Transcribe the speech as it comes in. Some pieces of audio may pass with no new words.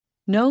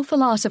No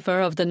philosopher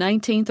of the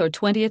 19th or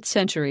 20th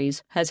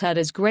centuries has had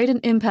as great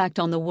an impact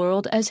on the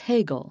world as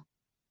Hegel.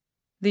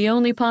 The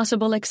only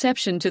possible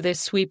exception to this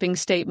sweeping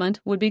statement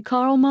would be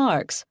Karl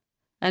Marx,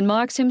 and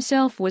Marx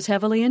himself was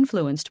heavily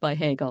influenced by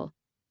Hegel.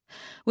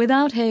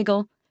 Without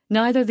Hegel,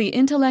 neither the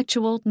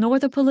intellectual nor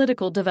the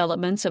political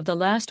developments of the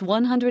last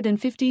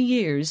 150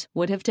 years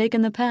would have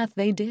taken the path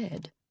they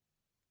did.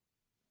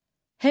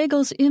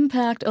 Hegel's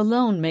impact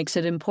alone makes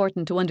it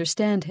important to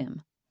understand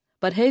him,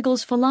 but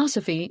Hegel's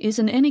philosophy is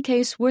in any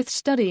case worth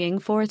studying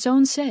for its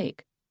own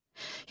sake.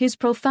 His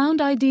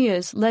profound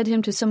ideas led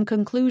him to some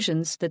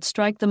conclusions that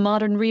strike the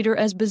modern reader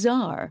as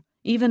bizarre,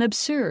 even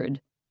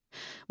absurd.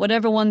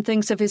 Whatever one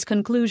thinks of his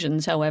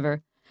conclusions,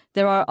 however,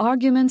 there are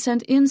arguments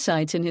and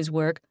insights in his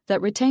work that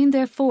retain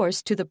their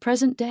force to the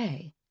present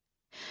day.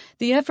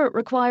 The effort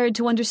required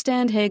to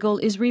understand Hegel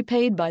is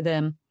repaid by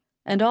them,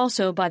 and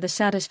also by the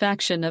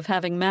satisfaction of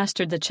having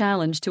mastered the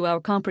challenge to our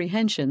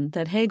comprehension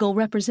that Hegel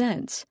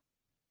represents.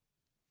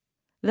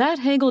 That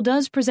Hegel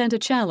does present a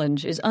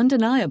challenge is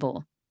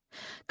undeniable.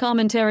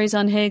 Commentaries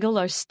on Hegel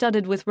are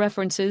studded with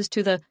references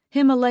to the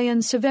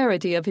Himalayan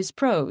severity of his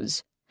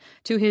prose,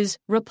 to his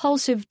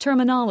repulsive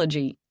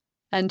terminology,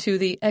 and to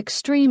the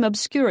extreme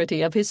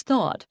obscurity of his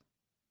thought.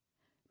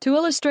 To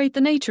illustrate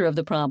the nature of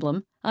the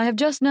problem, I have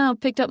just now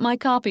picked up my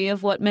copy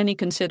of what many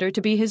consider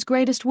to be his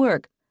greatest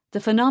work, The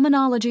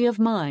Phenomenology of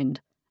Mind,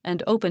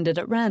 and opened it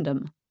at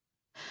random.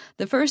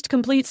 The first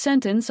complete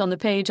sentence on the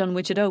page on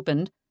which it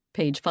opened,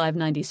 page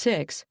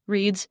 596,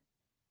 reads,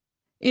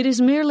 "It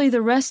is merely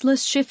the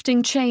restless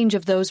shifting change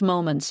of those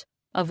moments,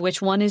 of which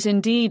one is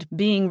indeed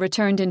being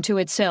returned into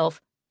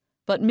itself,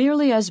 but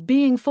merely as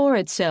being for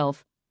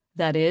itself,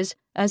 that is,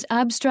 as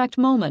abstract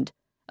moment,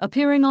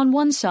 appearing on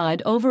one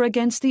side over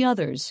against the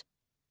others."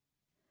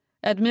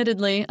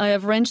 Admittedly, I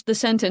have wrenched the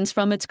sentence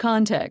from its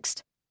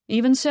context.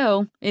 Even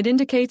so, it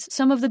indicates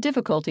some of the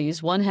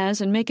difficulties one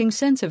has in making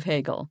sense of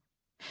Hegel.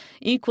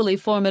 Equally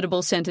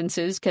formidable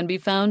sentences can be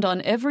found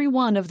on every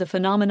one of the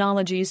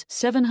Phenomenology's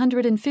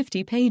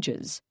 750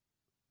 pages.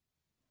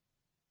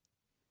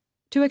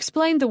 To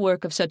explain the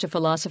work of such a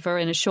philosopher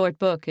in a short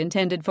book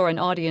intended for an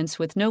audience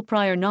with no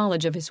prior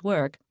knowledge of his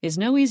work is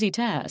no easy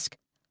task.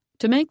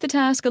 To make the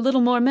task a little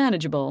more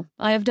manageable,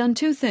 I have done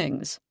two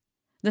things.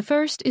 The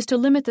first is to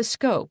limit the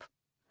scope.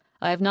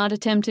 I have not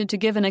attempted to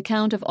give an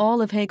account of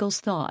all of Hegel's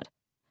thought.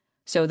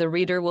 So the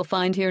reader will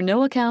find here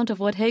no account of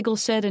what Hegel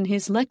said in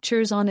his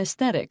lectures on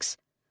aesthetics,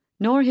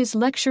 nor his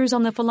lectures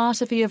on the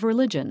philosophy of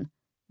religion,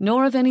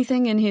 nor of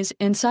anything in his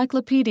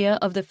Encyclopedia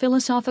of the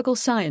Philosophical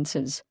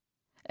Sciences,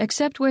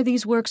 except where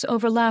these works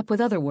overlap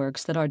with other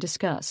works that are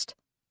discussed.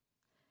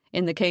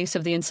 In the case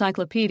of the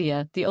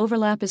Encyclopedia, the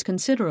overlap is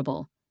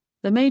considerable,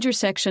 the major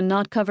section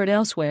not covered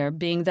elsewhere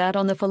being that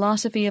on the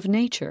philosophy of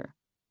nature.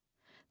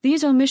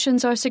 These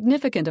omissions are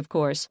significant, of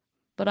course,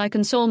 but I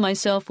console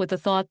myself with the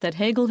thought that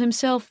Hegel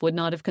himself would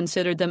not have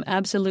considered them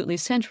absolutely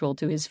central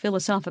to his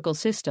philosophical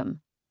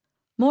system.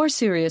 More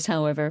serious,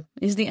 however,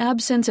 is the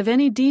absence of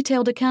any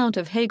detailed account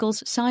of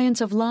Hegel's Science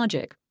of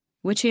Logic,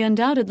 which he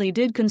undoubtedly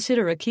did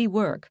consider a key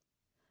work.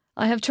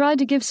 I have tried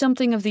to give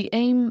something of the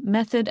aim,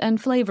 method, and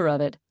flavor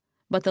of it,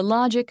 but the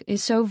logic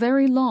is so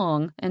very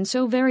long and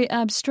so very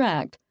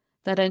abstract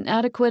that an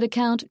adequate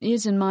account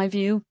is, in my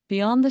view,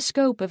 beyond the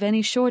scope of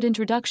any short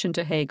introduction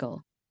to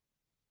Hegel.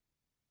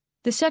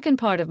 The second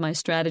part of my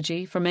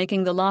strategy for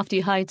making the lofty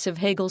heights of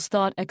Hegel's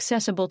thought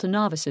accessible to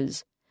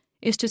novices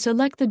is to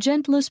select the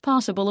gentlest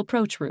possible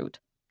approach route.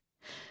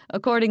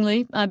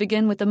 Accordingly, I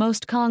begin with the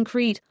most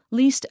concrete,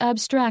 least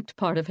abstract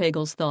part of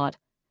Hegel's thought,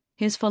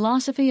 his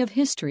philosophy of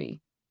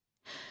history.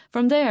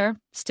 From there,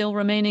 still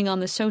remaining on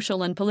the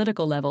social and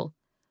political level,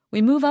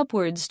 we move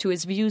upwards to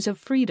his views of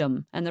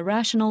freedom and the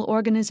rational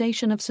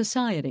organization of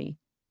society.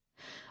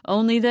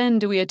 Only then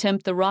do we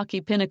attempt the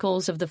rocky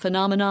pinnacles of the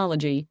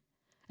phenomenology,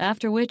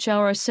 after which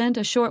our ascent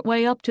a short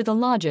way up to the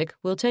logic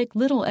will take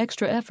little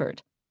extra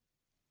effort.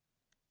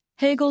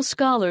 Hegel's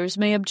scholars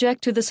may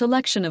object to the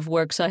selection of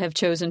works I have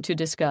chosen to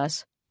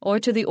discuss, or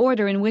to the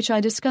order in which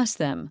I discuss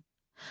them.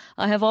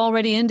 I have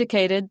already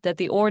indicated that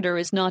the order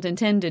is not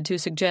intended to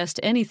suggest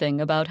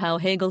anything about how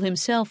Hegel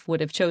himself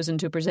would have chosen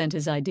to present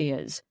his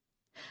ideas.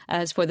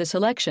 As for the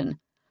selection,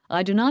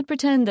 I do not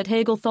pretend that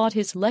Hegel thought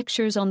his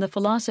lectures on the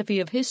philosophy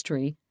of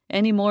history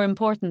any more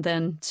important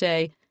than,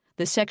 say,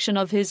 the section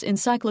of his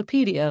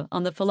encyclopedia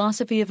on the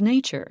philosophy of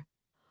nature.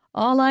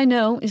 All I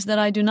know is that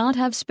I do not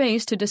have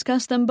space to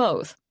discuss them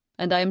both,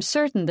 and I am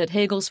certain that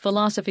Hegel's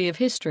philosophy of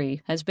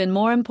history has been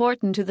more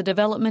important to the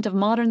development of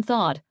modern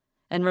thought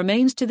and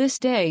remains to this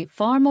day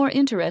far more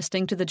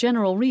interesting to the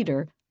general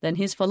reader than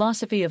his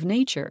philosophy of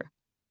nature.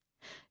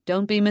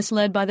 Don't be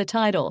misled by the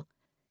title.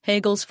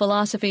 Hegel's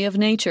philosophy of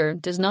nature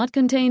does not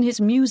contain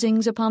his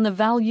musings upon the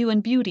value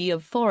and beauty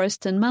of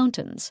forests and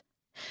mountains.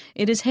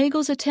 It is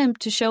Hegel's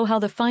attempt to show how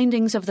the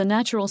findings of the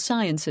natural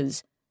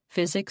sciences,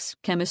 physics,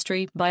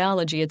 chemistry,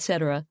 biology,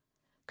 etc.,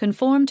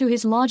 conform to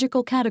his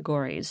logical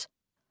categories.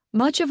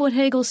 Much of what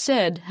Hegel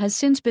said has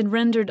since been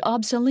rendered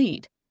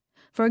obsolete.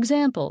 For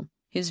example,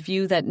 His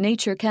view that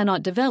nature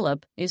cannot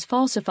develop is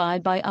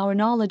falsified by our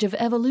knowledge of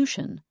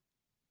evolution.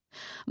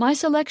 My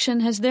selection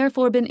has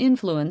therefore been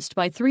influenced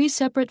by three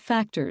separate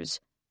factors: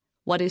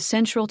 what is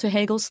central to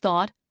Hegel's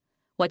thought,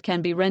 what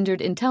can be rendered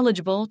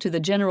intelligible to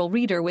the general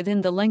reader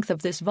within the length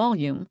of this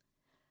volume,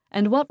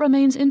 and what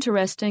remains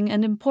interesting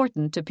and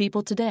important to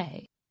people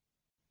today.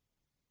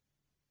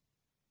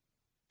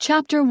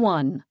 Chapter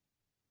 1.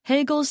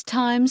 Hegel's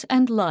Times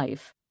and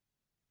Life.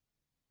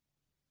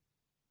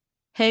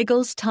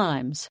 Hegel's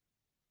Times.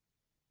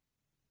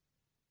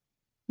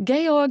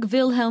 Georg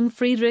Wilhelm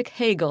Friedrich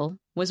Hegel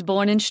was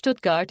born in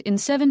Stuttgart in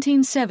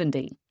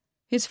 1770.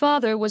 His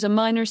father was a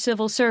minor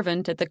civil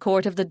servant at the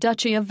court of the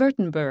Duchy of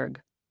Württemberg.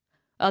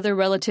 Other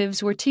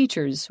relatives were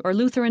teachers or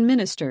Lutheran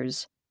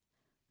ministers.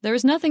 There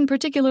is nothing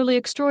particularly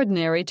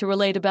extraordinary to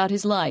relate about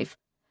his life,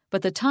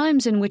 but the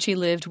times in which he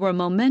lived were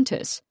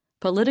momentous,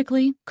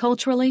 politically,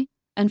 culturally,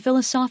 and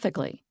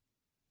philosophically.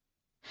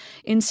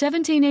 In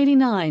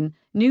 1789,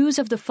 news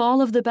of the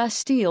fall of the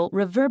Bastille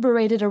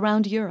reverberated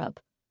around Europe.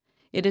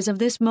 It is of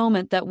this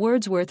moment that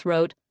Wordsworth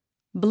wrote,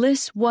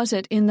 "Bliss was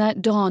it in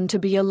that dawn to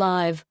be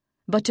alive,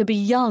 but to be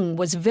young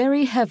was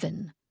very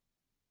heaven."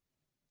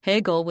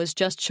 Hegel was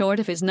just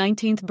short of his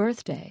 19th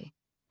birthday.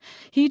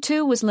 He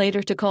too was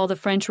later to call the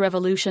French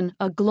Revolution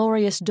a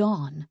glorious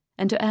dawn,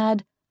 and to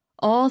add,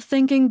 "All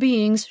thinking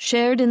beings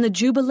shared in the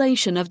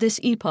jubilation of this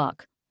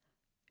epoch."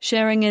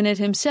 Sharing in it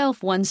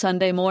himself one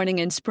Sunday morning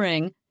in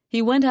spring,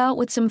 he went out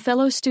with some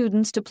fellow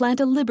students to plant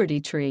a liberty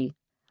tree,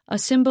 a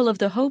symbol of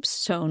the hopes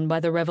sown by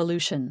the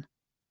Revolution.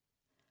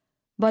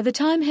 By the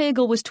time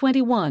Hegel was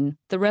 21,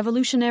 the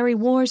Revolutionary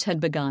Wars had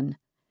begun,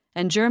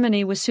 and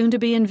Germany was soon to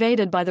be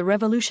invaded by the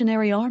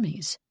revolutionary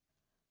armies.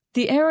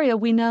 The area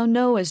we now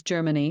know as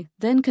Germany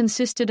then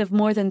consisted of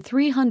more than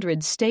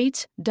 300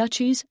 states,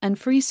 duchies, and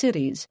free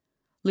cities,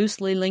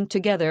 loosely linked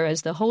together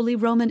as the Holy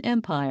Roman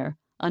Empire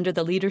under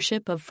the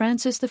leadership of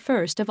Francis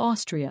I of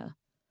Austria.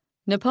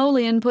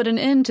 Napoleon put an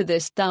end to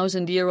this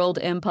 1,000-year-old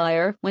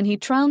empire when he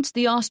trounced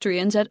the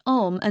Austrians at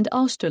Ulm and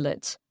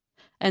Austerlitz,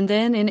 and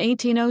then in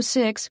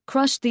 1806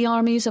 crushed the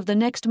armies of the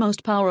next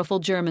most powerful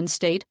German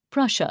state,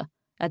 Prussia,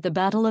 at the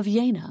Battle of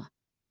Jena.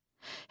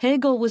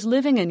 Hegel was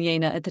living in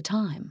Jena at the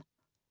time.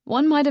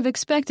 One might have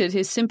expected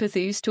his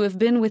sympathies to have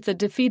been with the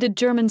defeated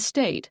German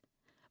state,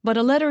 but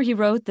a letter he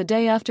wrote the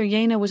day after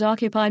Jena was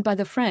occupied by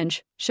the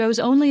French shows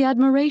only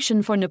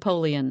admiration for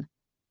Napoleon.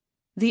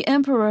 "The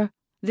Emperor,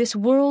 this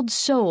world's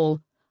soul,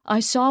 I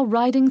saw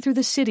riding through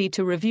the city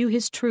to review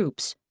his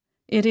troops.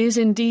 It is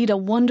indeed a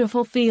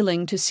wonderful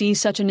feeling to see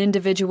such an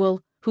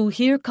individual who,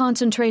 here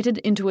concentrated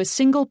into a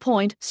single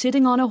point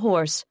sitting on a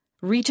horse,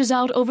 reaches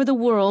out over the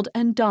world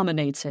and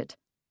dominates it."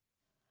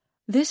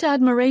 This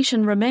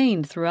admiration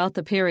remained throughout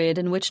the period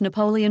in which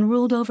Napoleon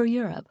ruled over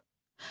Europe.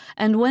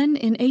 And when,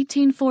 in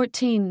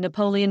 1814,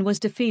 Napoleon was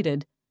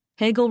defeated,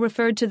 Hegel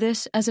referred to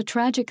this as a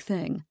tragic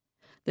thing,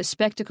 the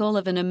spectacle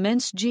of an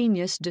immense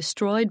genius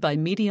destroyed by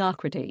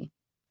mediocrity.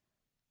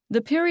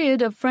 The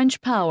period of French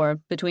power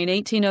between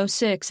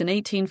 1806 and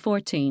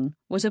 1814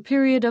 was a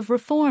period of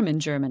reform in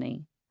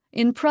Germany.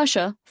 In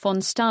Prussia,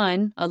 von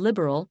Stein, a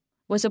liberal,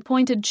 was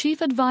appointed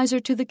chief advisor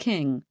to the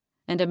king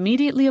and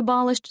immediately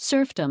abolished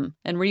serfdom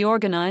and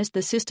reorganized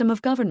the system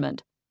of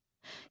government.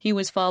 He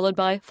was followed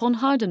by von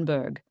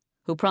Hardenberg,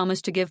 who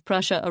promised to give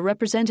Prussia a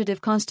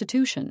representative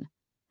constitution.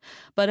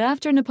 But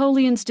after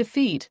Napoleon's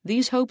defeat,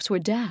 these hopes were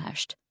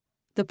dashed.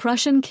 The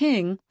Prussian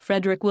king,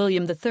 Frederick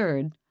William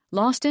III,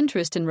 lost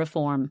interest in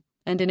reform,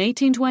 and in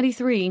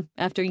 1823,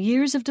 after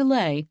years of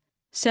delay,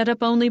 set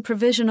up only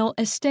provisional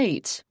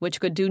estates which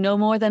could do no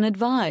more than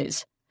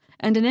advise,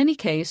 and in any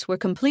case were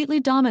completely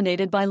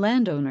dominated by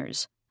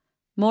landowners.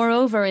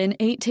 Moreover, in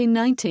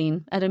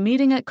 1819, at a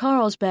meeting at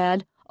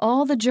Carlsbad,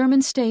 all the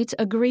German states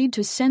agreed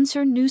to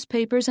censor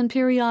newspapers and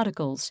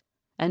periodicals,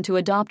 and to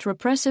adopt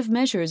repressive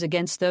measures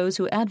against those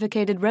who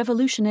advocated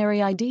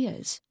revolutionary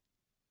ideas.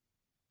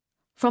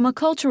 From a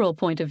cultural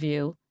point of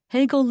view,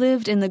 Hegel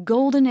lived in the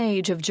golden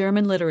age of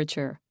German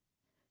literature.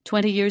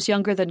 20 years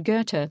younger than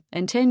Goethe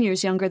and 10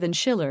 years younger than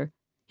Schiller,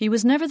 he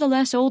was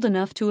nevertheless old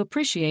enough to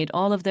appreciate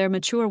all of their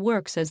mature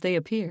works as they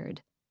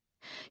appeared.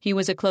 He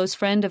was a close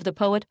friend of the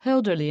poet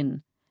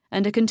Hölderlin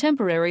and a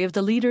contemporary of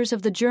the leaders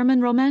of the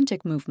German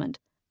Romantic movement,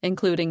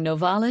 including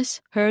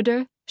Novalis,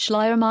 Herder,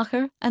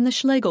 Schleiermacher, and the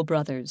Schlegel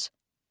brothers.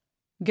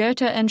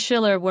 Goethe and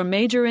Schiller were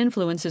major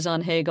influences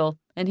on Hegel,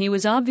 and he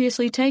was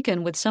obviously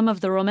taken with some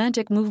of the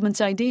Romantic movement's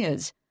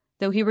ideas,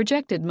 though he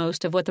rejected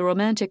most of what the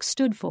Romantics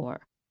stood for.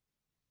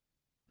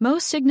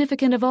 Most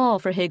significant of all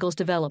for Hegel's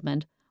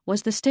development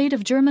was the state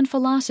of German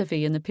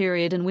philosophy in the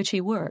period in which he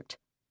worked.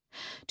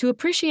 To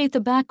appreciate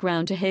the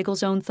background to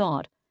Hegel's own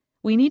thought,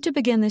 we need to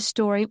begin this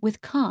story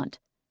with Kant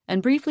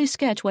and briefly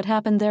sketch what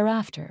happened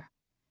thereafter.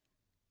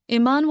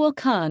 Immanuel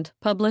Kant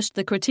published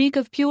The Critique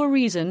of Pure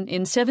Reason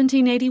in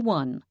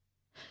 1781.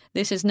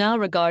 This is now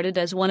regarded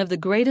as one of the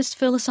greatest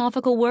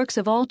philosophical works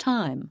of all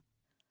time.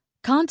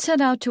 Kant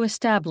set out to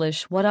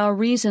establish what our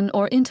reason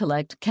or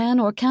intellect can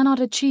or cannot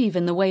achieve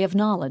in the way of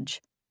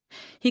knowledge.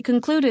 He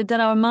concluded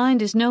that our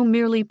mind is no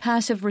merely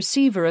passive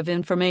receiver of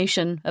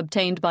information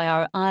obtained by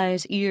our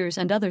eyes, ears,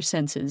 and other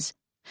senses.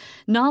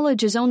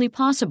 Knowledge is only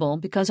possible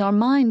because our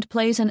mind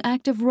plays an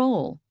active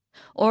role,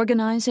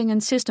 organizing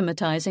and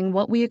systematizing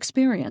what we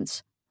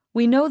experience.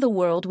 We know the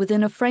world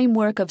within a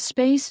framework of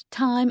space,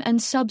 time,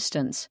 and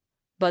substance.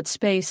 But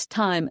space,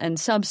 time, and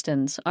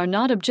substance are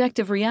not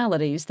objective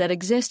realities that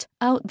exist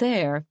out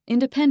there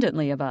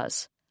independently of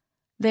us.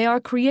 They are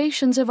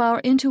creations of our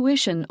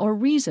intuition or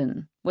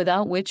reason,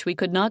 without which we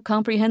could not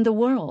comprehend the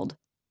world.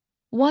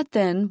 What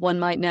then, one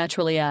might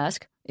naturally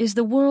ask, is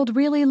the world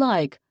really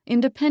like,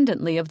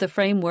 independently of the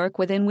framework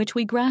within which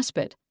we grasp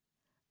it?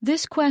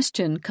 This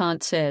question,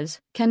 Kant says,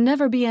 can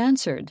never be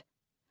answered.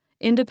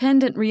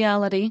 Independent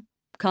reality,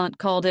 Kant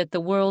called it the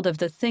world of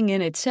the thing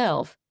in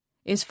itself,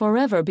 is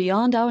forever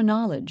beyond our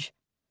knowledge.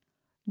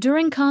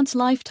 During Kant's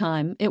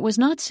lifetime, it was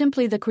not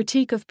simply the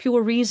critique of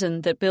pure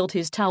reason that built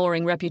his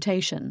towering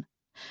reputation.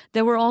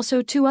 There were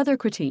also two other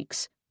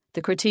critiques,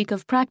 the critique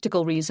of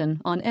practical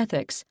reason on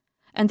ethics,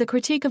 and the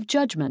critique of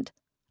judgment,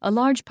 a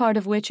large part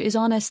of which is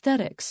on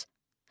aesthetics.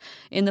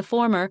 In the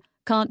former,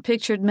 Kant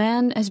pictured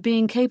man as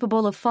being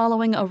capable of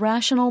following a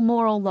rational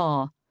moral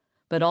law,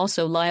 but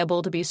also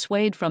liable to be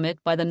swayed from it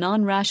by the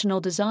non-rational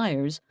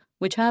desires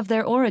which have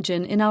their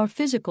origin in our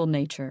physical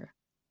nature.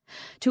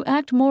 To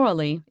act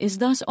morally is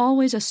thus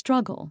always a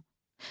struggle.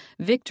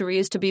 Victory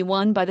is to be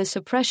won by the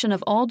suppression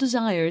of all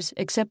desires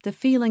except the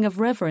feeling of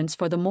reverence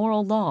for the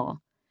moral law,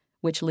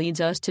 which leads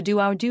us to do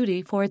our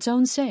duty for its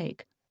own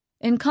sake.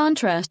 In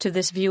contrast to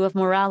this view of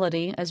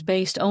morality as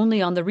based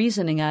only on the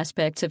reasoning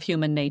aspects of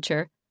human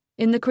nature,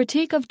 in the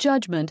critique of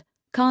judgment,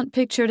 Kant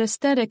pictured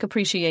aesthetic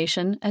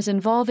appreciation as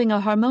involving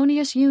a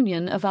harmonious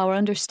union of our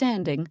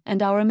understanding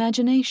and our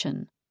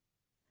imagination.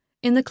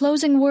 In the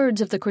closing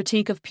words of the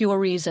critique of pure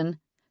reason,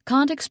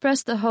 Kant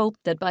expressed the hope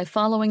that by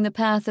following the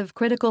path of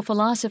critical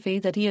philosophy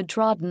that he had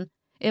trodden,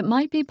 it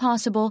might be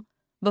possible,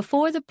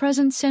 before the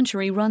present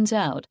century runs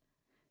out,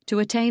 to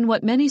attain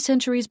what many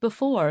centuries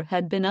before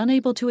had been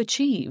unable to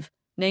achieve,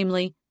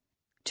 namely,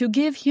 to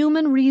give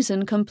human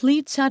reason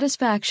complete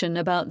satisfaction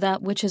about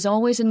that which has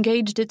always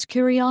engaged its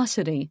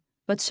curiosity,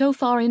 but so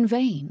far in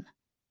vain.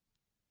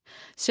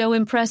 So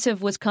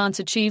impressive was Kant's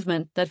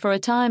achievement that for a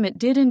time it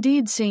did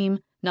indeed seem,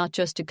 not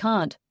just to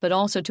Kant, but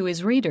also to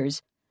his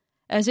readers,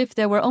 as if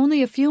there were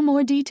only a few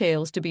more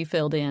details to be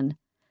filled in,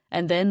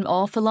 and then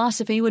all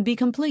philosophy would be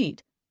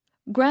complete.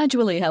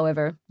 Gradually,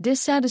 however,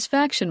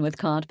 dissatisfaction with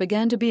Kant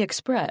began to be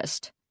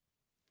expressed.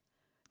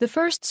 The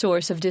first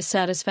source of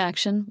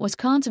dissatisfaction was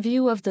Kant's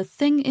view of the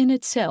thing in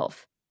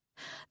itself.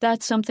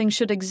 That something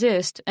should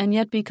exist and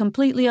yet be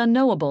completely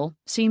unknowable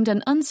seemed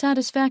an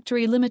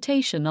unsatisfactory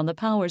limitation on the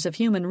powers of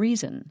human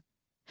reason.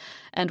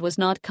 And was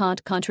not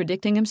Kant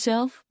contradicting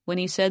himself when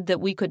he said that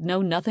we could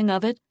know nothing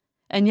of it,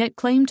 and yet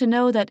claim to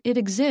know that it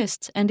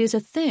exists and is a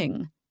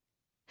thing?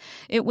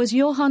 It was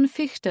Johann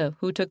Fichte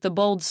who took the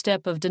bold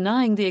step of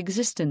denying the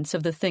existence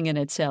of the thing in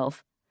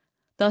itself,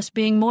 thus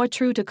being more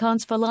true to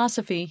Kant's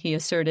philosophy, he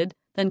asserted,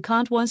 than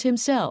Kant was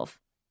himself.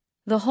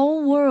 The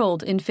whole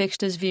world, in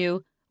Fichte's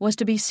view, was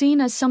to be seen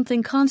as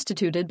something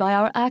constituted by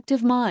our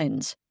active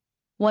minds.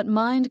 What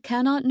mind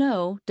cannot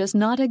know does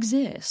not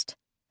exist.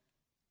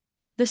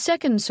 The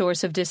second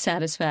source of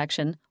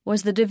dissatisfaction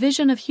was the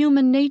division of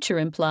human nature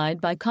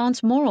implied by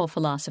Kant's moral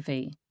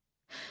philosophy.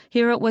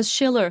 Here it was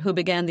Schiller who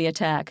began the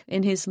attack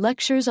in his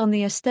Lectures on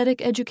the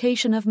Aesthetic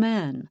Education of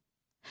Man.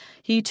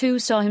 He too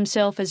saw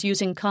himself as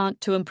using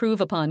Kant to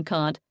improve upon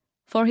Kant,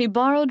 for he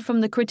borrowed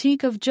from the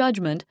critique of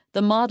judgment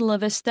the model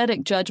of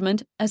aesthetic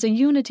judgment as a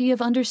unity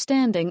of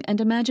understanding and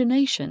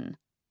imagination.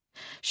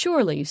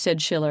 Surely,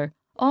 said Schiller,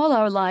 all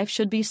our life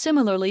should be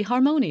similarly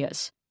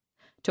harmonious.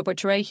 To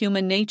portray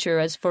human nature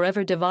as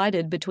forever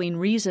divided between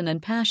reason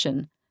and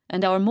passion,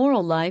 and our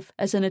moral life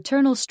as an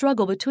eternal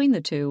struggle between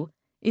the two,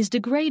 is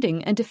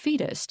degrading and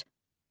defeatist.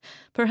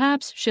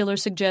 Perhaps, Schiller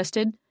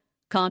suggested,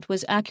 Kant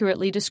was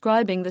accurately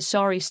describing the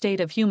sorry state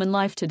of human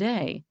life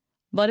today,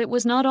 but it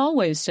was not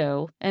always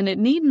so, and it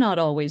need not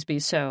always be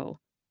so.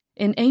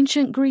 In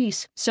ancient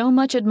Greece, so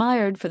much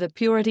admired for the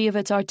purity of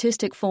its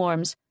artistic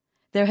forms,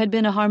 there had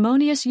been a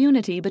harmonious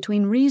unity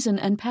between reason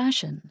and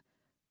passion.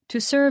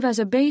 To serve as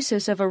a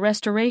basis of a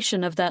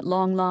restoration of that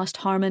long-lost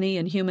harmony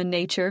in human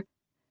nature,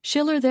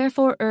 Schiller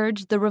therefore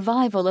urged the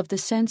revival of the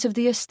sense of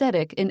the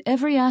aesthetic in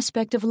every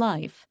aspect of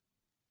life.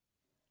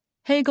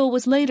 Hegel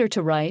was later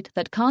to write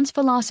that Kant's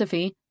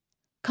philosophy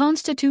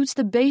constitutes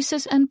the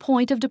basis and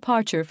point of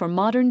departure for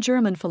modern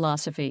German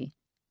philosophy.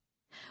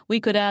 We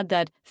could add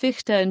that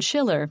Fichte and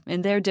Schiller,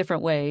 in their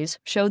different ways,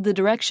 showed the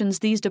directions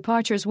these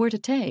departures were to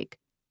take.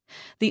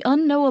 The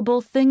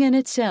unknowable thing in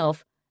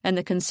itself and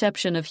the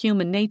conception of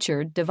human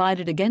nature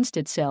divided against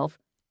itself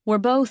were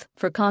both,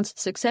 for Kant's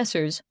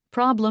successors,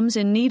 problems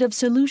in need of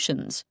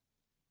solutions.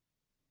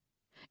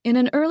 In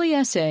an early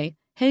essay,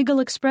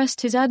 Hegel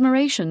expressed his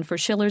admiration for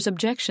Schiller's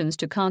objections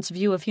to Kant's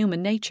view of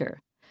human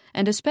nature,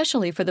 and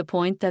especially for the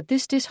point that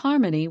this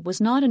disharmony was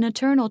not an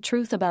eternal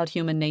truth about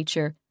human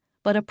nature,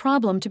 but a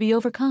problem to be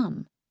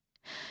overcome.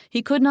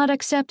 He could not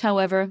accept,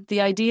 however,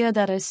 the idea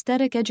that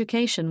aesthetic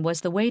education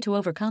was the way to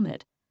overcome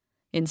it.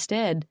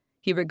 Instead,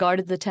 he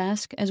regarded the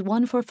task as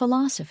one for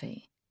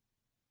philosophy.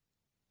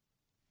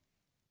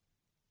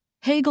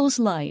 Hegel's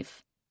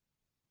life.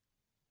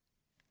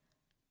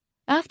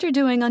 After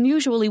doing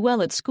unusually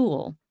well at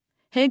school,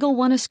 Hegel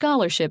won a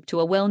scholarship to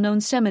a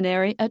well-known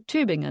seminary at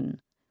Tübingen,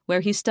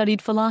 where he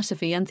studied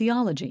philosophy and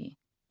theology.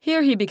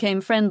 Here he became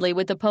friendly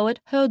with the poet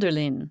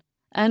Hölderlin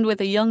and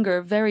with a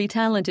younger, very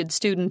talented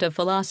student of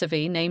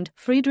philosophy named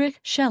Friedrich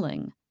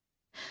Schelling.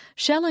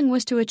 Schelling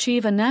was to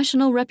achieve a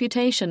national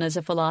reputation as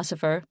a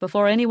philosopher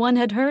before anyone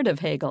had heard of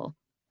Hegel.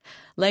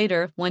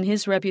 Later, when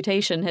his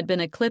reputation had been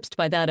eclipsed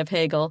by that of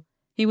Hegel,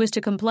 he was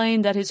to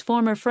complain that his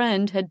former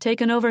friend had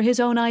taken over his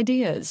own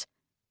ideas.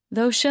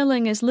 Though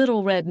Schelling is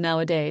little read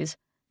nowadays,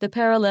 the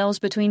parallels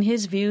between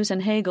his views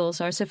and Hegel's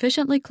are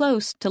sufficiently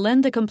close to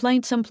lend the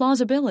complaint some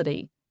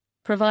plausibility,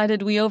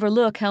 provided we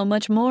overlook how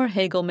much more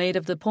Hegel made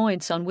of the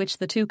points on which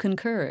the two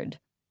concurred.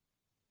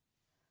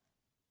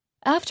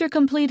 After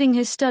completing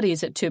his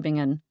studies at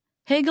Tübingen,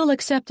 Hegel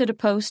accepted a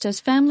post as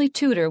family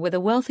tutor with a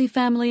wealthy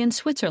family in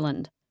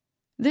Switzerland.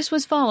 This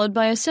was followed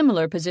by a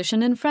similar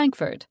position in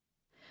Frankfurt.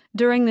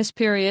 During this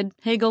period,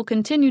 Hegel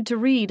continued to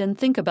read and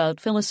think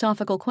about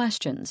philosophical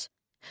questions.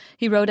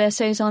 He wrote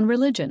essays on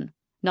religion,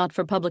 not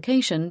for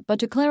publication, but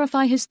to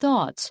clarify his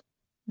thoughts.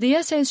 The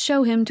essays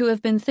show him to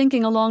have been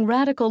thinking along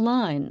radical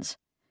lines.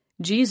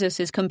 Jesus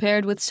is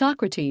compared with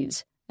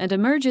Socrates and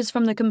emerges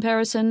from the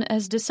comparison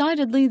as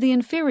decidedly the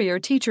inferior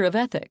teacher of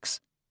ethics.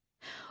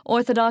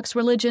 Orthodox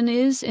religion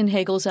is, in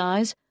Hegel's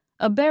eyes,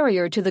 a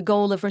barrier to the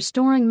goal of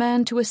restoring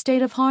man to a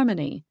state of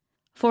harmony,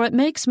 for it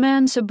makes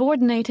man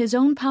subordinate his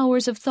own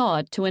powers of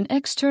thought to an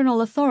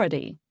external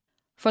authority.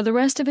 For the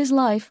rest of his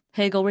life,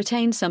 Hegel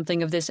retained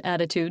something of this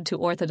attitude to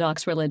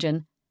Orthodox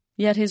religion,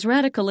 yet his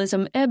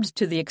radicalism ebbed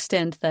to the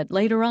extent that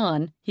later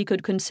on he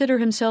could consider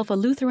himself a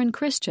Lutheran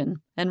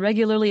Christian and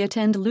regularly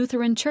attend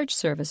Lutheran church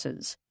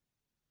services.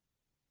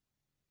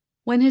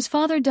 When his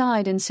father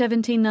died in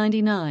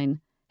 1799,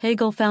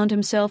 Hegel found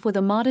himself with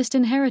a modest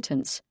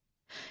inheritance.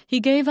 He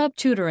gave up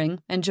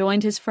tutoring and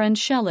joined his friend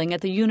Schelling at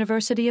the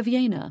University of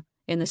Jena,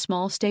 in the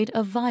small state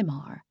of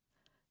Weimar.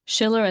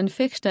 Schiller and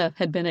Fichte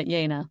had been at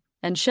Jena,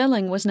 and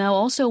Schelling was now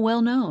also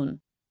well known.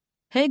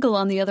 Hegel,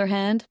 on the other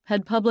hand,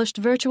 had published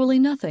virtually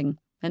nothing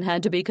and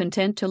had to be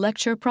content to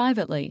lecture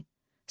privately,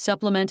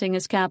 supplementing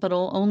his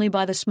capital only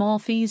by the small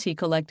fees he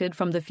collected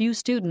from the few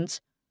students,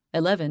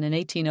 11 in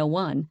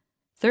 1801,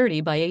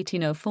 30 by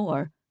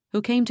 1804,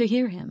 who came to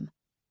hear him.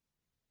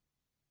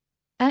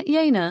 At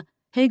Jena,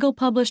 Hegel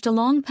published a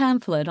long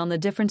pamphlet on the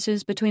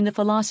differences between the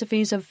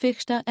philosophies of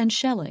Fichte and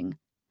Schelling.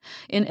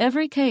 In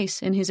every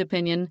case, in his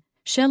opinion,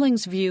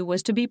 Schelling's view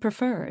was to be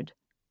preferred.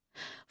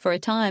 For a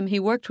time, he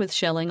worked with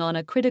Schelling on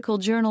a critical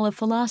journal of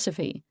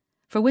philosophy,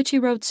 for which he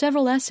wrote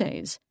several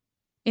essays.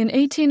 In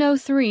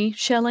 1803,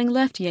 Schelling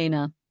left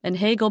Jena, and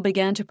Hegel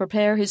began to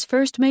prepare his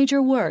first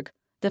major work,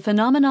 The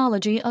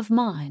Phenomenology of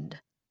Mind.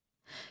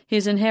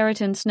 His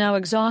inheritance now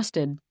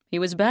exhausted, he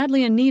was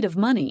badly in need of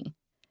money.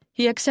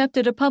 He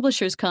accepted a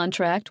publisher's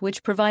contract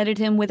which provided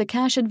him with a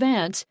cash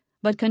advance,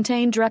 but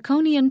contained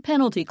draconian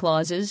penalty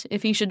clauses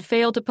if he should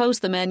fail to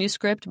post the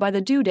manuscript by the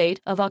due date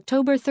of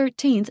October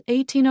 13,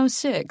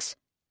 1806.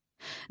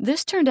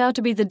 This turned out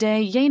to be the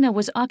day Jena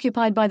was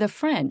occupied by the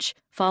French,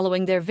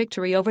 following their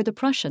victory over the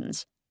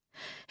Prussians.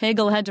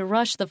 Hegel had to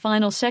rush the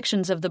final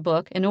sections of the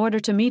book in order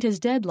to meet his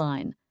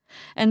deadline,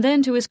 and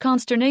then, to his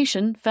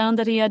consternation, found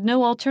that he had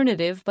no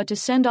alternative but to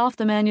send off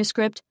the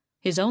manuscript,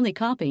 his only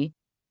copy,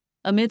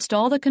 amidst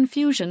all the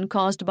confusion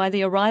caused by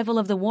the arrival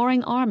of the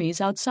warring armies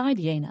outside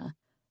Jena.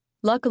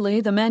 Luckily,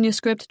 the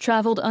manuscript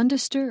traveled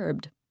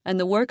undisturbed, and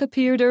the work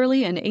appeared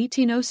early in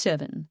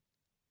 1807.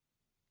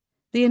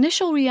 The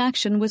initial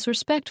reaction was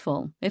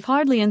respectful, if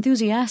hardly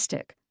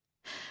enthusiastic.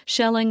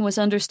 Schelling was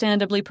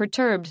understandably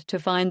perturbed to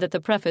find that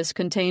the preface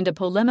contained a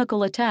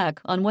polemical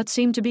attack on what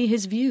seemed to be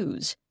his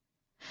views.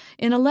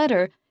 In a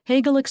letter,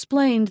 Hegel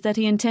explained that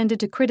he intended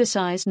to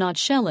criticize not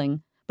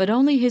Schelling, but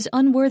only his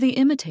unworthy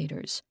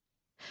imitators.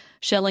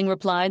 Schelling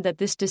replied that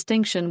this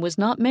distinction was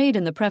not made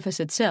in the preface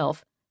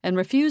itself, and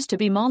refused to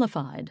be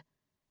mollified.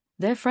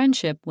 Their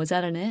friendship was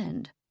at an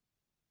end.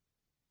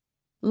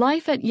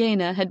 Life at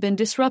Jena had been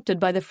disrupted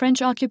by the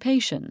French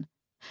occupation.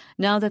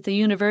 Now that the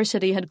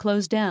university had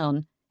closed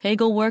down,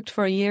 Hegel worked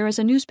for a year as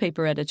a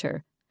newspaper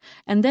editor,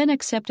 and then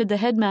accepted the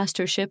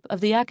headmastership of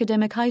the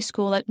academic high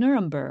school at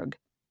Nuremberg.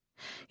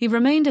 He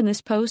remained in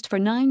this post for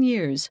 9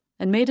 years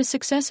and made a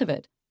success of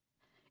it.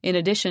 In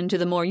addition to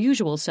the more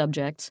usual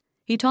subjects,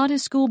 he taught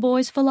his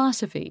schoolboys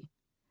philosophy.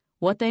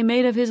 What they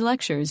made of his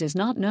lectures is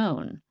not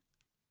known.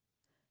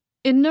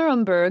 In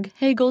Nuremberg,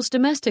 Hegel's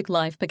domestic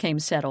life became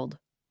settled.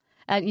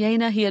 At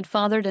Jena, he had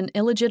fathered an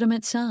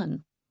illegitimate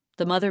son,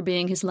 the mother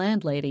being his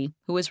landlady,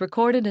 who was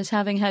recorded as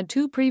having had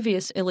 2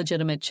 previous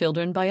illegitimate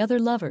children by other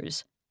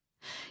lovers.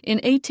 In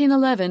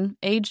 1811,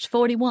 aged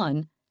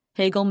 41,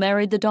 Hegel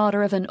married the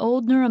daughter of an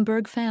old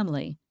Nuremberg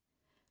family.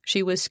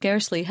 She was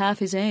scarcely half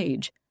his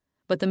age,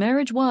 but the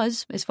marriage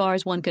was, as far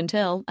as one can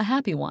tell, a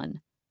happy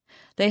one.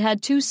 They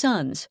had 2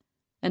 sons,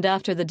 and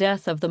after the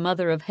death of the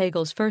mother of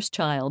Hegel's first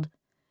child,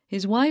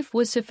 his wife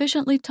was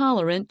sufficiently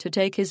tolerant to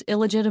take his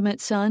illegitimate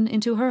son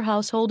into her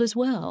household as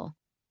well.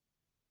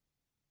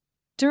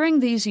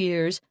 During these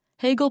years,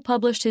 Hegel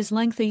published his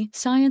lengthy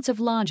Science of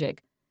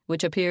Logic,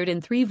 which appeared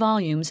in 3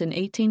 volumes in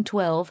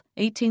 1812,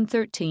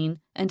 1813,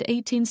 and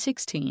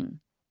 1816.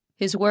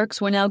 His works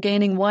were now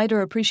gaining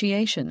wider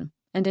appreciation,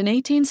 and in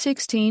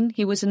 1816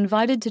 he was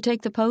invited to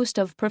take the post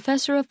of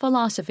Professor of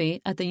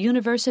Philosophy at the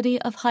University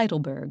of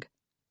Heidelberg.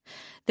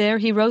 There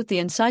he wrote the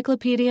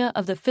Encyclopedia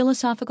of the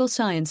Philosophical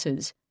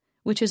Sciences,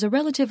 which is a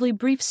relatively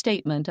brief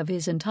statement of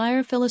his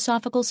entire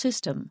philosophical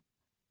system.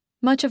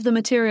 Much of the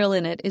material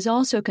in it is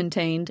also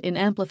contained in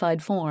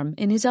amplified form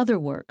in his other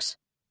works.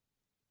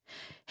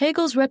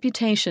 Hegel's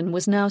reputation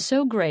was now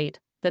so great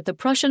that the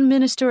Prussian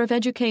Minister of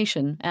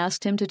Education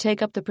asked him to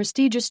take up the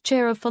prestigious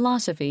chair of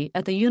philosophy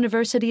at the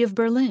University of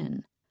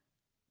Berlin.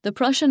 The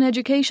Prussian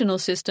educational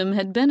system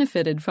had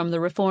benefited from the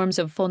reforms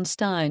of von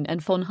Stein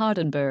and von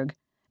Hardenberg,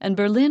 and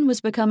Berlin was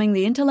becoming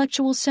the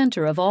intellectual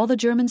center of all the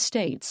German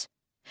states.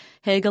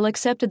 Hegel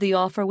accepted the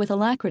offer with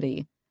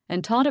alacrity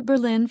and taught at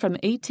Berlin from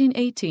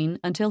 1818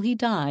 until he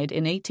died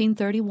in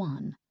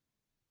 1831.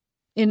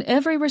 In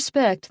every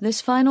respect, this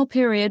final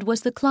period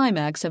was the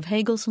climax of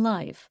Hegel's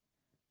life.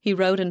 He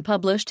wrote and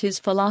published his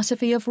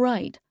Philosophy of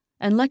Right,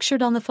 and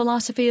lectured on the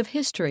philosophy of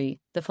history,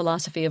 the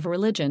philosophy of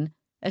religion,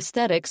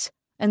 aesthetics,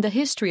 and the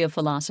history of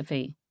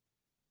philosophy.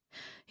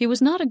 He was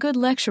not a good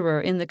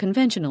lecturer in the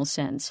conventional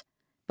sense,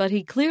 but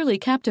he clearly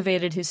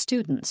captivated his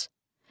students.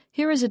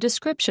 Here is a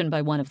description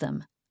by one of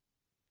them.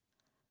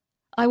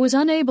 I was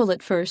unable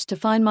at first to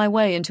find my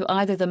way into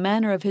either the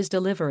manner of his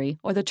delivery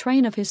or the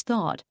train of his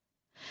thought.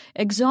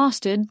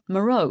 Exhausted,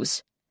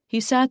 morose,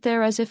 he sat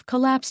there as if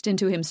collapsed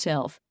into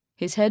himself,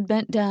 his head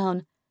bent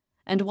down,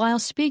 and while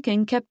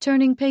speaking kept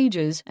turning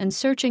pages and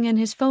searching in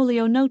his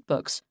folio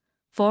notebooks,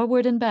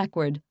 forward and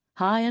backward,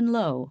 high and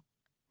low.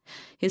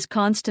 His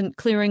constant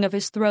clearing of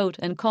his throat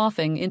and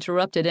coughing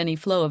interrupted any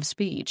flow of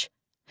speech.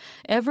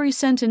 Every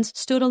sentence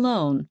stood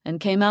alone and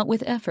came out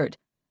with effort,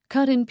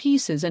 cut in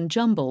pieces and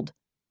jumbled.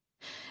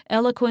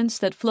 Eloquence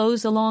that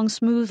flows along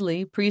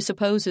smoothly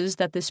presupposes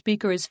that the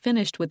speaker is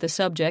finished with the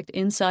subject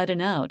inside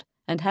and out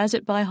and has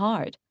it by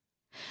heart.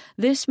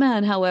 This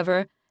man,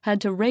 however, had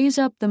to raise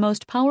up the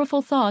most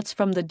powerful thoughts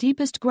from the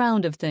deepest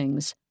ground of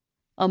things.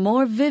 A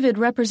more vivid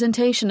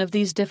representation of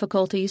these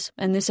difficulties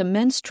and this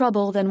immense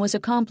trouble than was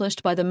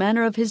accomplished by the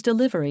manner of his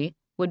delivery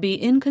would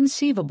be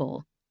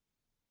inconceivable.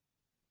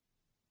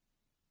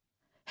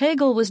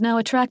 Hegel was now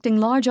attracting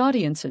large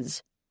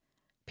audiences.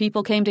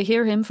 People came to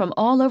hear him from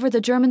all over the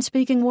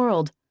German-speaking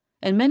world,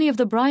 and many of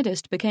the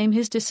brightest became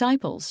his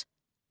disciples.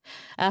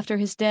 After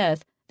his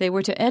death, they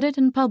were to edit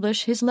and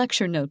publish his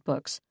lecture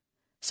notebooks,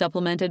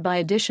 supplemented by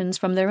additions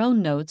from their own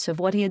notes of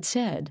what he had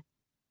said.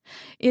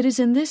 It is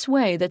in this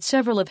way that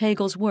several of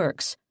Hegel's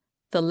works,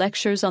 the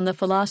Lectures on the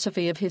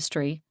Philosophy of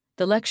History,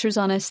 the Lectures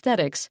on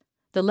Aesthetics,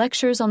 the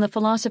Lectures on the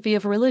Philosophy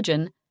of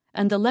Religion,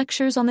 and the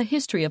Lectures on the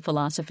History of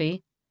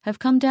Philosophy, have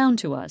come down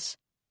to us.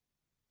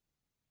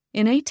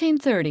 In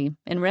 1830,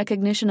 in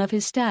recognition of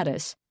his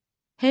status,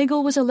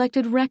 Hegel was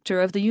elected rector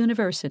of the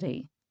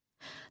university.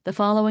 The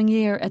following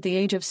year, at the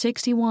age of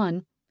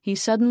 61, he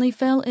suddenly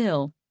fell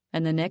ill,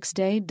 and the next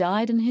day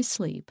died in his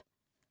sleep.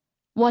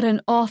 "What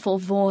an awful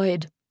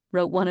void,"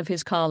 wrote one of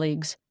his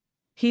colleagues.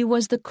 "He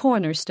was the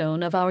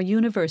cornerstone of our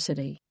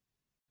university."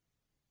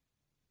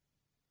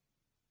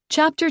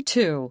 Chapter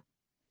 2.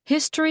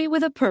 History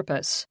with a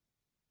Purpose.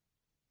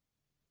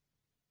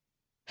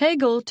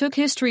 Hegel took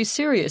history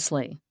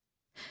seriously.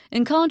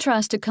 In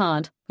contrast to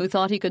Kant, who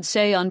thought he could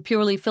say on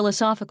purely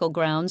philosophical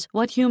grounds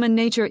what human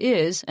nature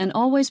is and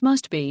always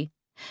must be,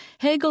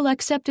 Hegel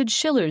accepted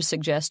Schiller's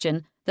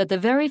suggestion that the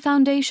very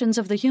foundations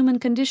of the human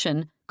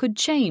condition could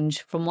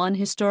change from one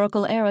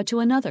historical era to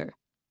another.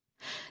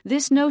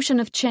 This notion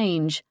of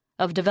change,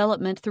 of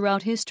development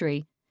throughout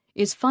history,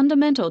 is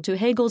fundamental to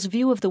Hegel's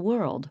view of the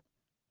world.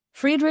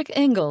 Friedrich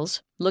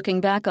Engels,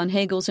 looking back on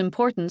Hegel's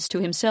importance to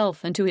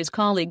himself and to his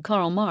colleague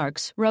Karl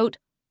Marx, wrote,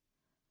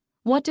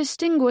 "What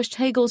distinguished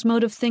Hegel's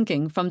mode of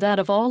thinking from that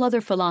of all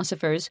other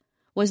philosophers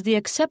was the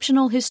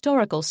exceptional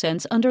historical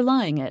sense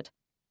underlying it.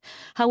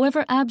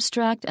 However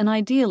abstract and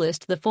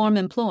idealist the form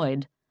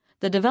employed,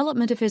 the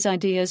development of his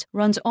ideas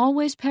runs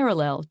always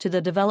parallel to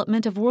the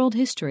development of world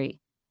history,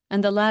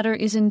 and the latter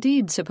is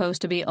indeed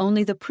supposed to be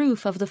only the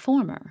proof of the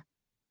former."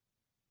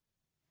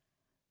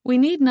 We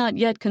need not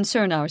yet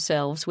concern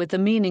ourselves with the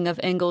meaning of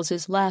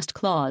Engels's last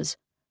clause,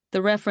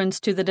 the reference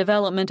to the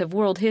development of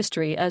world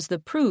history as the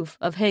proof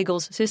of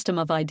Hegel's system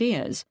of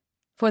ideas,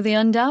 for the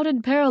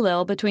undoubted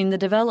parallel between the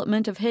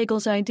development of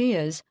Hegel's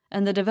ideas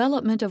and the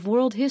development of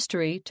world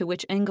history to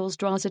which Engels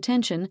draws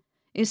attention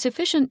is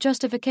sufficient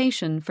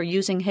justification for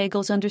using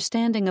Hegel's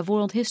understanding of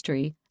world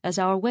history as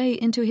our way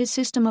into his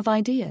system of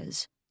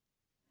ideas.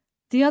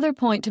 The other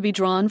point to be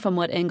drawn from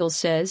what Engels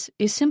says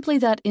is simply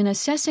that in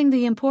assessing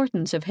the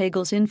importance of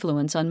Hegel's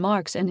influence on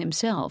Marx and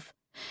himself,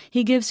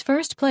 he gives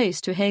first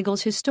place to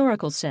Hegel's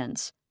historical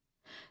sense.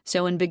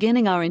 So in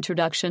beginning our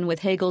introduction with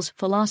Hegel's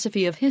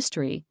philosophy of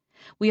history,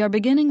 we are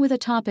beginning with a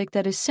topic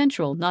that is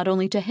central not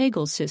only to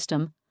Hegel's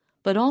system,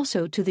 but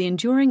also to the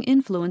enduring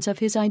influence of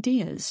his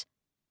ideas.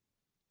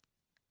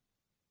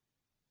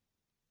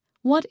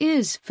 What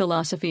is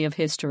philosophy of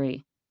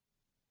history?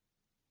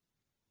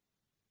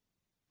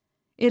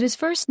 It is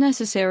first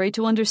necessary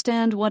to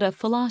understand what a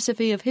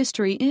philosophy of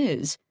history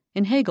is,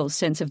 in Hegel's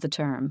sense of the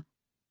term.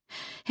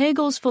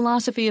 Hegel's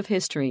philosophy of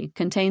history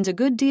contains a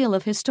good deal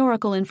of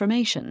historical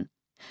information.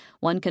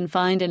 One can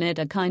find in it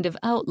a kind of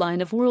outline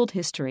of world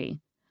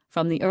history,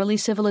 from the early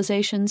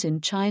civilizations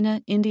in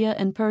China, India,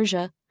 and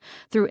Persia,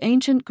 through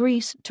ancient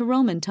Greece to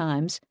Roman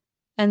times,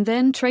 and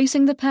then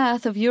tracing the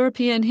path of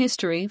European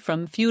history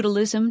from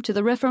feudalism to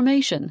the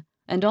Reformation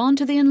and on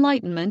to the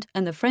Enlightenment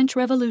and the French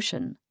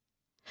Revolution.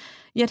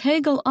 Yet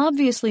Hegel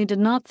obviously did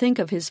not think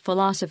of his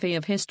philosophy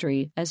of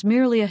history as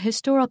merely a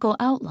historical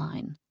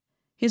outline.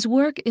 His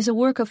work is a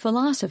work of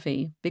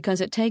philosophy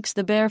because it takes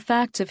the bare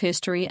facts of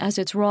history as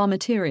its raw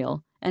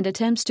material and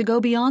attempts to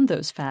go beyond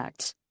those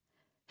facts.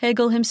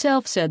 Hegel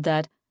himself said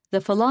that the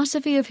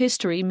philosophy of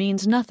history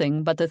means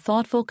nothing but the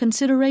thoughtful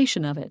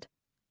consideration of it.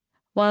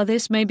 While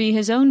this may be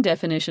his own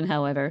definition,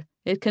 however,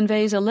 it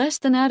conveys a less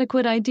than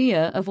adequate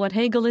idea of what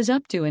Hegel is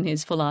up to in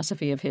his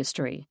philosophy of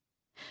history.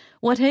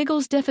 What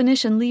Hegel's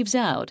definition leaves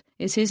out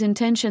is his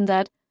intention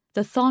that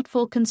the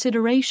thoughtful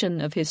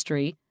consideration of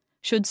history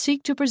should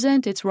seek to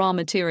present its raw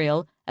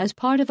material as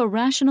part of a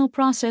rational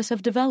process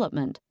of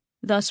development,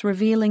 thus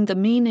revealing the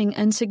meaning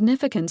and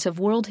significance of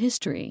world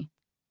history.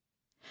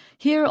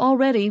 Here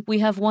already we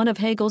have one of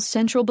Hegel's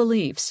central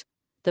beliefs,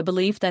 the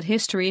belief that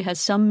history has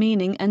some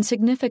meaning and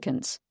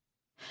significance.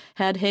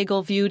 Had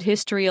Hegel viewed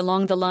history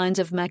along the lines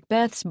of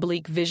Macbeth's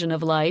bleak vision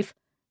of life,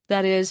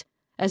 that is,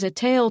 as a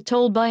tale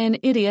told by an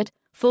idiot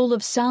full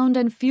of sound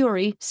and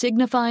fury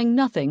signifying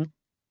nothing,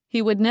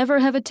 he would never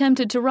have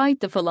attempted to write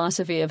the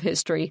philosophy of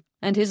history,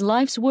 and his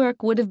life's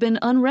work would have been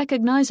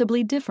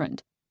unrecognizably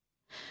different.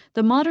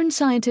 The modern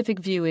scientific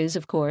view is,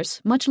 of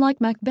course, much like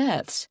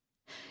Macbeth's.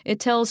 It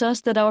tells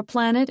us that our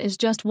planet is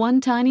just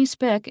one tiny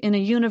speck in a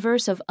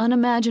universe of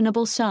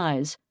unimaginable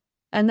size,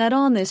 and that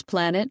on this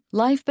planet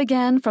life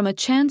began from a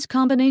chance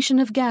combination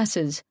of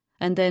gases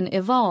and then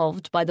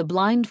evolved by the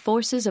blind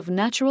forces of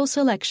natural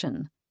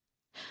selection.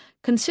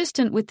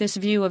 Consistent with this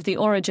view of the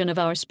origin of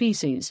our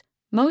species,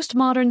 most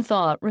modern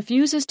thought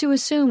refuses to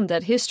assume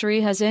that history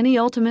has any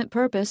ultimate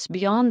purpose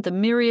beyond the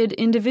myriad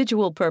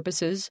individual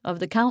purposes of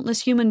the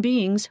countless human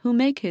beings who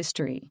make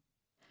history.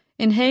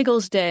 In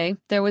Hegel's day,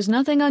 there was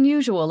nothing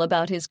unusual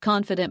about his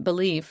confident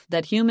belief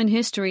that human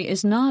history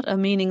is not a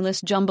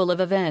meaningless jumble of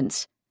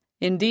events.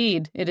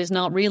 Indeed, it is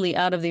not really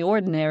out of the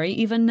ordinary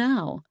even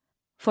now.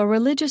 For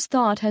religious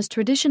thought has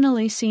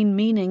traditionally seen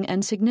meaning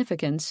and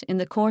significance in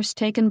the course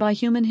taken by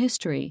human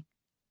history,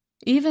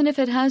 even if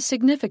it has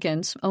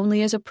significance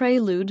only as a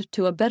prelude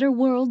to a better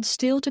world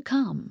still to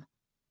come.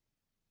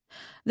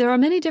 There are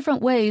many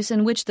different ways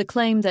in which the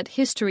claim that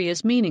history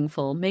is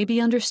meaningful may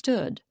be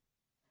understood.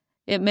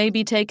 It may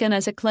be taken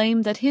as a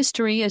claim that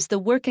history is the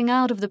working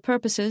out of the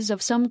purposes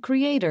of some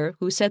creator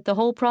who set the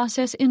whole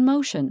process in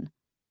motion.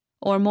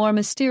 Or more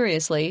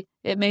mysteriously,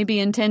 it may be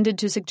intended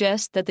to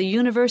suggest that the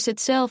universe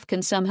itself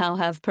can somehow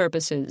have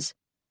purposes.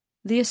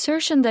 The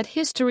assertion that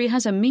history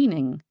has a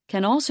meaning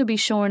can also be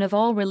shorn of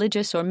all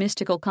religious or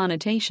mystical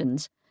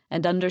connotations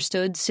and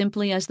understood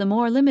simply as the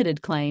more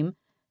limited claim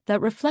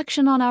that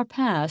reflection on our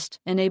past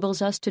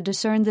enables us to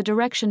discern the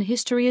direction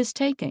history is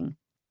taking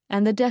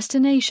and the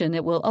destination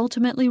it will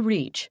ultimately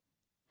reach.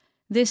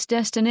 This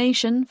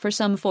destination, for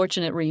some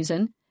fortunate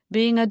reason,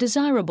 being a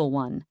desirable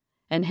one,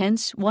 and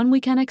hence one we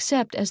can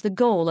accept as the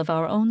goal of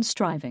our own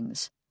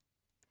strivings.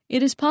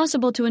 It is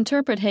possible to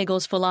interpret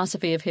Hegel's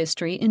philosophy of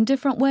history in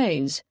different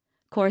ways,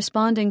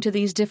 corresponding to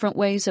these different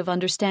ways of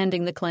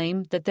understanding the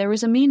claim that there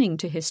is a meaning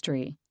to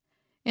history.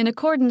 In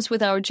accordance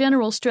with our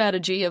general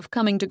strategy of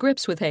coming to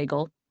grips with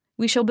Hegel,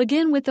 we shall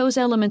begin with those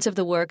elements of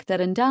the work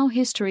that endow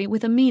history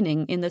with a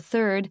meaning in the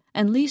third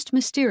and least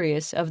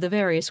mysterious of the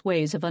various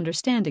ways of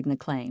understanding the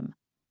claim.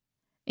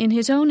 In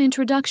his own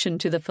introduction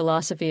to the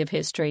philosophy of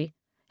history,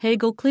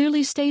 Hegel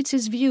clearly states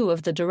his view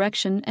of the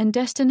direction and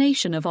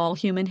destination of all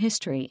human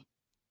history.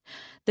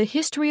 The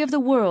history of the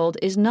world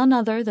is none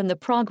other than the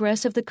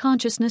progress of the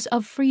consciousness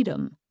of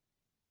freedom.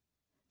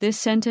 This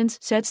sentence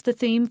sets the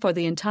theme for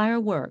the entire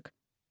work.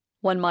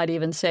 One might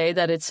even say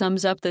that it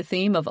sums up the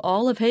theme of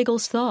all of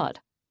Hegel's thought,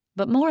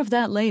 but more of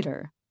that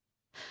later.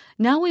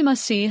 Now we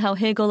must see how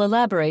Hegel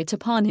elaborates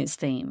upon his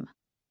theme.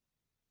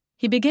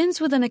 He begins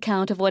with an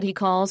account of what he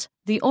calls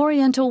the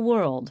Oriental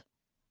world,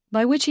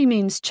 by which he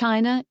means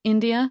China,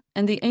 India,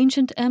 and the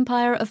ancient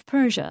empire of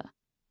Persia.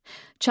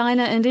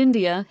 China and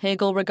India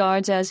Hegel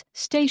regards as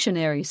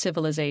stationary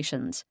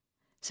civilizations,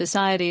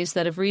 societies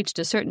that have reached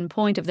a certain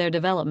point of their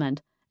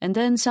development and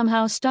then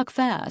somehow stuck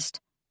fast.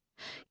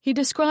 He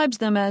describes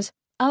them as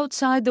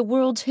outside the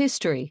world's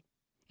history,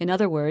 in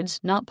other words,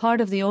 not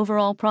part of the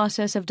overall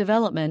process of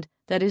development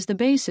that is the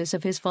basis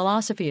of his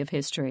philosophy of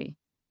history.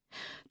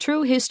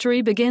 True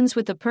history begins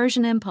with the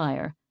Persian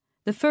Empire,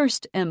 the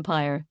first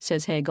empire,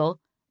 says Hegel,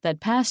 that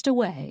passed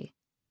away.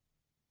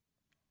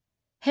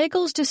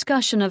 Hegel's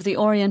discussion of the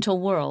Oriental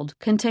world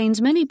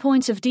contains many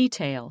points of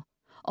detail,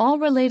 all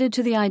related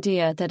to the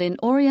idea that in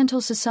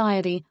Oriental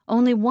society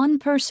only one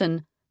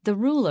person, the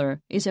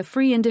ruler, is a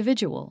free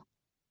individual.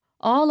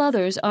 All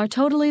others are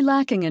totally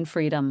lacking in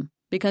freedom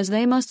because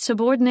they must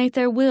subordinate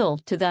their will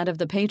to that of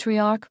the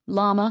patriarch,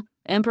 lama,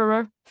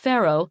 emperor,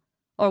 pharaoh,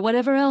 or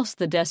whatever else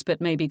the despot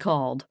may be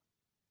called.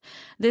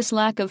 This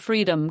lack of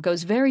freedom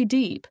goes very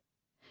deep.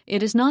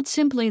 It is not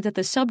simply that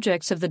the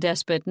subjects of the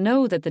despot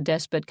know that the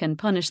despot can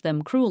punish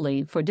them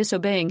cruelly for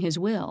disobeying his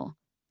will.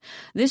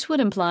 This would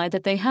imply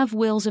that they have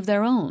wills of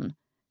their own,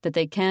 that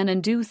they can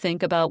and do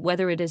think about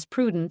whether it is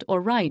prudent or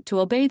right to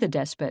obey the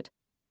despot.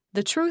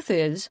 The truth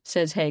is,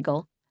 says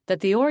Hegel, that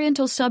the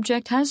Oriental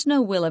subject has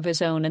no will of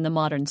his own in the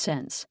modern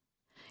sense.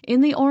 In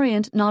the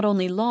Orient, not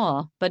only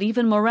law, but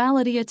even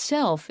morality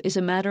itself is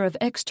a matter of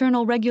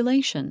external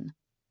regulation.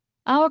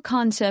 Our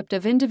concept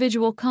of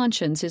individual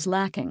conscience is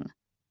lacking.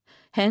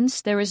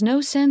 Hence, there is no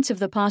sense of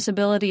the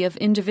possibility of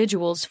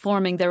individuals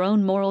forming their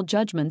own moral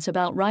judgments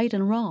about right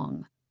and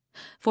wrong.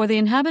 For the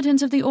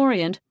inhabitants of the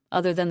Orient,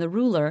 other than the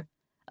ruler,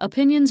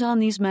 opinions on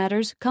these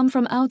matters come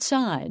from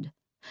outside.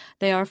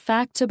 They are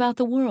facts about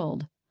the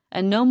world,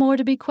 and no more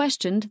to be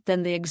questioned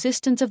than the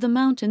existence of the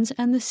mountains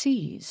and the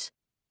seas.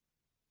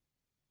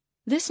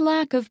 This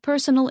lack of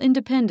personal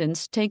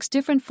independence takes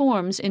different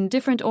forms in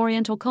different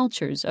Oriental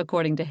cultures,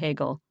 according to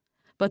Hegel,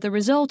 but the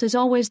result is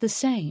always the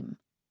same.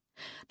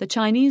 The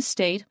Chinese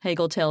state,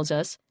 Hegel tells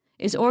us,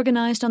 is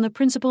organized on the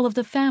principle of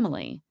the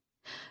family.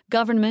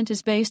 Government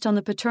is based on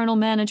the paternal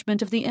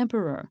management of the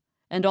emperor,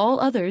 and all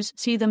others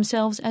see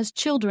themselves as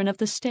children of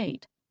the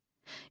state.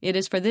 It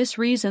is for this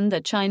reason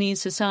that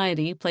Chinese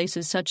society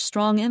places such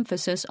strong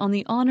emphasis on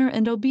the honor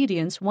and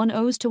obedience one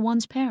owes to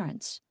one's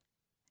parents.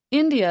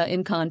 India,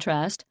 in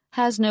contrast,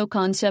 has no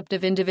concept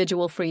of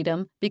individual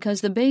freedom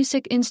because the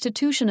basic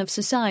institution of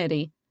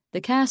society,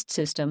 the caste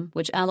system,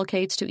 which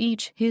allocates to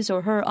each his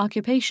or her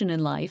occupation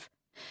in life,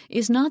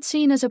 is not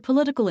seen as a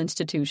political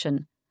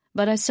institution,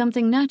 but as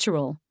something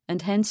natural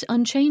and hence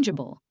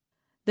unchangeable.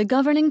 The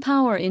governing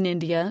power in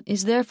India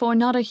is therefore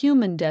not a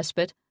human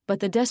despot, but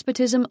the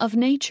despotism of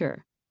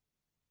nature.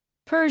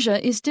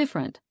 Persia is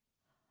different.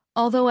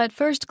 Although at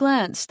first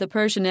glance the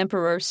Persian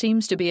emperor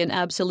seems to be an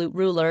absolute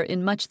ruler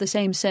in much the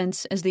same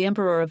sense as the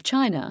emperor of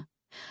China,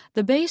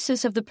 the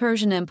basis of the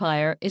Persian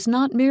Empire is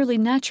not merely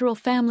natural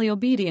family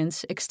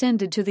obedience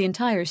extended to the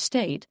entire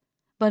state,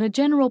 but a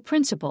general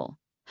principle,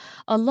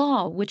 a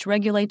law which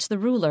regulates the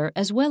ruler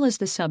as well as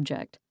the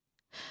subject.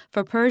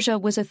 For Persia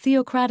was a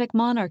theocratic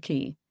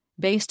monarchy,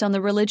 based on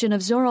the religion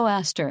of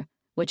Zoroaster,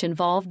 which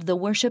involved the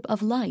worship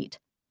of light.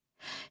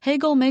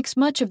 Hegel makes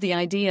much of the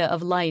idea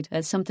of light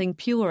as something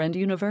pure and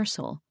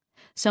universal,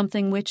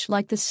 something which,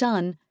 like the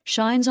sun,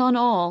 shines on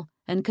all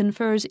and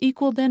confers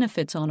equal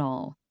benefits on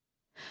all.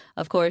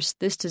 Of course,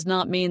 this does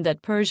not mean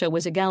that Persia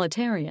was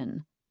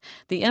egalitarian.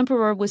 The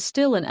emperor was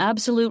still an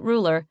absolute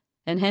ruler,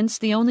 and hence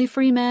the only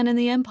free man in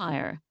the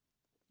empire.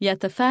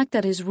 Yet the fact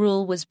that his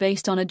rule was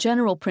based on a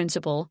general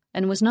principle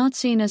and was not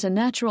seen as a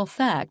natural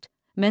fact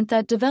meant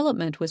that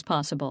development was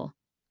possible.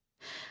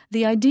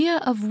 The idea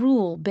of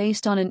rule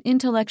based on an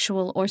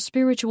intellectual or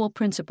spiritual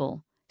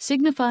principle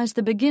signifies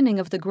the beginning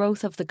of the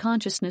growth of the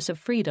consciousness of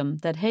freedom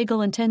that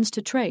Hegel intends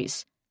to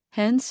trace.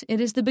 Hence, it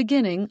is the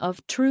beginning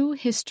of true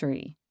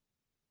history.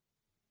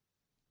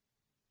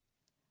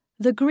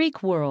 The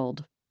Greek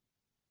world.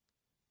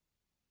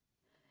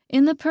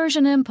 In the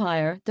Persian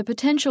Empire, the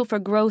potential for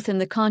growth in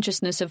the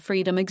consciousness of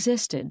freedom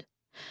existed,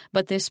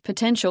 but this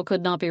potential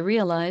could not be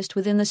realized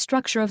within the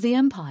structure of the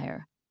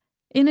empire.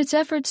 In its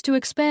efforts to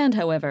expand,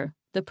 however,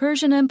 the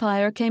Persian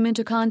Empire came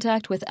into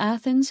contact with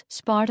Athens,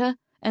 Sparta,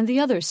 and the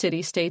other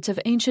city-states of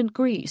ancient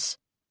Greece.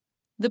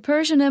 The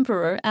Persian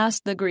emperor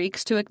asked the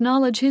Greeks to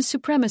acknowledge his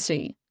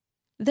supremacy.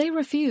 They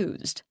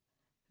refused.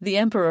 The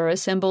emperor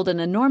assembled an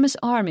enormous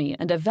army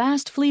and a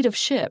vast fleet of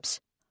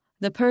ships.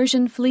 The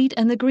Persian fleet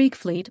and the Greek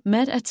fleet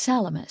met at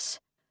Salamis.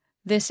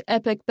 This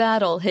epic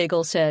battle,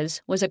 Hegel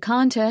says, was a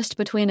contest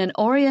between an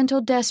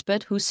Oriental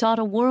despot who sought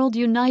a world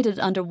united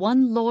under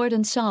one lord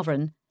and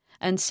sovereign,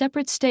 and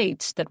separate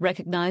states that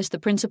recognized the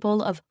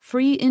principle of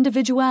free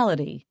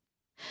individuality.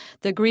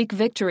 The Greek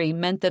victory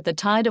meant that the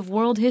tide of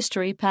world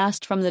history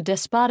passed from the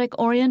despotic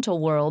Oriental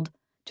world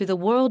to the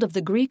world of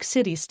the Greek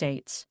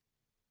city-states.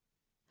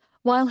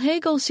 While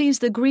Hegel sees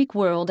the Greek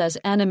world as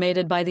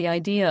animated by the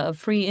idea of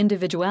free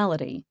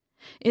individuality,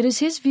 it is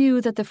his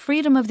view that the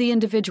freedom of the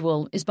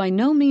individual is by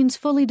no means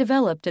fully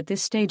developed at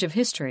this stage of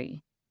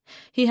history.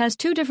 He has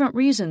two different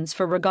reasons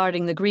for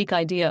regarding the Greek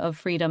idea of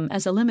freedom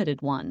as a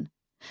limited one.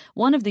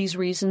 One of these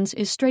reasons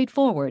is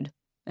straightforward,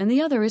 and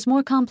the other is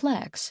more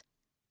complex.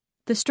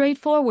 The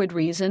straightforward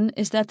reason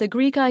is that the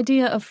Greek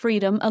idea of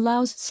freedom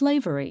allows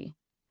slavery.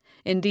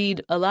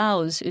 Indeed,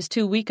 allows is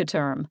too weak a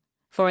term,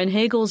 for in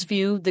Hegel's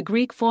view, the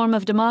Greek form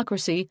of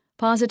democracy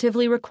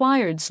positively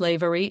required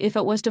slavery if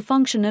it was to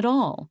function at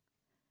all.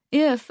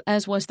 If,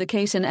 as was the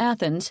case in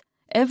Athens,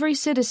 Every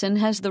citizen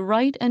has the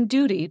right and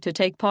duty to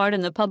take part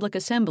in the public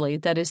assembly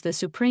that is the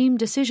supreme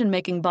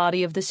decision-making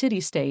body of the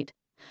city-state.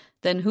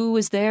 Then who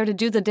is there to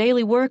do the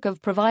daily work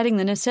of providing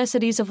the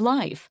necessities of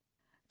life?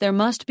 There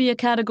must be a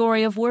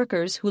category of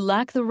workers who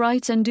lack the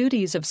rights and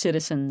duties of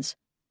citizens.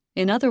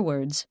 In other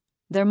words,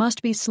 there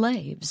must be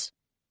slaves.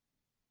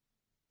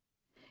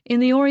 In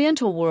the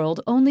Oriental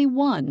world, only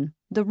one,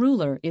 the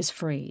ruler, is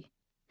free.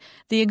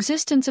 The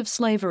existence of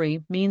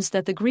slavery means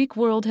that the Greek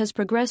world has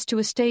progressed to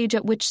a stage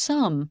at which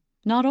some,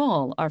 not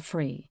all, are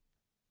free.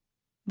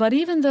 But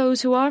even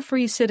those who are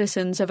free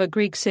citizens of a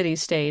Greek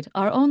city-state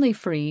are only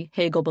free,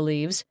 Hegel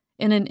believes,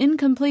 in an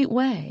incomplete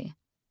way.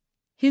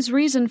 His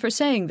reason for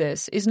saying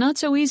this is not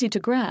so easy to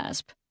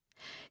grasp.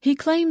 He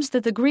claims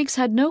that the Greeks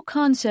had no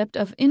concept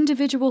of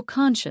individual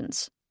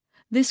conscience.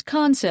 This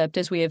concept,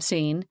 as we have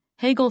seen,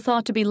 Hegel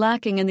thought to be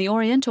lacking in the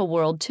Oriental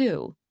world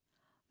too.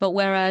 But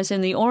whereas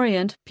in the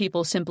Orient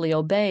people simply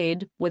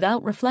obeyed,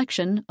 without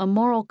reflection, a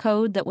moral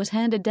code that was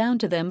handed down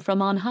to them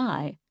from on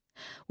high,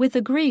 with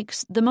the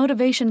Greeks the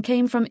motivation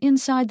came from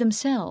inside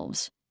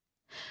themselves.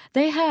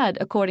 They had,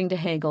 according to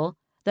Hegel,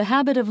 the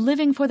habit of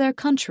living for their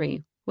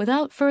country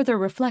without further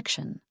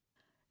reflection.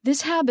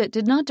 This habit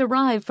did not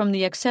derive from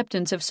the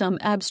acceptance of some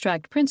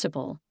abstract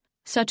principle,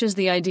 such as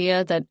the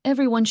idea that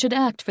everyone should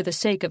act for the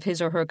sake of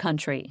his or her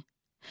country.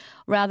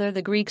 Rather,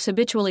 the Greeks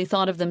habitually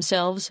thought of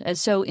themselves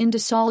as so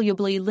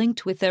indissolubly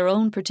linked with their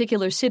own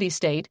particular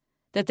city-state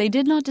that they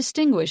did not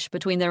distinguish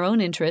between their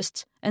own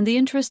interests and the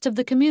interests of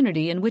the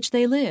community in which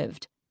they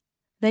lived.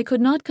 They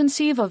could not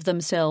conceive of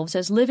themselves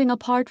as living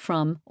apart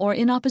from or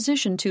in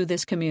opposition to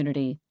this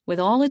community, with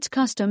all its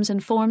customs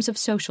and forms of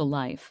social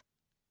life.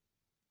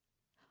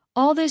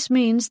 All this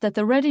means that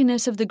the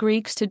readiness of the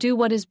Greeks to do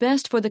what is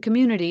best for the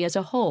community as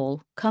a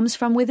whole comes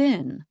from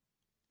within.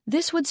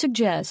 This would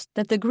suggest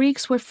that the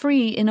Greeks were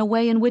free in a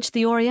way in which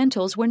the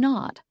Orientals were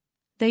not.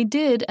 They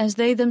did as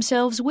they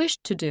themselves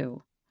wished to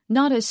do,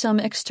 not as some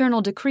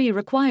external decree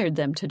required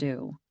them to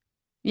do.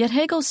 Yet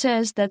Hegel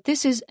says that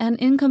this is an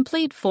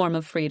incomplete form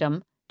of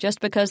freedom just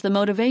because the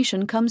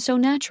motivation comes so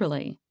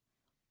naturally.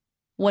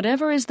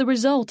 Whatever is the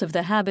result of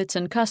the habits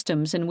and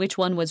customs in which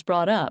one was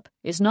brought up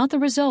is not the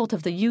result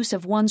of the use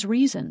of one's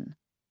reason.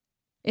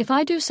 If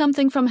I do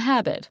something from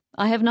habit,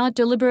 I have not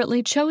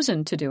deliberately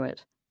chosen to do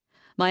it.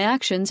 My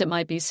actions, it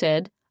might be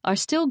said, are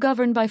still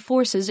governed by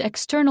forces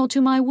external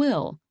to my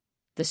will,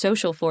 the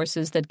social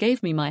forces that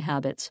gave me my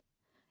habits,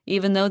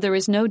 even though there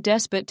is no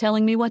despot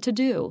telling me what to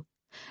do,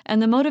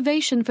 and the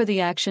motivation for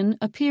the action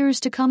appears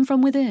to come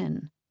from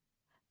within.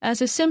 As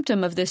a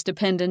symptom of this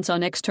dependence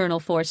on external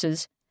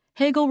forces,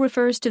 Hegel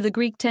refers to the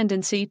Greek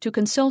tendency to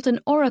consult an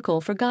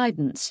oracle for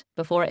guidance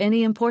before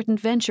any important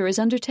venture is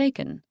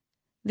undertaken.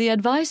 The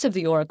advice of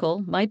the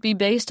oracle might be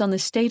based on the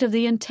state of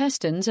the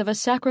intestines of a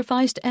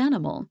sacrificed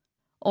animal,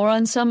 or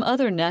on some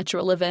other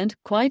natural event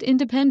quite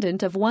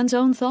independent of one's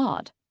own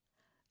thought.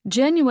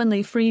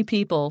 Genuinely free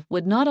people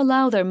would not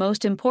allow their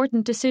most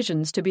important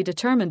decisions to be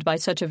determined by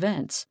such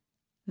events.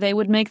 They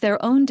would make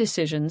their own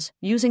decisions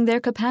using their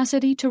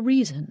capacity to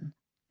reason.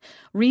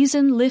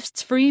 Reason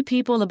lifts free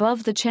people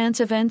above the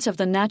chance events of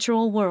the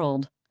natural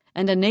world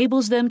and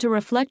enables them to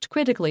reflect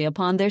critically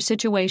upon their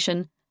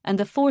situation and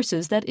the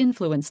forces that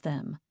influence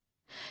them.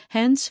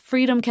 Hence,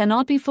 freedom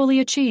cannot be fully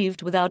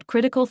achieved without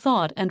critical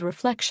thought and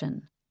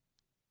reflection.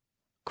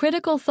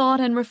 Critical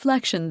thought and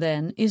reflection,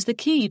 then, is the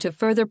key to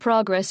further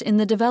progress in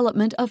the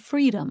development of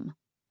freedom.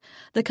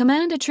 The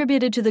command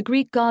attributed to the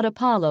Greek god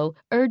Apollo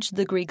urged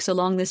the Greeks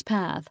along this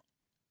path.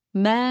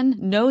 Man,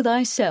 know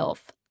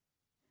thyself.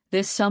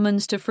 This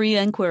summons to free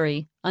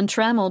enquiry,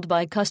 untrammeled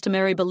by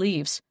customary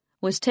beliefs,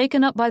 was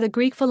taken up by the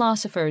Greek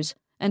philosophers,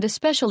 and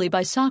especially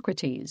by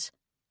Socrates.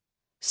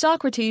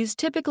 Socrates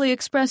typically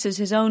expresses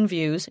his own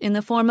views in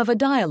the form of a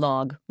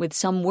dialogue with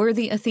some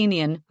worthy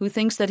Athenian who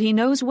thinks that he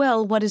knows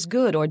well what is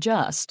good or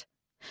just.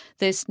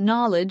 This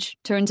knowledge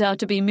turns out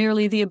to be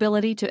merely the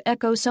ability to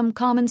echo some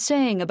common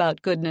saying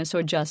about goodness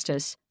or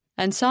justice,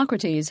 and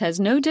Socrates has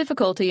no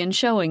difficulty in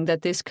showing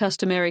that this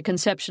customary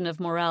conception of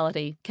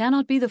morality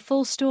cannot be the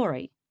full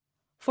story.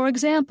 For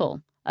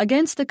example,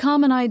 against the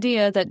common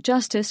idea that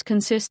justice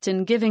consists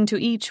in giving to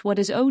each what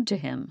is owed to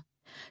him,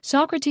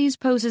 Socrates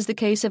poses the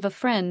case of a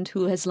friend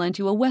who has lent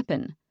you a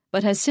weapon,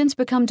 but has since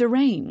become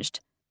deranged.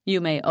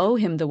 You may owe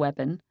him the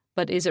weapon,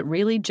 but is it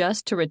really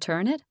just to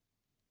return it?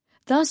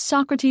 Thus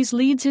Socrates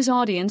leads his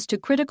audience to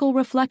critical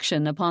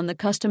reflection upon the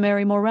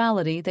customary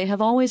morality they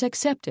have always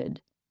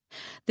accepted.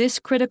 This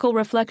critical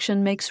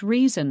reflection makes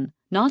reason,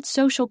 not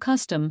social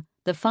custom,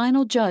 the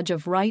final judge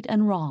of right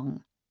and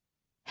wrong.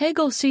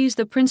 Hegel sees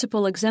the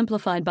principle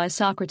exemplified by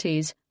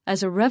Socrates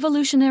as a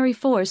revolutionary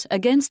force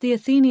against the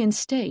Athenian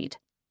state.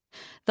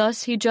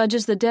 Thus he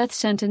judges the death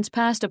sentence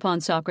passed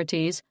upon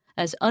Socrates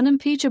as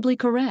unimpeachably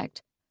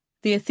correct.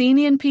 The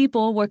Athenian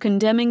people were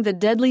condemning the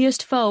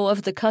deadliest foe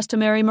of the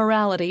customary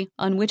morality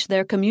on which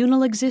their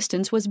communal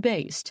existence was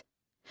based.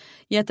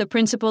 Yet the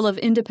principle of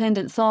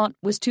independent thought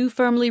was too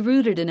firmly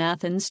rooted in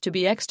Athens to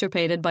be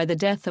extirpated by the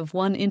death of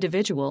one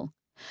individual,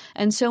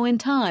 and so in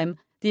time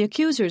the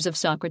accusers of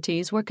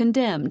Socrates were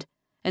condemned,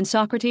 and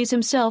Socrates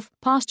himself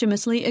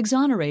posthumously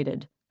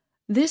exonerated.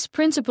 This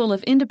principle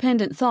of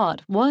independent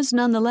thought was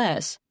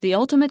nonetheless the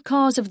ultimate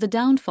cause of the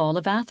downfall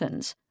of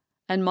Athens,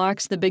 and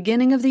marks the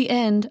beginning of the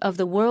end of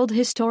the world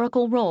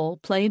historical role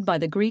played by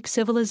the Greek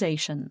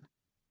civilization.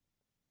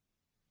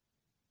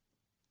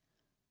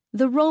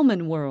 The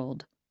Roman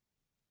world.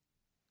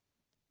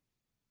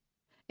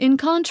 In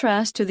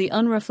contrast to the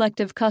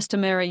unreflective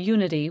customary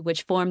unity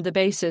which formed the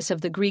basis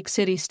of the Greek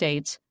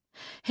city-states,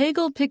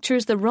 Hegel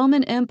pictures the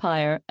Roman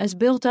Empire as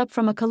built up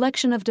from a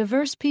collection of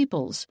diverse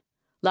peoples,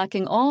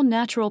 lacking all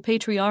natural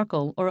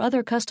patriarchal or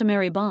other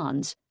customary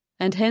bonds,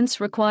 and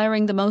hence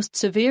requiring the most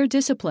severe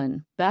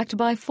discipline, backed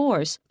by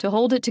force, to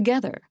hold it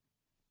together.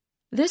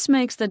 This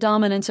makes the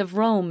dominance of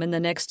Rome in the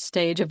next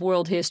stage of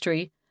world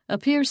history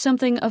appear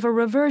something of a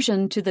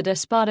reversion to the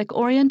despotic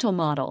Oriental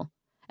model,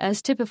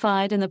 as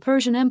typified in the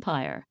Persian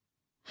Empire.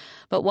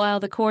 But while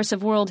the course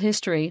of world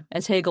history,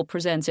 as Hegel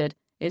presents it,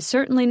 is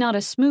certainly not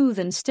a smooth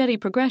and steady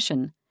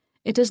progression,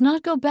 it does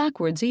not go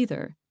backwards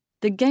either.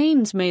 The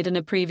gains made in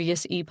a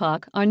previous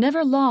epoch are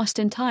never lost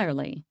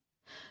entirely.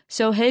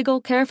 So Hegel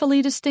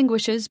carefully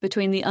distinguishes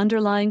between the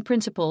underlying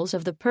principles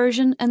of the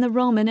Persian and the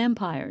Roman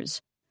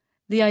empires.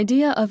 The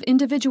idea of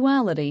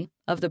individuality,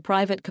 of the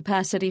private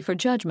capacity for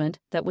judgment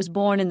that was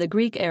born in the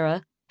Greek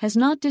era, has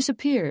not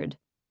disappeared.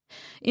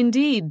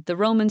 Indeed, the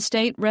Roman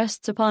state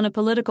rests upon a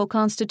political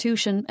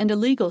constitution and a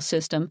legal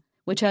system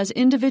which has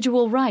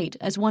individual right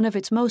as one of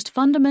its most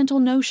fundamental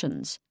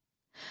notions.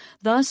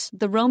 Thus,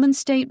 the Roman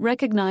state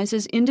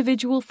recognizes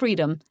individual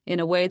freedom in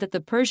a way that the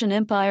Persian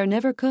Empire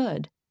never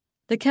could.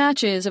 The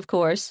catch is, of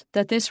course,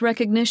 that this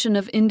recognition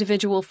of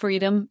individual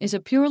freedom is a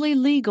purely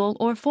legal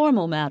or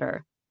formal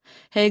matter.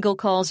 Hegel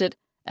calls it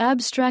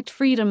abstract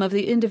freedom of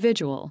the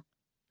individual.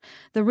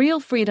 The real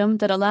freedom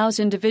that allows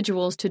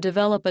individuals to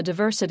develop a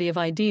diversity of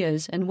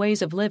ideas and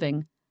ways of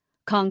living,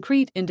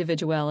 concrete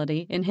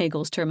individuality in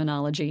Hegel's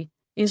terminology,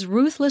 is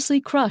ruthlessly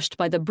crushed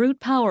by the brute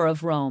power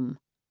of Rome.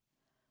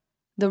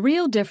 The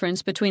real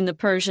difference between the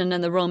Persian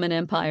and the Roman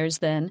empires,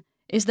 then,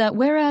 is that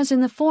whereas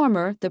in the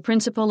former the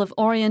principle of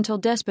Oriental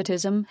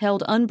despotism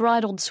held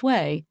unbridled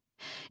sway,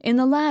 in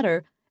the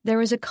latter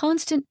there is a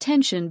constant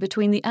tension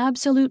between the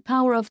absolute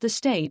power of the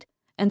state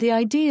and the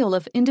ideal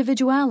of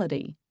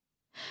individuality.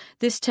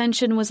 This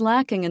tension was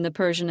lacking in the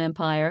Persian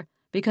Empire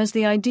because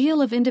the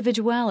ideal of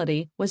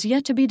individuality was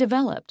yet to be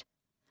developed.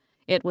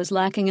 It was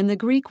lacking in the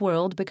Greek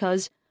world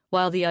because,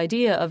 while the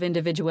idea of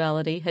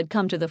individuality had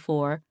come to the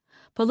fore,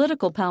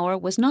 political power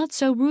was not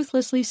so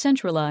ruthlessly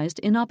centralized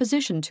in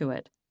opposition to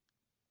it.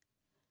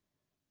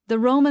 The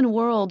Roman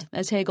world,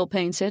 as Hegel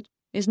paints it,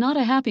 is not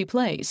a happy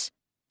place.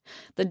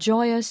 The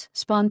joyous,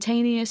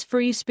 spontaneous,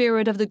 free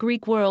spirit of the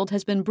Greek world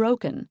has been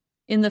broken.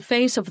 In the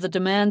face of the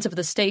demands of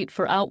the state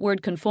for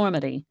outward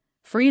conformity,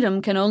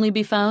 freedom can only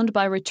be found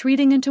by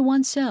retreating into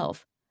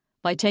oneself,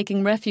 by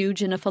taking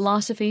refuge in a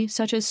philosophy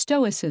such as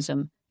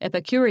Stoicism,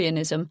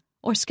 Epicureanism,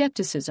 or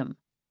skepticism.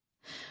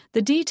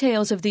 The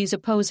details of these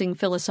opposing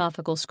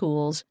philosophical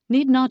schools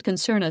need not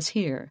concern us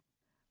here.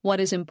 What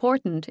is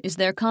important is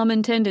their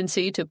common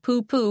tendency to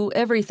pooh-pooh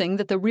everything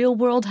that the real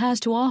world has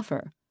to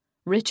offer: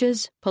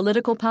 riches,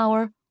 political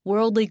power,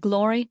 worldly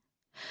glory,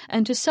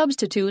 and to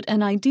substitute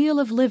an ideal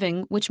of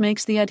living which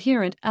makes the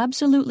adherent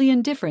absolutely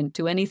indifferent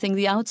to anything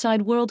the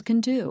outside world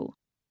can do.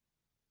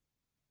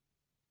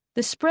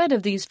 The spread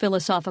of these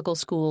philosophical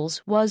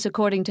schools was,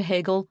 according to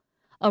Hegel,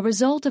 a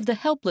result of the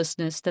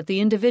helplessness that the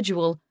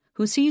individual,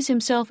 who sees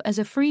himself as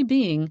a free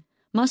being,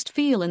 must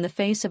feel in the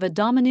face of a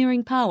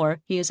domineering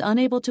power he is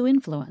unable to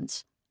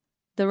influence.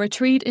 The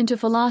retreat into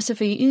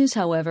philosophy is,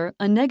 however,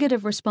 a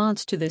negative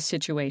response to this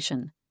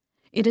situation.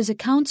 It is a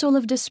counsel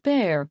of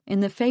despair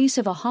in the face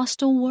of a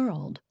hostile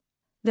world.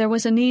 There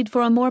was a need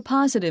for a more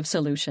positive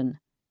solution.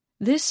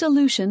 This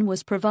solution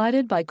was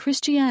provided by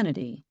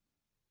Christianity.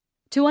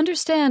 To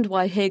understand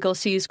why Hegel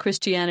sees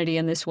Christianity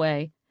in this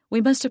way,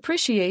 we must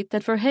appreciate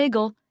that for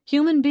Hegel,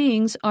 human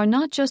beings are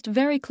not just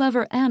very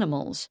clever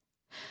animals.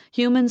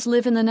 Humans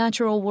live in the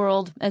natural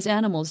world as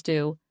animals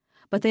do,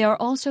 but they are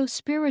also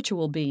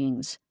spiritual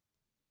beings.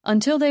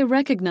 Until they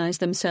recognize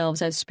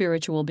themselves as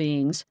spiritual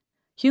beings,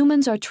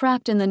 humans are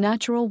trapped in the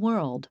natural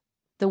world,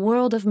 the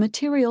world of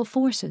material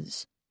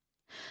forces.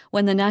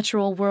 When the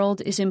natural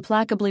world is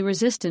implacably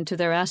resistant to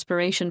their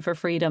aspiration for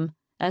freedom,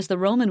 as the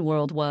Roman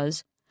world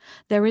was,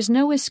 there is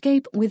no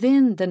escape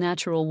within the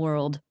natural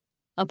world,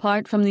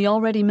 apart from the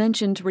already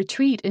mentioned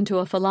retreat into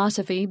a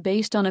philosophy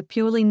based on a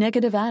purely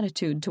negative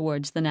attitude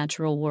towards the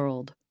natural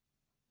world.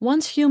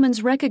 Once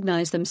humans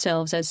recognize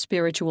themselves as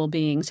spiritual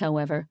beings,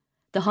 however,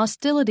 the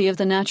hostility of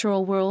the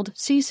natural world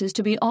ceases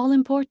to be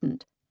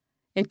all-important.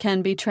 It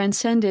can be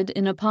transcended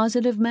in a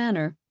positive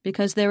manner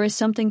because there is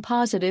something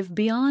positive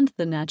beyond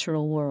the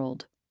natural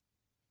world.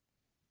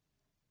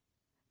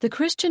 The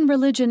Christian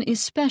religion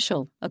is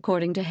special,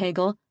 according to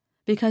Hegel,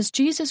 because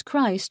Jesus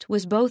Christ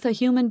was both a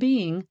human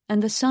being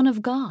and the Son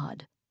of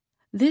God.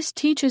 This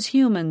teaches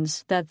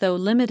humans that though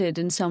limited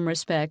in some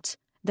respects,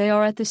 they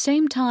are at the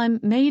same time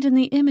made in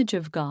the image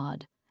of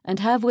God and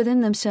have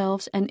within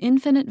themselves an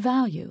infinite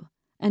value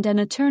and an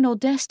eternal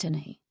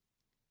destiny.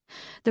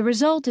 The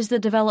result is the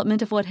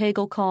development of what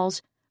Hegel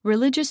calls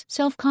religious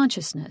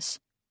self-consciousness,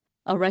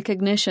 a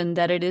recognition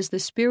that it is the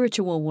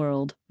spiritual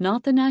world,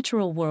 not the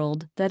natural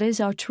world, that is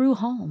our true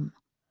home.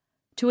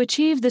 To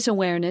achieve this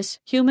awareness,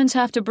 humans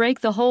have to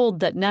break the hold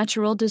that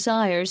natural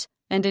desires,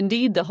 and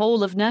indeed the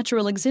whole of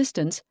natural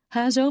existence,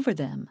 has over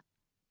them.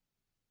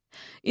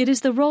 It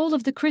is the role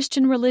of the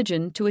Christian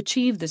religion to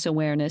achieve this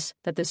awareness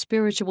that the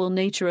spiritual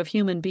nature of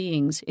human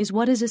beings is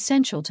what is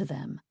essential to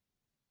them.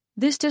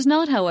 This does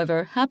not,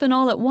 however, happen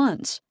all at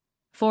once,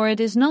 for it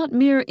is not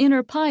mere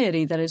inner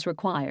piety that is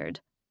required.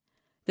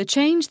 The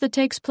change that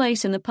takes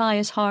place in the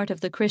pious heart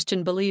of the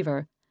Christian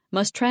believer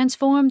must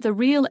transform the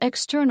real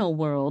external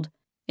world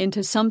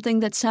into something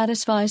that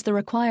satisfies the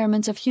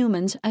requirements of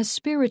humans as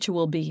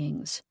spiritual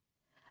beings.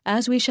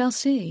 As we shall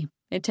see,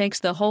 it takes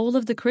the whole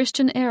of the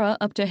Christian era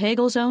up to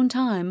Hegel's own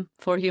time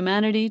for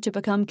humanity to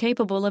become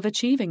capable of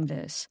achieving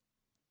this.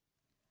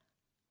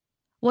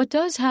 What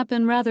does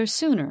happen rather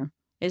sooner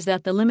is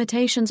that the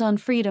limitations on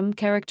freedom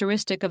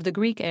characteristic of the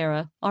Greek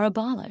era are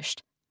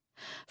abolished.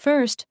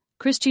 First,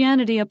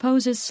 Christianity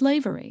opposes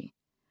slavery,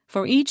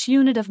 for each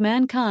unit of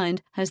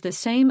mankind has the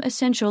same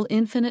essential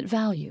infinite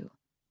value.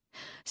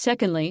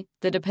 Secondly,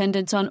 the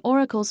dependence on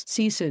oracles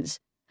ceases,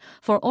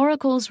 for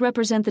oracles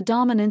represent the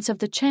dominance of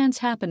the chance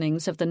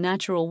happenings of the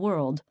natural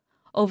world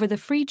over the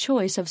free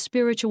choice of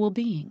spiritual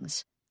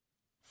beings.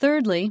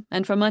 Thirdly,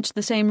 and for much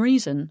the same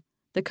reason,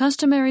 the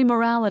customary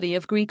morality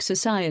of Greek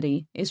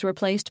society is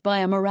replaced by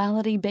a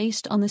morality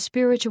based on the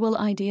spiritual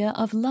idea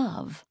of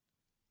love.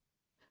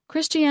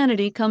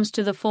 Christianity comes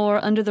to the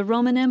fore under the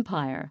Roman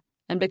Empire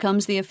and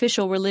becomes the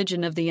official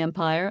religion of the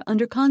empire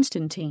under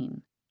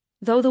Constantine.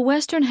 Though the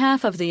western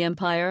half of the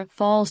empire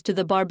falls to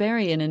the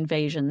barbarian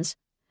invasions,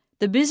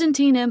 the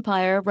Byzantine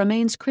Empire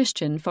remains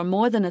Christian for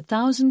more than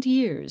 1,000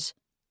 years.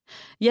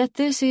 Yet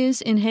this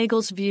is, in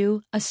Hegel's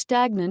view, a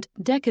stagnant,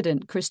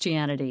 decadent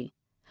Christianity,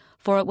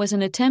 for it was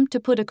an attempt to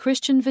put a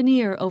Christian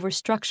veneer over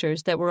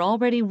structures that were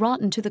already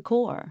rotten to the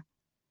core.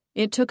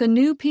 It took a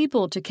new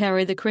people to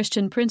carry the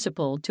Christian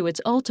principle to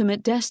its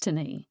ultimate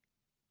destiny.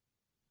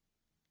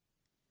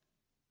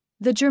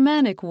 The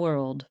Germanic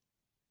world.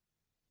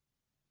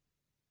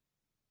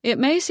 It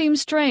may seem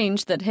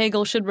strange that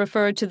Hegel should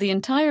refer to the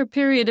entire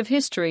period of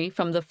history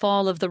from the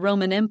fall of the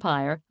Roman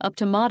Empire up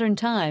to modern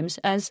times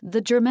as the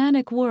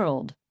Germanic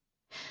world.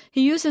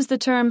 He uses the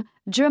term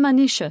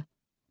Germanische,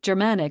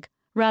 Germanic,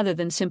 rather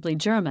than simply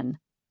German,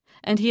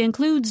 and he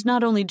includes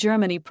not only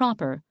Germany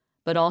proper,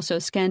 but also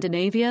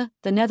Scandinavia,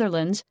 the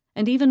Netherlands,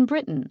 and even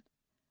Britain.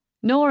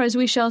 Nor, as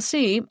we shall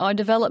see, are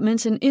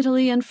developments in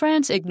Italy and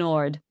France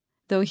ignored,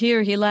 though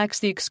here he lacks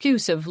the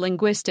excuse of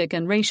linguistic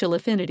and racial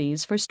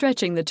affinities for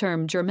stretching the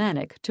term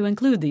Germanic to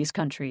include these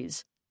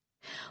countries.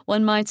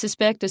 One might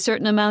suspect a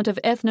certain amount of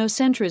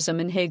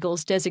ethnocentrism in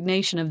Hegel's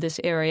designation of this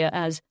area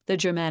as the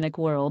Germanic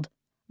world,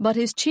 but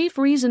his chief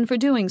reason for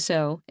doing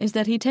so is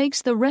that he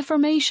takes the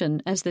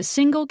Reformation as the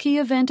single key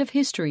event of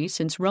history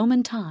since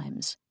Roman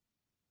times.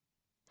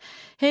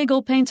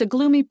 Hegel paints a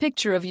gloomy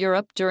picture of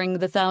Europe during the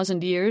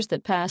 1,000 years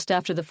that passed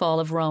after the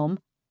fall of Rome.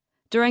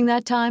 During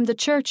that time, the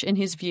Church, in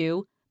his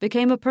view,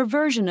 became a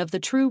perversion of the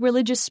true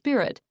religious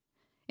spirit,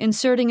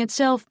 inserting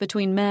itself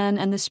between man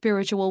and the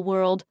spiritual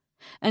world,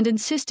 and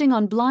insisting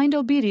on blind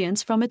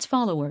obedience from its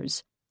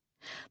followers.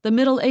 The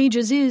Middle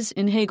Ages is,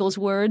 in Hegel's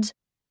words,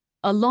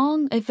 a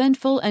long,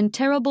 eventful, and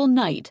terrible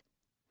night,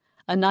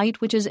 a night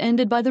which is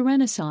ended by the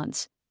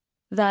Renaissance,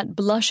 that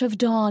blush of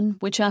dawn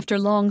which after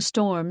long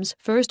storms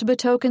first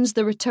betokens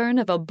the return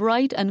of a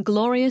bright and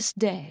glorious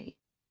day.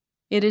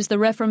 It is the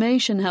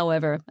Reformation,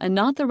 however, and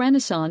not the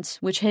Renaissance,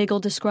 which Hegel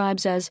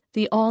describes as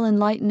the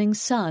all-enlightening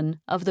sun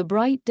of the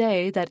bright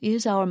day that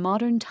is our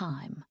modern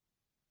time.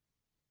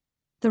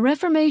 The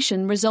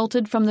Reformation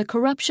resulted from the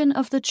corruption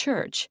of the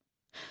Church,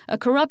 a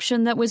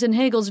corruption that was in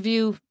Hegel's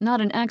view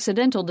not an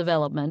accidental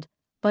development,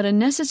 but a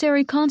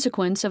necessary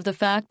consequence of the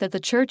fact that the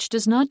Church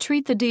does not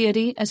treat the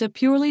deity as a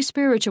purely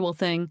spiritual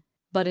thing,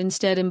 but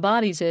instead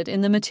embodies it in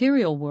the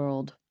material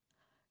world.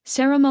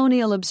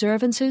 Ceremonial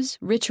observances,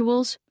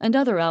 rituals, and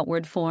other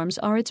outward forms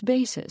are its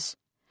basis,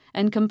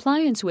 and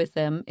compliance with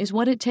them is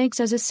what it takes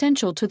as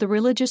essential to the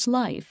religious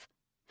life.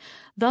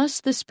 Thus,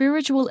 the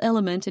spiritual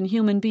element in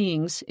human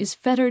beings is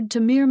fettered to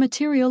mere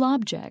material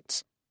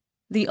objects.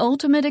 The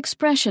ultimate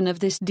expression of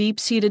this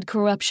deep-seated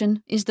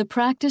corruption is the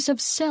practice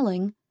of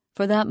selling,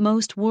 for that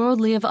most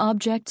worldly of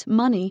objects,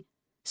 money,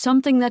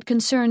 something that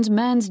concerns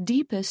man's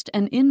deepest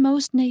and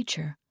inmost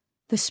nature,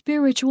 the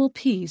spiritual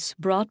peace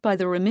brought by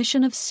the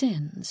remission of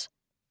sins.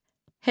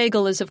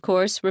 Hegel is, of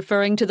course,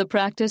 referring to the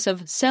practice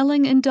of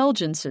selling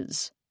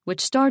indulgences,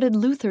 which started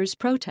Luther's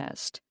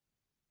protest.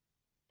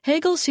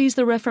 Hegel sees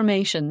the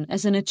Reformation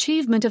as an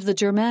achievement of the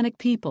Germanic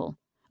people,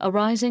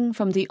 arising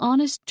from the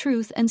honest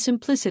truth and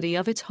simplicity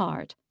of its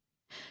heart.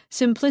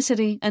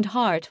 Simplicity and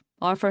heart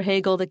are for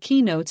Hegel the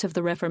keynotes of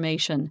the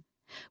Reformation,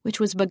 which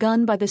was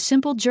begun by the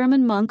simple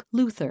German monk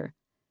Luther,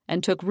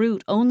 and took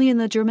root only in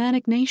the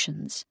Germanic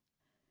nations.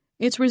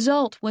 Its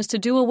result was to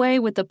do away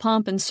with the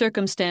pomp and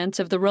circumstance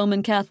of the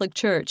Roman Catholic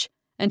Church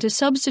and to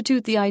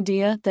substitute the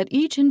idea that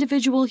each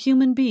individual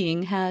human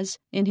being has,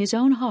 in his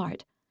own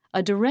heart,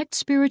 a direct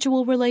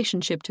spiritual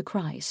relationship to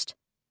Christ.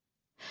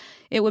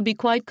 It would be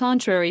quite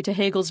contrary to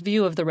Hegel's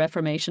view of the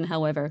Reformation,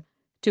 however,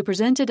 to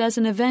present it as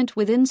an event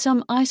within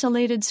some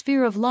isolated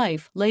sphere of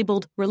life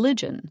labeled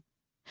religion.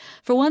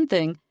 For one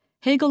thing,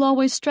 Hegel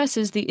always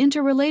stresses the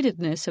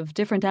interrelatedness of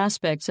different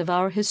aspects of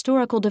our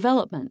historical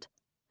development.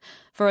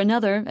 For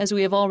another, as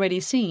we have already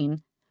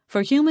seen,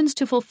 for humans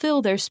to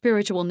fulfill their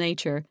spiritual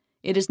nature,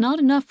 it is not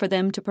enough for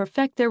them to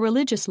perfect their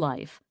religious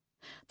life.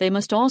 They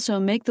must also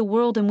make the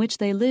world in which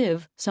they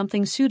live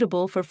something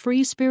suitable for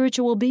free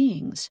spiritual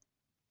beings.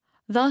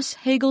 Thus,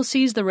 Hegel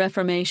sees the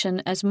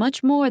Reformation as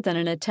much more than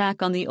an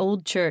attack on the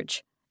old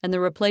Church and the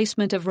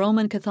replacement of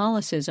Roman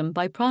Catholicism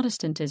by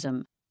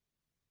Protestantism.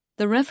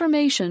 The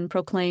Reformation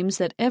proclaims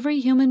that every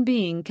human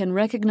being can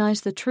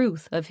recognize the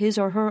truth of his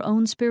or her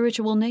own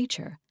spiritual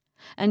nature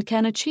and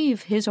can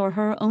achieve his or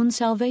her own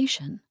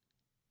salvation.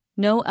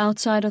 No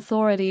outside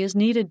authority is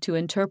needed to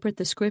interpret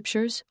the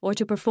Scriptures or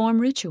to perform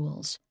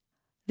rituals.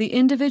 The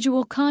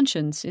individual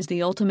conscience is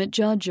the ultimate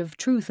judge of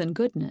truth and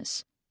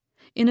goodness.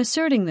 In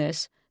asserting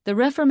this, the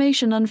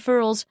Reformation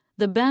unfurls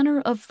the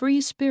banner of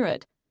free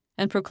spirit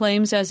and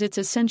proclaims as its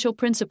essential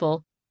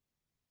principle,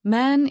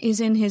 "Man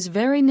is in his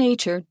very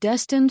nature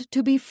destined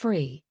to be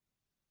free."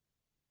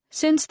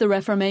 Since the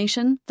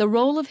Reformation, the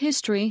role of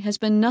history has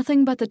been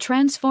nothing but the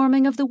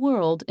transforming of the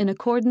world in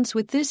accordance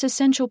with this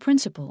essential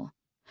principle.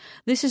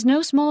 This is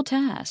no small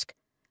task,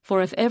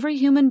 for if every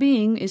human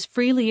being is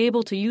freely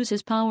able to use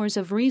his powers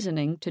of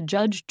reasoning to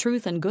judge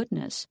truth and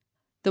goodness,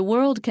 the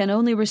world can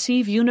only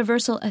receive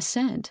universal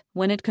assent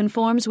when it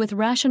conforms with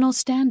rational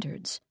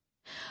standards.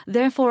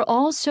 Therefore,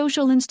 all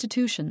social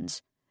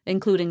institutions,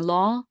 including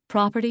law,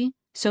 property,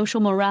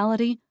 social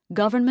morality,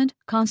 government,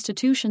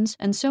 constitutions,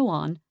 and so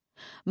on,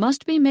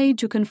 must be made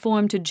to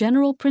conform to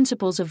general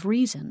principles of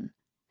reason.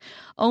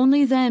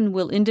 Only then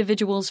will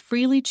individuals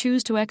freely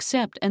choose to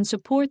accept and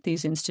support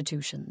these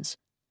institutions.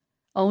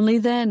 Only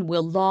then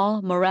will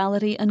law,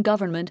 morality, and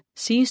government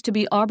cease to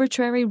be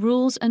arbitrary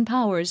rules and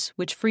powers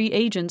which free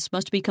agents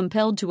must be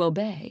compelled to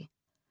obey.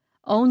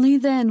 Only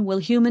then will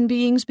human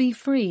beings be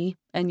free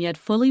and yet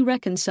fully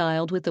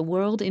reconciled with the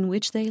world in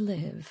which they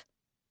live.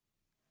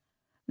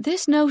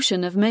 This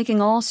notion of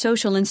making all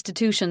social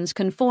institutions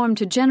conform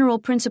to general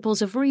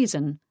principles of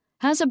reason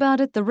has about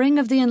it the ring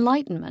of the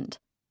Enlightenment.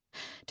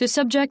 To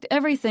subject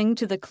everything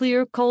to the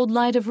clear, cold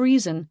light of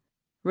reason,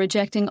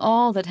 rejecting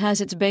all that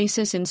has its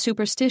basis in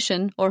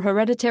superstition or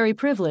hereditary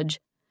privilege,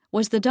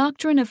 was the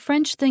doctrine of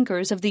French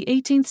thinkers of the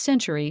 18th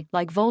century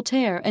like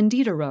Voltaire and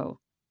Diderot.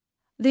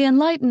 The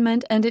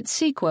Enlightenment and its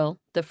sequel,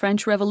 the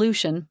French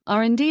Revolution,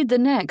 are indeed the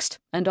next,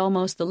 and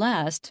almost the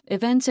last,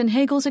 events in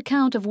Hegel's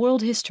account of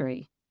world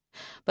history.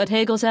 But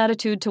Hegel's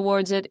attitude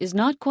towards it is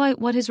not quite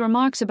what his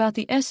remarks about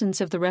the essence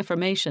of the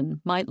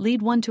Reformation might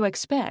lead one to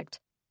expect.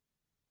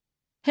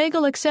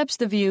 Hegel accepts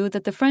the view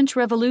that the French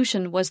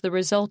Revolution was the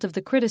result of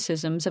the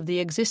criticisms of the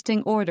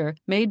existing order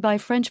made by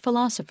French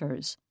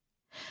philosophers.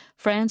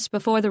 France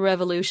before the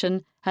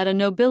Revolution had a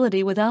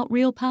nobility without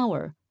real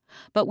power,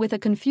 but with a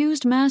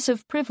confused mass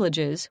of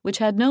privileges which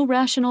had no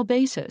rational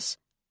basis.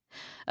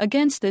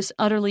 Against this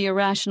utterly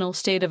irrational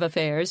state of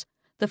affairs,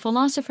 the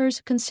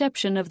philosopher's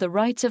conception of the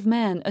rights of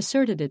man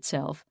asserted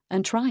itself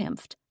and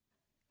triumphed.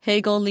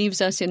 Hegel leaves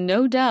us in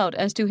no doubt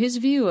as to his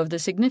view of the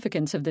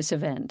significance of this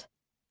event.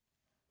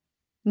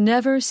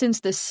 Never since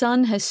the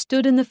sun has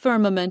stood in the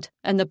firmament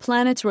and the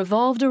planets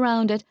revolved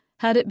around it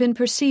had it been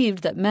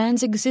perceived that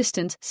man's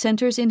existence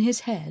centers in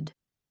his head,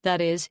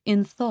 that is,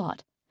 in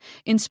thought,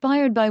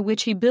 inspired by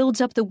which he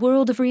builds up the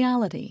world of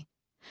reality.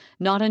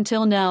 Not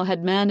until now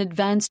had man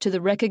advanced to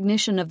the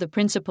recognition of the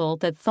principle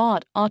that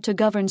thought ought to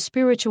govern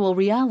spiritual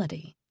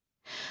reality.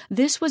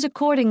 This was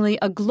accordingly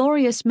a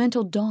glorious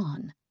mental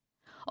dawn.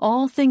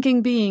 All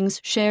thinking beings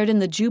shared in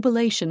the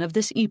jubilation of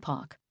this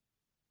epoch.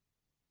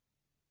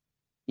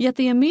 Yet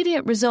the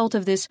immediate result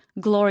of this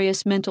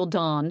glorious mental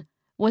dawn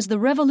was the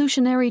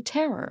revolutionary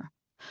terror,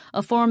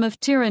 a form of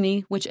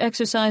tyranny which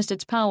exercised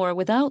its power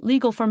without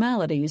legal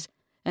formalities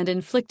and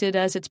inflicted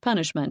as its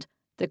punishment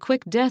the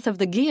quick death of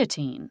the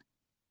guillotine.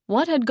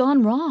 What had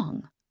gone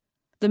wrong?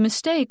 The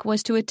mistake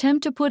was to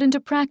attempt to put into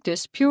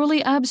practice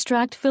purely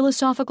abstract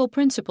philosophical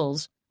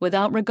principles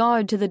without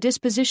regard to the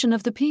disposition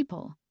of the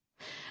people.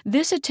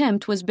 This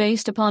attempt was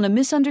based upon a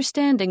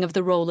misunderstanding of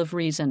the role of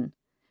reason,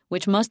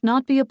 which must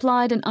not be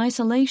applied in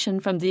isolation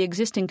from the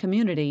existing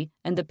community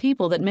and the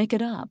people that make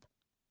it up.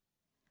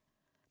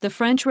 The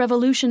French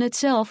Revolution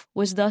itself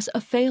was thus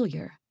a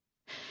failure.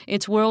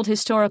 Its world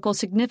historical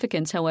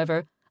significance,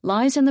 however,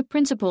 lies in the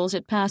principles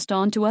it passed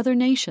on to other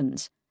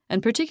nations,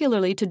 and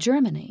particularly to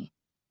Germany.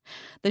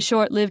 The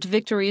short-lived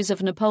victories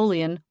of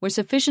Napoleon were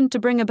sufficient to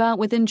bring about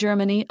within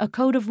Germany a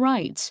code of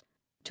rights,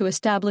 to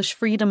establish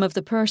freedom of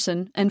the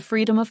person and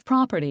freedom of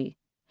property,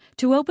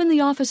 to open the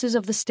offices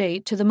of the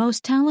state to the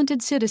most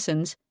talented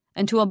citizens,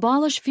 and to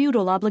abolish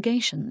feudal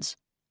obligations.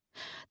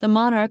 The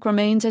monarch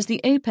remains as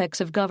the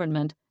apex of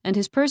government, and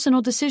his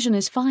personal decision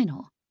is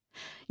final.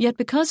 Yet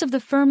because of the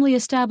firmly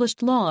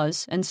established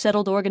laws and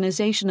settled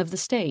organization of the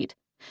state,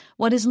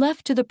 what is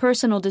left to the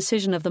personal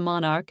decision of the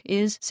monarch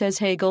is, says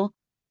Hegel,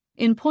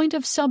 in point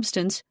of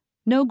substance,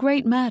 no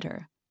great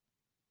matter.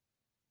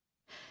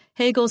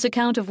 Hegel's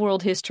account of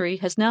world history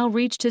has now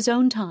reached his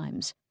own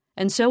times,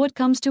 and so it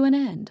comes to an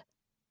end.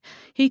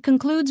 He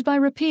concludes by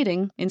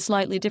repeating, in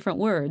slightly different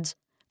words,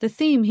 the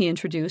theme he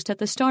introduced at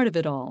the start of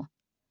it all.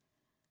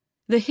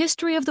 The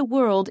history of the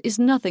world is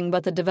nothing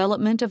but the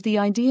development of the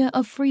idea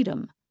of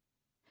freedom,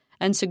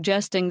 and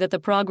suggesting that the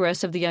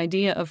progress of the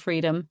idea of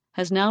freedom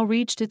has now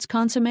reached its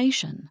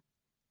consummation.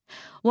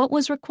 What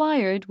was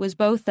required was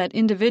both that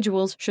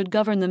individuals should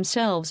govern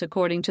themselves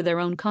according to their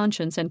own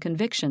conscience and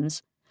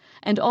convictions,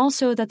 and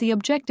also that the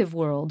objective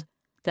world,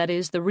 that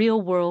is, the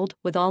real world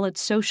with all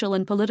its social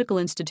and political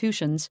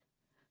institutions,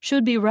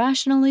 should be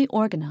rationally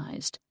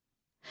organized.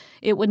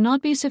 It would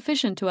not be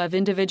sufficient to have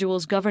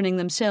individuals governing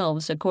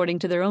themselves according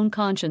to their own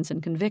conscience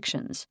and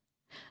convictions.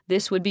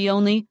 This would be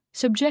only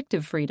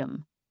subjective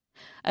freedom.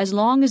 As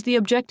long as the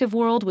objective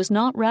world was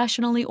not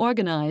rationally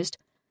organized,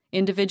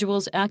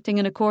 individuals acting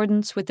in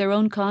accordance with their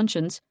own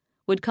conscience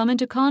would come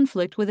into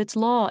conflict with its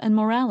law and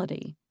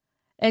morality.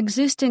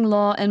 Existing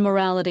law and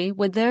morality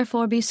would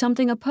therefore be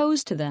something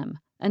opposed to them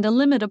and a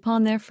limit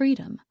upon their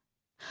freedom.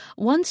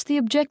 Once the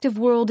objective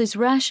world is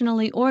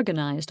rationally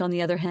organized, on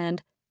the other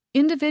hand,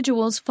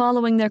 individuals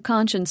following their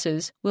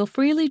consciences will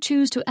freely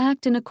choose to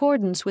act in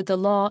accordance with the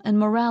law and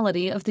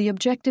morality of the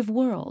objective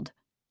world.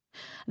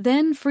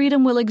 Then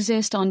freedom will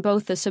exist on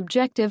both the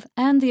subjective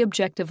and the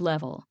objective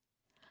level.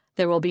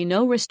 There will be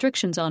no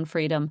restrictions on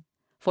freedom,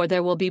 for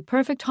there will be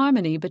perfect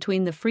harmony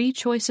between the free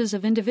choices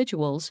of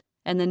individuals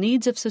and the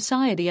needs of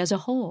society as a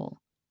whole.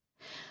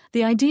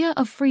 The idea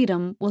of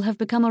freedom will have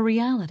become a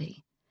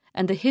reality,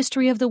 and the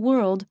history of the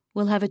world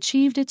will have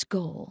achieved its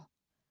goal.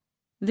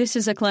 This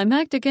is a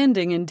climactic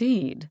ending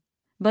indeed,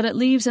 but it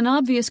leaves an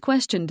obvious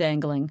question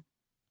dangling.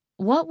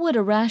 What would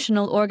a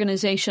rational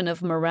organization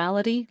of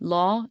morality,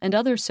 law, and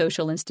other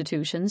social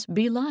institutions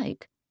be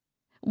like?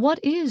 What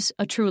is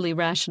a truly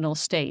rational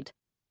state?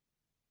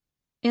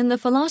 In the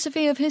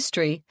Philosophy of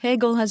History,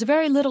 Hegel has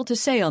very little to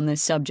say on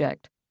this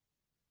subject.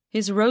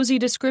 His rosy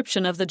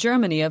description of the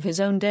Germany of his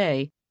own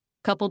day,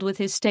 coupled with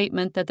his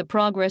statement that the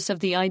progress of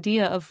the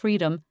idea of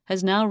freedom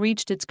has now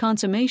reached its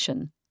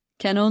consummation,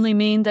 can only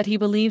mean that he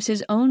believes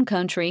his own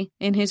country,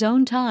 in his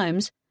own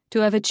times, to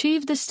have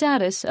achieved the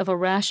status of a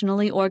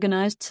rationally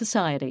organized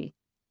society.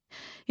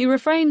 He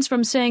refrains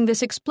from saying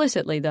this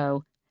explicitly,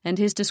 though, and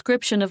his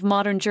description of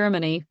modern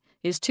Germany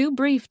is too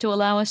brief to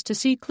allow us to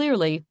see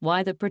clearly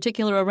why the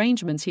particular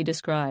arrangements he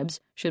describes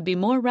should be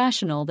more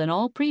rational than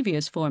all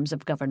previous forms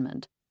of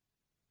government.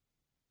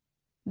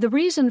 The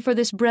reason for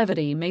this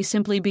brevity may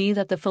simply be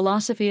that the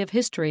Philosophy of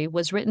History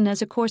was written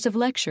as a course of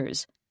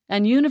lectures,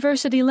 and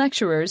university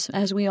lecturers,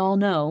 as we all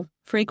know,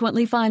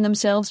 frequently find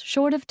themselves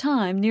short of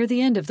time near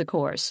the end of the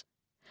course.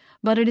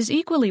 But it is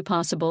equally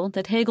possible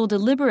that Hegel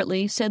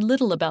deliberately said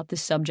little about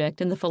this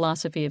subject in the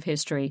Philosophy of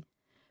History,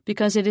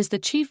 because it is the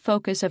chief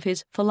focus of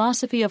his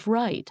Philosophy of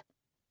Right.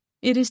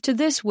 It is to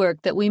this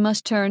work that we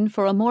must turn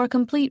for a more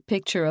complete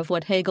picture of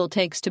what Hegel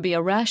takes to be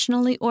a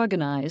rationally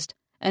organized,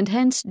 and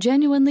hence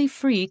genuinely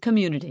free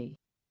community.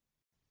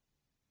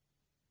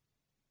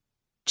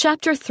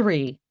 Chapter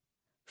 3.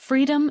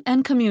 Freedom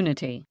and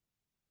Community.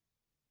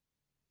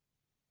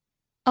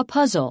 A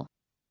puzzle.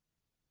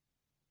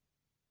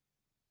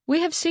 We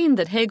have seen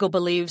that Hegel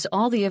believes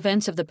all the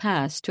events of the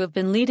past to have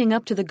been leading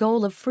up to the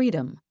goal of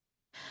freedom.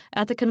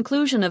 At the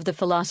conclusion of the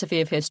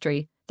Philosophy of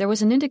History, there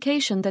was an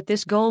indication that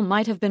this goal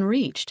might have been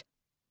reached.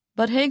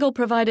 But Hegel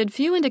provided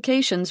few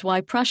indications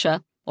why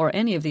Prussia, or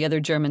any of the other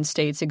German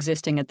states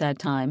existing at that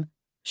time,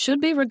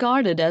 should be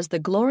regarded as the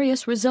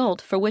glorious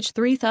result for which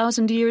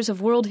 3,000 years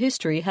of world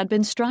history had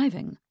been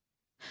striving.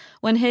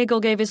 When Hegel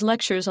gave his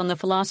lectures on the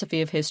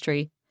Philosophy of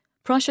History,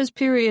 Prussia's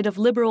period of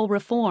liberal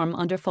reform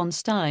under von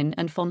Stein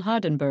and von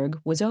Hardenberg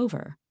was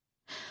over.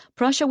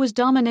 Prussia was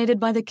dominated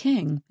by the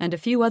king and a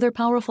few other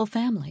powerful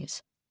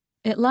families.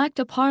 It lacked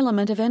a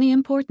parliament of any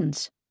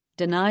importance,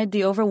 denied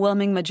the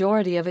overwhelming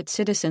majority of its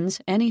citizens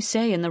any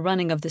say in the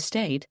running of the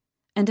state,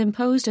 and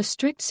imposed a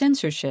strict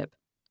censorship.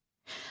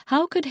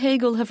 How could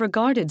Hegel have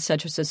regarded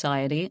such a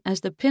society as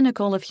the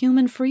pinnacle of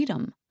human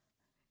freedom?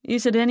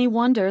 Is it any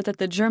wonder that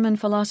the German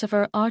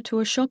philosopher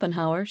Arthur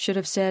Schopenhauer should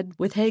have said,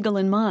 with Hegel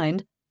in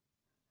mind,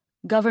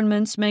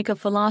 "Governments make of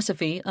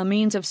philosophy a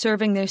means of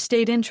serving their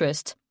state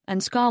interests,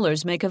 and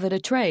scholars make of it a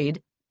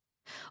trade,"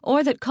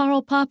 or that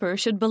Karl Popper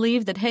should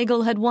believe that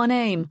Hegel had one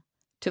aim,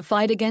 to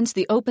fight against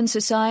the open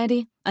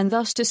society and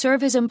thus to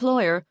serve his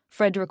employer,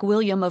 Friedrich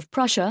Wilhelm of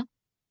Prussia?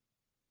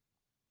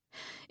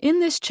 In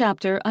this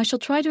chapter, I shall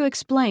try to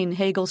explain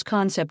Hegel's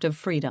concept of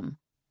freedom.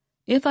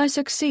 If I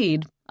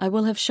succeed, I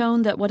will have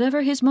shown that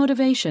whatever his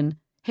motivation,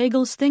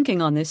 Hegel's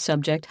thinking on this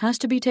subject has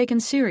to be taken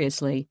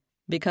seriously,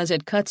 because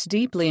it cuts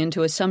deeply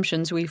into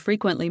assumptions we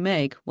frequently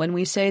make when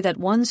we say that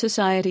one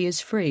society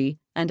is free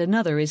and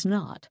another is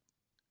not.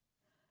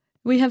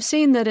 We have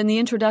seen that in the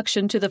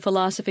introduction to the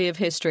Philosophy of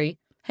History,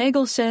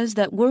 Hegel says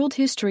that world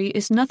history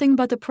is nothing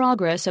but the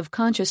progress of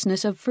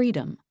consciousness of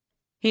freedom.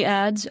 He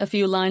adds, a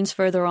few lines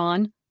further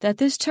on, that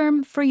this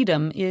term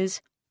freedom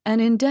is an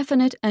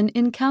indefinite and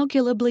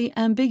incalculably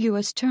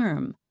ambiguous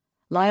term,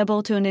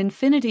 liable to an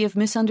infinity of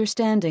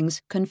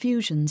misunderstandings,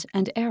 confusions,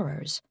 and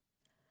errors.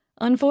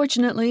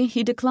 Unfortunately,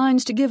 he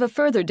declines to give a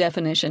further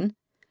definition,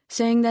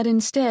 saying that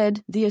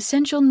instead the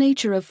essential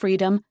nature of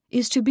freedom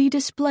is to be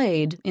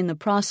displayed in the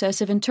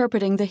process of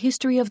interpreting the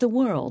history of the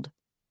world.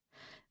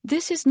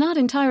 This is not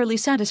entirely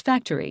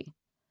satisfactory.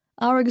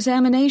 Our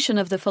examination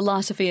of the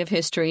philosophy of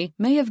history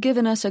may have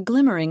given us a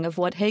glimmering of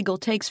what Hegel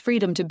takes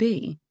freedom to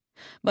be,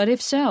 but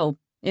if so,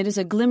 it is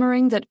a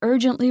glimmering that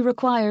urgently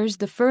requires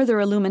the further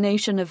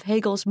illumination of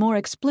Hegel's more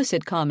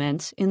explicit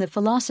comments in the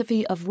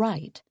philosophy of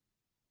right.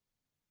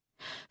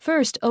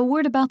 First, a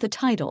word about the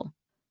title.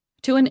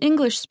 To an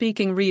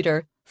English-speaking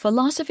reader,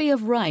 philosophy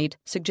of right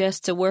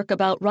suggests a work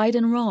about right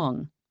and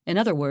wrong, in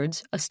other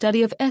words, a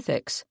study of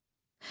ethics.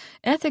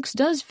 Ethics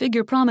does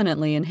figure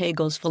prominently in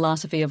Hegel's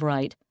philosophy of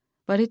right,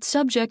 but its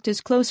subject is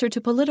closer to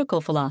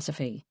political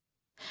philosophy.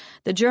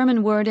 The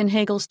German word in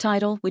Hegel's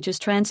title, which is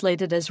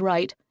translated as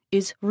right,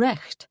 is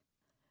Recht.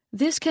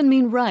 This can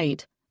mean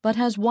right, but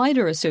has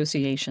wider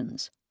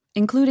associations,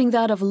 including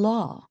that of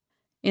law,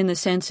 in the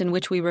sense in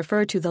which we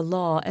refer to the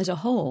law as a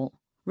whole,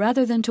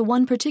 rather than to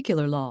one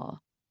particular law.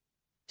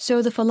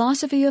 So the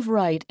philosophy of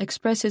right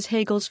expresses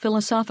Hegel's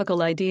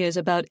philosophical ideas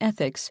about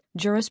ethics,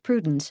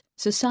 jurisprudence,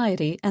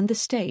 society, and the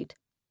state.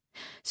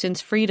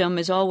 Since freedom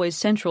is always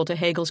central to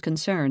Hegel's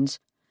concerns,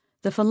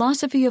 the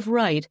philosophy of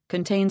right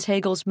contains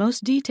Hegel's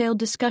most detailed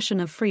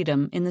discussion of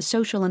freedom in the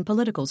social and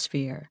political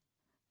sphere.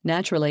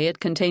 Naturally, it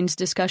contains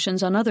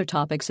discussions on other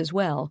topics as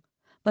well,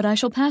 but I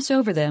shall pass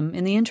over them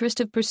in the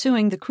interest of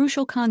pursuing the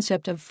crucial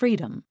concept of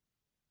freedom.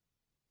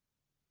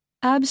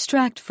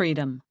 Abstract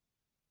freedom.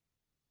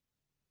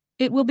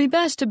 It will be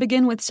best to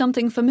begin with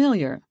something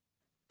familiar.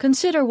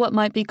 Consider what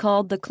might be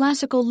called the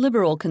classical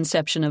liberal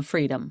conception of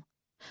freedom.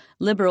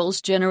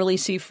 Liberals generally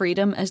see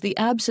freedom as the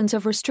absence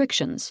of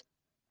restrictions.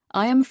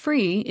 I am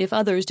free if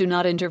others do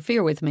not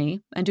interfere with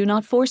me and do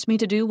not force me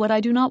to do what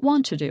I do not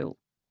want to do.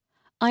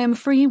 I am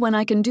free when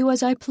I can do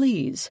as I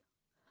please.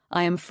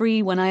 I am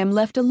free when I am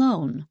left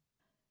alone.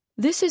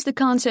 This is the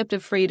concept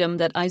of freedom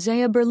that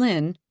Isaiah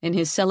Berlin, in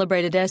his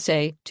celebrated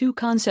essay, Two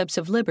Concepts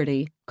of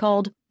Liberty,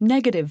 called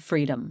negative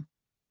freedom.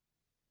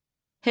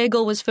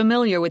 Hegel was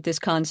familiar with this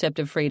concept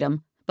of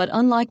freedom, but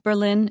unlike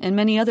Berlin and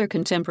many other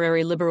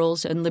contemporary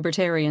liberals and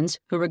libertarians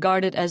who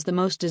regard it as the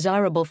most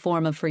desirable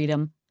form of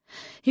freedom,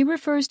 he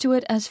refers to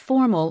it as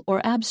formal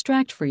or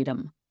abstract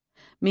freedom,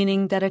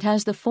 meaning that it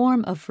has the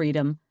form of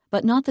freedom,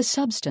 but not the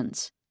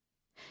substance.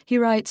 He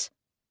writes,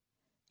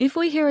 "If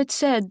we hear it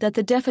said that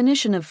the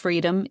definition of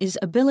freedom is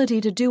ability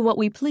to do what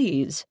we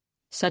please,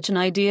 such an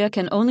idea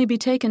can only be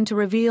taken to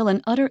reveal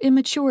an utter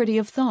immaturity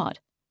of thought,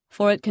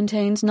 for it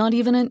contains not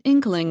even an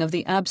inkling of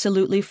the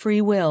absolutely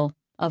free will,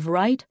 of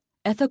right,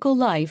 ethical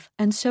life,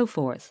 and so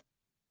forth."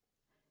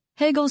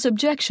 Hegel's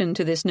objection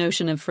to this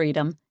notion of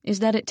freedom is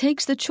that it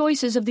takes the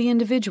choices of the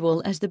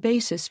individual as the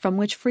basis from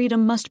which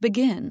freedom must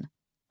begin.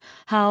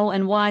 How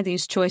and why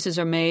these choices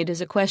are made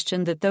is a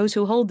question that those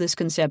who hold this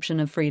conception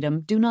of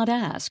freedom do not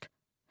ask.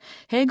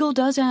 Hegel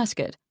does ask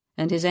it,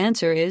 and his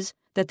answer is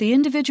that the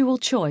individual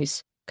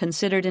choice,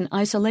 considered in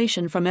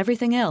isolation from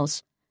everything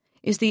else,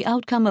 is the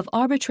outcome of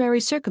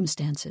arbitrary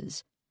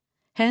circumstances.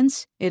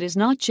 Hence, it is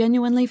not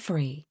genuinely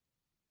free.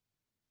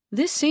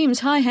 This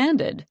seems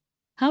high-handed.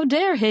 How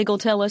dare Hegel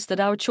tell us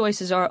that our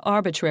choices are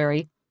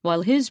arbitrary,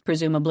 while his,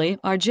 presumably,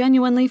 are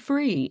genuinely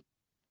free?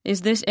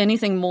 Is this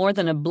anything more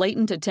than a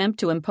blatant attempt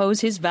to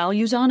impose his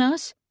values on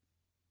us?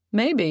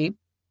 Maybe,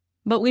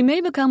 but we may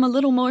become a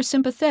little more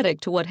sympathetic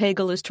to what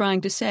Hegel is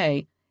trying to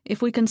say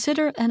if we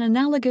consider an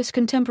analogous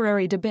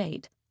contemporary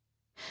debate.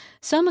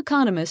 Some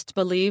economists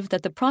believe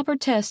that the proper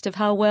test of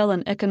how well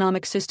an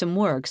economic system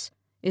works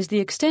is the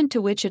extent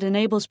to which it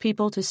enables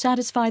people to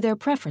satisfy their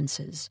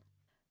preferences.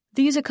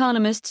 These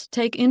economists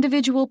take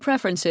individual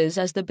preferences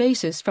as the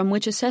basis from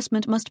which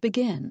assessment must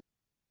begin.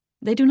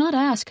 They do not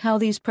ask how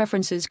these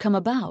preferences come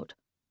about.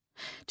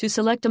 To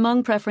select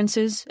among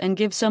preferences and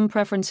give some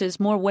preferences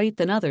more weight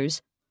than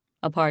others,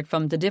 apart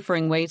from the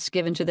differing weights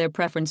given to their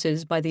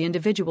preferences by the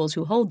individuals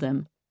who hold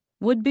them,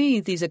 would be,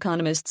 these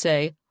economists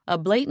say, a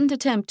blatant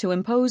attempt to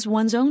impose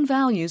one's own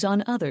values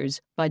on others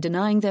by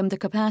denying them the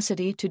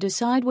capacity to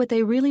decide what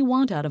they really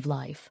want out of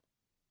life.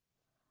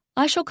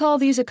 I shall call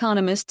these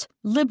economists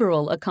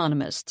liberal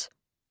economists.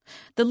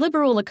 The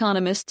liberal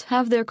economists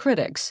have their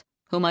critics,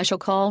 whom I shall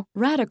call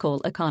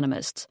radical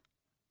economists.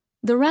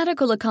 The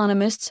radical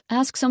economists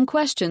ask some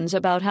questions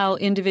about how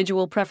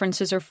individual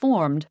preferences are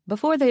formed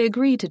before they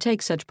agree to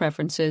take such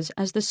preferences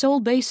as the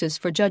sole basis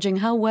for judging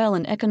how well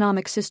an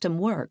economic system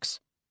works.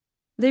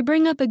 They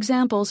bring up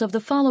examples of the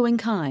following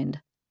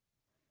kind.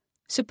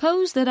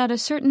 Suppose that at a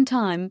certain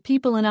time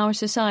people in our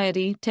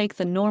society take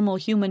the normal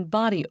human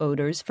body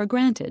odors for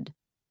granted.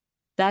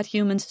 That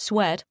humans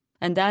sweat,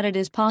 and that it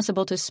is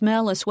possible to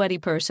smell a sweaty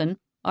person,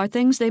 are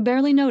things they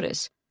barely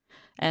notice,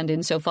 and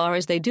insofar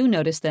as they do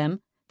notice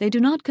them, they do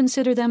not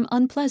consider them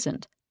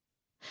unpleasant.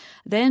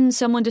 Then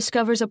someone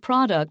discovers a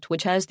product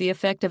which has the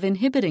effect of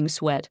inhibiting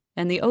sweat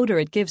and the odor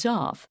it gives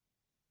off.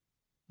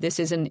 This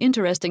is an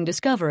interesting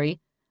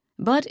discovery,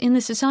 but in the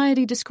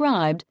society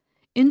described,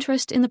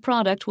 interest in the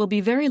product will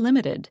be very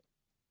limited.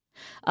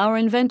 Our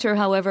inventor,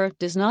 however,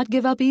 does not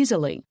give up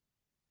easily.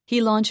 He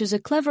launches a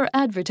clever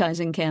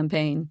advertising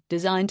campaign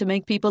designed to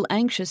make people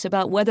anxious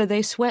about whether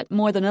they sweat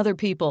more than other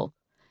people,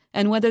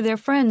 and whether their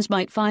friends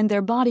might find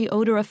their body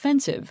odor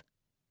offensive.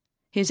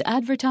 His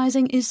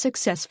advertising is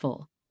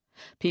successful.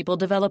 People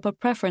develop a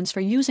preference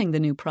for using the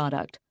new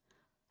product,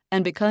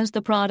 and because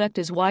the product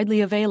is widely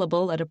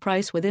available at a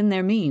price within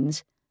their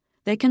means,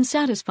 they can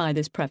satisfy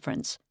this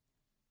preference.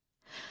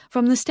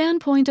 From the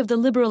standpoint of the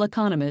liberal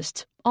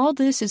economists, all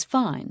this is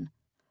fine.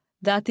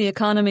 That the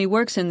economy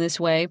works in this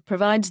way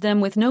provides them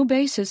with no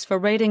basis for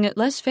rating it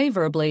less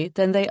favorably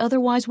than they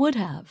otherwise would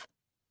have.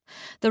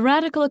 The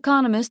radical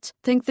economists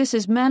think this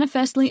is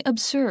manifestly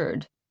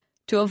absurd.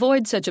 To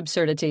avoid such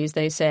absurdities,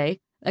 they say,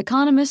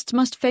 economists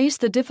must face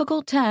the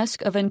difficult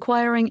task of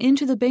inquiring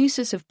into the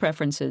basis of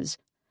preferences,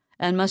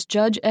 and must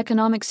judge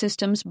economic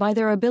systems by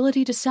their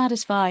ability to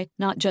satisfy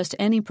not just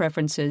any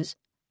preferences,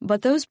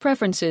 but those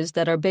preferences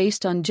that are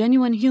based on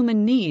genuine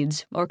human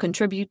needs or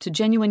contribute to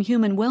genuine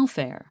human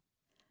welfare.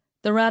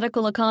 The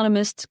radical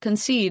economists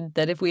concede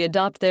that if we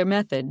adopt their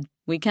method,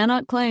 we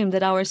cannot claim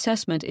that our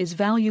assessment is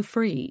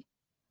value-free.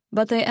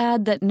 But they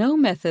add that no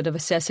method of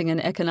assessing an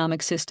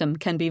economic system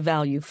can be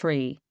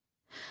value-free.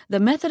 The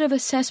method of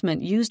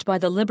assessment used by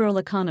the liberal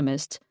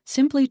economists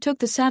simply took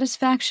the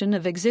satisfaction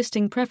of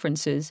existing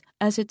preferences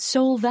as its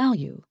sole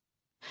value.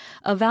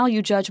 A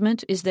value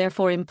judgment is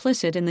therefore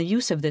implicit in the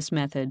use of this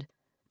method,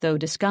 though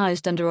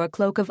disguised under a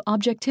cloak of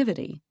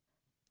objectivity.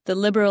 The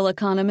liberal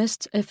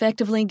economists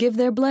effectively give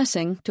their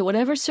blessing to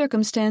whatever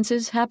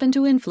circumstances happen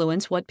to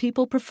influence what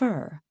people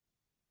prefer.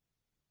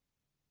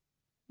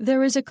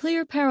 There is a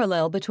clear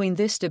parallel between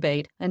this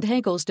debate and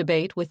Hegel's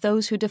debate with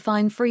those who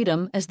define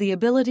freedom as the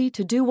ability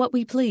to do what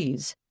we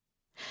please.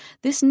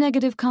 This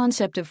negative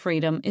concept of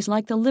freedom is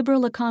like the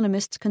liberal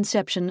economists'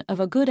 conception of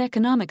a good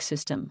economic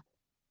system.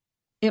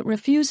 It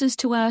refuses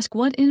to ask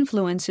what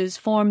influences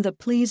form the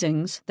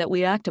pleasings that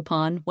we act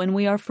upon when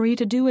we are free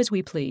to do as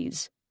we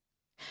please.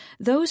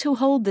 Those who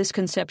hold this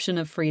conception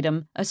of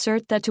freedom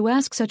assert that to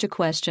ask such a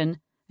question,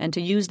 and to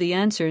use the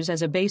answers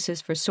as a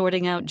basis for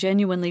sorting out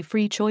genuinely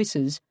free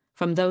choices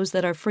from those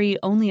that are free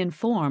only in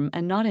form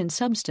and not in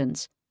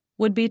substance,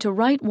 would be to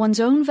write one's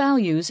own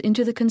values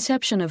into the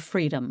conception of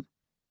freedom.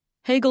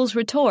 Hegel's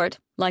retort,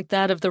 like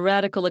that of the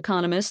radical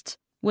economists,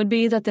 would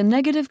be that the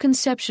negative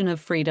conception of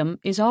freedom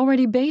is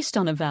already based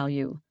on a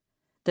value,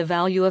 the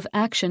value of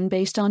action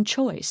based on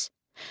choice,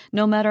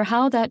 no matter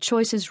how that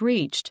choice is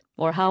reached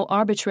or how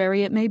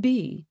arbitrary it may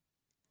be.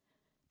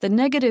 The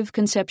negative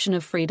conception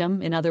of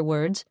freedom, in other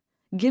words,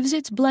 gives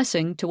its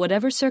blessing to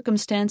whatever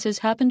circumstances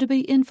happen to be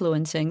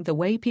influencing the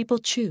way people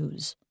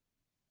choose.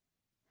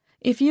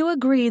 If you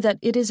agree that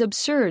it is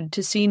absurd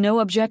to see no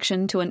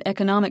objection to an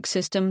economic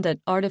system that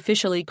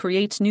artificially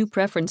creates new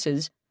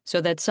preferences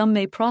so that some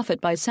may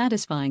profit by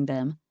satisfying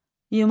them,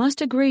 you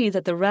must agree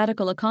that the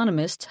radical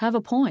economists have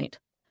a point.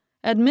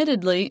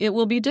 Admittedly, it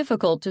will be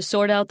difficult to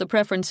sort out the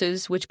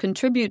preferences which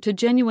contribute to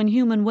genuine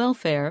human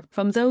welfare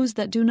from those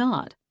that do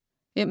not.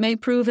 It may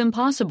prove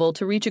impossible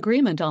to reach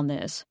agreement on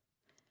this.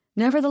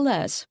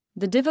 Nevertheless,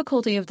 the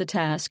difficulty of the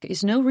task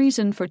is no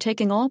reason for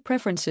taking all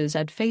preferences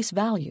at face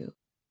value.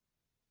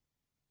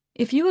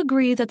 If you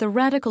agree that the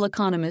radical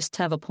economists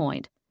have a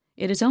point,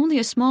 it is only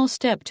a small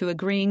step to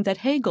agreeing that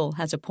Hegel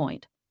has a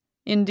point.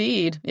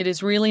 Indeed, it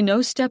is really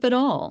no step at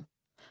all,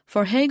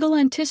 for Hegel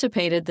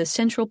anticipated the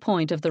central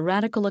point of the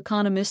radical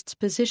economists'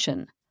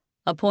 position,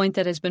 a point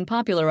that has been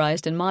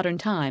popularized in modern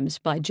times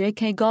by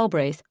J.K.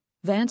 Galbraith,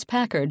 Vance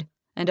Packard,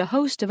 and a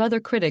host of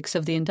other critics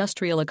of the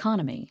industrial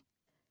economy.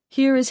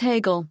 Here is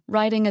Hegel,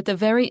 writing at the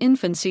very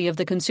infancy of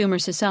the consumer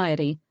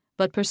society,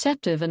 but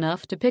perceptive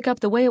enough to pick up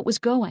the way it was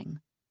going.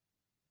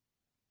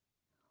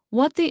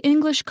 What the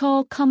English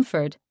call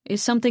comfort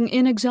is something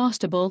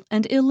inexhaustible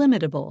and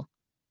illimitable.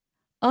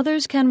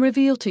 Others can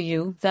reveal to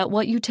you that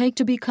what you take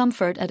to be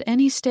comfort at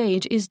any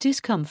stage is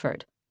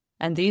discomfort,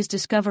 and these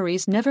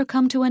discoveries never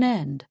come to an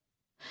end.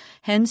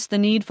 Hence, the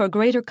need for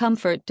greater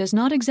comfort does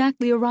not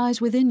exactly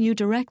arise within you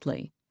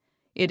directly.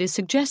 It is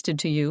suggested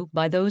to you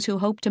by those who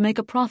hope to make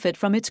a profit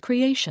from its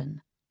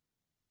creation.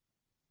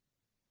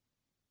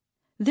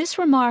 This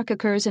remark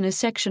occurs in a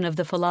section of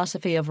the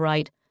philosophy of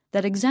right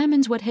that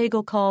examines what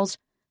Hegel calls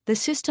the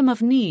system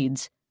of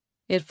needs.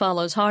 It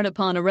follows hard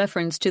upon a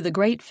reference to the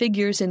great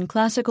figures in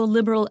classical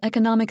liberal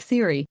economic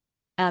theory,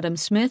 Adam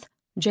Smith,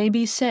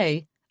 J.B.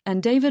 Say,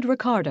 and David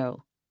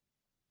Ricardo.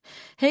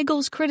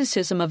 Hegel's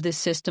criticism of this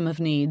system of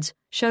needs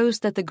shows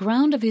that the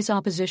ground of his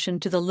opposition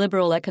to the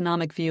liberal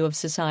economic view of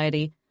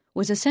society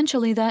was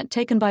essentially that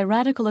taken by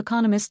radical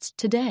economists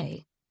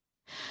today.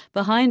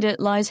 Behind it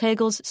lies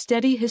Hegel's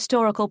steady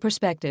historical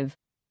perspective.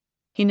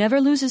 He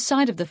never loses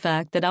sight of the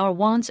fact that our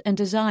wants and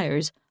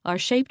desires are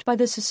shaped by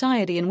the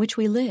society in which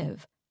we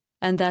live,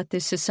 and that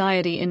this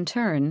society in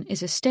turn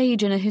is a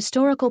stage in a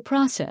historical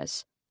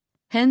process.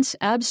 Hence,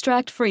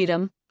 abstract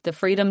freedom, the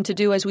freedom to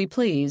do as we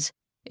please,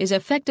 is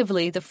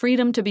effectively the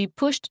freedom to be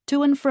pushed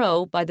to and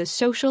fro by the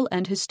social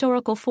and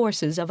historical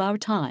forces of our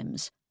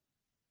times.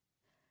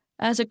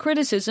 As a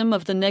criticism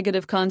of the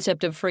negative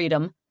concept of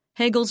freedom,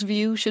 Hegel's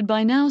view should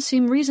by now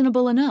seem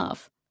reasonable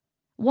enough.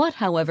 What,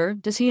 however,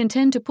 does he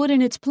intend to put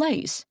in its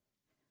place?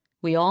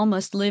 We all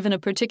must live in a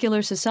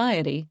particular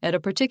society at a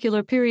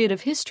particular period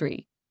of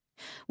history.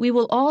 We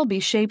will all be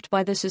shaped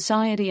by the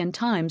society and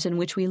times in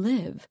which we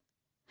live.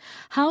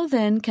 How,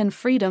 then, can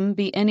freedom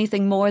be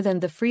anything more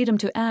than the freedom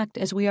to act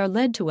as we are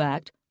led to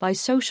act by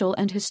social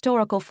and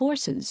historical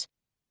forces?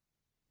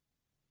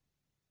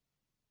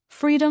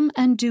 Freedom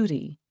and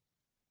duty.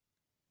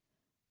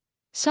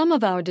 Some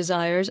of our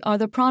desires are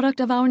the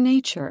product of our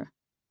nature.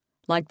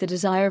 Like the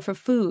desire for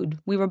food,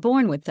 we were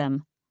born with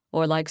them,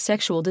 or like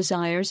sexual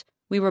desires,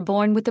 we were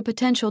born with the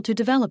potential to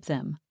develop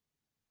them.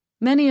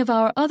 Many of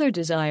our other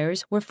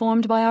desires were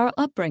formed by our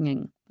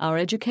upbringing, our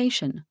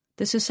education,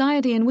 the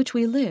society in which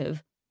we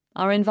live,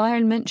 our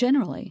environment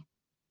generally.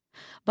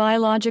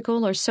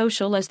 Biological or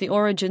social as the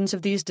origins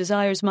of these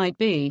desires might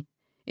be,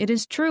 it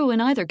is true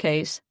in either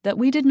case that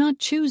we did not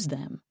choose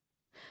them.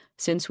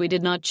 Since we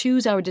did not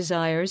choose our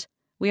desires,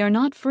 we are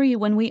not free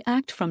when we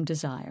act from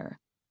desire.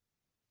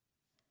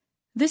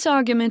 This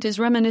argument is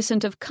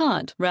reminiscent of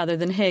Kant rather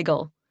than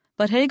Hegel,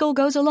 but Hegel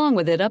goes along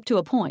with it up to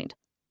a point.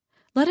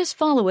 Let us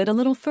follow it a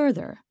little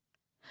further.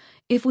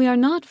 If we are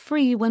not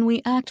free when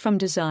we act from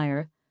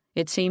desire,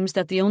 it seems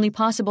that the only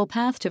possible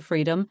path to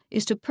freedom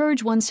is to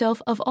purge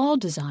oneself of all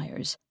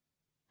desires.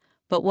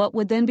 But what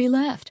would then be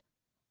left?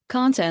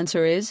 Kant's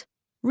answer is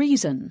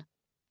reason.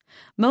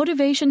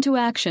 Motivation to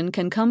action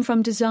can come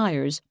from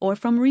desires or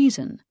from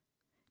reason.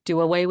 Do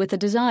away with the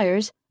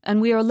desires, and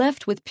we are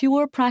left with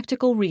pure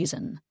practical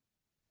reason.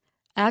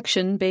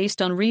 Action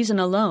based on reason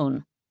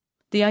alone.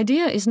 The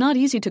idea is not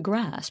easy to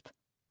grasp.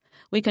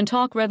 We can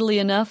talk readily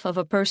enough of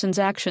a person's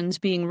actions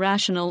being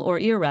rational or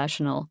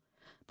irrational,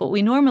 but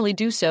we normally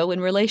do so in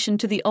relation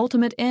to the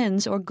ultimate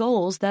ends or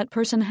goals that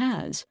person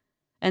has,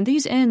 and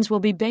these ends will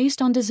be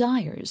based on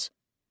desires.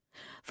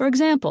 For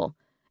example,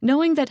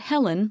 knowing that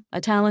Helen, a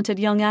talented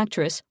young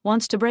actress,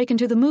 wants to break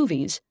into the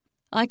movies,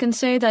 I can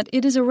say that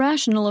it is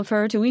irrational of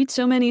her to eat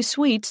so many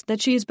sweets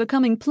that she is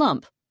becoming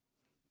plump.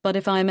 But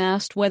if I am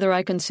asked whether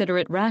I consider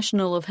it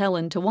rational of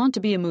Helen to want to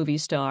be a movie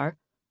star,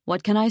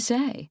 what can I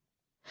say?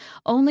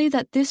 Only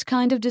that this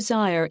kind of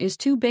desire is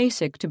too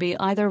basic to be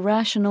either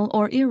rational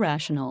or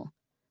irrational.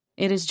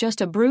 It is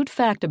just a brute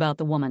fact about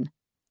the woman.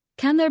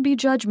 Can there be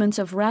judgments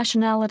of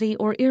rationality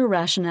or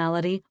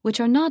irrationality which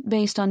are not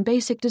based on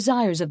basic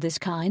desires of this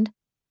kind?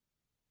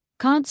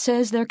 Kant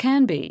says there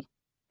can be.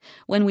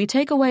 When we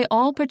take away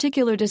all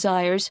particular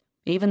desires,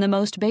 even the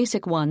most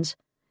basic ones,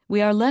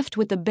 we are left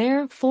with the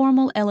bare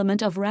formal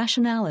element of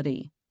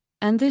rationality.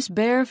 And this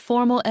bare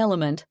formal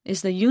element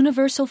is the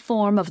universal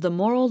form of the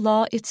moral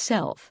law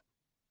itself.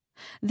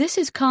 This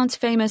is Kant's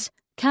famous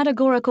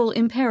categorical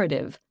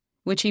imperative,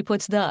 which he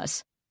puts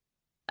thus: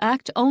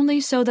 act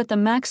only so that the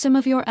maxim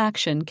of your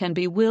action can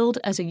be willed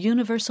as a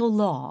universal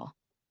law.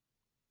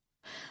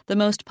 The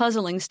most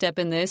puzzling step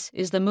in this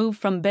is the move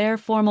from bare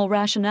formal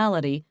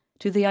rationality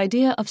to the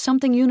idea of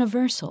something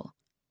universal.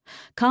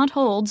 Kant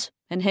holds,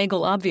 and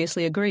Hegel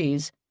obviously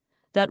agrees,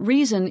 that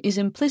reason is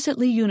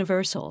implicitly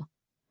universal.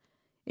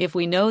 If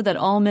we know that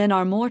all men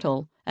are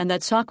mortal and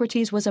that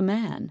Socrates was a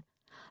man,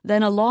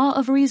 then a law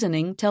of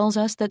reasoning tells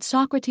us that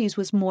Socrates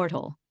was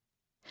mortal.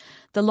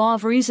 The law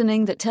of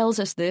reasoning that tells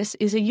us this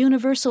is a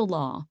universal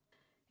law.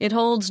 It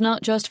holds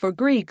not just for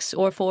Greeks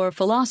or for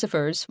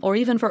philosophers or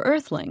even for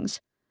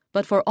earthlings,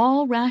 but for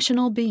all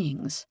rational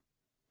beings.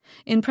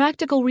 In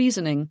practical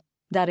reasoning,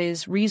 that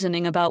is,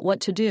 reasoning about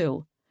what to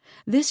do,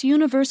 this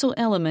universal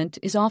element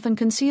is often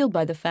concealed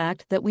by the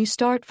fact that we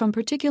start from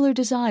particular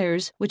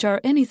desires which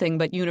are anything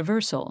but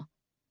universal.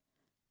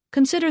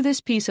 Consider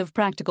this piece of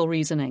practical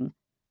reasoning.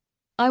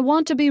 I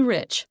want to be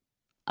rich.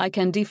 I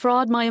can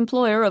defraud my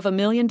employer of $1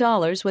 million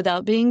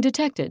without being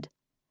detected.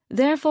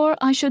 Therefore,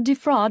 I should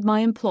defraud my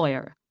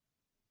employer.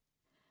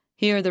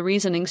 Here the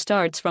reasoning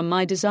starts from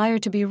my desire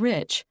to be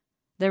rich.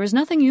 There is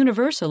nothing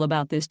universal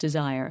about this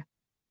desire.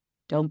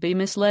 Don't be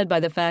misled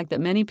by the fact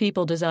that many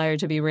people desire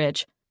to be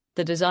rich.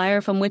 The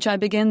desire from which I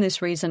begin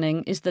this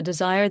reasoning is the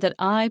desire that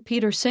I,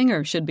 Peter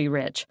Singer, should be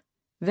rich.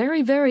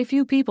 Very, very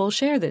few people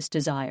share this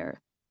desire.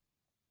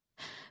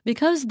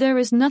 Because there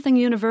is nothing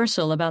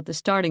universal about the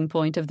starting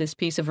point of this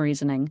piece of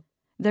reasoning,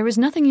 there is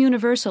nothing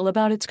universal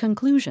about its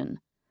conclusion,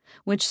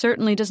 which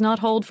certainly does not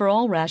hold for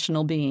all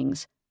rational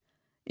beings.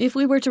 If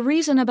we were to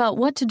reason about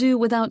what to do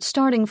without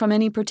starting from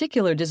any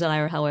particular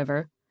desire,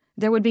 however,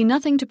 there would be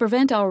nothing to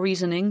prevent our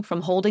reasoning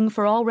from holding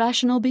for all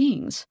rational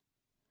beings.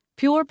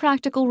 Pure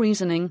practical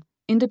reasoning,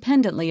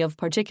 independently of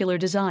particular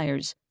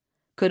desires,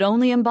 could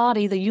only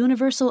embody the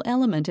universal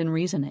element in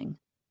reasoning.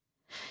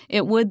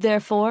 It would,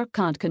 therefore,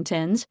 Kant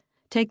contends,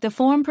 take the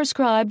form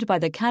prescribed by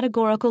the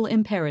categorical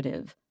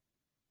imperative.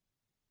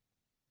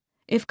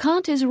 If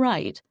Kant is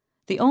right,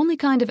 The only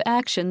kind of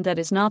action that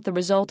is not the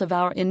result of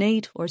our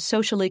innate or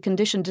socially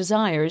conditioned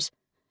desires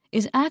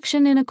is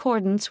action in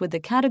accordance with the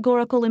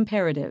categorical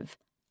imperative.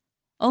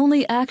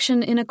 Only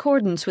action in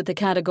accordance with the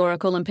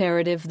categorical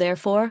imperative,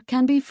 therefore,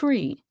 can be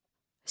free.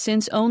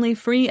 Since only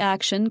free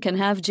action can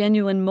have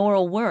genuine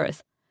moral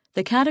worth,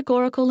 the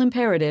categorical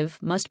imperative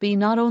must be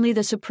not only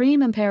the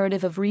supreme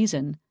imperative of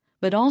reason,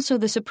 but also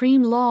the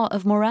supreme law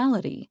of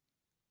morality.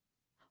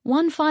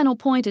 One final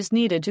point is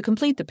needed to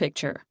complete the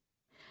picture.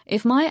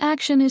 If my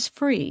action is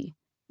free,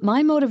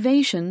 my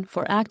motivation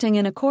for acting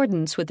in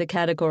accordance with the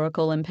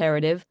categorical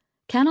imperative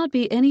cannot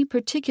be any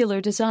particular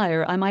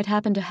desire I might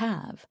happen to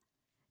have.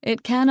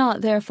 It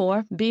cannot,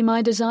 therefore, be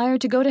my desire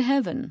to go to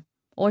heaven,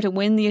 or to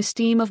win the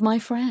esteem of my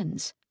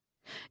friends.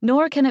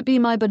 Nor can it be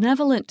my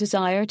benevolent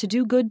desire to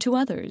do good to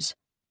others.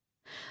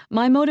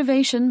 My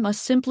motivation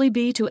must simply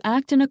be to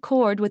act in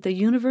accord with the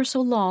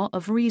universal law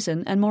of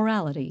reason and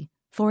morality,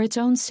 for its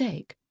own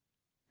sake.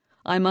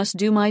 I must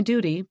do my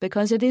duty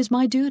because it is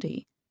my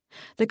duty.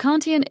 The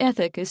Kantian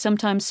ethic is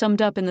sometimes summed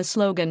up in the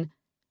slogan,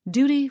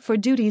 "Duty for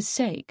duty's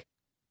sake."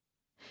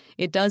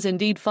 It does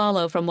indeed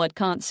follow from what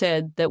Kant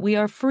said that we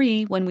are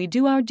free when we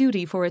do our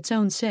duty for its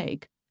own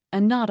sake,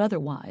 and not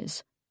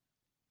otherwise.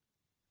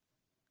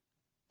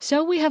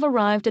 So we have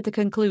arrived at the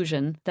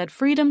conclusion that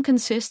freedom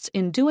consists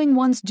in doing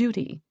one's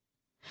duty.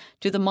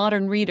 To the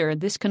modern reader,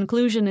 this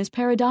conclusion is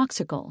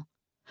paradoxical.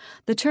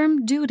 The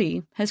term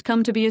duty has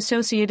come to be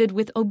associated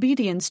with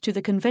obedience to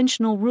the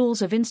conventional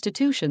rules of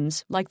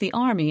institutions like the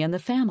army and the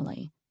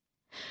family.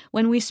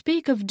 When we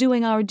speak of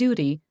doing our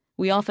duty,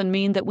 we often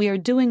mean that we are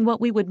doing what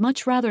we would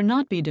much rather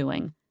not be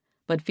doing,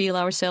 but feel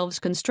ourselves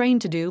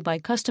constrained to do by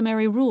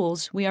customary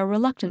rules we are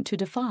reluctant to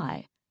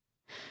defy.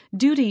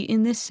 Duty,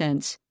 in this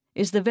sense,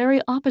 is the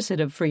very opposite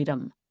of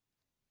freedom.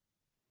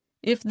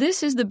 If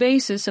this is the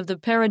basis of the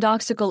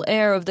paradoxical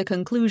air of the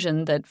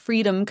conclusion that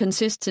freedom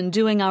consists in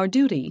doing our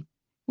duty,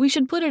 we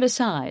should put it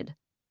aside.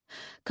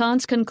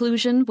 Kant's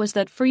conclusion was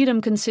that freedom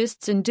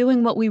consists in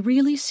doing what we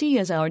really see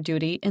as our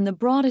duty in the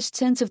broadest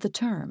sense of the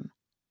term.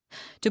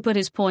 To put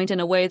his point in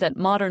a way that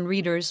modern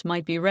readers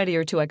might be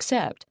readier to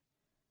accept,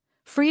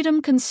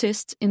 freedom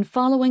consists in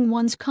following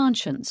one's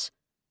conscience.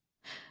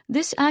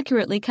 This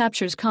accurately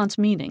captures Kant's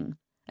meaning,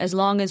 as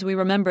long as we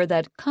remember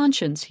that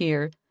conscience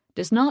here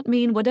does not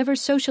mean whatever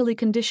socially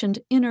conditioned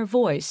inner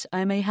voice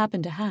I may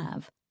happen to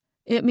have.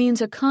 It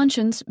means a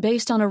conscience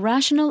based on a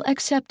rational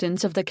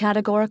acceptance of the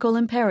categorical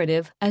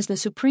imperative as the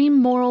supreme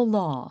moral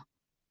law.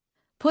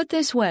 Put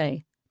this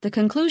way, the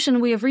conclusion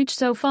we have reached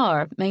so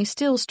far may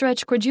still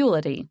stretch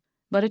credulity,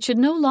 but it should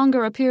no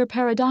longer appear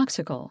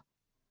paradoxical.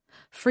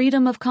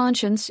 Freedom of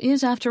conscience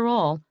is, after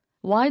all,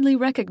 widely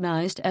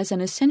recognized as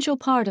an essential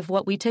part of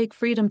what we take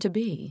freedom to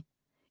be,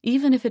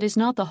 even if it is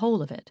not the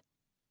whole of it.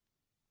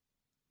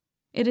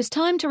 It is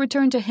time to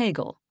return to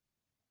Hegel.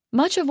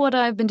 Much of what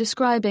I have been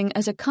describing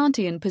as a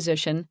Kantian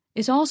position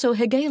is also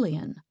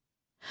Hegelian.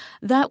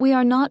 That we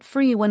are not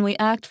free when we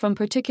act from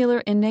particular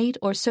innate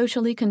or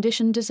socially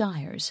conditioned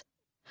desires.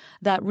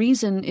 That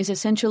reason is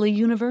essentially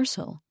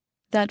universal.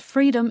 That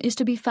freedom is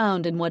to be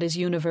found in what is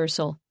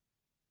universal.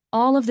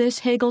 All of this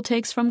Hegel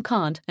takes from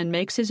Kant and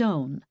makes his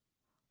own.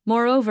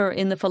 Moreover,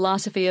 in the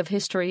philosophy of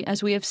history,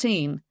 as we have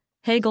seen,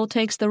 Hegel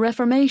takes the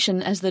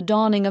Reformation as the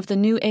dawning of the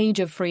new age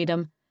of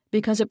freedom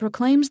because it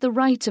proclaims the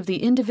rights of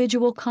the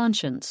individual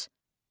conscience.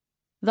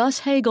 Thus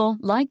Hegel,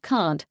 like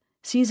Kant,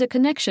 sees a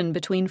connection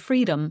between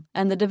freedom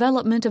and the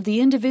development of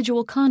the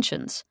individual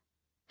conscience.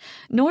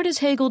 Nor does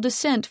Hegel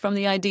dissent from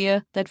the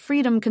idea that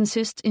freedom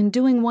consists in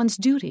doing one's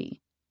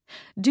duty.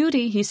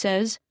 Duty, he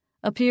says,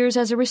 appears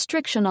as a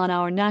restriction on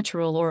our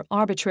natural or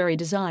arbitrary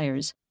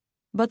desires.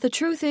 But the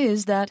truth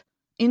is that,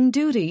 in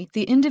duty,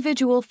 the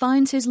individual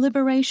finds his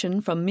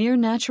liberation from mere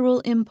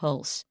natural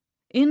impulse.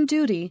 In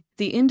duty,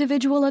 the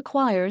individual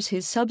acquires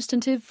his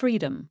substantive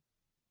freedom.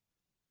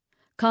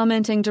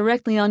 Commenting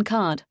directly on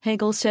Kant,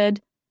 Hegel said,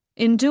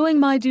 "In doing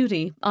my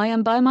duty, I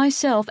am by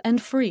myself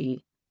and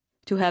free."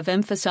 To have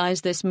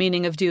emphasized this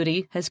meaning of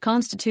duty has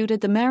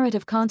constituted the merit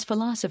of Kant's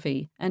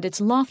philosophy and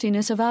its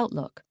loftiness of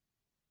outlook.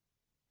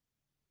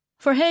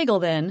 For Hegel,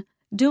 then,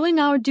 doing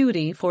our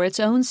duty for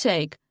its own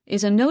sake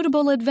is a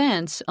notable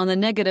advance on the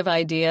negative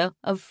idea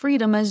of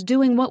freedom as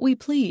doing what we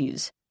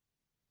please.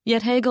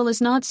 Yet Hegel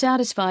is not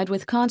satisfied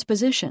with Kant's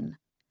position.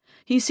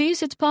 He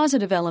sees its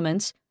positive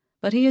elements,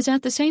 but he is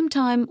at the same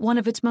time one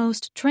of its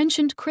most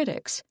trenchant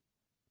critics.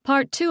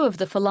 Part 2 of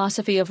the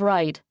Philosophy of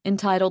Right,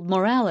 entitled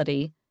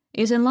Morality,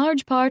 is in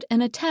large part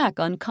an attack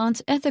on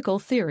Kant's ethical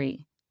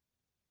theory.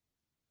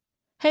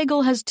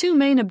 Hegel has two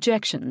main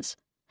objections.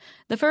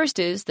 The first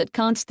is that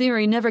Kant's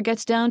theory never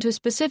gets down to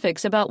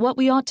specifics about what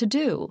we ought to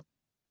do.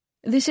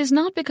 This is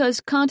not because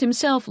Kant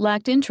himself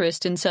lacked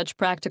interest in such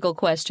practical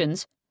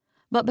questions,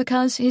 but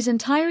because his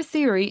entire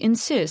theory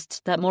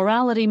insists that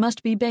morality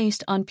must be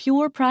based on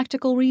pure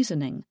practical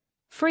reasoning,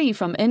 free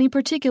from any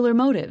particular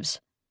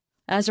motives.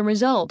 As a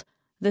result,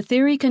 the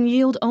theory can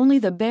yield only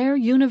the bare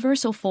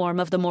universal form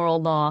of the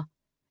moral law.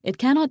 It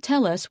cannot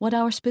tell us what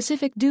our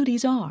specific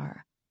duties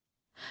are.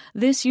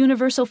 This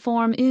universal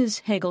form is,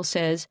 Hegel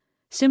says,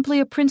 simply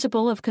a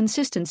principle of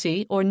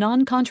consistency or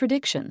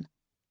non-contradiction.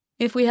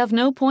 If we have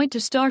no point to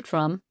start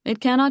from, it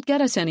cannot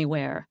get us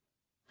anywhere.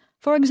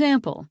 For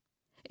example,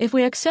 if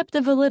we accept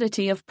the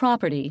validity of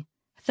property,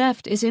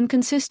 theft is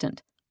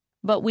inconsistent,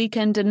 but we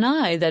can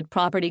deny that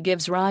property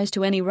gives rise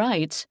to any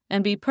rights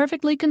and be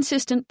perfectly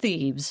consistent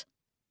thieves.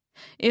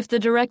 If the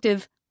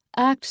directive,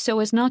 act so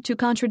as not to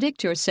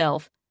contradict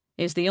yourself,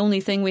 is the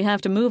only thing we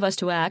have to move us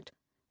to act,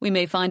 we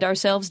may find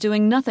ourselves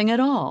doing nothing at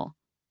all.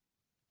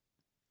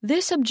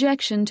 This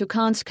objection to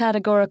Kant's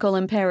categorical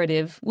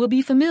imperative will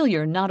be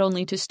familiar not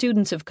only to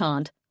students of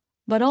Kant,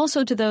 but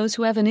also to those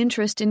who have an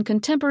interest in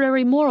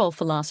contemporary moral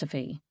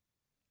philosophy.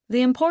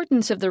 The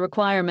importance of the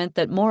requirement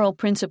that moral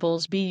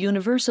principles be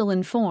universal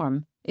in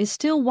form is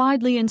still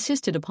widely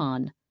insisted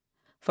upon,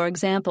 for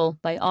example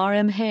by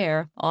R.M.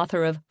 Hare,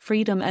 author of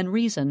Freedom and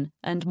Reason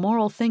and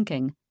Moral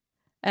Thinking,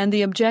 and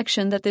the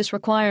objection that this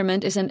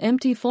requirement is an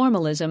empty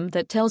formalism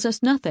that tells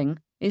us nothing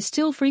is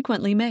still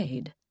frequently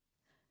made.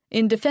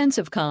 In defense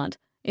of Kant,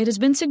 it has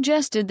been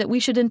suggested that we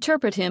should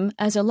interpret him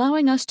as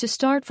allowing us to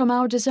start from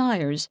our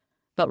desires,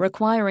 but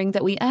requiring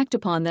that we act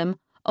upon them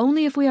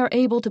only if we are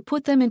able to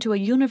put them into a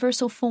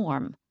universal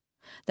form,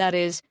 that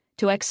is,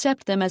 to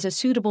accept them as a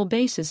suitable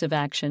basis of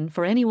action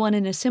for anyone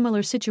in a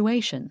similar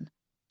situation.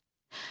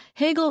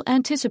 Hegel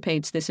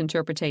anticipates this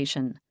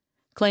interpretation,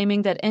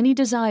 claiming that any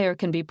desire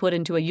can be put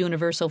into a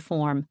universal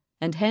form,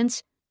 and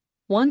hence,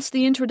 once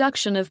the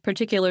introduction of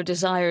particular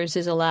desires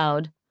is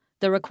allowed,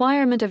 the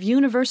requirement of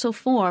universal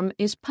form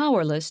is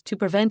powerless to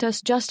prevent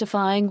us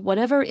justifying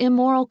whatever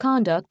immoral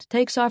conduct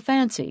takes our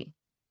fancy.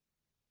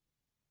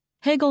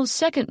 Hegel's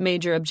second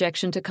major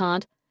objection to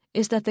Kant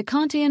is that the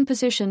Kantian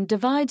position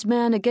divides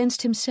man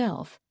against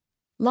himself,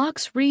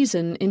 locks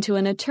reason into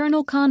an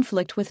eternal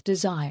conflict with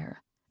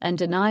desire, and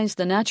denies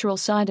the natural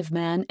side of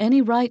man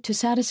any right to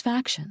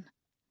satisfaction.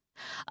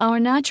 Our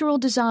natural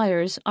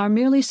desires are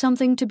merely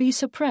something to be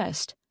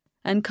suppressed,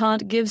 and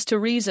Kant gives to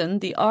reason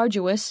the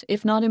arduous,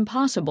 if not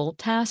impossible,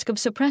 task of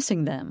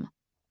suppressing them.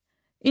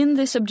 In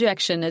this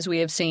objection, as we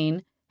have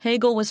seen,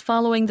 Hegel was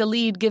following the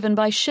lead given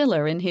by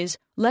Schiller in his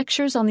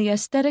Lectures on the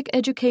Aesthetic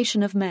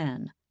Education of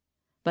Man,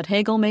 but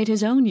Hegel made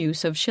his own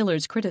use of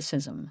Schiller's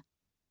criticism.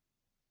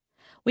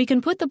 We can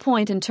put the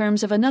point in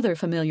terms of another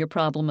familiar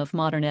problem of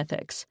modern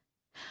ethics.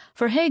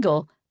 For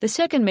Hegel, the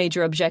second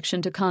major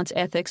objection to Kant's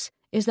ethics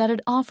is that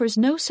it offers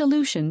no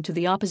solution to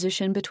the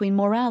opposition between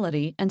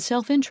morality and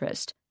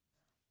self-interest.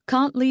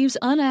 Kant leaves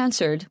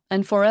unanswered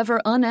and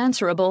forever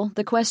unanswerable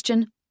the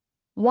question,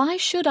 why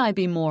should I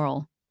be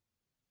moral?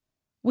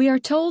 We are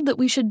told that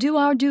we should do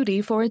our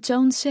duty for its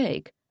own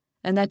sake,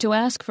 and that to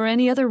ask for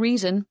any other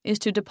reason is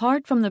to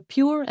depart from the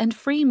pure and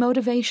free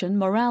motivation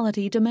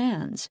morality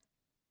demands.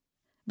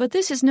 But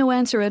this is no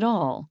answer at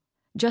all,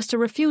 just a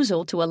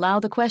refusal to allow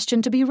the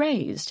question to be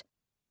raised.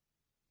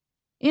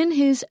 In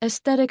his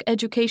Aesthetic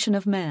Education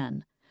of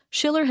Man,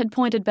 Schiller had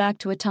pointed back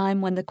to a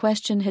time when the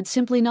question had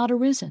simply not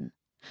arisen,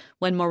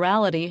 when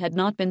morality had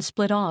not been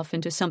split off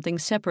into something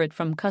separate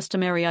from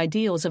customary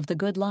ideals of the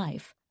good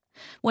life,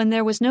 when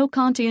there was no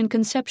Kantian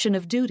conception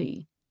of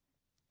duty.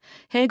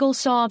 Hegel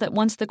saw that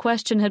once the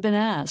question had been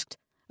asked,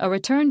 a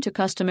return to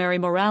customary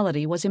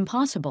morality was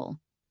impossible.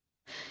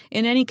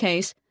 In any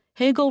case,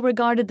 Hegel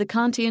regarded the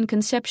Kantian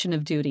conception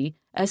of duty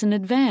as an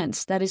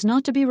advance that is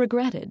not to be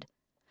regretted,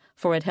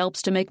 for it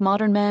helps to make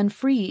modern man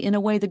free in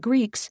a way the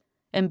Greeks,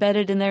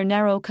 embedded in their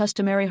narrow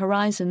customary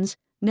horizons,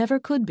 never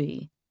could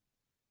be.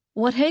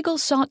 What Hegel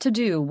sought to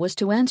do was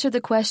to answer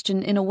the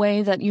question in a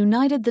way that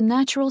united the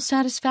natural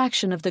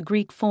satisfaction of the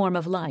Greek form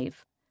of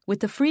life with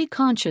the free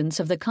conscience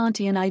of the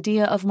Kantian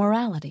idea of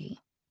morality.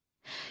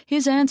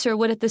 His answer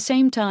would at the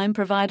same time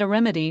provide a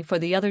remedy for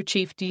the other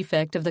chief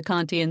defect of the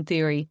Kantian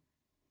theory,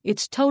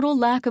 its total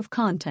lack of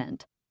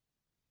content.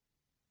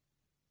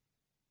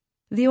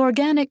 The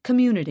organic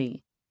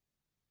community.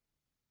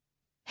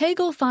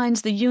 Hegel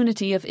finds the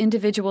unity of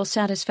individual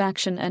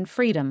satisfaction and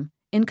freedom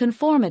in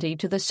conformity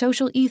to the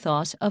social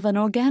ethos of an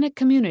organic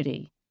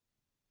community.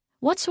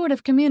 What sort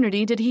of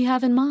community did he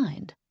have in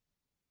mind?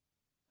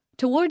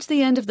 Towards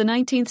the end of the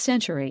 19th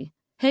century,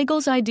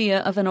 Hegel's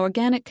idea of an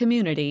organic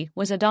community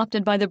was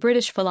adopted by the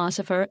British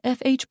philosopher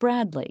F.H.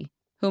 Bradley,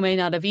 who may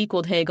not have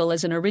equaled Hegel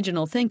as an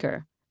original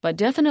thinker, but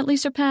definitely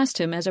surpassed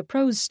him as a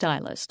prose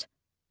stylist.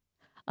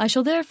 I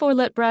shall therefore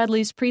let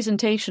Bradley's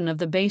presentation of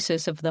the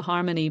basis of the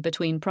harmony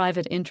between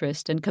private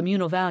interest and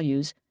communal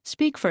values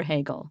speak for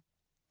Hegel.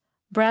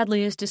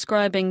 Bradley is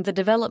describing the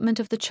development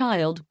of the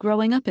child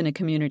growing up in a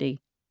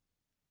community.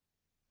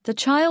 The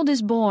child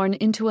is born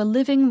into a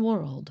living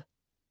world.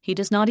 He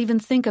does not even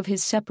think of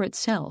his separate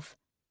self.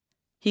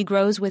 He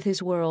grows with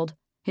his world,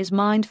 his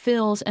mind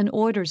fills and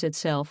orders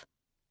itself.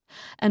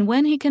 And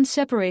when he can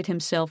separate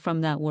himself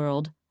from that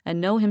world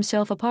and know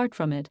himself apart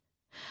from it,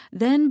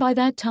 then by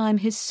that time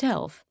his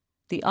self,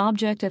 the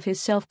object of his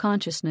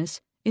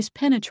self-consciousness, is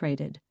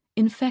penetrated,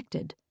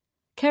 infected,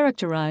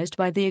 characterized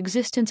by the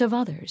existence of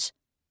others.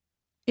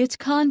 Its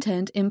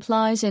content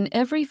implies in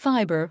every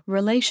fiber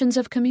relations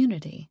of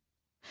community.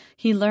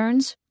 He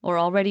learns, or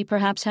already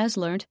perhaps has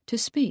learnt, to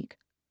speak.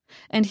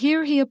 And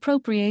here he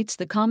appropriates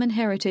the common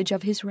heritage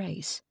of his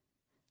race.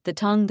 The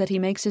tongue that he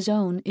makes his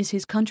own is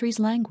his country's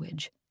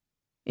language.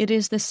 It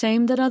is the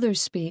same that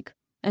others speak,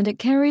 and it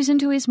carries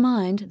into his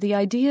mind the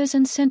ideas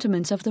and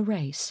sentiments of the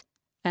race,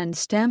 and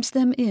stamps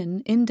them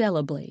in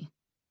indelibly.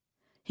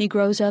 He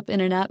grows up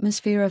in an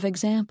atmosphere of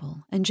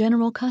example and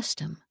general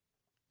custom.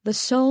 The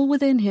soul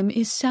within him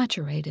is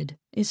saturated,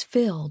 is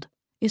filled,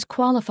 is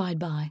qualified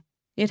by.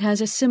 It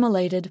has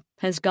assimilated,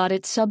 has got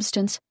its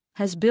substance,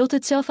 has built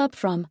itself up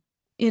from.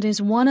 It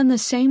is one and the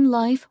same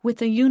life with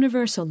the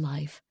universal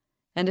life,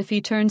 and if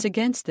he turns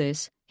against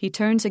this, he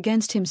turns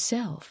against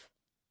himself.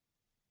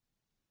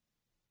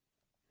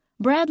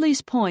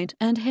 Bradley's point,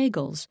 and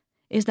Hegel's,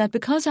 is that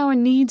because our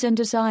needs and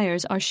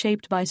desires are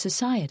shaped by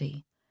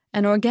society,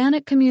 an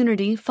organic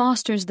community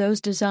fosters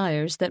those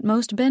desires that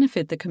most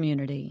benefit the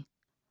community.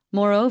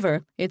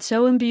 Moreover, it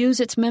so imbues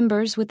its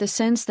members with the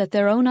sense that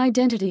their own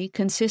identity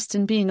consists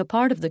in being a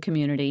part of the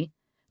community,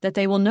 that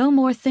they will no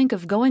more think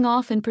of going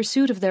off in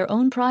pursuit of their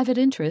own private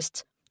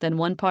interests than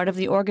one part of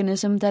the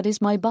organism that is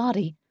my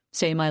body,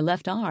 say my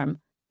left arm,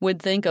 would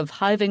think of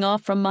hiving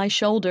off from my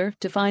shoulder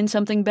to find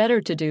something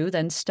better to do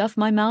than stuff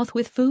my mouth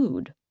with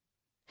food.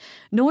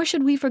 Nor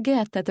should we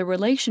forget that the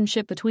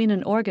relationship between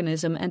an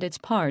organism and its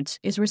parts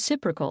is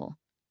reciprocal.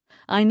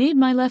 I need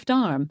my left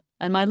arm,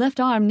 and my left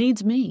arm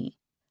needs me.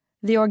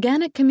 The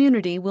organic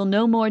community will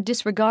no more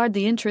disregard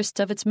the interests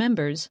of its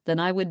members than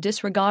I would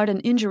disregard an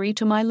injury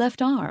to my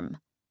left arm.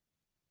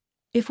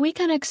 If we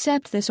can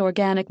accept this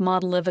organic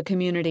model of a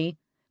community,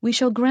 we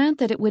shall grant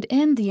that it would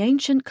end the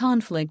ancient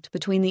conflict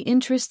between the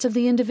interests of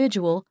the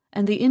individual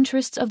and the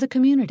interests of the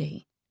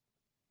community.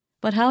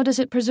 But how does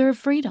it preserve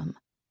freedom?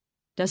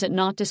 Does it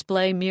not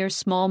display mere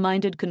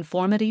small-minded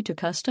conformity to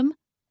custom?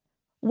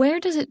 Where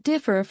does it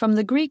differ from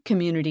the Greek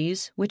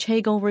communities, which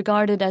Hegel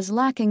regarded as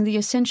lacking the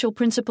essential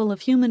principle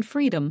of human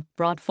freedom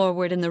brought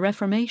forward in the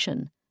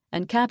Reformation,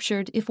 and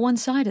captured, if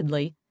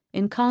one-sidedly,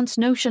 in Kant's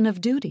notion of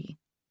duty?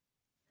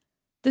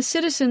 The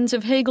citizens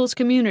of Hegel's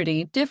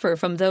community differ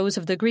from those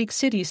of the Greek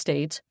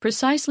city-states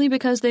precisely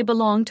because they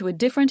belong to a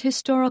different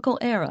historical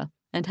era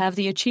and have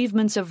the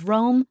achievements of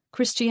Rome,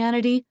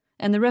 Christianity,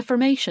 and the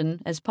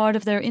Reformation as part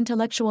of their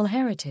intellectual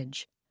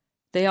heritage.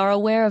 They are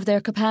aware of their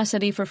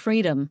capacity for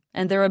freedom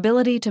and their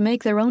ability to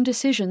make their own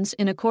decisions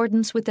in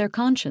accordance with their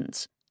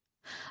conscience.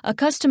 A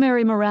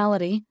customary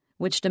morality,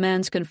 which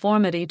demands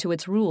conformity to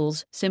its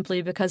rules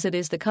simply because it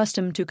is the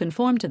custom to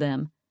conform to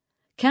them,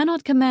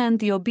 cannot command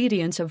the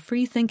obedience of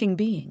free-thinking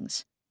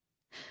beings.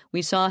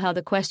 We saw how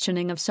the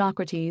questioning of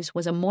Socrates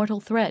was a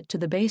mortal threat to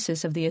the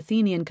basis of the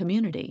Athenian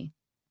community.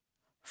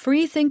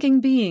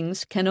 Free-thinking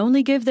beings can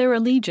only give their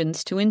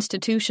allegiance to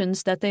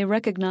institutions that they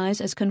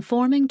recognize as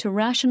conforming to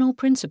rational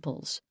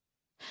principles.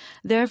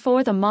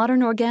 Therefore, the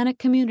modern organic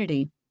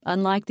community,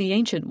 unlike the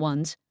ancient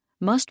ones,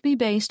 must be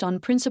based on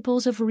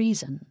principles of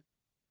reason.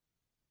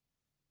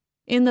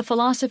 In the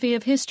philosophy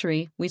of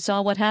history, we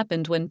saw what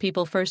happened when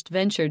people first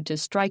ventured to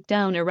strike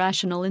down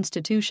irrational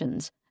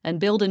institutions and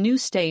build a new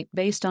state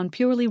based on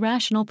purely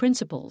rational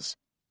principles.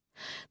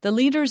 The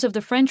leaders of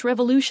the French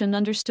Revolution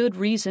understood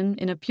reason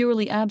in a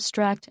purely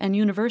abstract and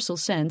universal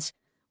sense,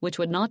 which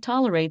would not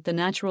tolerate the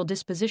natural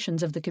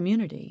dispositions of the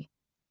community.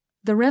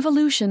 The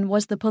Revolution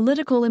was the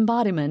political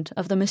embodiment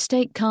of the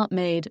mistake Kant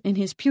made in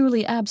his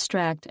purely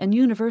abstract and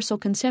universal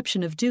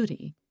conception of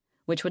duty,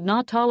 which would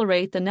not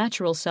tolerate the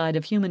natural side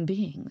of human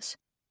beings.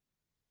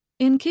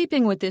 In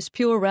keeping with this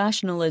pure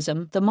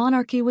rationalism, the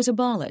monarchy was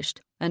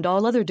abolished, and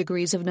all other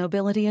degrees of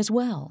nobility as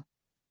well.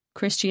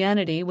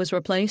 Christianity was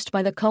replaced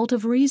by the cult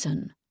of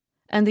reason,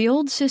 and the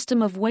old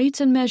system of weights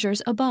and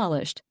measures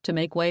abolished to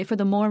make way for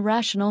the more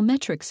rational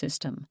metric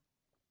system.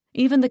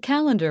 Even the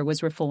calendar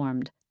was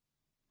reformed.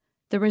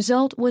 The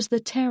result was the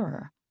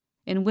terror,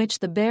 in which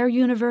the bare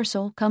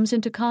universal comes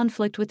into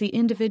conflict with the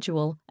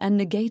individual and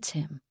negates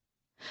him.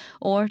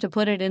 Or, to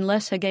put it in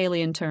less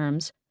Hegelian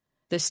terms,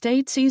 the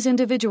state sees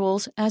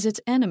individuals as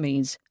its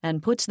enemies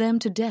and puts them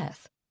to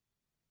death.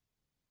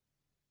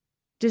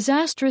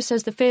 Disastrous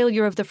as the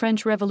failure of the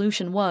French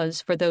Revolution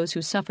was for those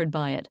who suffered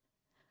by it,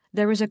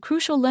 there is a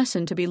crucial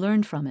lesson to be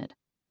learned from it,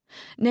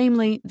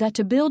 namely that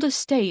to build a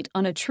state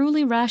on a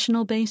truly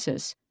rational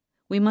basis,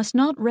 we must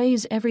not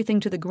raze everything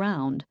to the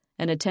ground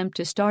and attempt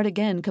to start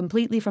again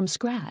completely from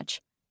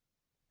scratch.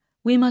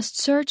 We must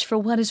search for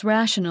what is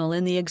rational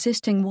in the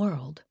existing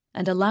world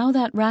and allow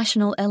that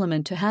rational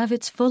element to have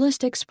its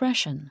fullest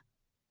expression.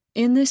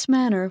 In this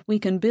manner, we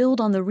can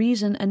build on the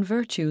reason and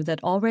virtue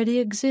that already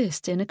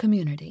exists in a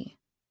community.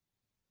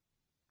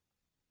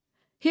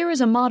 Here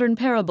is a modern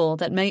parable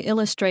that may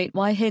illustrate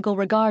why Hegel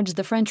regards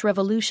the French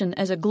Revolution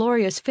as a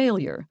glorious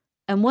failure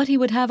and what he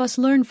would have us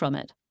learn from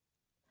it.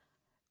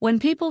 When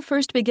people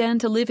first began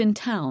to live in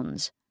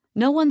towns,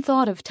 no one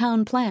thought of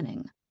town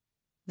planning.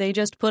 They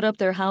just put up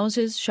their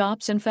houses,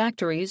 shops, and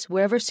factories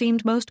wherever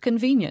seemed most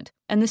convenient,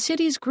 and the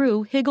cities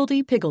grew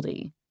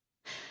higgledy-piggledy.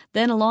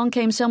 Then along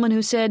came someone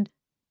who said,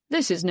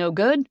 "This is no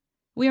good.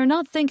 We are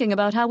not thinking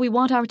about how we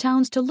want our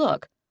towns to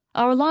look.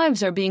 Our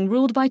lives are being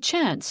ruled by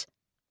chance.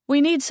 We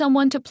need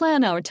someone to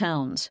plan our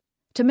towns.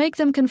 to make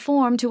them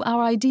conform to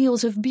our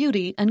ideals of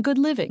beauty and good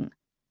living.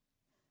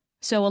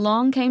 So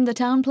along came the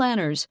town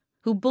planners,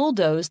 who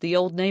bulldozed the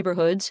old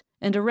neighborhoods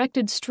and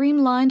erected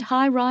streamlined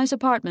high-rise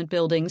apartment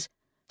buildings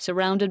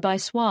surrounded by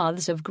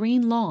swaths of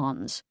green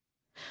lawns.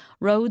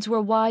 Roads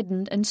were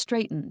widened and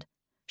straightened,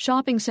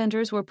 shopping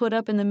centers were put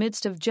up in the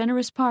midst of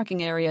generous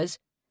parking areas,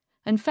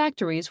 and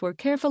factories were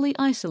carefully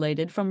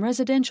isolated from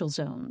residential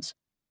zones.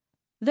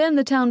 Then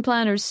the town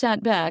planners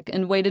sat back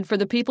and waited for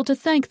the people to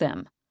thank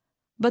them.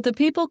 But the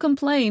people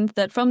complained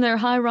that from their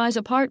high-rise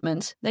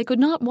apartments they could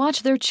not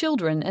watch their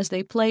children as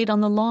they played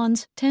on the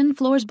lawns 10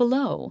 floors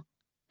below.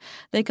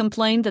 They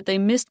complained that they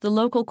missed the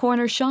local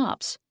corner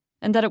shops,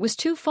 and that it was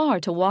too far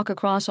to walk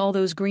across all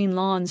those green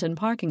lawns and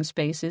parking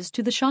spaces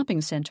to the shopping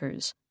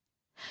centers.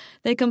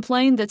 They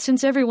complained that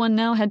since everyone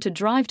now had to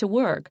drive to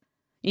work,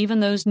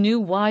 even those new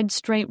wide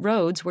straight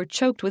roads were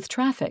choked with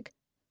traffic.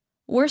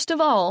 Worst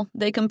of all,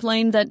 they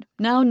complained that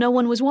now no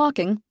one was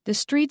walking, the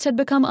streets had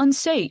become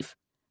unsafe,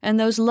 and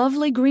those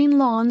lovely green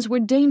lawns were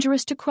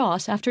dangerous to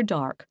cross after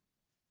dark.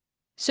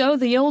 So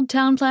the old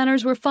town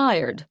planners were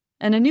fired,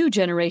 and a new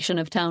generation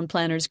of town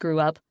planners grew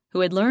up who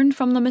had learned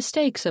from the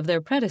mistakes of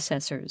their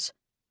predecessors.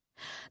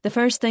 The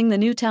first thing the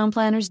new town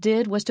planners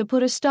did was to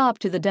put a stop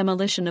to the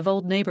demolition of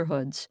old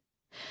neighborhoods.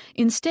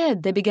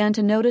 Instead, they began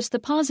to notice the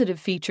positive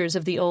features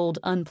of the old,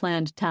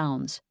 unplanned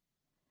towns.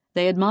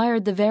 They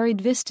admired the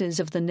varied vistas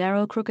of the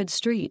narrow, crooked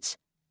streets,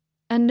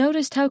 and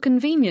noticed how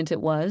convenient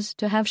it was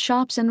to have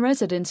shops and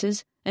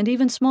residences and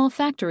even small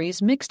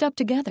factories mixed up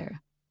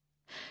together.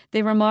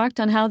 They remarked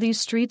on how these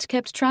streets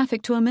kept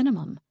traffic to a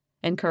minimum,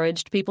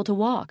 encouraged people to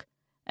walk,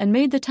 and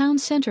made the town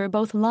center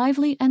both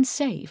lively and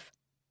safe.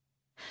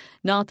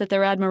 Not that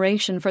their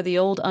admiration for the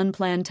old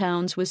unplanned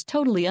towns was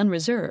totally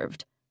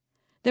unreserved.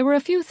 There were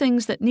a few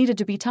things that needed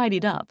to be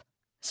tidied up.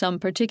 Some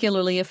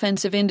particularly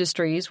offensive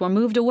industries were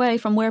moved away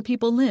from where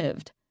people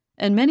lived,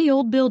 and many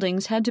old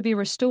buildings had to be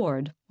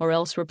restored or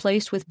else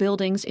replaced with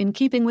buildings in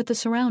keeping with the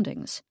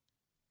surroundings.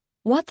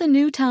 What the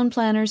new town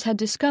planners had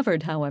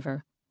discovered,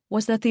 however,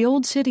 was that the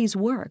old cities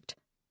worked,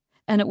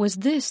 and it was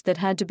this that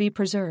had to be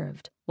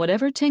preserved,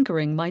 whatever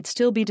tinkering might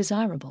still be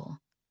desirable.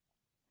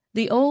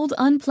 The old,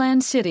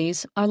 unplanned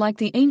cities are like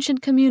the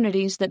ancient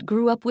communities that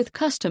grew up with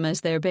custom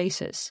as their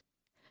basis.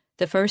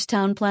 The first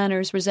town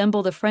planners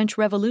resemble the French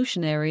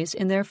revolutionaries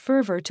in their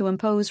fervor to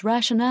impose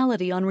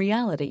rationality on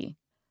reality,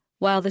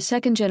 while the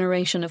second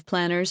generation of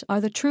planners are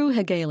the true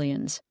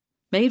Hegelians,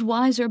 made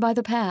wiser by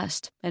the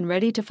past and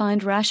ready to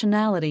find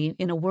rationality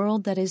in a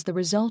world that is the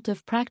result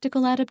of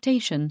practical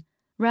adaptation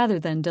rather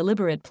than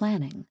deliberate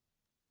planning.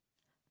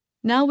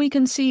 Now we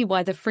can see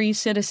why the free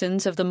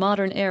citizens of the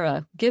modern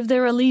era give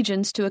their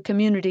allegiance to a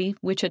community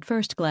which at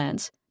first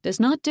glance does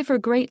not differ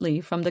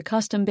greatly from the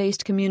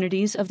custom-based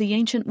communities of the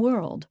ancient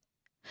world.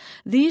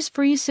 These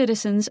free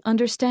citizens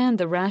understand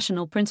the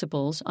rational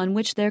principles on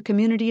which their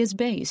community is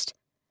based,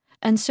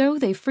 and so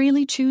they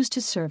freely choose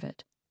to serve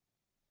it.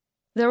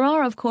 There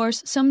are, of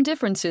course, some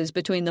differences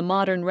between the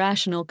modern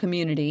rational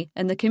community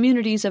and the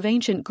communities of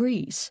ancient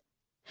Greece.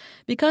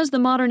 Because the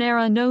modern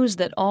era knows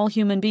that all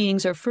human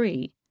beings are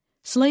free,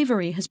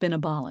 slavery has been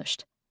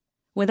abolished.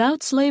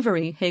 Without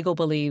slavery, Hegel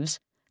believes,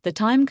 the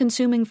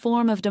time-consuming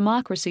form of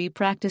democracy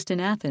practiced in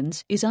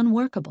Athens is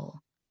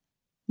unworkable.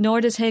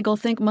 Nor does Hegel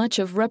think much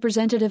of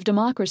representative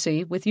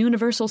democracy with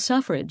universal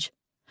suffrage,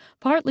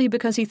 partly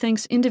because he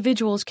thinks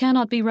individuals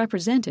cannot be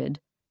represented.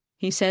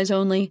 He says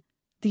only,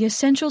 the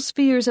essential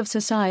spheres of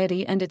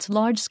society and its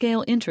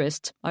large-scale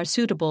interests are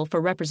suitable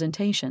for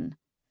representation,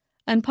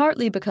 and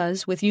partly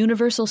because with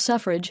universal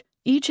suffrage,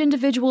 each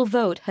individual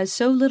vote has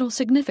so little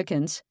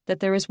significance that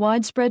there is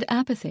widespread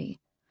apathy,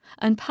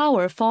 and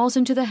power falls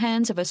into the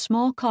hands of a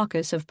small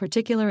caucus of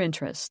particular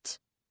interests.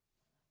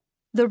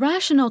 The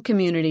rational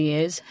community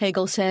is,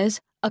 Hegel says,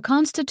 a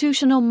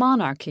constitutional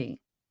monarchy.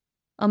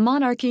 A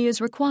monarchy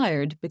is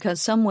required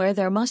because somewhere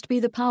there must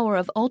be the power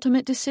of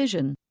ultimate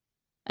decision,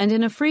 and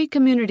in a free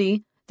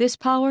community, this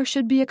power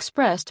should be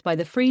expressed by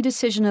the free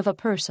decision of a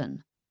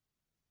person.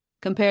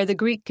 Compare the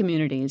Greek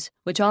communities,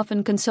 which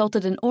often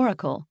consulted an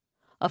oracle,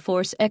 a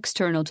force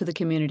external to the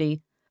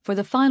community, for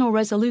the final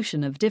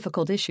resolution of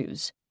difficult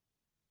issues.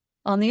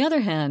 On the other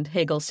hand,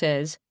 Hegel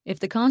says, if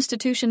the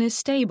constitution is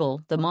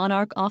stable, the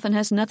monarch often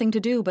has nothing to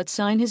do but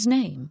sign his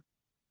name.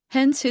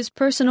 Hence his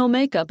personal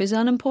makeup is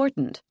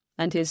unimportant,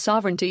 and his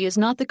sovereignty is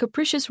not the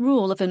capricious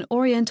rule of an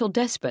oriental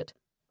despot.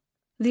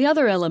 The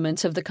other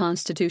elements of the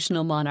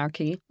constitutional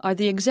monarchy are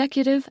the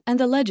executive and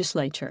the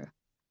legislature.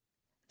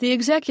 The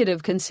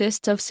executive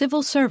consists of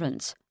civil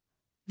servants.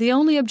 The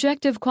only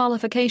objective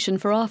qualification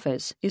for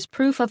office is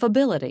proof of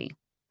ability.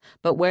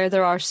 But where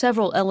there are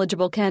several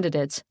eligible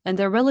candidates and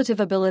their relative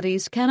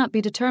abilities cannot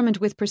be determined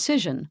with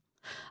precision,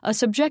 a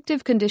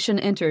subjective condition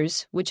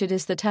enters which it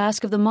is the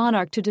task of the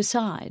monarch to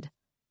decide.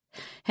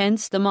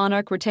 Hence, the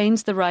monarch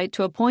retains the right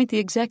to appoint the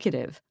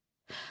executive.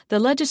 The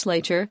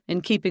legislature,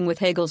 in keeping with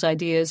Hegel's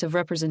ideas of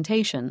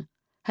representation,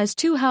 has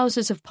two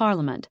houses of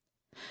parliament,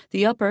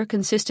 the upper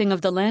consisting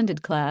of the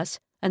landed class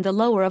and the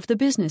lower of the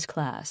business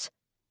class.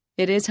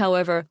 It is,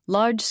 however,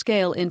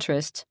 large-scale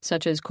interests,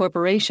 such as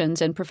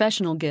corporations and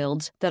professional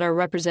guilds, that are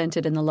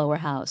represented in the lower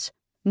house,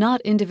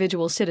 not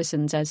individual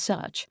citizens as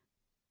such.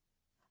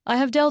 I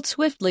have dealt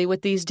swiftly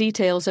with these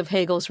details of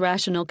Hegel's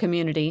rational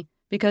community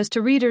because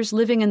to readers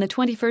living in the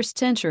 21st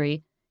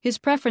century, his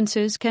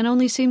preferences can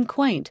only seem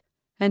quaint,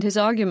 and his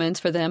arguments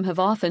for them have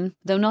often,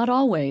 though not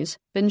always,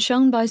 been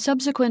shown by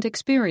subsequent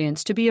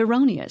experience to be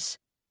erroneous.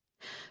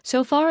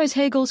 So far as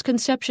Hegel's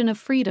conception of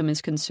freedom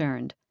is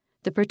concerned,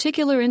 the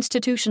particular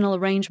institutional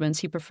arrangements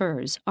he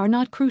prefers are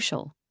not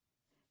crucial.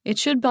 It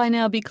should by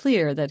now be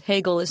clear that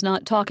Hegel is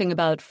not talking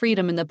about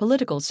freedom in the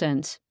political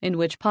sense, in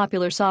which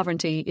popular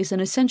sovereignty is an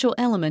essential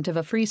element of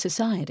a free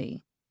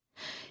society.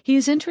 He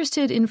is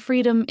interested in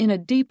freedom in a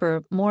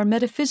deeper, more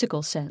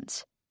metaphysical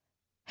sense.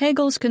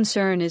 Hegel's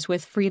concern is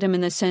with freedom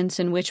in the sense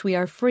in which we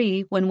are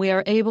free when we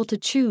are able to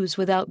choose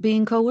without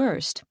being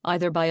coerced,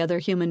 either by other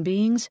human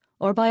beings,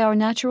 or by our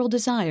natural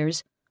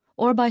desires,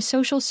 or by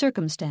social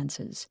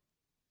circumstances.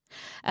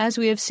 As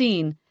we have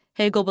seen,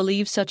 Hegel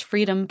believes such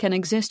freedom can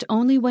exist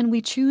only when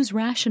we choose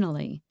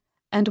rationally,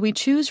 and we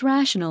choose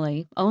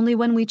rationally only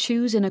when we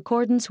choose in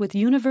accordance with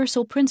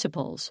universal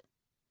principles.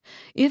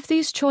 If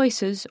these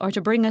choices are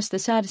to bring us the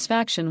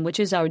satisfaction which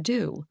is our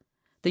due,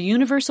 the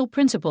universal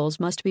principles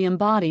must be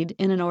embodied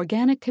in an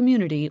organic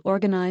community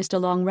organized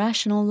along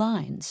rational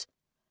lines.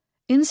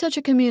 In such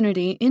a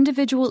community,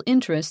 individual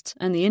interests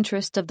and the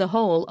interests of the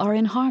whole are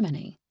in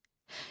harmony.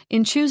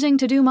 In choosing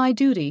to do my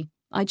duty,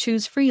 I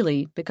choose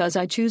freely because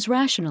I choose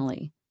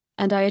rationally,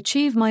 and I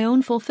achieve my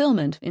own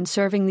fulfillment in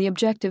serving the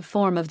objective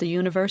form of the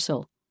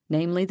universal,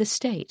 namely the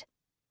state.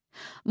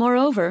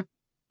 Moreover,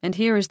 and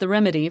here is the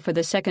remedy for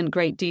the second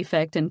great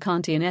defect in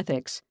Kantian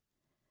ethics,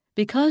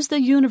 because the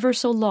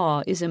universal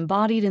law is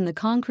embodied in the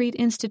concrete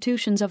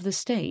institutions of the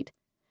state,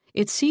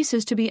 it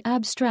ceases to be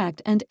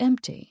abstract and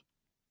empty.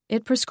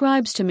 It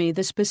prescribes to me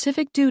the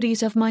specific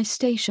duties of my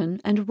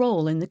station and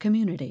role in the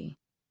community.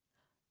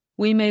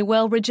 We may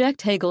well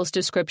reject Hegel's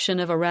description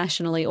of a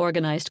rationally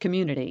organized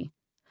community.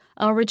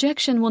 Our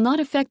rejection will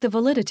not affect the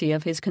validity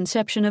of his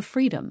conception of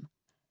freedom.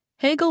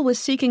 Hegel was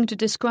seeking to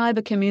describe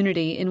a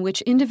community in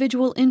which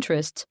individual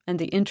interests and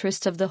the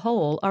interests of the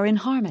whole are in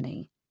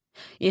harmony.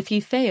 If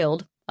he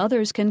failed,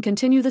 others can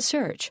continue the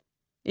search.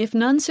 If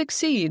none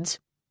succeeds,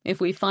 if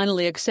we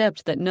finally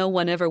accept that no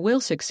one ever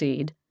will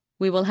succeed,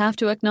 we will have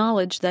to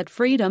acknowledge that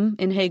freedom,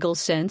 in Hegel's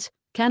sense,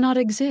 cannot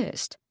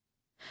exist.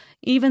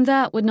 Even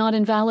that would not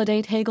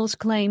invalidate Hegel's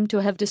claim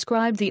to have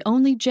described the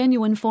only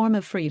genuine form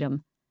of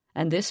freedom,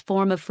 and this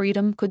form of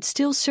freedom could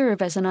still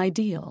serve as an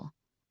ideal.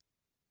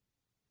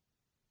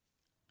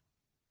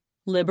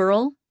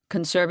 Liberal,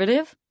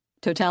 conservative,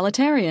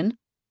 totalitarian.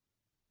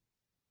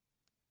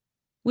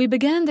 We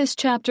began this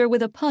chapter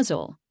with a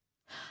puzzle.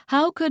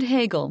 How could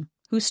Hegel,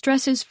 who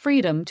stresses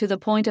freedom to the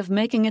point of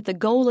making it the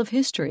goal of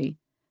history,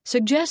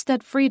 suggest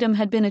that freedom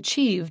had been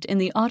achieved in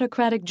the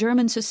autocratic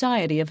German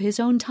society of his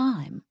own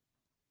time?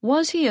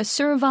 Was he a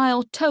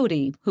servile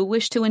toady who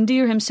wished to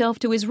endear himself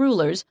to his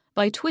rulers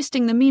by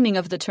twisting the meaning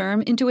of the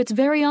term into its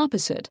very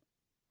opposite?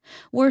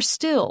 Worse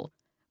still,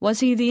 was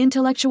he the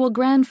intellectual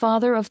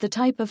grandfather of the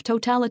type of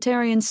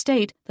totalitarian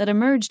state that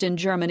emerged in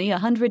Germany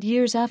 100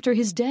 years after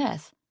his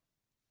death?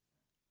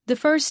 The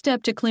first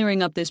step to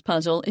clearing up this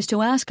puzzle is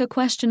to ask a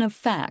question of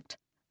fact.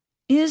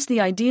 Is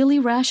the ideally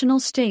rational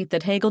state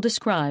that Hegel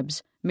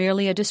describes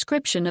merely a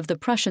description of the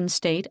Prussian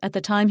state at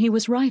the time he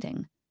was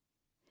writing?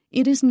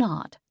 It is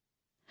not.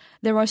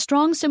 There are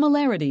strong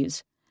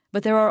similarities,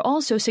 but there are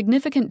also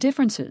significant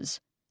differences.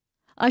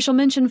 I shall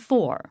mention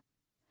 4.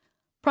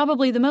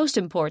 Probably the most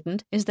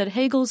important is that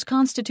Hegel's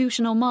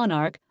constitutional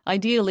monarch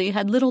ideally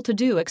had little to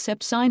do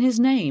except sign his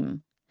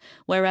name,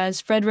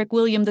 whereas Frederick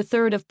William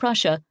III of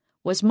Prussia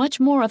was much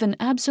more of an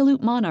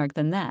absolute monarch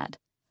than that.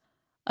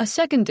 A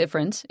second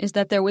difference is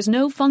that there was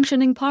no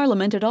functioning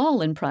parliament at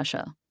all in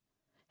Prussia.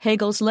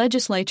 Hegel's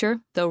legislature,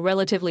 though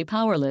relatively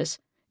powerless,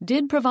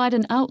 did provide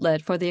an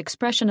outlet for the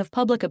expression of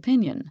public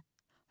opinion.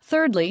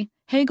 Thirdly,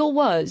 Hegel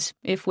was,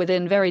 if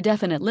within very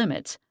definite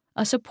limits,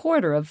 a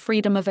supporter of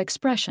freedom of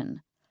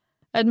expression.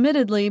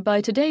 Admittedly,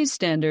 by today's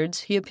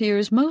standards, he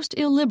appears most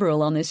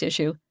illiberal on this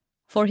issue,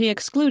 for he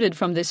excluded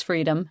from this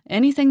freedom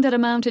anything that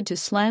amounted to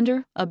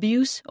slander,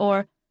 abuse,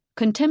 or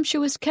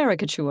contemptuous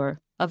caricature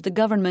of the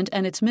government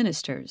and its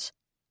ministers.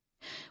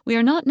 We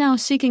are not now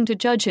seeking to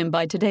judge him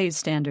by today's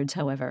standards,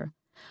 however,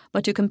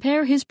 but to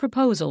compare his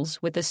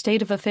proposals with the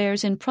state of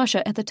affairs in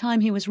Prussia at the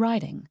time he was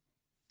writing.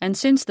 And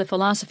since the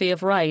Philosophy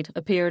of Right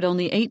appeared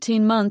only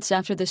 18 months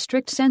after the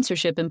strict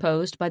censorship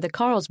imposed by the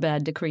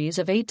Carlsbad decrees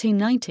of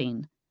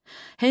 1819,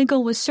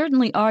 Hegel was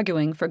certainly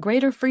arguing for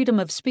greater freedom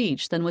of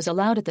speech than was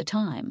allowed at the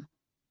time.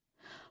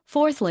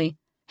 Fourthly,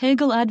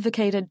 Hegel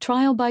advocated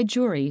trial by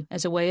jury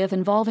as a way of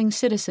involving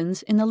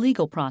citizens in the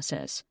legal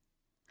process.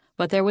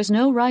 But there was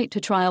no right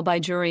to trial by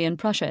jury in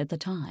Prussia at the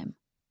time.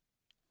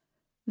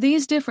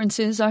 These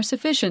differences are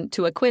sufficient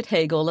to acquit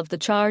Hegel of the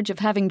charge of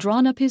having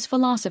drawn up his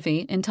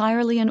philosophy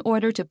entirely in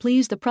order to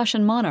please the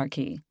Prussian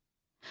monarchy.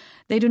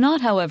 They do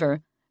not,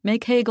 however,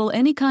 make Hegel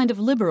any kind of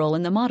liberal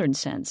in the modern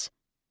sense.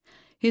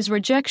 His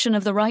rejection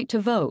of the right to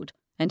vote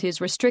and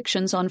his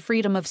restrictions on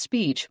freedom of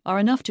speech are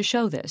enough to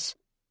show this.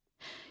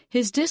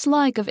 His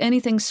dislike of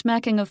anything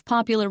smacking of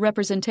popular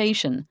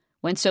representation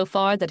went so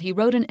far that he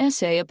wrote an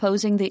essay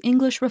opposing the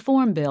English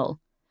Reform Bill,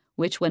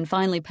 which, when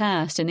finally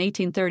passed in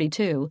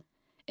 1832,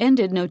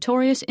 ended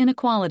notorious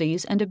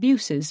inequalities and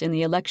abuses in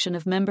the election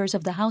of members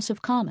of the House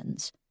of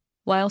Commons,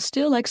 while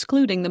still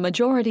excluding the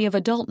majority of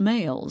adult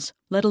males,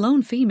 let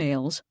alone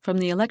females, from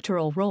the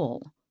electoral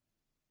roll.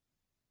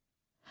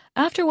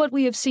 After what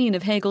we have seen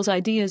of Hegel's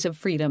ideas of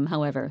freedom,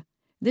 however,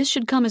 this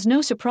should come as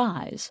no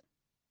surprise.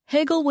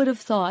 Hegel would have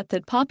thought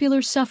that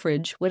popular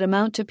suffrage would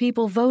amount to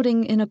people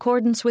voting in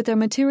accordance with their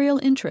material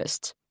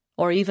interests,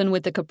 or even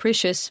with the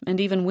capricious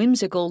and even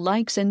whimsical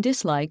likes and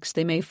dislikes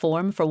they may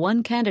form for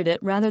one candidate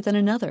rather than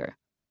another.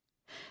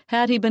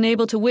 Had he been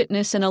able to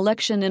witness an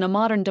election in a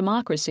modern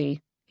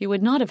democracy, he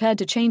would not have had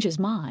to change his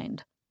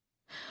mind.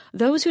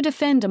 Those who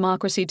defend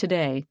democracy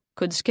today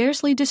could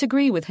scarcely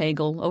disagree with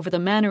Hegel over the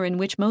manner in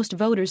which most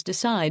voters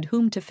decide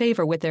whom to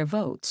favor with their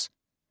votes.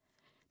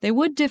 They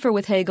would differ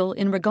with Hegel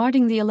in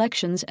regarding the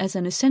elections as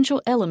an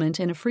essential element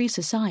in a free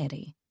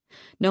society,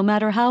 no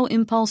matter how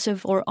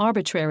impulsive or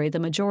arbitrary the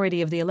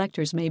majority of the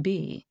electors may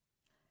be.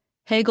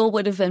 Hegel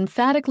would have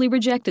emphatically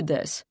rejected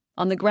this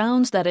on the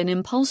grounds that an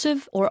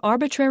impulsive or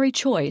arbitrary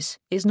choice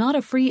is not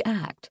a free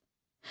act.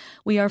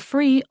 We are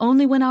free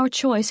only when our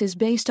choice is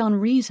based on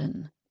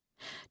reason.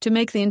 To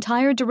make the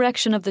entire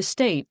direction of the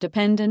state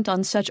dependent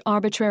on such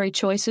arbitrary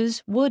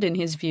choices would, in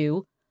his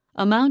view,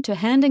 amount to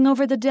handing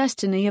over the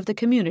destiny of the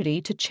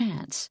community to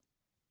chance.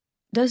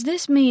 Does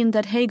this mean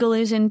that Hegel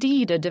is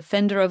indeed a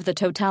defender of the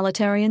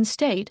totalitarian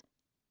state?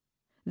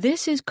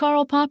 This is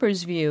Karl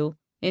Popper's view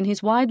in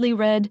his widely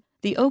read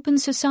The Open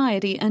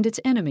Society and Its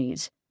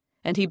Enemies,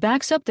 and he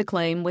backs up the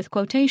claim with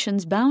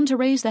quotations bound to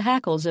raise the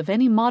hackles of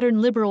any modern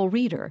liberal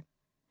reader.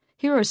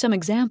 Here are some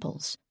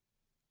examples.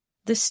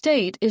 The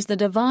state is the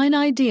divine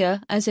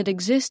idea as it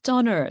exists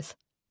on earth.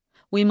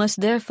 We must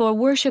therefore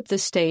worship the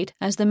state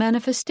as the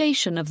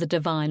manifestation of the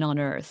divine on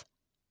earth.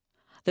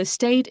 The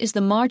state is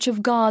the march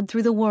of God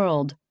through the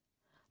world.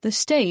 The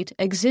state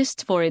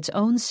exists for its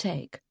own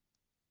sake.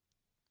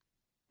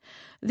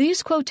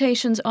 These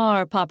quotations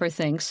are, Popper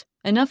thinks,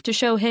 enough to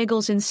show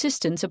Hegel's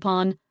insistence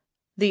upon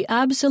the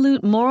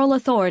absolute moral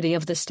authority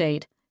of the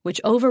state, which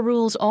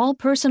overrules all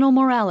personal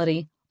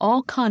morality,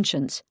 all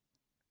conscience,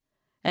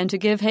 and to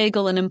give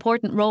Hegel an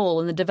important role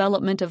in the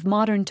development of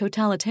modern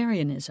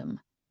totalitarianism.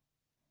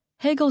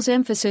 Hegel's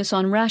emphasis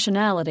on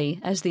rationality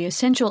as the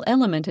essential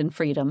element in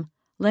freedom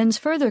lends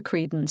further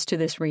credence to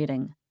this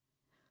reading.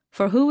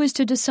 For who is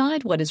to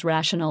decide what is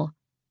rational?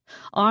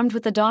 Armed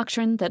with the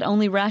doctrine that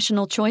only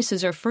rational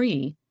choices are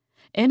free,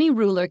 any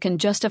ruler can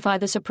justify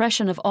the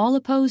suppression of all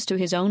opposed to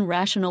his own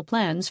rational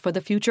plans for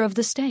the future of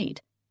the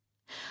state.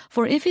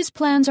 For if his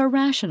plans are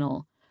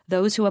rational,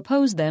 those who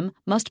oppose them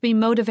must be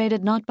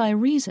motivated not by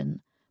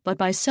reason, but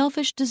by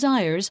selfish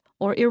desires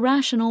or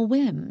irrational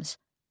whims.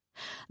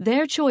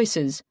 Their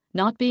choices,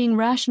 not being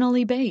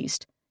rationally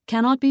based,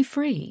 cannot be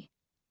free.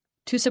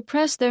 To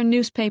suppress their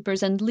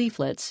newspapers and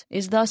leaflets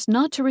is thus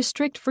not to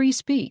restrict free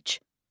speech.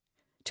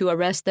 To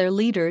arrest their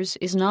leaders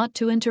is not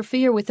to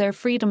interfere with their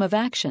freedom of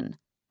action,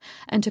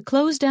 and to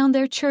close down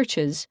their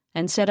churches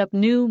and set up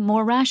new,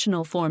 more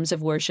rational forms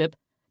of worship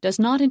does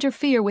not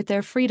interfere with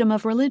their freedom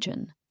of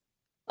religion.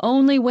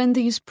 Only when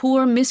these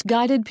poor,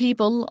 misguided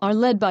people are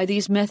led by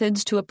these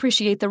methods to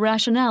appreciate the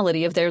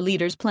rationality of their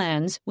leaders'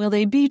 plans will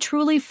they be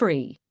truly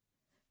free.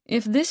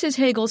 If this is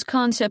Hegel's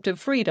concept of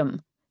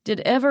freedom, did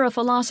ever a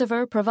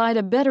philosopher provide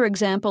a better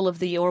example of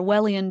the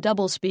Orwellian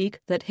doublespeak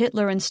that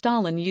Hitler and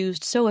Stalin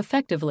used so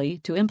effectively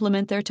to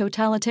implement their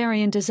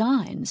totalitarian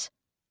designs?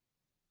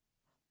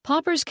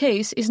 Popper's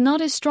case is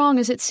not as strong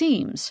as it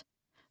seems.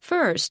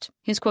 First,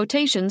 his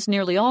quotations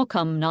nearly all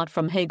come not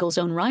from Hegel's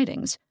own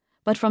writings,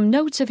 but from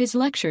notes of his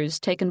lectures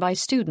taken by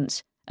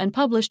students and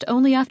published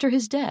only after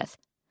his death,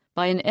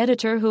 by an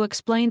editor who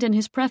explained in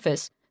his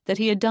preface that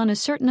he had done a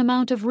certain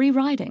amount of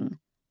rewriting.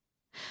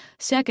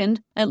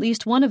 Second, at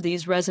least one of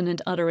these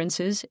resonant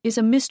utterances is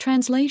a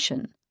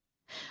mistranslation,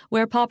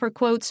 where Popper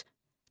quotes,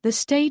 "The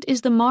state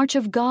is the march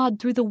of God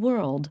through the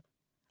world."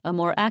 A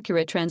more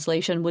accurate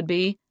translation would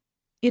be,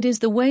 "It is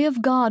the way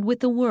of God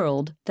with the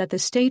world that the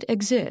state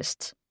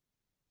exists."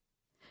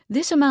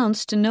 This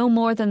amounts to no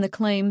more than the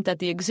claim that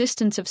the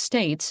existence of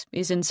states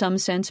is in some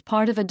sense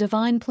part of a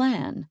divine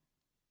plan.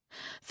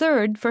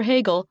 Third, for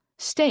Hegel,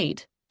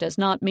 state does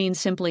not mean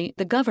simply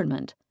the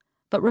government,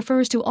 but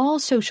refers to all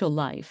social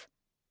life.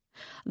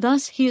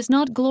 Thus, he is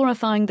not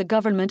glorifying the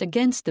government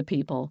against the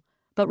people,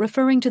 but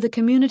referring to the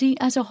community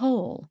as a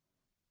whole.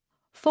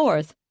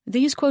 Fourth,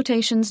 these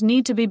quotations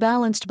need to be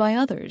balanced by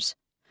others,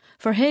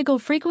 for Hegel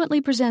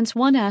frequently presents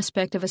one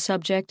aspect of a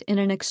subject in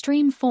an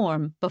extreme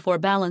form before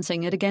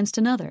balancing it against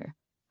another.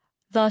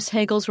 Thus,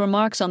 Hegel's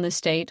remarks on the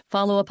state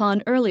follow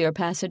upon earlier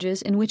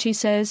passages in which he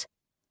says,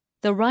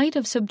 "The right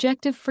of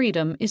subjective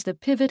freedom is the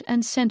pivot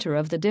and center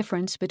of the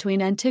difference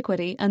between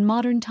antiquity and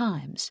modern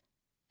times,"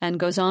 and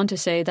goes on to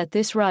say that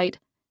this right,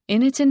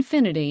 in its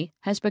infinity,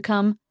 has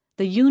become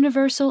the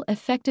universal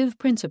effective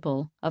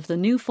principle of the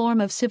new form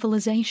of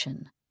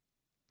civilization.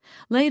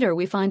 Later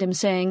we find him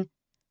saying,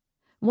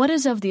 "What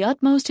is of the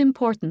utmost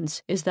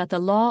importance is that the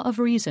law of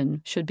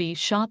reason should be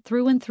shot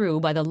through and through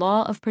by the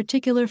law of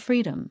particular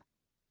freedom."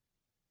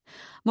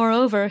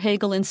 Moreover,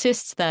 Hegel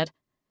insists that,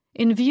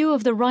 in view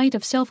of the right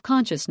of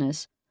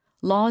self-consciousness,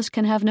 laws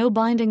can have no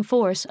binding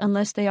force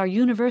unless they are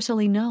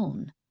universally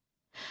known.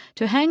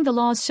 To hang the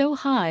laws so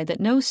high that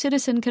no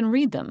citizen can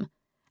read them,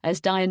 as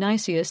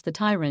Dionysius the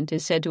tyrant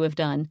is said to have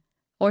done,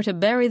 or to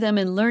bury them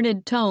in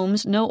learned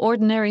tomes no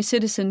ordinary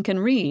citizen can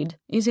read,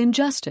 is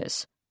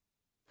injustice.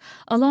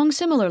 Along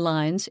similar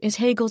lines is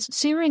Hegel's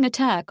searing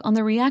attack on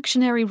the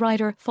reactionary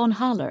writer von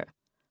Haller,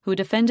 who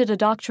defended a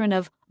doctrine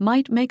of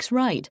might makes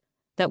right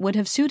that would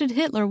have suited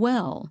Hitler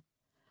well.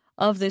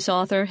 Of this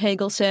author,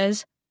 Hegel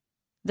says,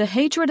 "The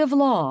hatred of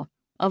law,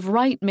 of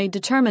right made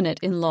determinate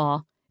in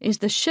law, is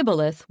the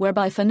shibboleth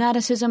whereby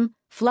fanaticism,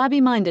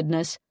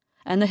 flabby-mindedness,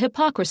 and the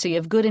hypocrisy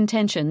of good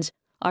intentions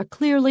are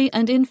clearly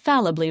and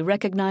infallibly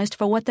recognized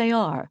for what they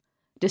are,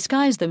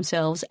 disguise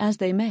themselves as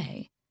they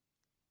may."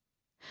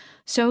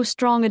 So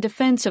strong a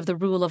defense of the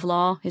rule of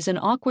law is an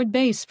awkward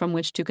base from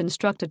which to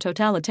construct a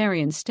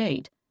totalitarian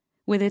state,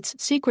 with its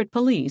secret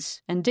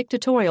police and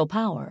dictatorial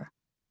power.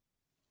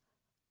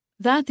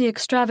 That the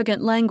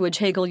extravagant language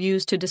Hegel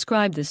used to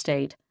describe the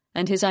state,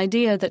 and his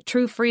idea that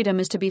true freedom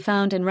is to be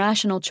found in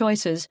rational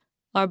choices,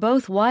 are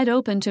both wide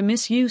open to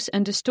misuse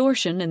and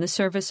distortion in the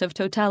service of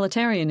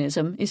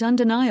totalitarianism is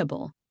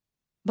undeniable.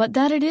 But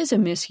that it is a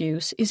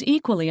misuse is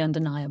equally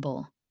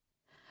undeniable.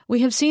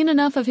 We have seen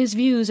enough of his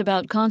views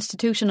about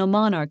constitutional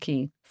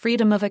monarchy,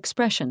 freedom of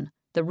expression,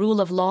 the rule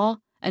of law,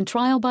 and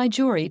trial by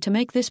jury to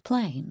make this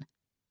plain.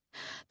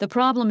 The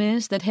problem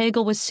is that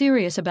Hegel was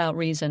serious about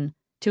reason,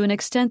 to an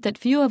extent that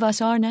few of us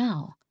are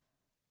now.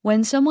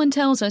 When someone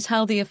tells us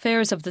how the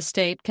affairs of the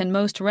state can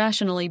most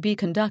rationally be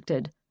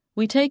conducted,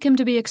 we take him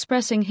to be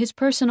expressing his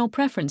personal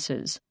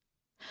preferences.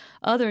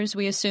 Others,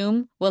 we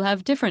assume, will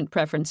have different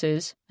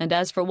preferences, and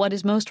as for what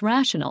is most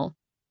rational,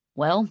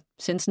 well,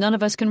 since none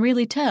of us can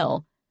really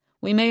tell,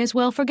 we may as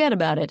well forget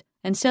about it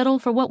and settle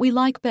for what we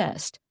like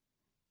best.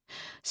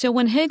 So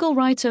when Hegel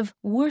writes of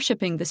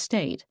worshipping the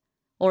state,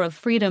 or of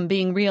freedom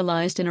being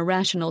realized in a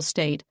rational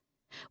state,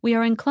 we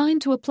are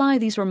inclined to apply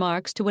these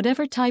remarks to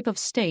whatever type of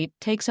state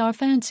takes our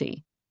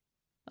fancy,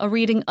 a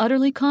reading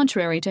utterly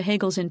contrary to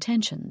Hegel's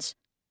intentions.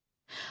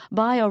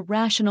 By a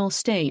rational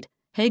state,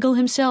 Hegel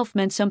himself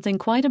meant something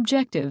quite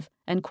objective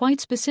and quite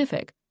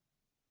specific.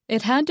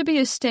 It had to be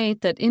a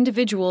state that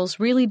individuals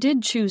really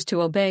did choose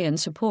to obey and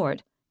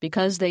support,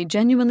 because they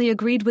genuinely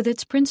agreed with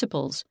its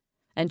principles,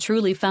 and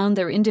truly found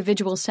their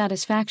individual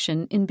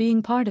satisfaction in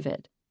being part of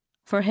it.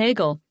 For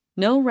Hegel,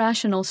 no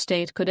rational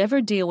state could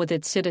ever deal with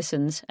its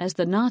citizens as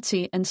the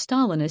Nazi and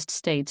Stalinist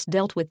states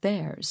dealt with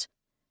theirs.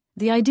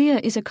 The idea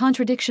is a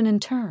contradiction in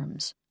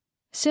terms.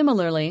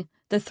 Similarly,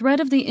 the threat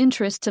of the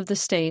interests of the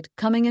state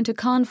coming into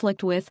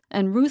conflict with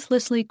and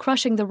ruthlessly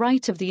crushing the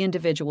rights of the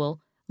individual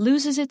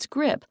loses its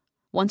grip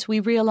once we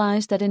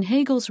realize that in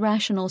Hegel's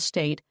rational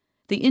state,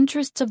 the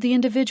interests of the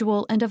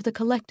individual and of the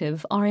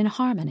collective are in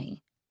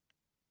harmony.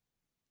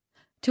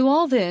 To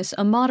all this,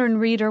 a modern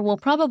reader will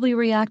probably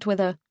react with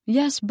a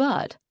 "yes,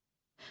 but."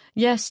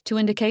 Yes, to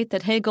indicate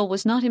that Hegel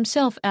was not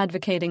himself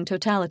advocating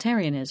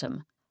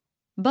totalitarianism,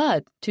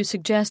 but to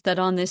suggest that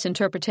on this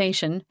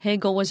interpretation,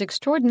 Hegel was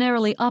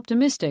extraordinarily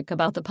optimistic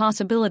about the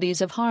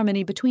possibilities of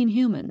harmony between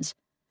humans,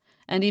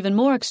 and even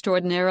more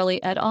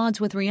extraordinarily at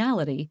odds with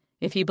reality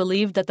if he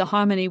believed that the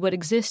harmony would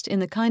exist in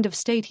the kind of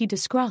state he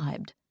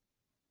described.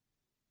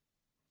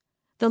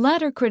 The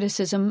latter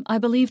criticism I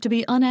believe to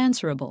be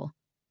unanswerable.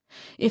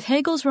 If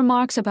Hegel's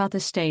remarks about the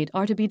state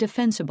are to be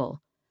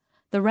defensible,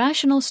 the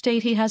rational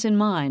state he has in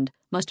mind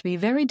must be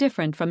very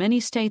different from any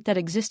state that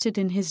existed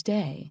in his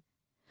day,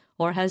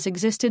 or has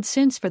existed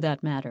since for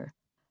that matter.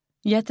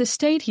 Yet the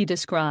state he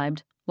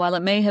described, while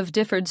it may have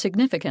differed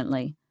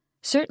significantly,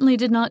 certainly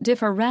did not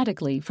differ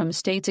radically from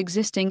states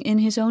existing in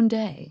his own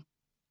day.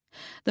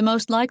 The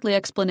most likely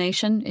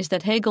explanation is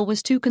that Hegel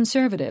was too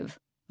conservative,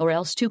 or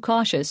else too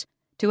cautious,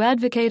 to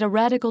advocate a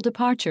radical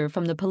departure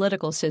from the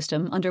political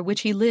system under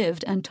which he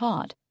lived and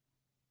taught.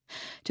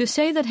 To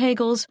say that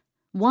Hegel's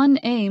one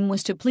aim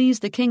was to please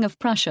the King of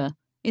Prussia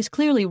is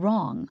clearly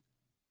wrong,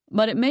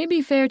 but it may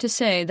be fair to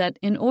say that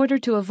in order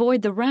to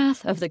avoid the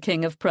wrath of the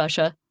King of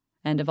Prussia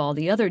and of all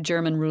the other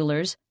German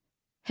rulers,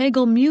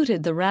 Hegel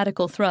muted the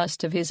radical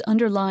thrust of his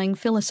underlying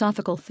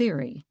philosophical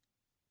theory.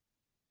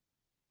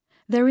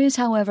 There is,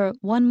 however,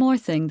 one more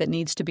thing that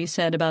needs to be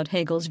said about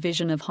Hegel's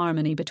vision of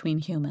harmony between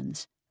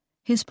humans.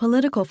 His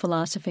political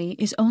philosophy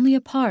is only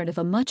a part of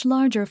a much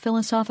larger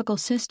philosophical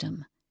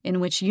system in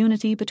which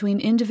unity between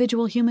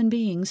individual human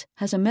beings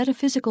has a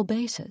metaphysical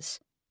basis.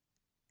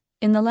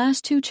 In the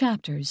last 2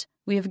 chapters,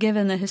 we have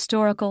given the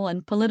historical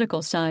and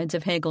political sides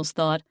of Hegel's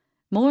thought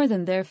more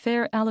than their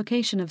fair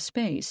allocation of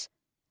space,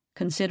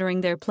 considering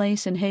their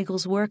place in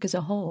Hegel's work as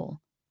a whole,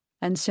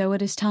 and so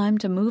it is time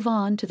to move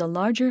on to the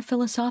larger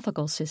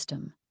philosophical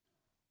system.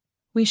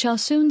 We shall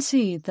soon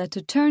see that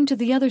to turn to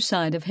the other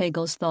side of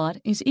Hegel's thought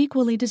is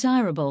equally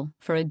desirable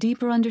for a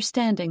deeper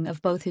understanding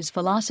of both his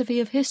philosophy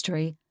of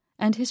history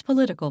and his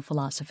political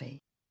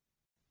philosophy.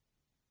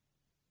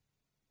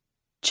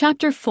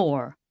 Chapter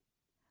 4.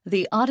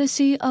 The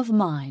Odyssey of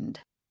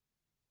Mind.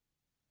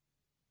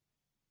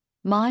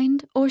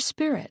 Mind or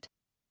spirit?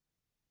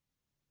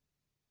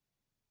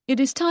 It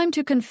is time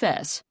to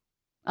confess.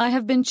 I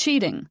have been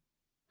cheating.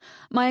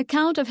 My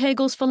account of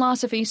Hegel's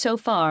philosophy so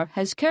far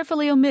has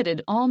carefully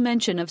omitted all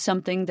mention of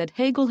something that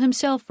Hegel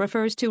himself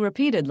refers to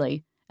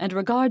repeatedly and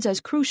regards as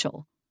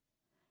crucial: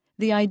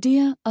 the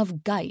idea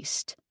of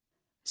Geist.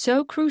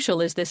 So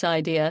crucial is this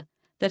idea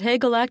that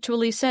Hegel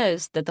actually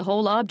says that the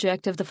whole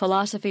object of the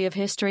philosophy of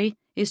history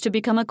is to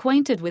become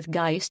acquainted with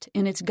Geist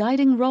in its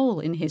guiding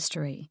role in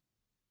history.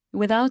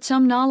 Without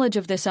some knowledge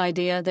of this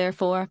idea,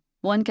 therefore,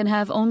 one can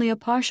have only a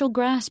partial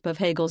grasp of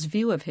Hegel's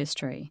view of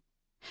history.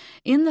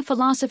 In the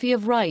philosophy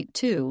of right,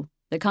 too,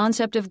 the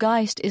concept of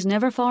Geist is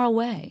never far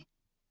away.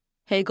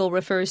 Hegel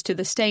refers to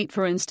the state,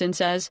 for instance,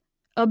 as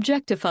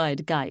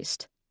objectified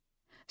Geist.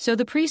 So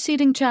the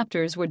preceding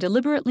chapters were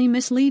deliberately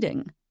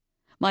misleading.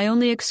 My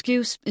only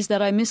excuse is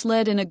that I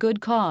misled in a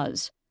good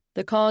cause,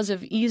 the cause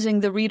of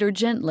easing the reader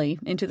gently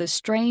into the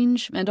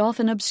strange and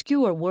often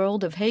obscure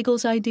world of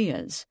Hegel's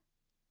ideas.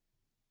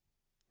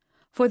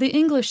 For the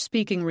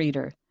English-speaking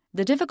reader,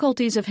 the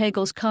difficulties of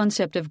Hegel's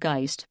concept of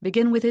Geist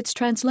begin with its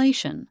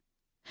translation.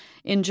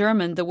 In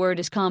German, the word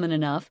is common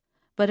enough,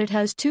 but it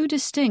has two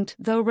distinct,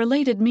 though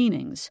related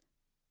meanings.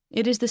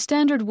 It is the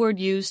standard word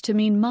used to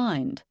mean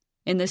mind,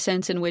 in the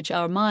sense in which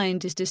our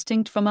mind is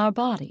distinct from our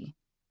body.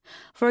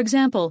 For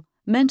example,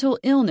 mental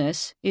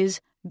illness is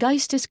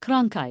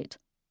Geisteskrankheit,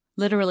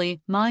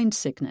 literally mind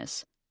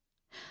sickness.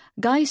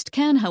 Geist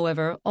can,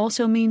 however,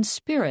 also mean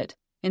spirit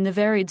in the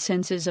varied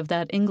senses of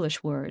that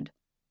English word.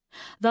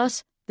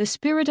 Thus, the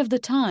spirit of the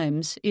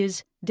times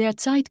is der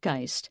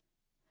Zeitgeist,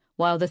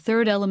 while the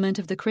third element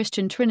of the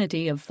Christian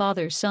Trinity of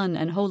Father, Son,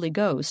 and Holy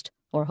Ghost,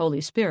 or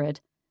Holy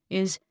Spirit,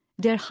 is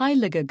der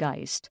Heilige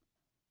Geist.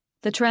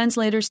 The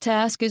translator's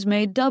task is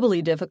made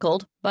doubly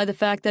difficult by the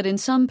fact that in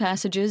some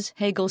passages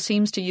Hegel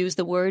seems to use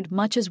the word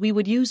much as we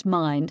would use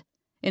mind.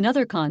 In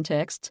other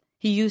contexts,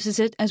 he uses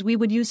it as we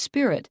would use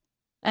spirit,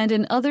 and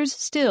in others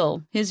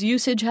still, his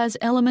usage has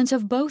elements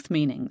of both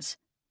meanings.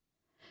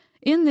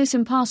 In this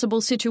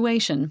impossible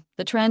situation,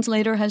 the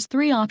translator has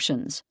three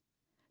options: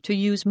 to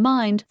use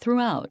mind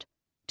throughout,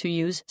 to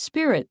use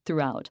spirit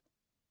throughout,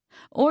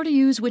 or to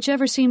use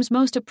whichever seems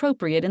most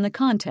appropriate in the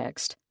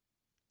context.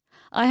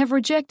 I have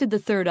rejected the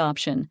third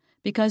option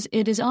because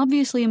it is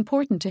obviously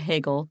important to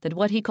Hegel that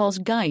what he calls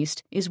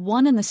Geist is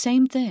one and the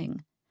same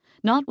thing,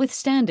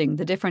 notwithstanding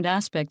the different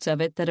aspects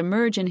of it that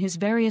emerge in his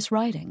various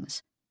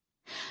writings.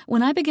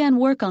 When I began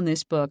work on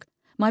this book,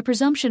 my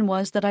presumption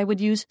was that I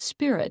would use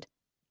spirit,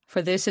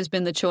 for this has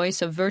been the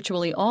choice of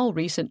virtually all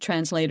recent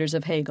translators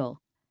of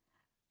Hegel.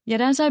 Yet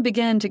as I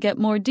began to get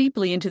more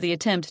deeply into the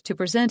attempt to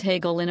present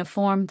Hegel in a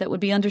form that would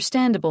be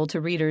understandable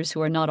to readers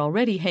who are not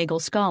already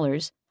Hegel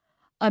scholars,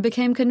 I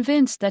became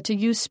convinced that to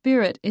use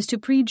spirit is to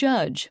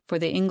prejudge, for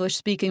the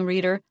English-speaking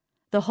reader,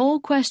 the whole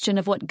question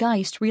of what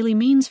Geist really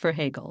means for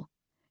Hegel.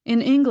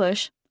 In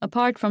English,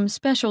 apart from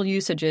special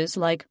usages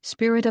like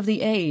spirit of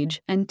the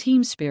age and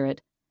team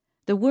spirit,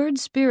 the word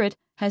spirit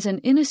has an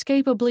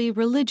inescapably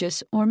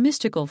religious or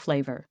mystical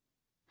flavor.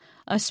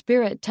 A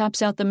spirit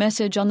taps out the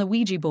message on the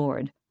Ouija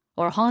board,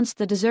 or haunts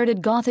the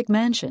deserted Gothic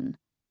mansion.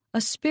 A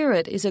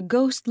spirit is a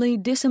ghostly,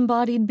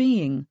 disembodied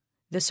being,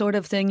 the sort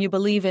of thing you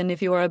believe in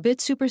if you are a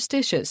bit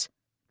superstitious,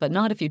 but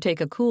not if you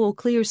take a cool,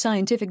 clear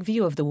scientific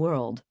view of the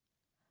world.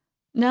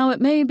 Now it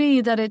may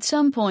be that at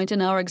some point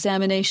in our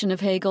examination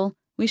of Hegel,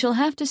 we shall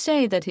have to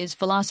say that his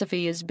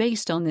philosophy is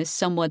based on this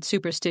somewhat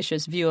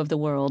superstitious view of the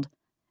world,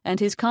 and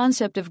his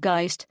concept of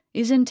Geist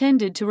is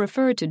intended to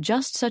refer to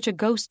just such a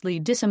ghostly,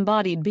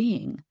 disembodied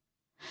being.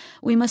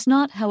 We must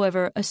not,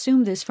 however,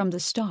 assume this from the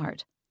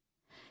start.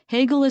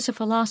 Hegel is a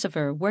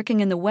philosopher working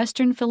in the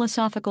Western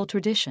philosophical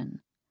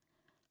tradition.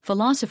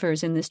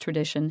 Philosophers in this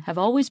tradition have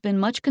always been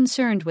much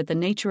concerned with the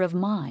nature of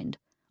mind,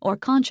 or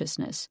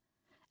consciousness,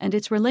 and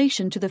its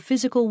relation to the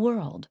physical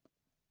world.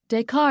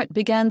 Descartes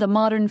began the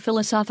modern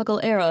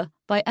philosophical era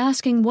by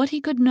asking what he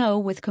could know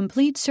with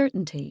complete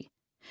certainty,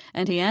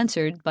 and he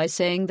answered by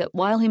saying that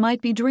while he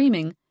might be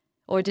dreaming,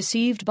 or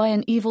deceived by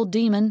an evil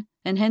demon,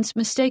 and hence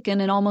mistaken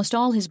in almost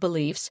all his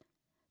beliefs,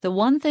 the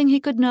one thing he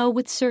could know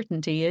with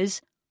certainty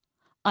is,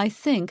 I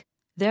think,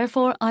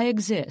 therefore I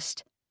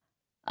exist.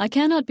 I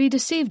cannot be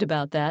deceived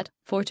about that,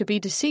 for to be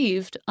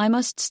deceived I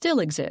must still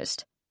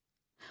exist.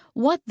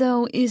 What,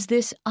 though, is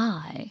this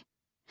I?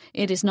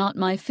 It is not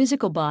my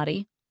physical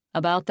body.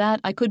 About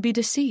that I could be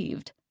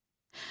deceived.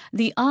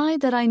 The I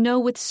that I know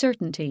with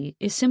certainty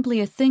is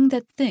simply a thing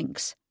that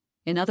thinks,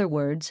 in other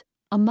words,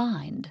 a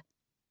mind.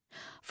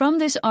 From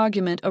this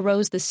argument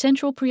arose the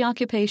central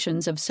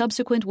preoccupations of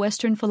subsequent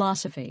Western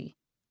philosophy.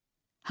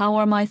 How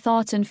are my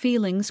thoughts and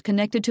feelings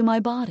connected to my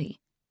body?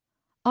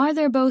 Are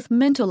there both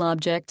mental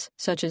objects,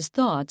 such as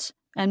thoughts,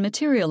 and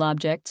material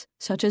objects,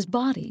 such as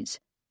bodies?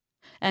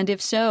 And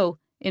if so,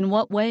 In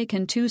what way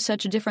can two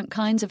such different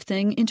kinds of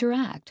thing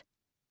interact?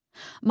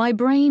 My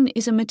brain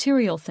is a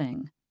material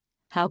thing.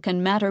 How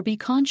can matter be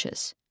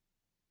conscious?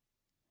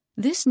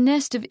 This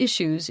nest of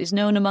issues is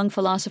known among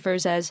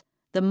philosophers as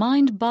the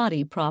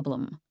mind-body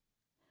problem.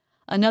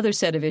 Another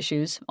set of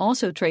issues,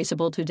 also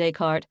traceable to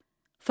Descartes,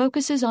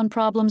 focuses on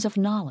problems of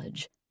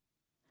knowledge.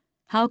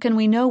 How can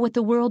we know what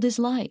the world is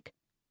like?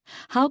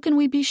 How can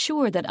we be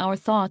sure that our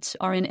thoughts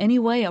are in any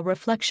way a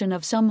reflection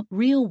of some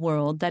real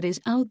world that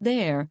is out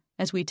there,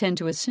 as we tend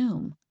to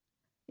assume?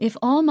 If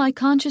all my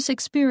conscious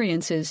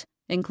experiences,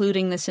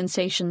 including the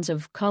sensations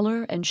of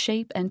color and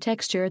shape and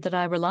texture that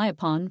I rely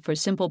upon for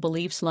simple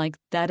beliefs like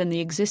that in the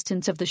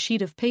existence of the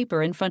sheet of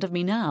paper in front of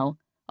me now,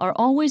 are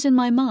always in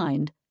my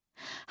mind,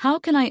 how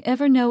can I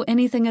ever know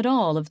anything at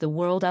all of the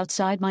world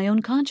outside my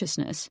own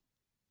consciousness?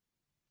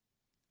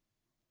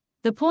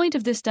 The point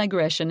of this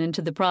digression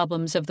into the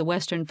problems of the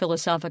Western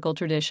philosophical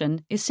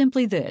tradition is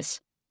simply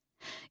this.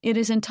 It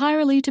is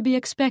entirely to be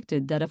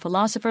expected that a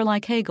philosopher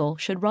like Hegel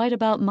should write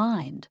about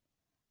mind.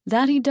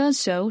 That he does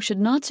so should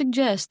not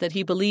suggest that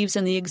he believes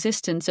in the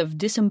existence of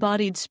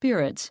disembodied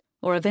spirits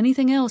or of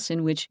anything else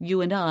in which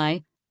you and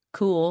I,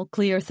 cool,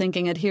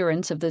 clear-thinking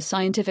adherents of the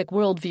scientific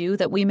worldview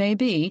that we may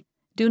be,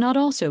 do not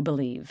also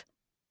believe.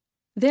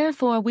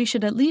 Therefore, we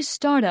should at least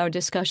start our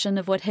discussion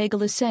of what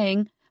Hegel is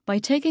saying by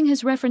taking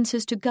his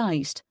references to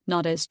Geist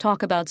not as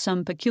talk about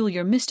some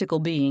peculiar mystical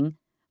being,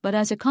 but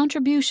as a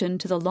contribution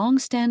to the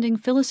long-standing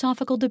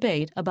philosophical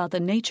debate about the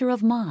nature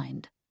of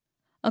mind.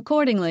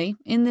 Accordingly,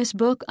 in this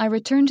book I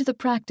return to the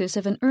practice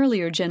of an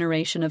earlier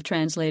generation of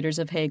translators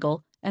of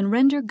Hegel and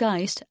render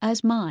Geist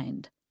as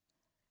mind.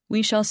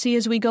 We shall see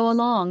as we go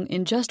along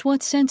in just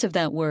what sense of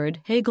that word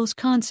Hegel's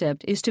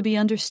concept is to be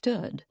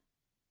understood.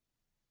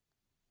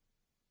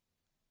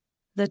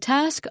 The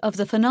task of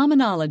the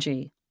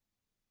phenomenology.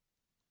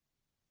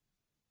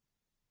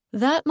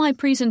 That my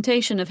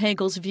presentation of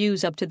Hegel's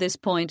views up to this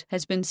point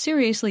has been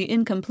seriously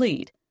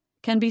incomplete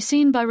can be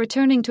seen by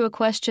returning to a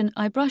question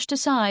I brushed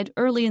aside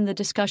early in the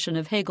discussion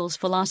of Hegel's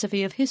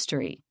philosophy of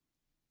history.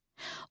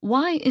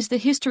 Why is the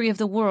history of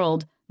the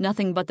world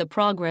nothing but the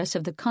progress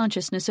of the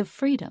consciousness of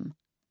freedom?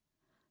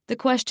 The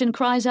question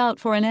cries out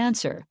for an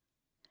answer.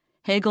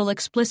 Hegel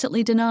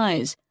explicitly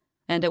denies,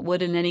 and it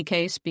would in any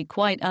case be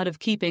quite out of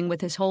keeping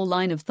with his whole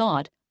line of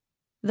thought,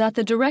 that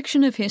the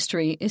direction of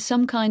history is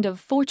some kind of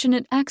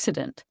fortunate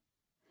accident.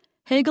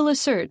 Hegel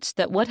asserts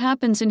that what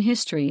happens in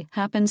history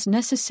happens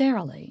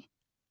necessarily.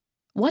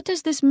 What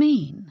does this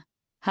mean?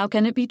 How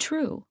can it be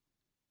true?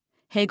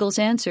 Hegel's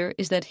answer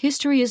is that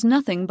history is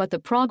nothing but the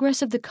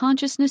progress of the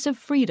consciousness of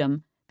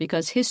freedom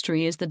because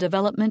history is the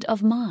development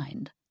of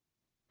mind.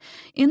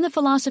 In the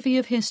philosophy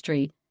of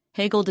history,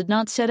 Hegel did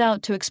not set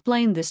out to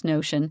explain this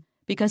notion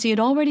because he had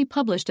already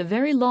published a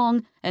very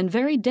long and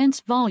very dense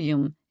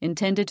volume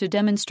intended to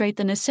demonstrate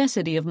the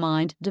necessity of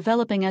mind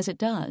developing as it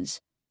does.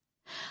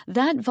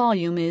 That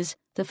volume is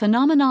The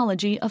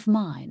Phenomenology of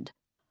Mind.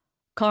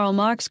 Karl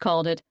Marx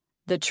called it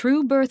the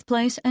true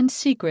birthplace and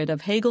secret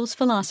of Hegel's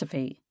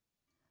philosophy.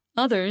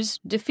 Others,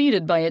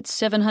 defeated by its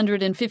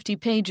 750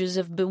 pages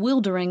of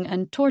bewildering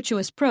and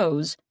tortuous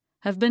prose,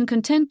 have been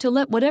content to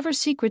let whatever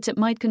secrets it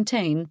might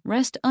contain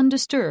rest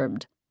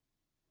undisturbed.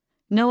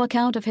 No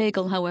account of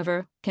Hegel,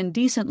 however, can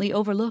decently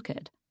overlook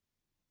it.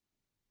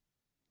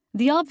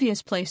 The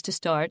obvious place to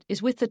start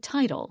is with the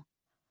title.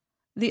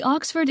 The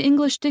Oxford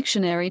English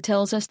Dictionary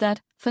tells us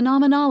that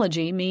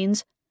phenomenology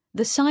means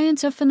the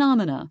science of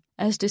phenomena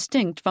as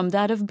distinct from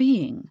that of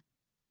being.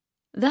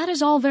 That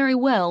is all very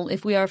well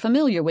if we are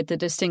familiar with the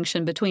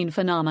distinction between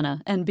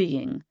phenomena and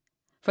being.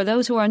 For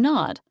those who are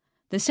not,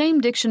 the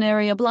same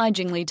dictionary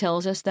obligingly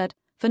tells us that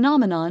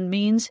phenomenon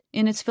means,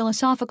 in its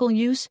philosophical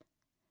use,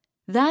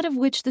 that of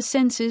which the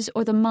senses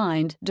or the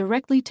mind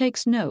directly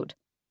takes note,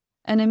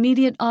 an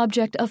immediate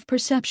object of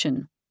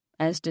perception,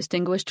 as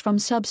distinguished from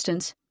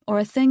substance or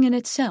a thing in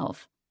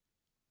itself.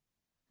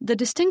 The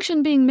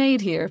distinction being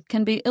made here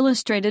can be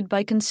illustrated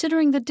by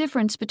considering the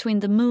difference between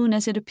the moon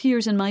as it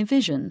appears in my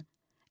vision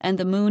and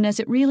the moon as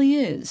it really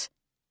is.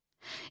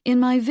 In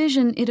my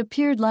vision it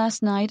appeared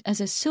last night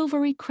as a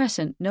silvery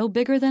crescent no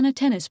bigger than a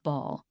tennis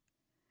ball.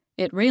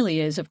 It really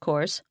is, of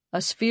course,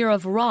 a sphere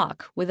of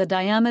rock with a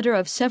diameter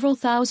of several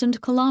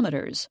thousand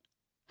kilometers.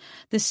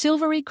 The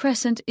silvery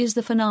crescent is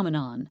the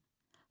phenomenon.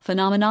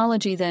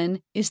 Phenomenology,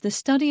 then, is the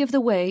study of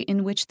the way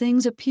in which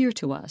things appear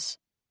to us.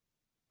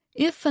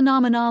 If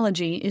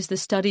phenomenology is the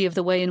study of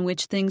the way in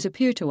which things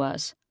appear to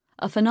us,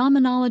 a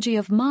phenomenology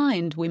of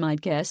mind, we might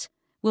guess,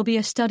 will be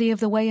a study of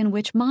the way in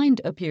which mind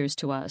appears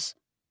to us.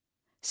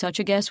 Such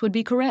a guess would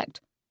be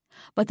correct,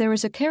 but there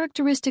is a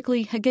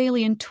characteristically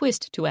Hegelian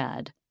twist to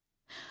add.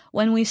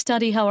 When we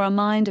study how our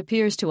mind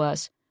appears to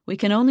us, we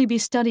can only be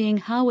studying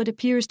how it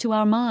appears to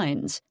our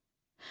minds.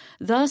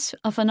 Thus,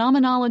 a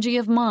phenomenology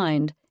of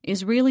mind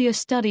is really a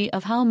study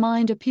of how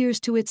mind appears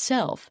to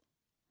itself.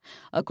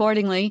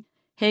 Accordingly,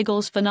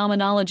 Hegel's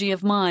phenomenology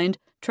of mind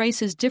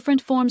traces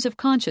different forms of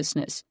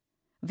consciousness,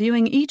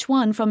 viewing each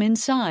one from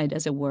inside,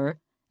 as it were,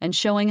 and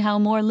showing how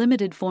more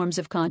limited forms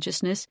of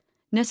consciousness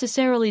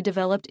necessarily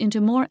developed into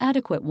more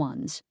adequate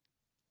ones.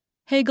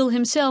 Hegel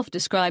himself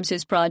describes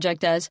his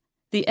project as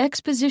the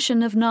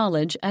exposition of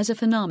knowledge as a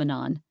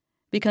phenomenon,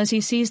 because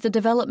he sees the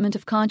development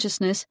of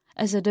consciousness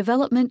as a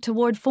development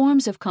toward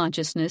forms of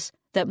consciousness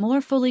that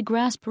more fully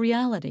grasp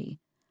reality,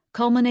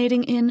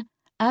 culminating in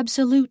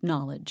absolute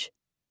knowledge.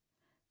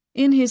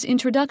 In his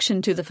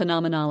introduction to the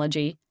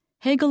phenomenology,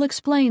 Hegel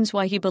explains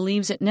why he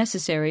believes it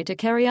necessary to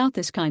carry out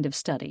this kind of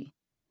study.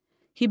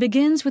 He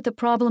begins with the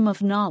problem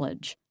of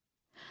knowledge.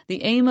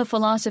 The aim of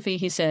philosophy,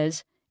 he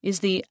says, is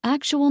the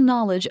actual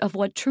knowledge of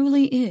what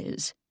truly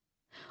is,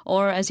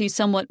 or as he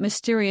somewhat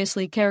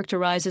mysteriously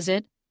characterizes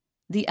it,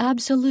 the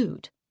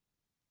absolute.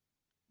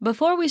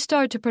 Before we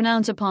start to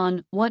pronounce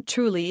upon what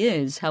truly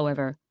is,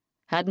 however,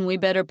 hadn't we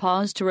better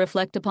pause to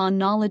reflect upon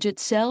knowledge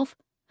itself?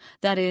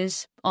 That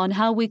is, on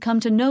how we come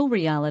to know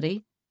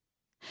reality.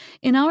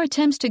 In our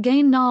attempts to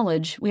gain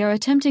knowledge, we are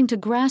attempting to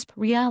grasp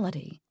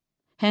reality.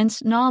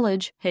 Hence,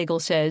 knowledge, Hegel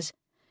says,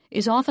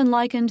 is often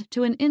likened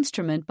to an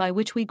instrument by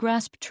which we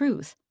grasp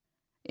truth.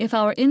 If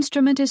our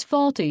instrument is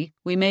faulty,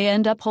 we may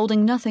end up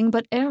holding nothing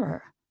but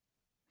error.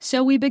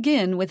 So we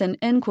begin with an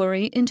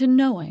enquiry into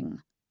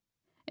knowing.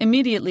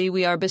 Immediately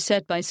we are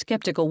beset by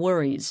skeptical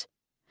worries.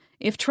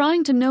 If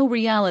trying to know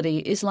reality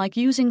is like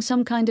using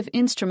some kind of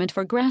instrument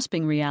for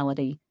grasping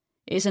reality,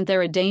 isn't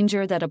there a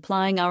danger that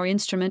applying our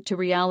instrument to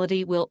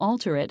reality will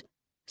alter it,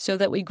 so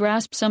that we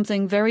grasp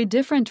something very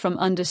different from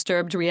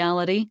undisturbed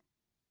reality?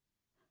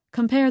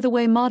 Compare the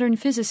way modern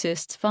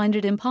physicists find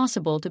it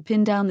impossible to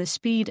pin down the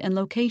speed and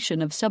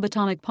location of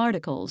subatomic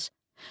particles,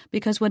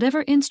 because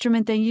whatever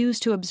instrument they use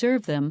to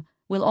observe them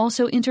will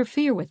also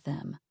interfere with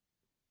them.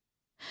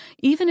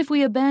 Even if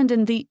we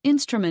abandon the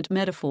instrument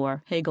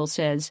metaphor, Hegel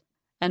says,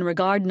 and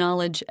regard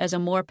knowledge as a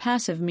more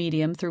passive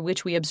medium through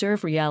which we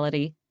observe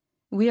reality,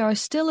 we are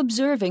still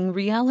observing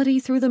reality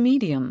through the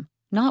medium,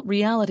 not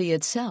reality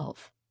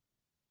itself.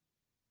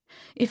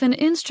 If an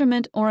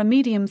instrument or a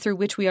medium through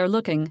which we are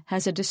looking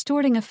has a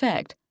distorting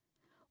effect,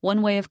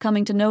 one way of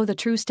coming to know the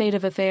true state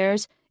of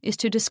affairs is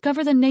to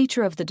discover the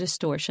nature of the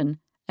distortion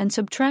and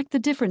subtract the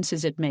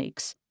differences it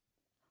makes.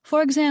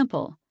 For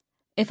example,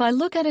 if I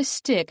look at a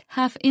stick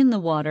half in the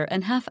water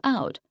and half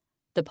out,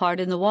 the part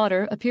in the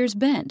water appears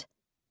bent.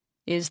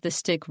 Is the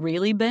stick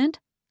really bent?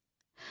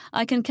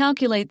 I can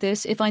calculate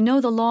this if I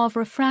know the law of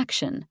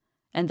refraction,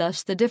 and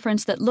thus the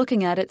difference that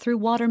looking at it through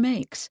water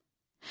makes.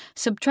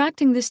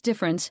 Subtracting this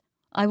difference,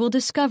 I will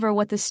discover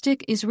what the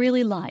stick is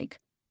really like.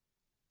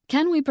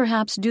 Can we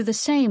perhaps do the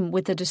same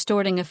with the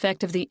distorting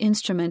effect of the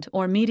instrument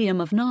or medium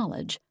of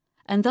knowledge,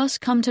 and thus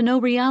come to know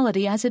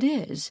reality as it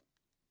is?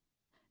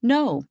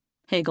 No,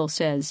 Hegel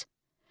says.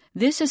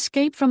 This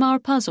escape from our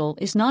puzzle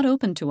is not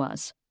open to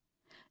us.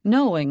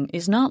 Knowing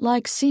is not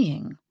like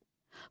seeing.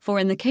 For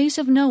in the case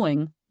of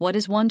knowing, what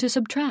is one to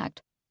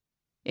subtract?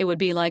 It would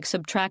be like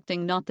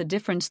subtracting not the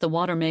difference the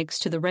water makes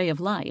to the ray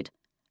of light,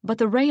 but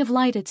the ray of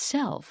light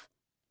itself.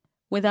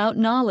 Without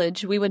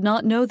knowledge, we would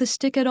not know the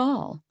stick at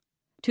all.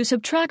 To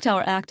subtract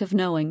our act of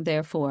knowing,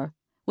 therefore,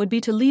 would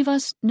be to leave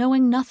us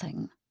knowing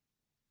nothing.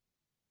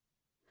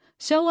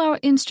 So our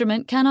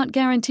instrument cannot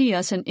guarantee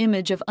us an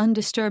image of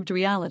undisturbed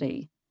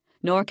reality,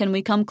 nor can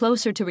we come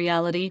closer to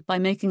reality by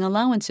making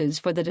allowances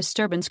for the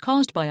disturbance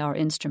caused by our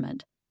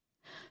instrument.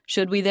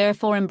 Should we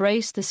therefore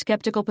embrace the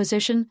skeptical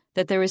position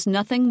that there is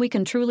nothing we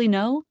can truly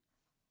know?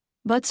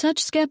 But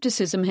such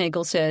skepticism,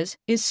 Hegel says,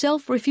 is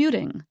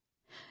self-refuting.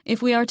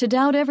 If we are to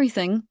doubt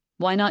everything,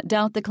 why not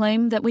doubt the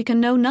claim that we can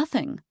know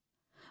nothing?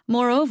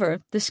 Moreover,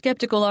 the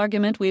skeptical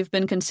argument we've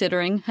been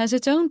considering has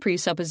its own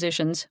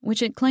presuppositions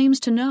which it claims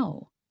to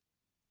know.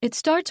 It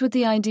starts with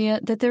the idea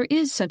that there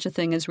is such a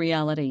thing as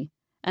reality,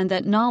 and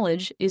that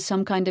knowledge is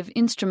some kind of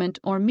instrument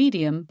or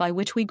medium by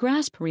which we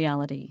grasp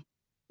reality.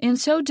 In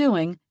so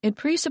doing, it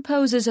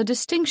presupposes a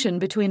distinction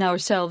between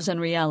ourselves and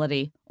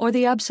reality, or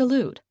the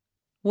absolute.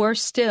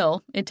 Worse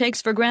still, it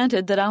takes for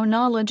granted that our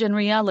knowledge and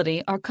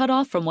reality are cut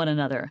off from one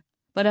another,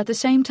 but at the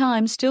same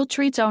time still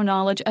treats our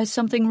knowledge as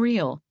something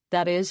real,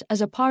 that is,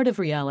 as a part of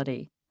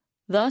reality.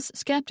 Thus,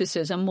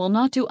 skepticism will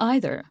not do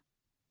either.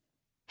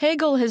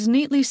 Hegel has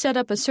neatly set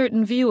up a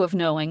certain view of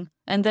knowing,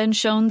 and then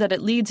shown that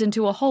it leads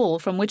into a hole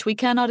from which we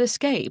cannot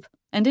escape,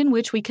 and in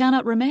which we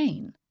cannot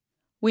remain.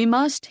 We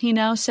must, he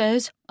now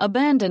says,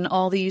 abandon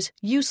all these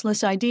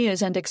useless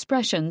ideas and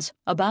expressions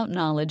about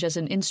knowledge as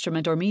an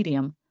instrument or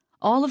medium,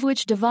 all of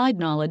which divide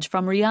knowledge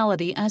from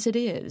reality as it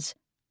is.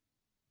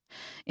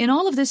 In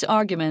all of this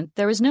argument,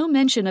 there is no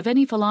mention of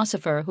any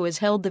philosopher who has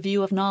held the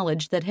view of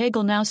knowledge that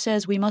Hegel now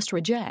says we must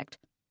reject.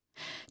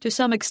 To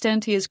some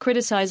extent, he is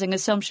criticizing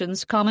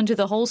assumptions common to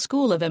the whole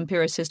school of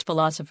empiricist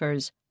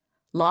philosophers,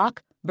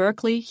 Locke,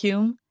 Berkeley,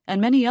 Hume, and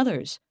many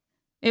others.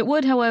 It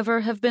would,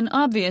 however, have been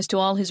obvious to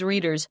all his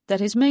readers that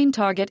his main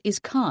target is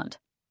Kant.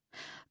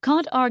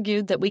 Kant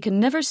argued that we can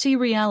never see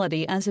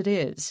reality as it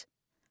is,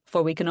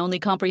 for we can only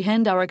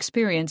comprehend our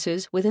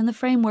experiences within the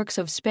frameworks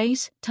of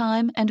space,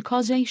 time, and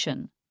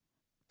causation.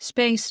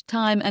 Space,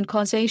 time, and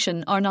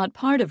causation are not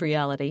part of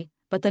reality,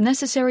 but the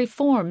necessary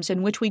forms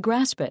in which we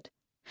grasp it.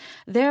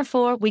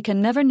 Therefore, we can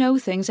never know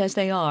things as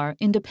they are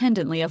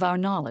independently of our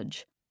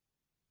knowledge.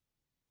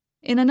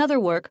 In another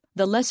work,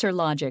 The Lesser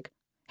Logic,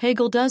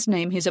 Hegel does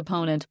name his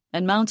opponent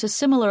and mounts a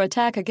similar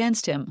attack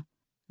against him,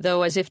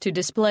 though as if to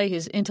display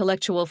his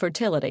intellectual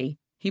fertility,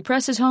 he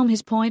presses home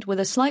his point with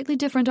a slightly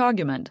different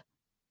argument.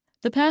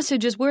 The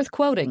passage is worth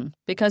quoting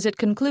because it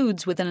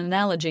concludes with an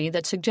analogy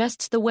that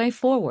suggests the way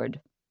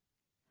forward.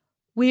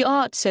 We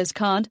ought, says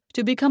Kant,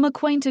 to become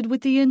acquainted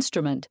with the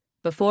instrument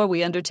before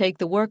we undertake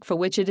the work for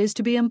which it is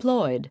to be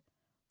employed.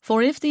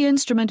 For if the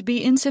instrument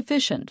be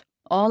insufficient,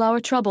 all our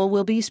trouble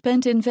will be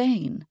spent in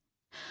vain.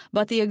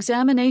 But the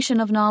examination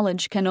of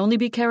knowledge can only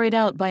be carried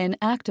out by an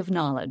act of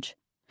knowledge.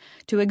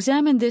 To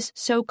examine this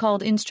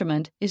so-called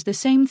instrument is the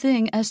same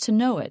thing as to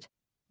know it.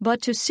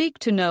 But to seek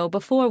to know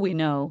before we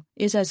know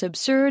is as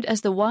absurd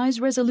as the wise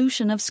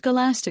resolution of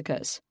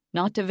Scholasticus,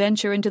 not to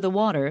venture into the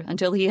water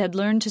until he had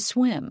learned to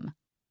swim.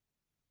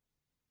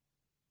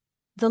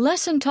 The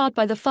lesson taught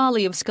by the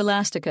folly of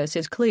Scholasticus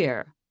is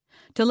clear.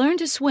 To learn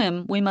to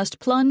swim, we must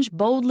plunge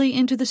boldly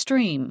into the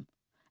stream,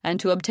 and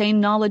to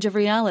obtain knowledge of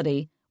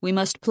reality, we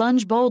must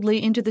plunge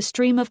boldly into the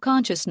stream of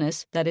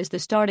consciousness that is the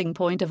starting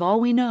point of all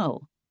we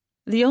know.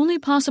 The only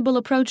possible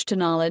approach to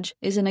knowledge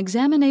is an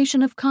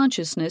examination of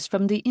consciousness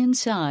from the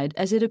inside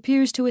as it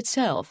appears to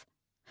itself.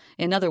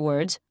 In other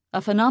words,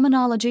 a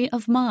phenomenology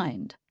of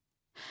mind.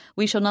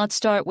 We shall not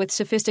start with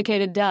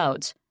sophisticated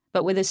doubts,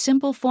 but with a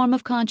simple form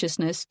of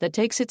consciousness that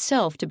takes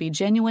itself to be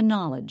genuine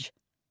knowledge.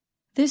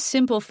 This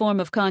simple form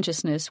of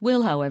consciousness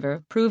will,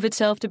 however, prove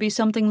itself to be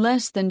something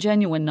less than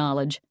genuine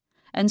knowledge,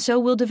 and so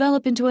will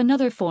develop into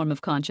another form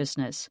of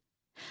consciousness.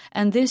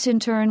 And this, in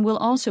turn, will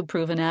also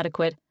prove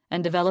inadequate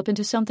and develop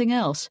into something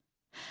else.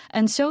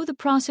 And so the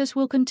process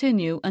will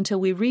continue until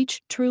we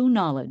reach true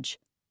knowledge.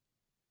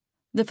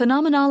 The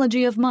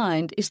phenomenology of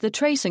mind is the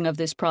tracing of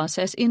this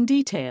process in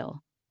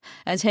detail.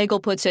 As Hegel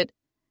puts it,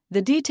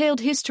 the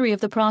detailed history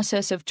of the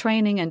process of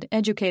training and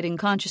educating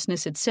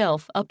consciousness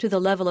itself up to the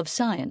level of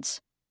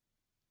science.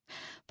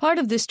 Part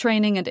of this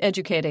training and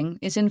educating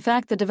is in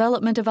fact the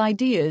development of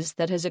ideas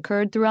that has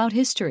occurred throughout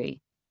history.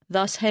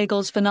 Thus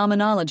Hegel's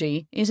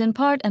phenomenology is in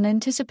part an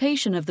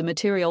anticipation of the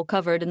material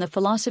covered in the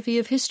philosophy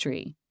of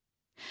history.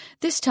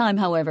 This time,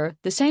 however,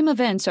 the same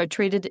events are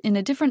treated in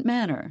a different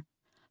manner,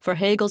 for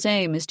Hegel's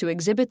aim is to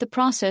exhibit the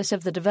process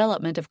of the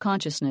development of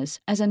consciousness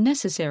as a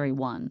necessary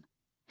one.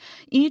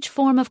 Each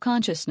form of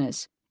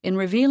consciousness, in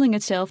revealing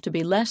itself to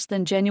be less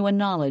than genuine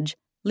knowledge,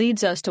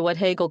 leads us to what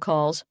Hegel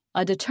calls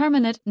a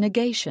determinate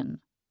negation.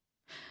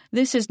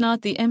 This is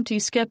not the empty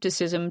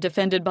skepticism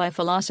defended by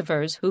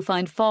philosophers who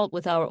find fault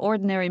with our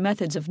ordinary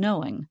methods of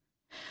knowing.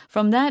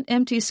 From that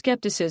empty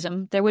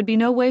skepticism there would be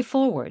no way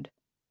forward.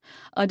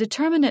 A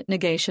determinate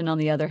negation, on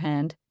the other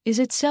hand, is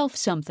itself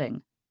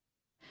something.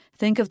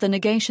 Think of the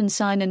negation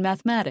sign in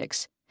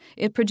mathematics.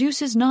 It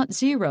produces not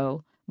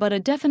zero, but a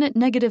definite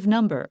negative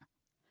number.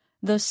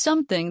 The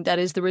something that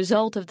is the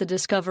result of the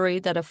discovery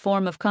that a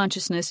form of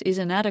consciousness is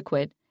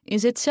inadequate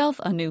is itself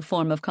a new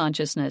form of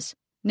consciousness,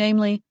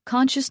 namely,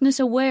 consciousness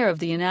aware of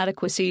the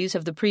inadequacies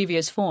of the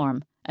previous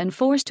form and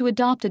forced to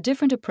adopt a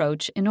different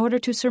approach in order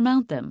to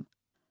surmount them.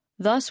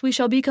 Thus we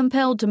shall be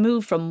compelled to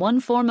move from one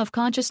form of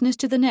consciousness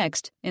to the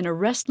next in a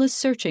restless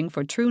searching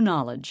for true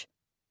knowledge.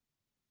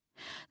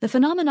 The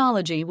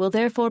phenomenology will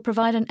therefore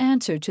provide an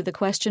answer to the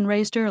question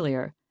raised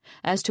earlier,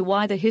 as to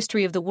why the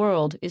history of the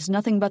world is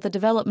nothing but the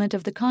development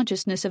of the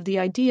consciousness of the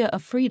idea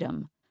of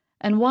freedom,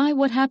 and why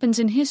what happens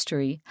in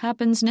history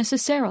happens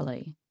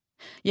necessarily.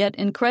 Yet,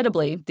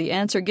 incredibly, the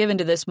answer given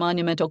to this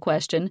monumental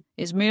question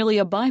is merely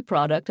a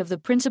byproduct of the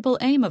principal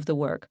aim of the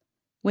work,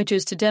 which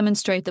is to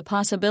demonstrate the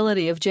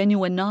possibility of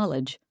genuine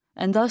knowledge,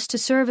 and thus to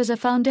serve as a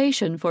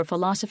foundation for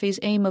philosophy's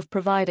aim of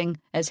providing,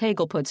 as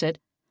Hegel puts it,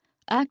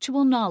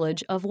 actual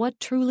knowledge of what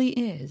truly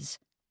is.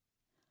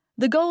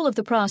 The goal of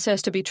the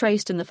process to be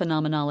traced in the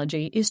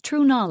phenomenology is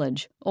true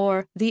knowledge,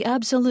 or the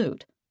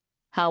absolute.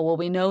 How will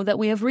we know that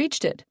we have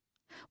reached it?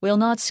 Will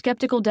not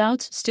skeptical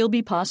doubts still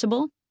be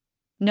possible?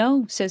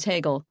 No, says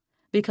Hegel,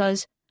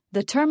 because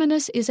the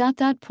terminus is at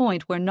that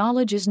point where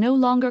knowledge is no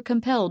longer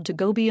compelled to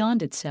go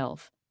beyond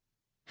itself.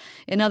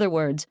 In other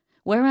words,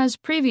 whereas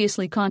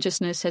previously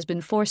consciousness has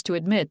been forced to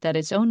admit that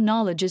its own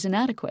knowledge is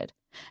inadequate,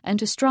 and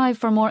to strive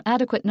for more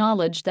adequate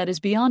knowledge that is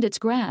beyond its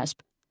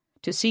grasp,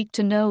 to seek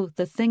to know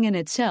the thing in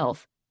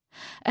itself,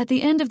 at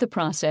the end of the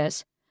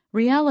process,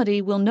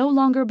 reality will no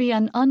longer be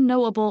an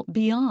unknowable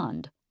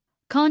beyond.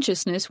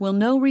 Consciousness will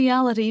know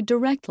reality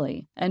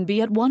directly and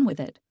be at one with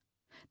it.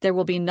 There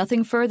will be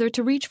nothing further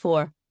to reach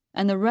for,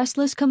 and the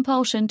restless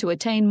compulsion to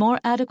attain more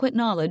adequate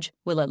knowledge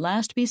will at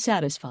last be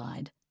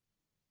satisfied.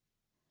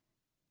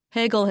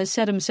 Hegel has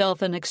set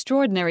himself an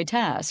extraordinary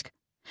task,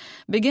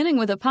 beginning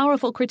with a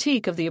powerful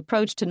critique of the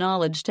approach to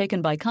knowledge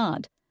taken by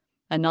Kant,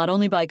 and not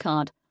only by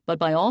Kant, but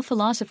by all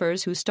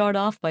philosophers who start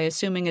off by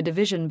assuming a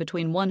division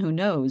between one who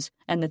knows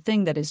and the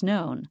thing that is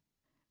known,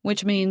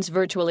 which means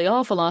virtually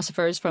all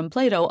philosophers from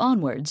Plato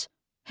onwards.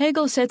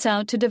 Hegel sets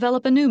out to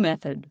develop a new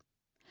method.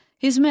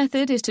 His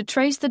method is to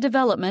trace the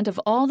development of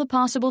all the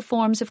possible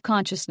forms of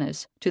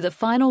consciousness to the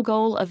final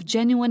goal of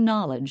genuine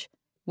knowledge,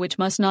 which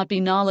must not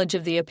be knowledge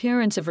of the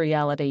appearance of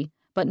reality,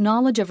 but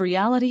knowledge of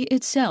reality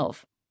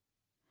itself.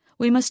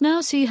 We must now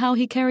see how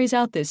he carries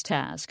out this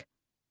task.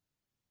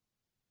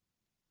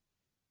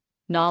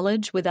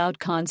 Knowledge without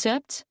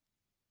concepts?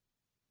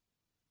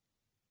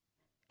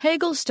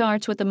 Hegel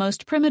starts with the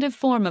most primitive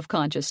form of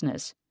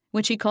consciousness,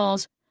 which he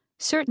calls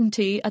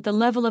certainty at the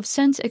level of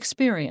sense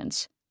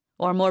experience,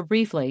 or more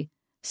briefly,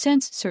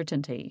 sense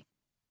certainty.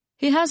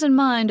 He has in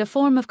mind a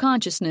form of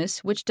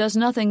consciousness which does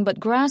nothing but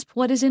grasp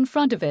what is in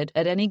front of it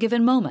at any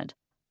given moment.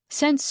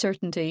 Sense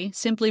certainty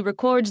simply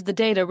records the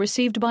data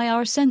received by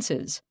our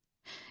senses.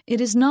 It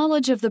is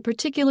knowledge of the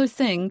particular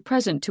thing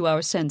present to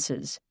our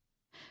senses.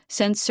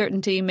 Sense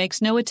certainty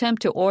makes no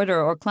attempt to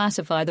order or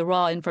classify the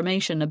raw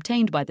information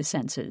obtained by the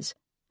senses.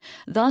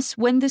 Thus,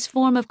 when this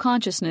form of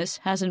consciousness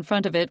has in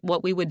front of it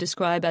what we would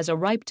describe as a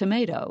ripe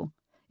tomato,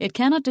 it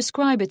cannot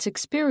describe its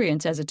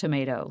experience as a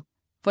tomato,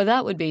 for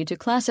that would be to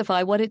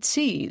classify what it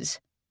sees.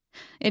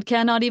 It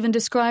cannot even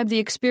describe the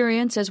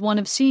experience as one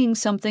of seeing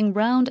something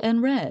round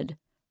and red,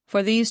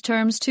 for these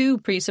terms too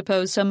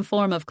presuppose some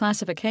form of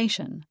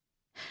classification.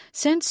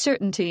 Sense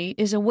certainty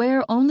is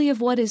aware only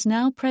of what is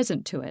now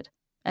present to it.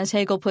 As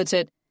Hegel puts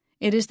it,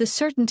 it is the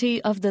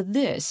certainty of the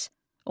this,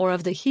 or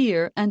of the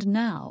here and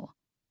now.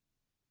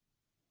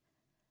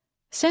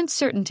 Sense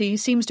certainty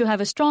seems to have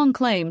a strong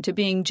claim to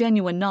being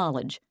genuine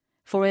knowledge,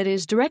 for it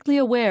is directly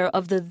aware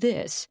of the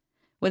this,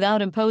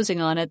 without imposing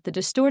on it the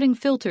distorting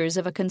filters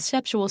of a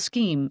conceptual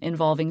scheme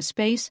involving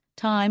space,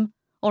 time,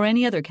 or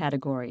any other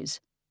categories.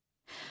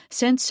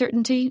 Sense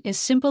certainty is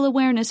simple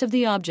awareness of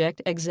the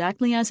object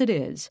exactly as it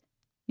is.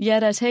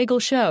 Yet, as Hegel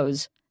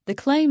shows, the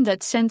claim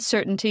that sense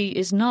certainty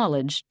is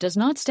knowledge does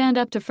not stand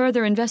up to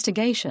further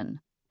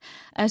investigation.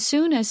 As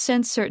soon as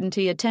sense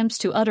certainty attempts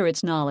to utter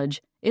its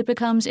knowledge, it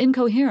becomes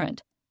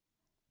incoherent.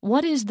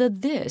 What is the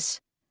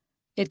this?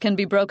 It can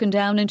be broken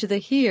down into the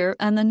here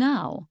and the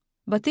now,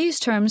 but these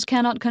terms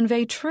cannot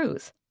convey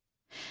truth.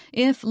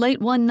 If,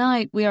 late one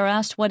night, we are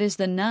asked what is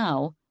the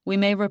now, we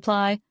may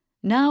reply,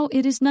 now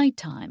it is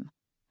nighttime.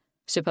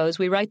 Suppose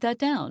we write that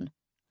down.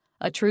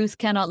 A truth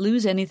cannot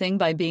lose anything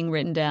by being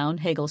written down,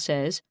 Hegel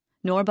says,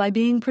 nor by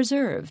being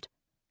preserved.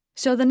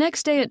 So the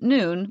next day at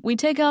noon, we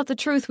take out the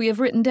truth we have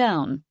written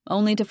down,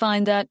 only to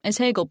find that, as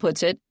Hegel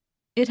puts it,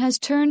 it has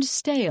turned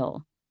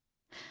stale.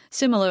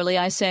 Similarly,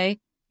 I say,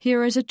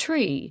 here is a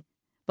tree,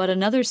 but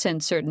another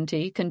sense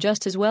certainty can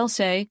just as well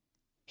say,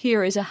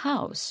 here is a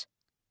house.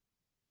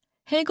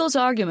 Hegel's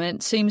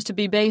argument seems to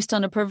be based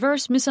on a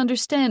perverse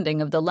misunderstanding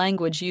of the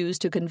language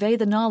used to convey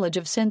the knowledge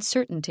of sense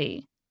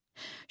certainty.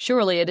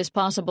 Surely it is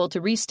possible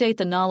to restate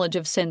the knowledge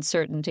of sense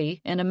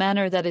certainty in a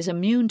manner that is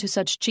immune to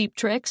such cheap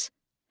tricks.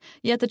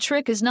 Yet the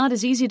trick is not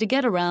as easy to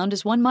get around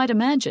as one might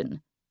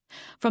imagine.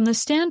 From the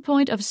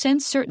standpoint of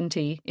sense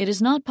certainty, it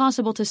is not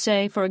possible to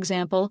say, for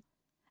example,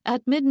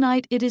 at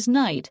midnight it is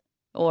night,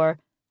 or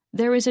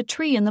there is a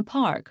tree in the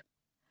park.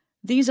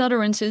 These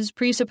utterances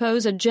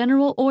presuppose a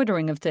general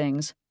ordering of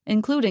things,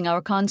 including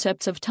our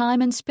concepts of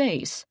time and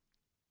space.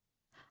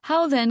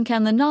 How then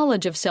can the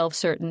knowledge of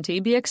self-certainty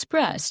be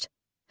expressed?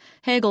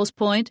 Hegel's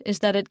point is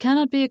that it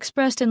cannot be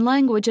expressed in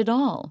language at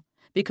all,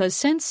 because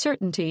sense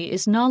certainty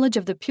is knowledge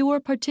of the pure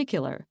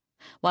particular,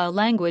 while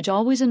language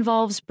always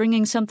involves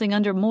bringing something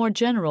under more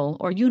general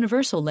or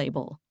universal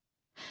label.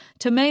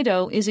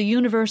 Tomato is a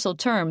universal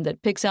term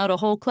that picks out a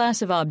whole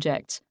class of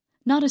objects,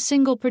 not a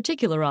single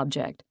particular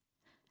object,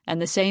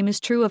 and the same is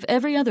true of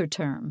every other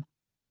term.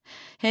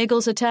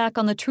 Hegel's attack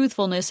on the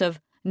truthfulness of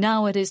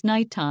now it is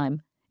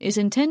nighttime is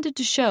intended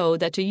to show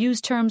that to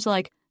use terms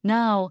like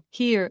now,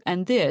 here,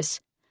 and this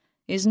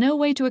is no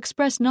way to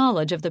express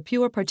knowledge of the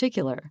pure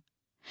particular.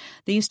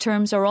 These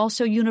terms are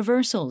also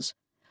universals,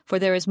 for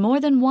there is more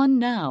than one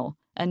now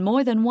and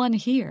more than one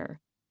here.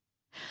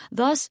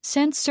 Thus,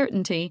 sense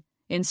certainty,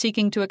 in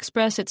seeking to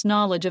express its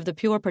knowledge of the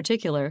pure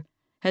particular,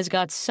 has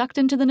got sucked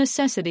into the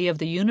necessity of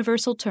the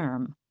universal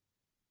term.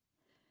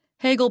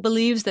 Hegel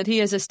believes that he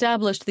has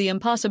established the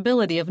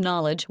impossibility of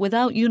knowledge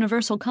without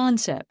universal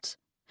concepts.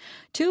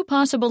 Two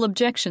possible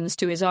objections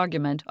to his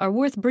argument are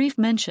worth brief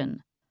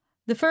mention.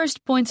 The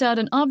first points out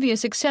an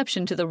obvious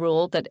exception to the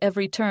rule that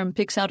every term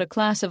picks out a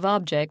class of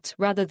objects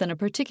rather than a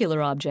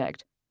particular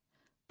object.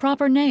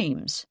 Proper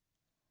names.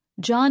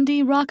 John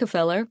D.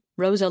 Rockefeller,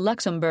 Rosa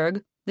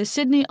Luxemburg, the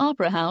Sydney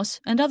Opera House,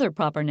 and other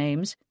proper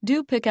names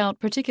do pick out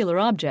particular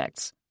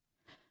objects.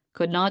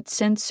 Could not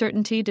sense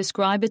certainty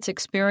describe its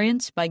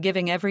experience by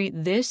giving every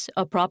this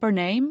a proper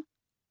name?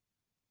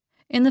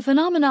 In the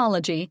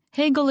Phenomenology,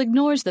 Hegel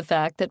ignores the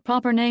fact that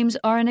proper names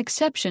are an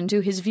exception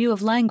to his view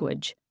of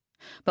language.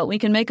 But we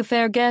can make a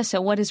fair guess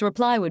at what his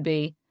reply would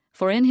be,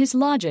 for in his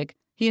logic,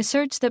 he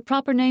asserts that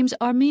proper names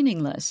are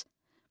meaningless,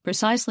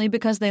 precisely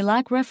because they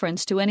lack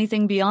reference to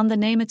anything beyond the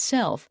name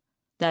itself,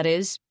 that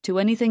is, to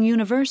anything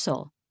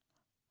universal.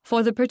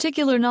 For the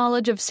particular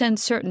knowledge of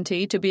sense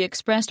certainty to be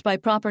expressed by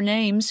proper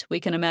names,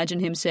 we can imagine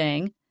him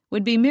saying,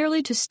 would be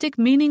merely to stick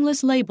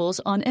meaningless labels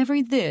on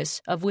every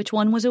this of which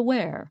one was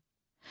aware.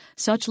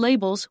 Such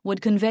labels would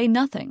convey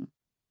nothing.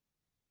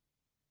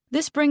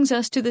 This brings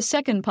us to the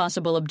second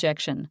possible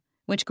objection,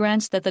 which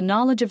grants that the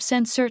knowledge of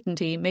sense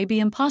certainty may be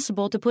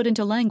impossible to put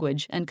into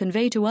language and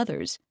convey to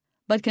others,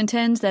 but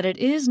contends that it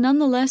is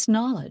nonetheless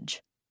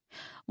knowledge.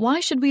 Why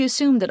should we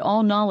assume that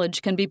all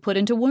knowledge can be put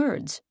into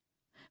words?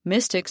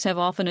 Mystics have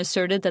often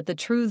asserted that the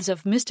truths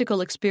of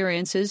mystical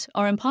experiences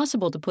are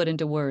impossible to put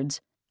into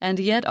words, and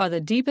yet are the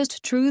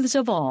deepest truths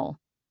of all.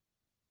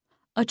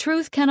 A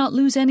truth cannot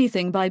lose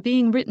anything by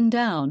being written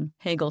down,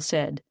 Hegel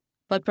said,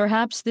 but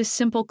perhaps this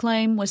simple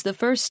claim was the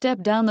first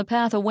step down the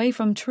path away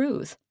from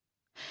truth.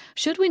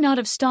 Should we not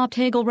have stopped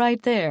Hegel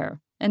right there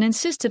and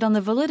insisted on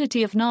the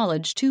validity of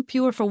knowledge too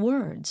pure for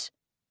words?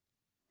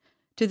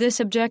 To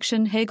this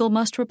objection Hegel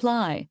must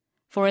reply,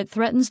 for it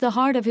threatens the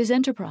heart of his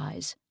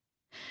enterprise.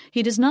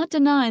 He does not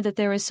deny that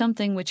there is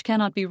something which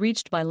cannot be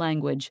reached by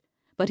language,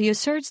 but he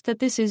asserts that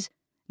this is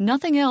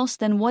nothing else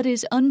than what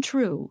is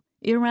untrue,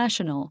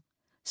 irrational,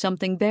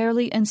 something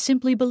barely and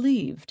simply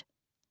believed.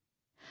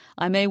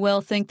 I may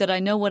well think that I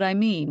know what I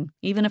mean,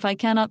 even if I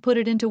cannot put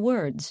it into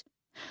words.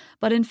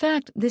 But in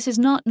fact, this is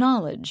not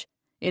knowledge.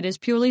 It is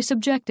purely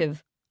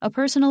subjective, a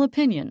personal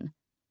opinion.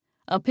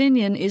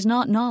 Opinion is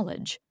not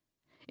knowledge.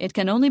 It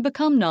can only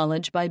become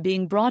knowledge by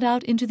being brought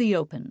out into the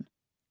open.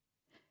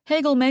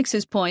 Hegel makes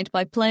his point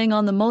by playing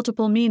on the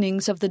multiple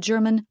meanings of the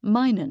German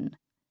meinen,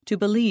 to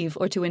believe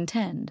or to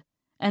intend,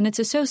 and its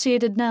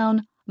associated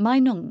noun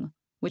Meinung,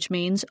 which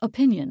means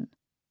opinion.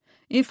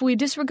 If we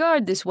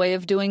disregard this way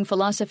of doing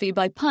philosophy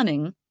by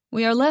punning,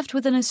 we are left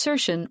with an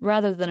assertion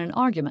rather than an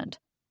argument.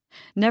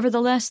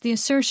 Nevertheless, the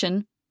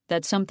assertion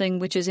that something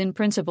which is in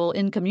principle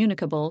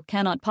incommunicable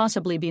cannot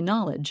possibly be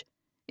knowledge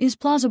is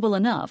plausible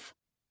enough.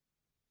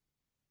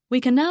 We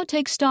can now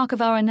take stock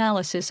of our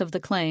analysis of the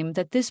claim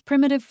that this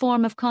primitive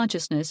form of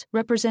consciousness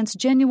represents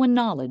genuine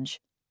knowledge.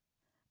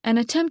 An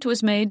attempt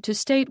was made to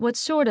state what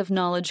sort of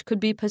knowledge could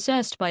be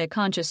possessed by a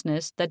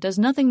consciousness that does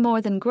nothing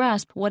more than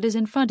grasp what is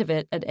in front of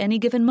it at any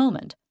given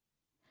moment.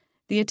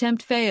 The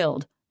attempt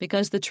failed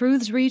because the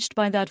truths reached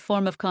by that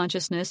form of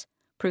consciousness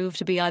proved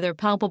to be either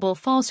palpable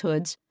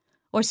falsehoods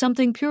or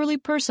something purely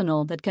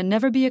personal that can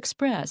never be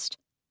expressed.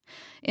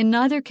 In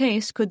neither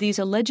case could these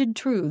alleged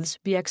truths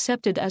be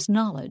accepted as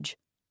knowledge.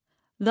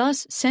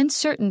 Thus, sense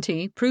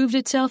certainty proved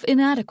itself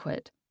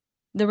inadequate.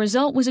 The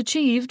result was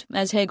achieved,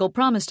 as Hegel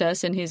promised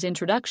us in his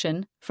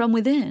introduction, from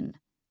within.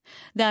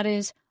 That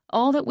is,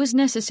 all that was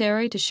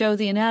necessary to show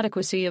the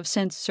inadequacy of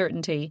sense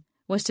certainty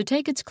was to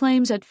take its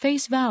claims at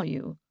face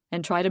value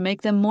and try to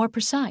make them more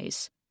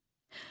precise.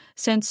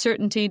 Sense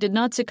certainty did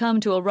not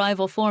succumb to a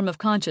rival form of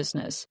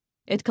consciousness.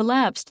 It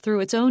collapsed through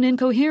its own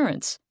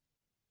incoherence.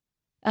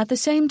 At the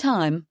same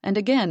time, and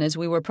again as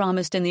we were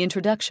promised in the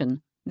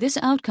introduction, this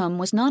outcome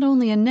was not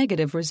only a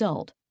negative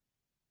result.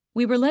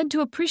 We were led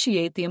to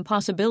appreciate the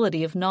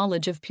impossibility of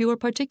knowledge of pure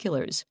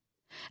particulars,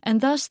 and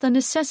thus the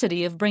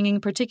necessity of bringing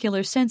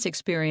particular sense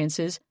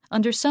experiences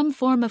under some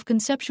form of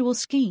conceptual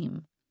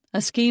scheme,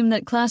 a scheme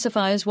that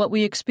classifies what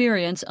we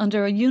experience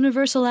under a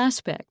universal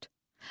aspect,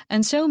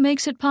 and so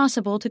makes it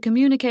possible to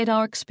communicate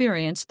our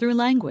experience through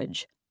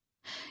language.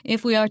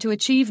 If we are to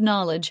achieve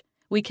knowledge,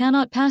 we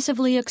cannot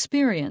passively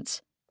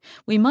experience.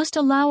 We must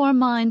allow our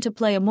mind to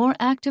play a more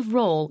active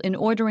role in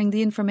ordering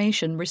the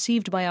information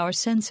received by our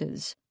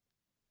senses.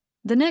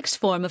 The next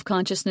form of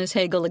consciousness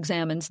Hegel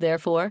examines,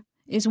 therefore,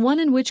 is one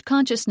in which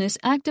consciousness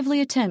actively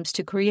attempts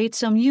to create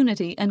some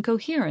unity and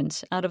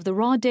coherence out of the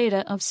raw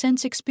data of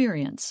sense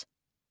experience.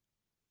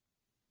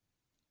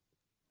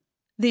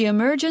 The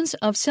emergence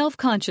of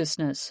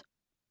self-consciousness.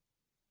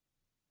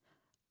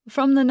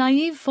 From the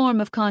naive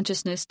form of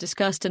consciousness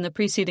discussed in the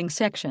preceding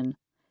section,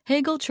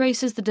 Hegel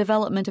traces the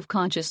development of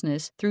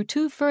consciousness through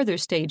two further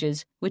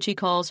stages, which he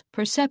calls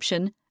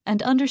perception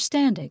and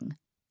understanding.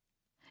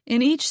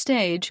 In each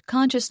stage,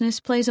 consciousness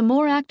plays a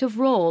more active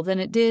role than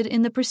it did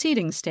in the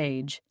preceding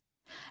stage.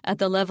 At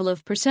the level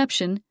of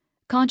perception,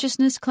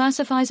 consciousness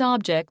classifies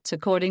objects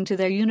according to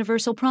their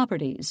universal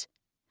properties.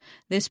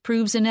 This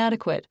proves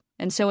inadequate,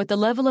 and so at the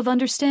level of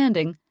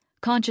understanding,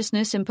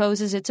 consciousness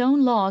imposes its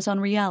own laws on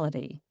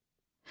reality.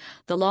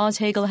 The laws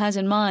Hegel has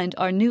in mind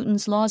are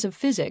Newton's laws of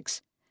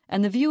physics,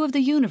 and the view of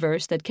the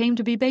universe that came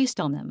to be based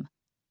on them.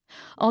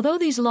 Although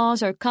these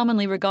laws are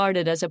commonly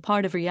regarded as a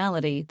part of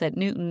reality that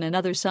Newton and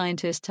other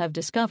scientists have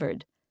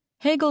discovered,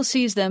 Hegel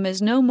sees them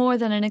as no more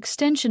than an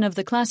extension of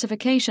the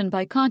classification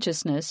by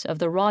consciousness of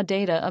the raw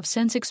data of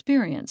sense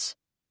experience.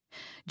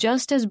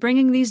 Just as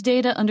bringing these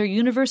data under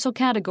universal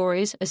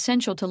categories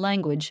essential to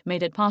language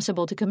made it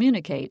possible to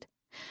communicate,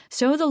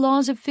 so the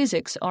laws of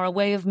physics are a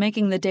way of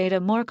making the data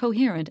more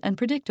coherent and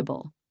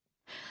predictable.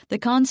 The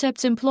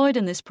concepts employed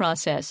in this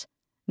process,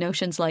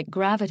 notions like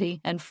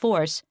gravity and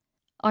force,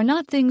 are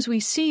not things we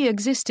see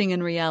existing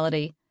in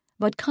reality,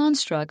 but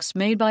constructs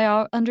made by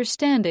our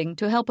understanding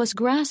to help us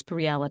grasp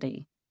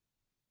reality.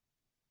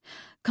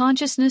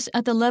 Consciousness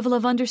at the level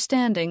of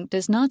understanding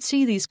does not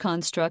see these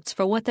constructs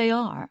for what they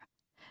are.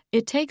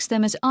 It takes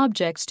them as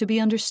objects to be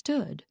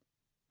understood.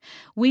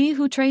 We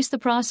who trace the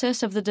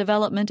process of the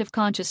development of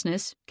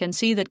consciousness can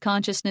see that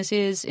consciousness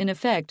is, in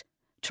effect,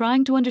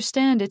 trying to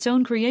understand its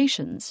own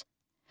creations.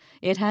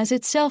 It has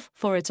itself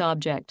for its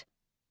object.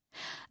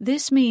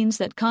 This means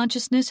that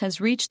consciousness has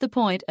reached the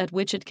point at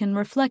which it can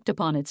reflect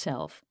upon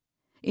itself.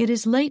 It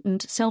is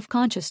latent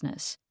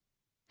self-consciousness.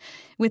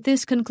 With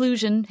this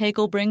conclusion,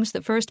 Hegel brings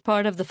the first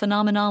part of the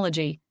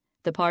phenomenology,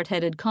 the part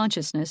headed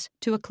consciousness,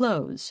 to a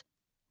close.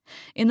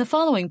 In the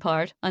following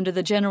part, under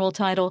the general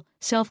title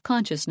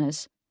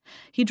Self-Consciousness,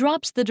 he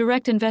drops the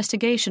direct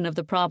investigation of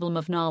the problem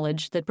of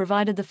knowledge that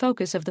provided the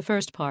focus of the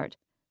first part,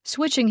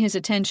 switching his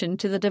attention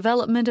to the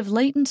development of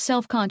latent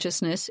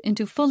self-consciousness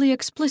into fully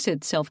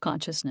explicit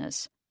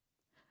self-consciousness.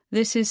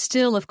 This is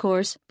still, of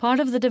course, part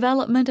of the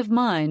development of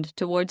mind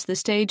towards the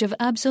stage of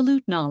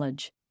absolute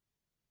knowledge.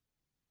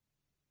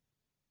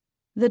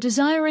 The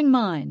desiring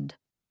mind.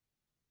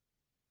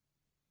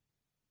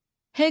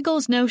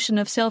 Hegel's notion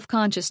of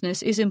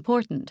self-consciousness is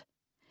important.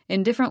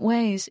 In different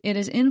ways, it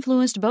has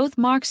influenced both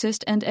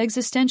Marxist and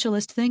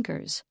existentialist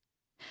thinkers.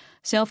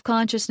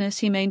 Self-consciousness,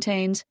 he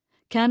maintains,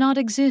 cannot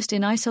exist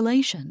in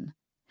isolation.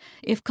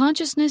 If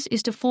consciousness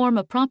is to form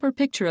a proper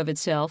picture of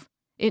itself,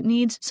 it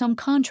needs some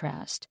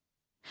contrast.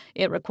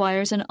 It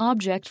requires an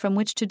object from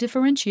which to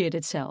differentiate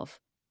itself.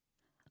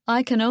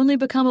 I can only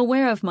become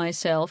aware of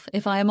myself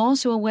if I am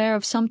also aware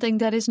of something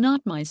that is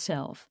not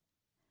myself.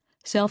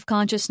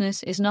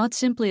 Self-consciousness is not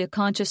simply a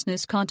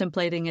consciousness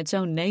contemplating its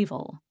own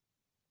navel.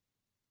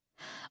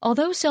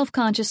 Although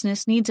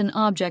self-consciousness needs an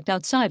object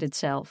outside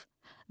itself,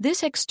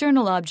 this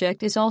external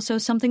object is also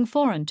something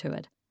foreign to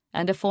it,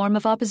 and a form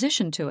of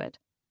opposition to it.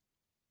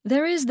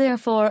 There is,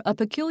 therefore, a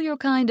peculiar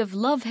kind of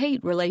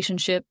love-hate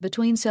relationship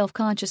between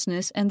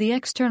self-consciousness and the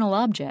external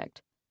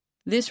object.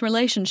 This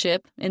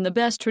relationship, in the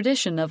best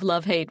tradition of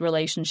love-hate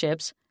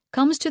relationships,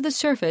 comes to the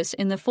surface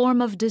in the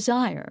form of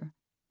desire.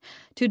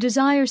 To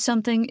desire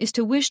something is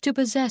to wish to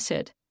possess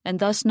it, and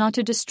thus not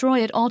to destroy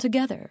it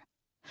altogether,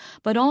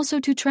 but also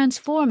to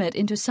transform it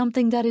into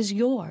something that is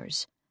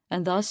yours,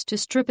 and thus to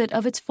strip it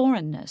of its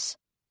foreignness.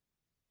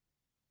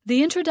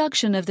 The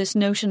introduction of this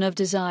notion of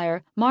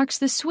desire marks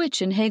the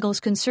switch in Hegel's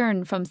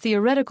concern from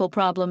theoretical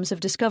problems of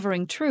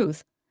discovering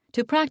truth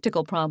to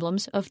practical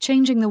problems of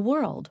changing the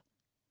world.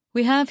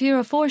 We have here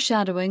a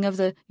foreshadowing of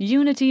the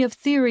unity of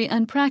theory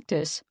and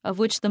practice of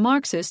which the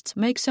Marxists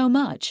make so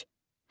much.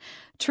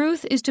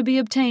 Truth is to be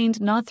obtained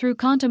not through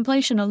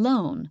contemplation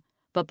alone,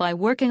 but by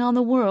working on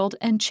the world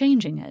and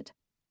changing it.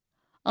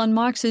 On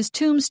Marx's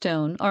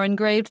tombstone are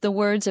engraved the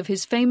words of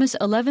his famous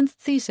 11th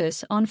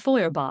thesis on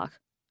Feuerbach.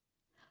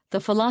 The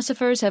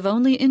philosophers have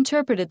only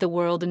interpreted the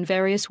world in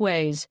various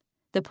ways.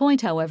 The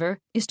point, however,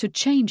 is to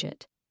change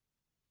it.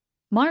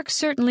 Marx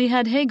certainly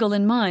had Hegel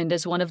in mind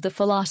as one of the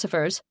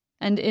philosophers,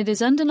 and it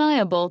is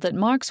undeniable that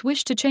Marx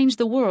wished to change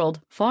the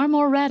world far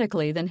more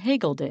radically than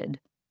Hegel did.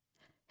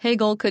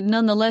 Hegel could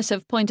nonetheless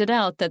have pointed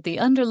out that the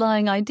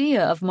underlying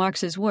idea of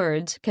Marx's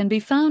words can be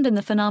found in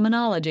the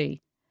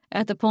phenomenology,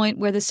 at the point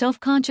where the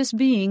self-conscious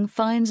being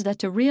finds that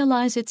to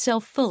realize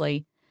itself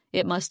fully,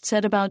 it must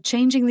set about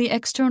changing the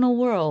external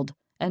world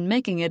and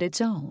making it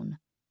its own.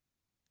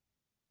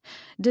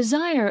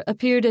 Desire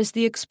appeared as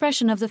the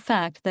expression of the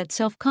fact that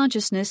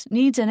self-consciousness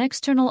needs an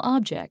external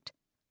object,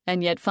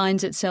 and yet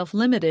finds itself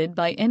limited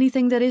by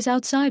anything that is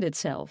outside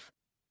itself.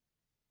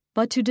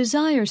 But to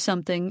desire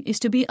something is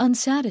to be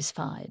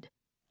unsatisfied.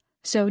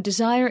 So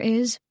desire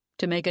is,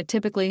 to make a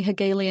typically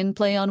Hegelian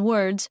play on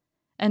words,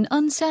 an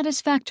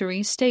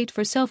unsatisfactory state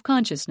for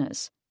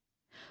self-consciousness.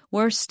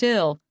 Worse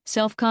still,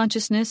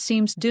 self-consciousness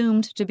seems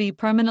doomed to be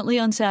permanently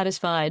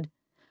unsatisfied,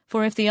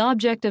 for if the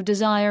object of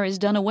desire is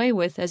done away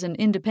with as an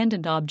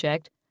independent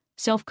object,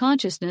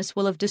 self-consciousness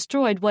will have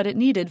destroyed what it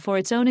needed for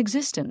its own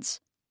existence.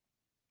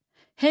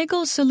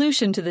 Hegel's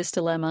solution to this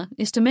dilemma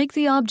is to make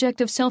the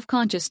object of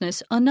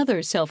self-consciousness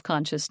another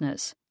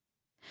self-consciousness.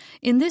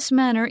 In this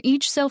manner,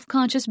 each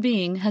self-conscious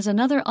being has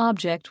another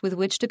object with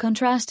which to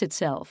contrast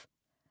itself.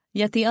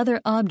 Yet the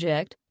other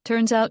object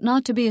turns out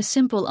not to be a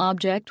simple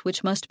object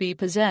which must be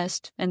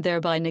possessed and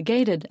thereby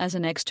negated as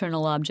an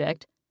external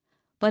object,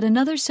 but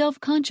another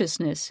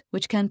self-consciousness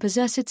which can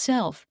possess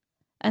itself,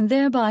 and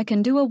thereby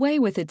can do away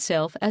with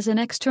itself as an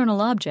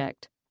external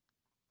object.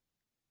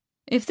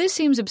 If this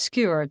seems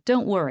obscure,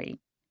 don't worry.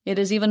 It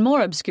is even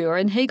more obscure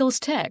in Hegel's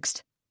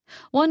text.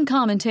 One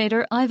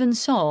commentator, Ivan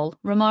Saul,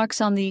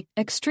 remarks on the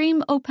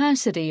extreme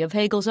opacity of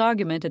Hegel's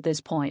argument at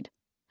this point.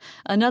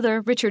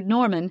 Another, Richard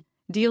Norman,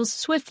 deals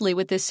swiftly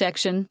with this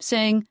section,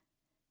 saying,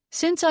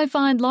 "Since I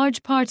find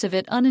large parts of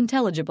it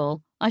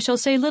unintelligible, I shall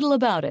say little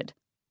about it."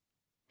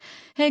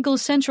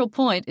 Hegel's central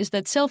point is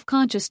that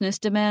self-consciousness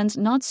demands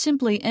not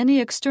simply any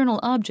external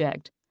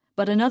object,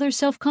 but another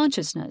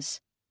self-consciousness.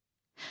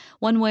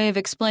 One way of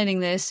explaining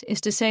this is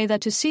to say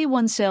that to see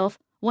oneself,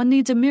 one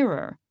needs a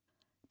mirror.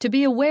 To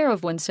be aware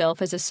of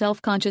oneself as a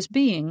self-conscious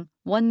being,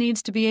 one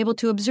needs to be able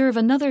to observe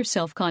another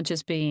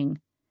self-conscious being,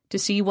 to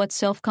see what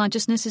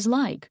self-consciousness is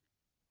like.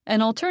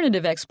 An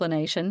alternative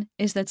explanation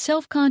is that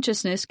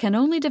self-consciousness can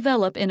only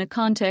develop in a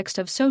context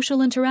of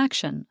social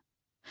interaction.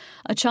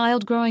 A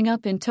child growing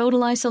up in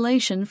total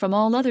isolation from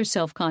all other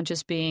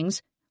self-conscious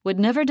beings would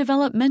never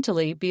develop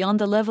mentally beyond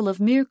the level of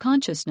mere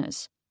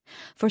consciousness,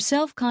 for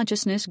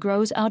self-consciousness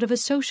grows out of a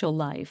social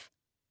life.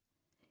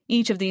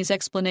 Each of these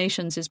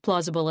explanations is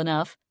plausible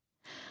enough.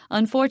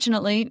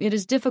 Unfortunately, it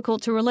is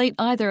difficult to relate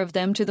either of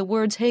them to the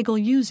words Hegel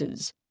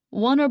uses.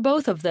 One or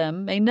both of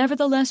them may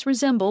nevertheless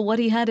resemble what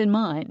he had in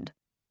mind.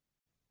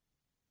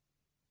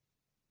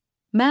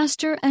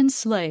 Master and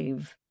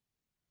Slave.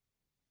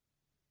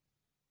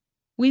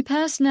 We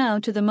pass now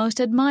to the most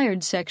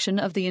admired section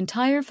of the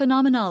entire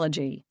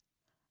phenomenology.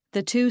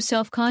 The two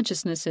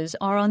self-consciousnesses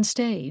are on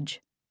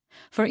stage.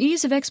 For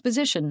ease of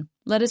exposition,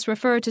 let us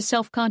refer to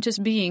self-conscious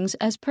beings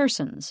as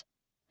persons.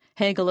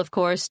 Hegel, of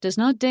course, does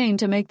not deign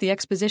to make the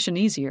exposition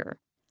easier.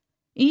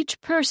 Each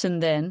person,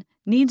 then,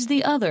 needs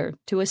the other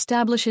to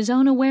establish his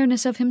own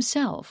awareness of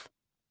himself.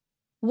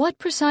 What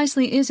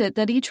precisely is it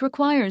that each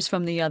requires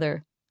from the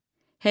other?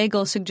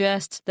 Hegel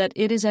suggests that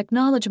it is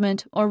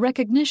acknowledgement or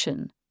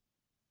recognition.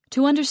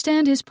 To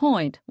understand his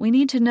point, we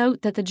need to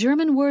note that the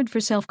German word for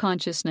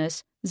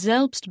self-consciousness,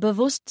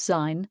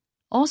 Selbstbewusstsein,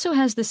 also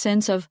has the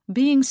sense of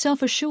being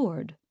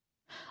self-assured,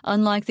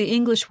 unlike the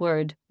English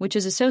word, which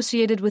is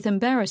associated with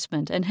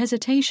embarrassment and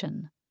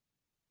hesitation.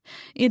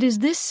 It is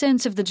this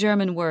sense of the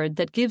German word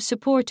that gives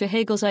support to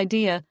Hegel's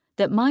idea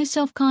that my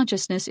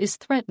self-consciousness is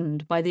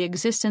threatened by the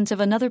existence of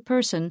another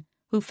person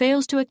who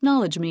fails to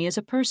acknowledge me as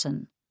a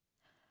person.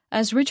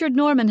 As Richard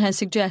Norman has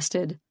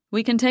suggested,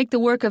 we can take the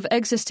work of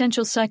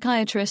existential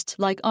psychiatrists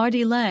like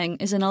R.D.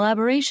 Laing as an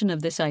elaboration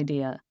of this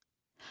idea.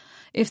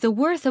 If the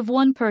worth of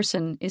one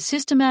person is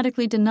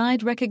systematically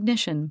denied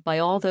recognition by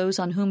all those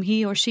on whom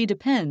he or she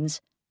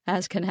depends,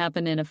 as can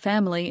happen in a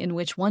family in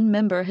which one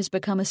member has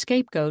become a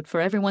scapegoat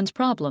for everyone's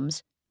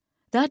problems,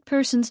 that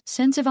person's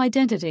sense of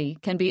identity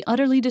can be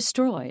utterly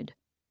destroyed.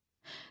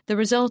 The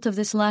result of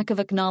this lack of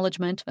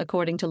acknowledgement,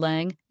 according to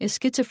Laing, is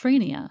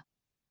schizophrenia.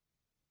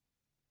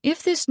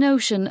 If this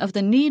notion of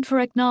the need for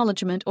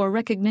acknowledgement or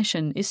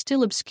recognition is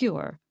still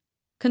obscure,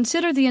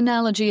 consider the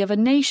analogy of a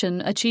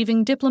nation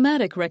achieving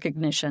diplomatic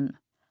recognition.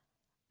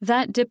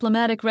 That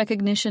diplomatic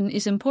recognition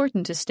is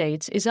important to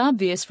states is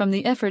obvious from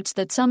the efforts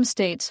that some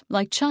states,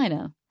 like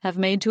China, have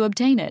made to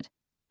obtain it,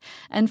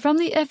 and from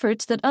the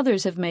efforts that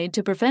others have made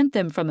to prevent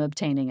them from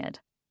obtaining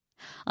it.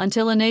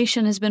 Until a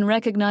nation has been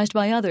recognized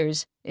by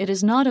others, it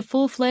is not a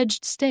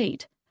full-fledged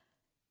state.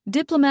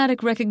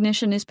 Diplomatic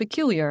recognition is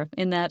peculiar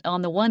in that,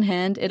 on the one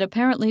hand, it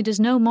apparently does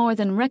no more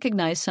than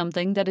recognize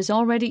something that is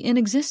already in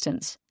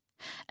existence,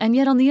 and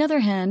yet on the other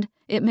hand,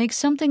 it makes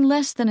something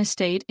less than a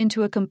state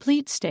into a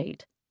complete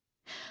state.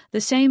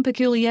 The same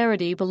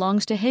peculiarity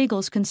belongs to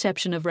Hegel's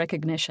conception of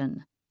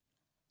recognition.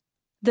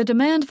 The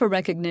demand for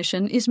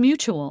recognition is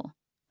mutual.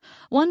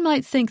 One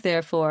might think,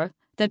 therefore,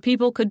 that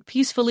people could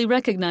peacefully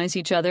recognize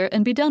each other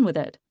and be done with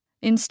it.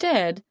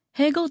 Instead,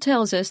 Hegel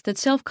tells us that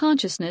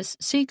self-consciousness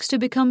seeks to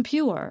become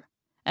pure,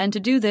 and to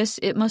do this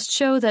it must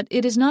show that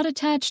it is not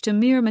attached to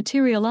mere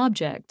material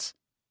objects.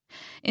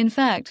 In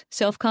fact,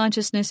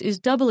 self-consciousness is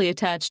doubly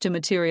attached to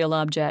material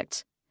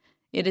objects.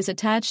 It is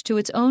attached to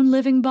its own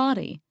living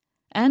body,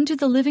 and to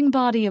the living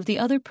body of the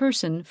other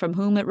person from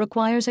whom it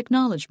requires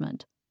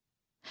acknowledgement.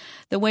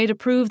 The way to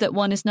prove that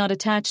one is not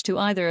attached to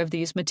either of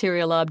these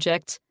material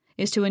objects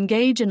is to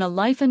engage in a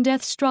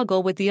life-and-death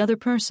struggle with the other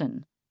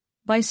person.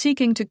 By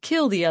seeking to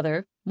kill the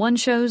other, one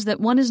shows that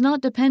one is not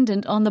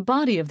dependent on the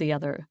body of the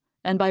other,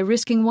 and by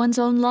risking one's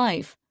own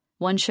life,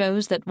 one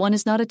shows that one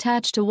is not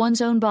attached to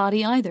one's own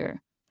body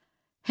either.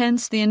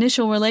 Hence, the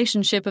initial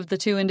relationship of the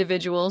two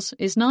individuals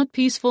is not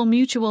peaceful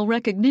mutual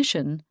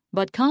recognition,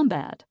 but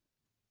combat.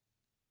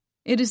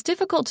 It is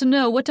difficult to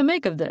know what to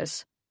make of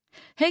this.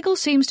 Hegel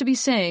seems to be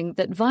saying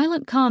that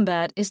violent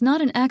combat is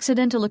not an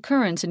accidental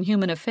occurrence in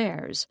human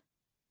affairs,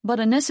 but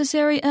a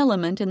necessary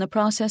element in the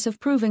process of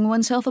proving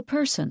oneself a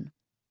person.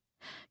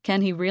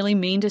 Can he really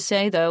mean to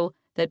say, though,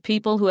 that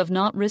people who have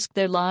not risked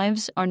their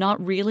lives are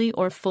not really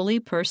or fully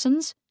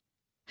persons?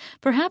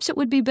 Perhaps it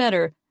would be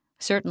better,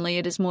 certainly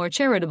it is more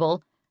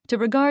charitable, to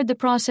regard the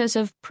process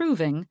of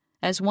proving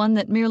as one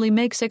that merely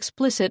makes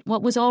explicit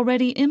what was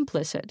already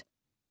implicit.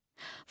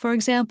 For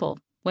example,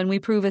 when we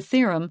prove a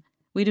theorem,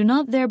 we do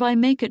not thereby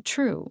make it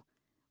true.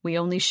 We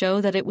only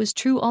show that it was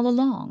true all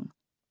along.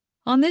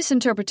 On this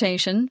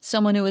interpretation,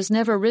 someone who has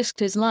never risked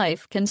his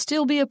life can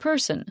still be a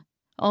person,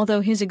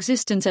 although his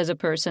existence as a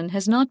person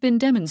has not been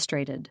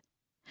demonstrated.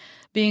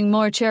 Being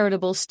more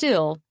charitable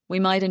still, we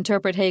might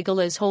interpret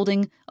Hegel as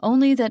holding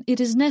only that it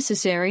is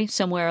necessary,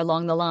 somewhere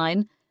along the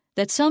line,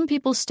 that some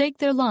people stake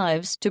their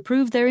lives to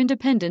prove their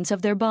independence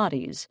of their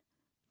bodies.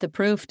 The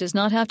proof does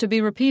not have to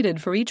be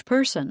repeated for each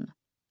person.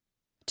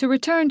 To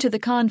return to the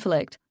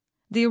conflict,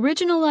 the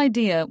original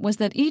idea was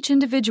that each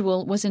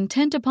individual was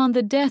intent upon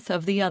the death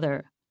of the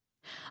other.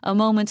 A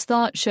moment's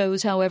thought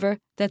shows, however,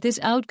 that this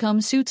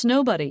outcome suits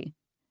nobody,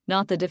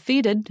 not the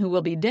defeated, who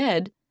will be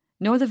dead,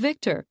 nor the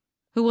victor,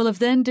 who will have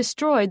then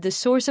destroyed the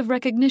source of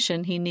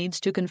recognition he needs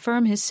to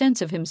confirm his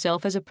sense of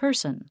himself as a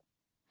person.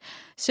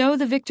 So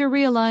the victor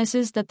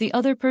realizes that the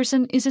other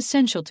person is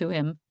essential to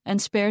him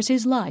and spares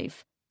his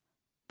life.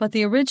 But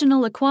the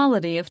original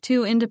equality of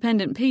two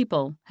independent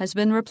people has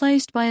been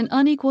replaced by an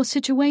unequal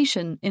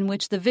situation in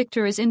which the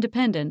victor is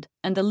independent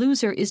and the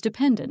loser is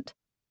dependent.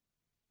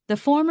 The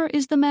former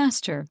is the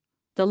master,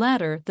 the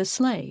latter the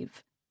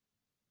slave.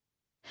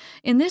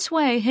 In this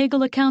way,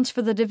 Hegel accounts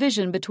for the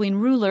division between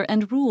ruler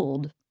and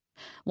ruled.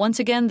 Once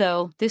again,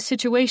 though, this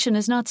situation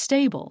is not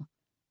stable.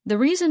 The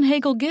reason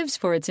Hegel gives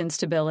for its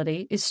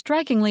instability is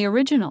strikingly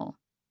original.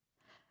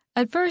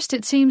 At first,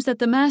 it seems that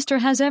the master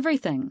has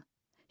everything.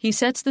 He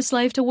sets the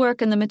slave to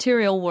work in the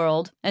material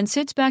world and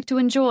sits back to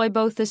enjoy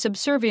both the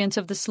subservience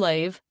of the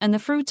slave and the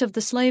fruits of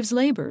the slave's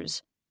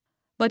labors.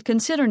 But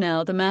consider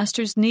now the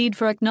master's need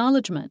for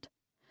acknowledgement.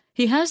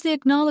 He has the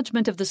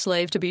acknowledgement of the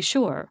slave, to be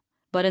sure,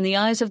 but in the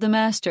eyes of the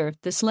master,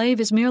 the slave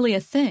is merely a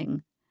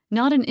thing,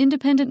 not an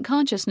independent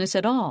consciousness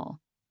at all.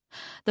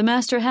 The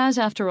master has,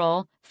 after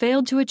all,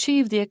 failed to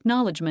achieve the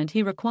acknowledgement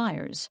he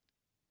requires.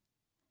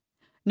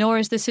 Nor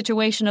is the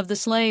situation of the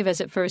slave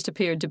as it first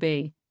appeared to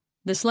be.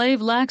 The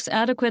slave lacks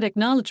adequate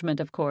acknowledgement,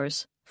 of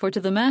course, for to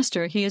the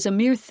master he is a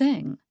mere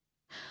thing.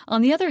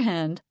 On the other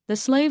hand, the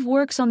slave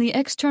works on the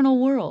external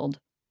world.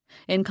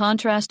 In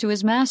contrast to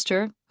his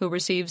master, who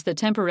receives the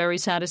temporary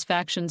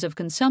satisfactions of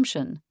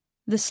consumption,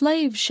 the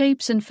slave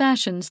shapes and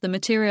fashions the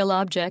material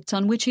objects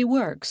on which he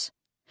works.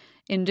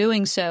 In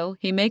doing so,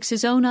 he makes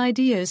his own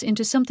ideas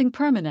into something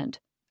permanent,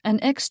 an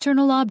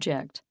external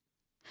object.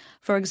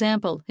 For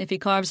example, if he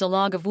carves a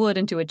log of wood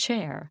into a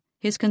chair,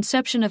 his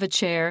conception of a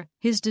chair,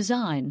 his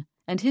design,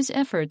 and his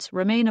efforts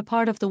remain a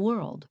part of the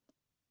world.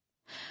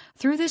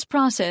 Through this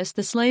process,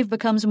 the slave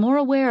becomes more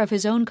aware of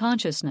his own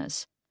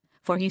consciousness,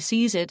 for he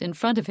sees it in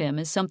front of him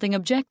as something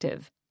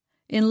objective.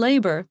 In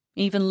labor,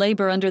 even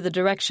labor under the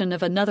direction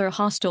of another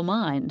hostile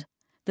mind,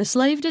 the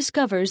slave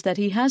discovers that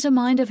he has a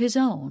mind of his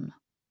own.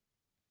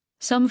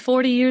 Some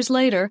 40 years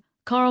later,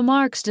 Karl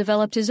Marx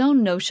developed his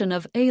own notion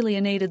of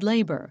alienated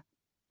labor.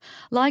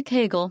 Like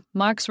Hegel,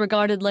 Marx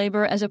regarded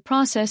labor as a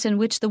process in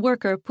which the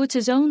worker puts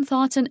his own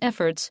thoughts and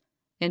efforts,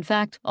 in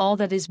fact, all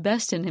that is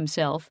best in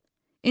himself,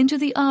 into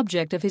the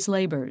object of his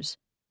labors.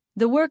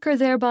 The worker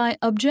thereby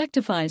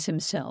objectifies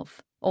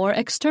himself, or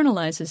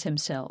externalizes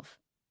himself.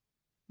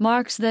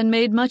 Marx then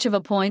made much of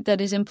a point that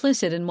is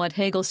implicit in what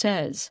Hegel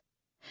says.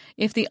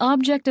 If the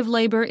object of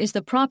labor is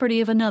the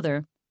property of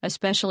another,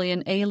 especially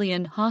an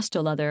alien,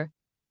 hostile other,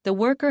 the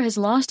worker has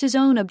lost his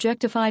own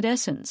objectified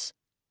essence.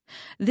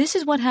 This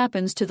is what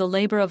happens to the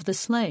labor of the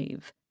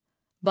slave.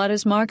 But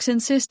as Marx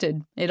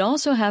insisted, it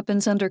also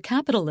happens under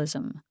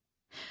capitalism.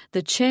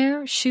 The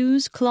chair,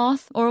 shoes,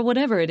 cloth, or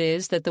whatever it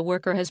is that the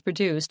worker has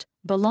produced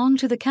belong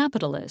to the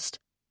capitalist.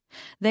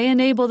 They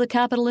enable the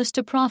capitalist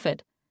to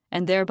profit,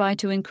 and thereby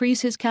to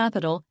increase his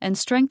capital and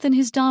strengthen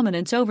his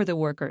dominance over the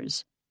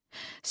workers.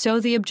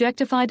 So the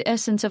objectified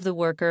essence of the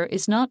worker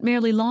is not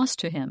merely lost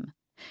to him.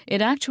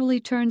 It actually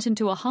turns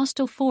into a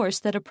hostile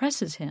force that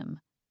oppresses him.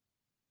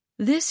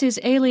 This is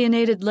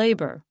alienated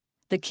labor,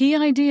 the key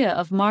idea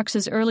of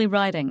Marx's early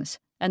writings,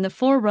 and the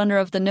forerunner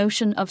of the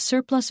notion of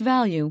surplus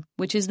value,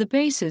 which is the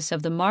basis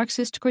of the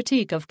Marxist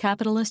critique of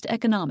capitalist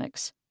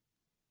economics.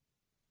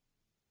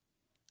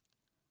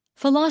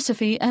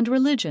 Philosophy and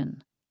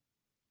religion.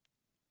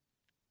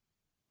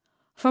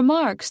 For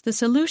Marx, the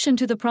solution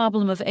to the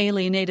problem of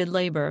alienated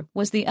labor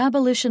was the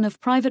abolition of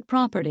private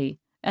property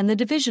and the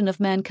division of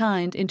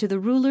mankind into the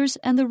rulers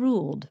and the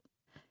ruled.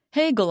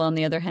 Hegel, on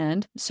the other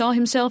hand, saw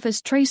himself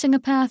as tracing a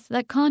path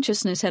that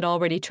consciousness had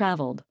already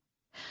traveled.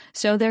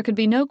 So there could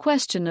be no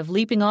question of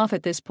leaping off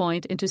at this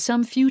point into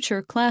some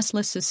future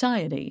classless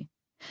society.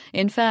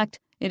 In fact,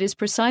 it is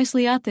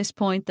precisely at this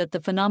point that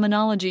the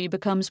phenomenology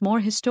becomes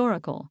more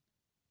historical,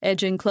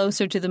 edging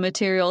closer to the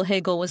material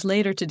Hegel was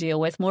later to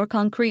deal with more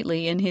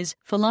concretely in his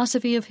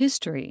Philosophy of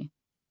History.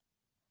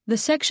 The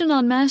section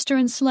on master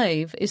and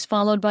slave is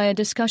followed by a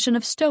discussion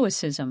of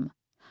Stoicism,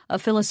 a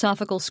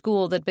philosophical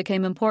school that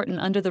became important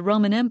under the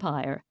Roman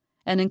Empire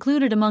and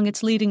included among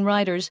its leading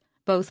writers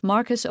both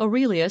Marcus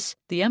Aurelius,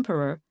 the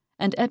emperor,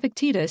 and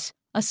Epictetus,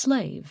 a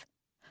slave.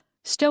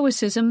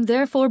 Stoicism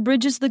therefore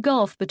bridges the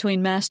gulf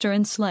between master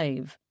and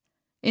slave.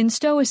 In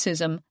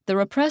Stoicism, the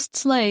repressed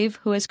slave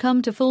who has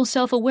come to full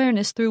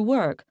self-awareness through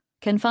work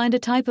can find a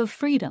type of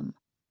freedom.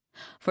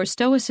 For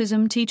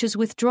Stoicism teaches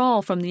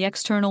withdrawal from the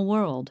external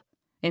world,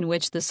 in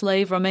which the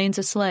slave remains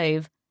a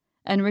slave,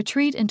 and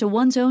retreat into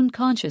one's own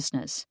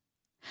consciousness.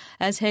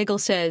 As Hegel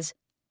says,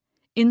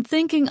 "In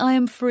thinking I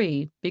am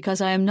free because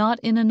I am not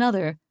in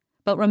another,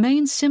 but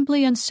remain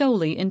simply and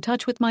solely in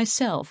touch with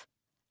myself,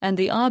 and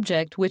the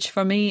object which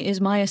for me is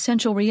my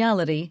essential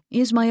reality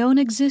is my own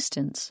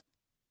existence."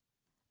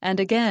 And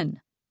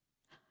again,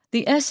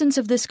 "The essence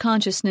of this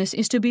consciousness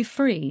is to be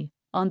free,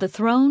 on the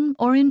throne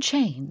or in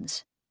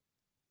chains."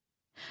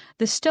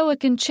 The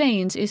Stoic in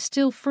chains is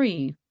still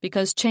free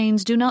because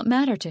chains do not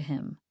matter to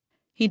him.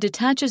 He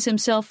detaches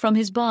himself from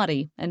his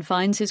body and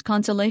finds his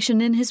consolation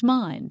in his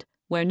mind,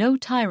 where no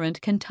tyrant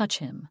can touch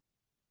him.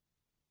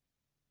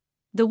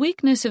 The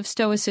weakness of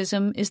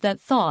Stoicism is that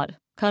thought,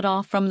 cut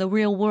off from the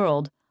real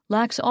world,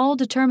 lacks all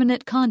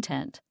determinate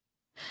content.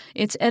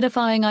 Its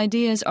edifying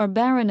ideas are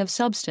barren of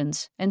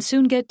substance and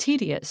soon get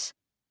tedious.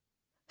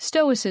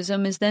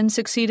 Stoicism is then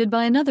succeeded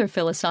by another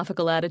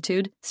philosophical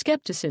attitude,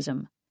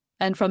 skepticism,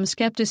 and from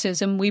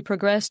skepticism we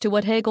progress to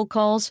what Hegel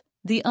calls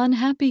the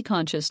unhappy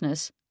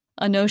consciousness,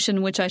 a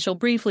notion which I shall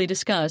briefly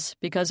discuss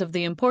because of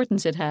the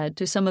importance it had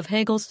to some of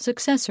Hegel's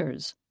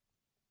successors.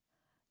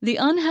 The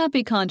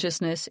unhappy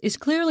consciousness is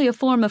clearly a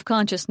form of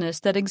consciousness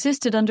that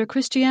existed under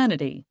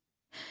Christianity.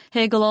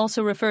 Hegel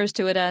also refers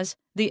to it as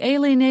the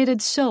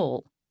alienated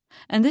soul,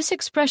 and this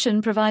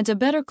expression provides a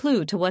better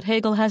clue to what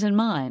Hegel has in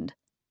mind.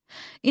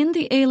 In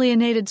the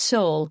alienated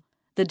soul,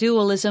 the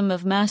dualism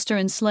of master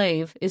and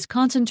slave is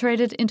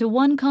concentrated into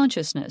one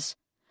consciousness,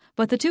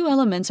 but the two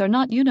elements are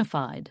not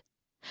unified.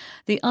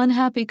 The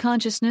unhappy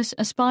consciousness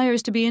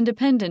aspires to be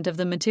independent of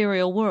the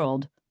material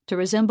world, to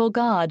resemble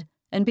God,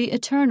 and be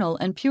eternal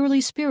and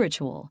purely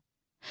spiritual.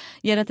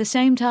 Yet at the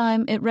same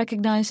time it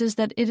recognizes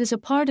that it is a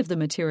part of the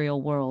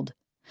material world,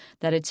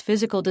 that its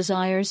physical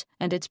desires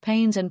and its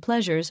pains and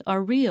pleasures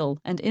are real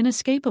and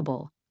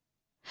inescapable.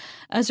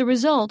 As a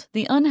result,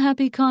 the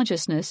unhappy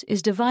consciousness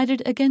is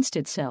divided against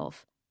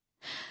itself.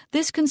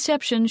 This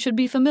conception should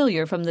be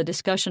familiar from the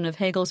discussion of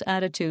Hegel's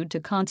attitude to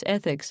Kant's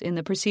ethics in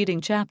the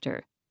preceding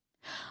chapter.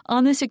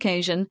 On this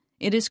occasion,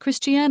 it is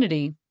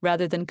Christianity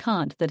rather than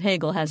Kant that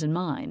Hegel has in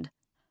mind.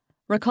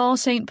 Recall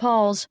St.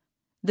 Paul's,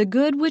 "The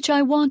good which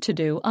I want to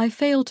do, I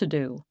fail to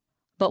do,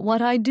 but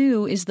what I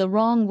do is the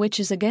wrong which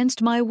is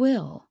against my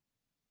will."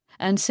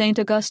 And St.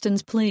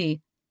 Augustine's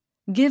plea,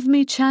 "Give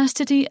me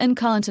chastity and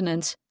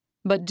continence,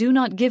 but do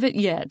not give it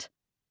yet."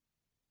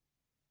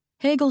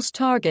 Hegel's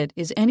target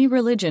is any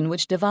religion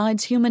which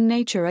divides human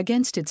nature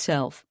against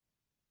itself,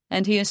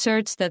 and he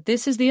asserts that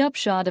this is the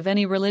upshot of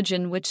any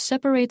religion which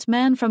separates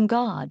man from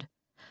God,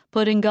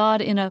 putting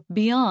God in a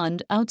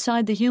beyond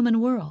outside the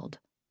human world.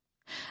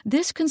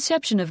 This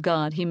conception of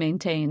God, he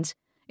maintains,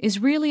 is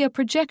really a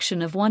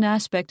projection of one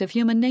aspect of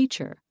human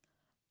nature.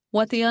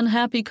 What the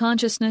unhappy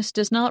consciousness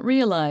does not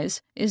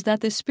realize is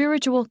that the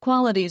spiritual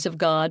qualities of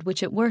God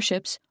which it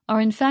worships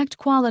are in fact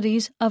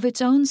qualities of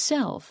its own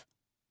self.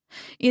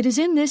 It is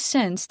in this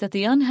sense that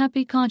the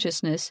unhappy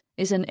consciousness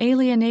is an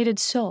alienated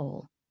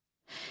soul.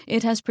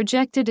 It has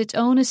projected its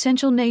own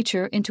essential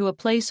nature into a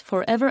place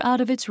forever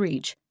out of its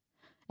reach,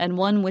 and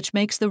one which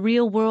makes the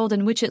real world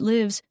in which it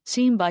lives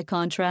seem, by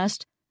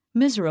contrast,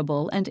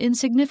 miserable and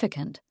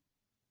insignificant.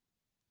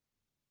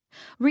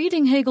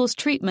 Reading Hegel's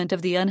treatment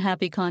of the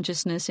unhappy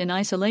consciousness in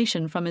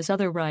isolation from his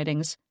other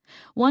writings,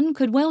 one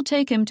could well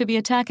take him to be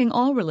attacking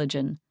all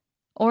religion,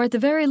 or at the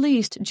very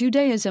least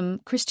Judaism,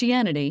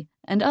 Christianity,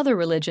 and other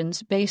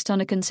religions based on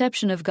a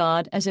conception of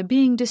God as a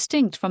being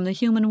distinct from the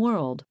human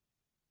world.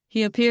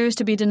 He appears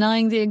to be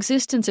denying the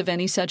existence of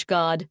any such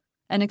God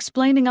and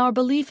explaining our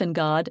belief in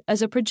God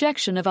as a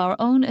projection of our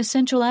own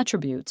essential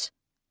attributes.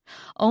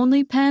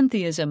 Only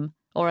pantheism,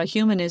 or a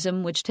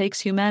humanism which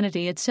takes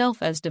humanity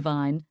itself as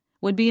divine,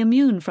 would be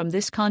immune from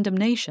this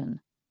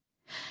condemnation.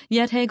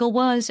 Yet Hegel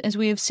was, as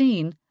we have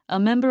seen, a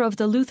member of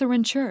the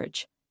Lutheran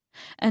Church,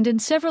 and in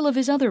several of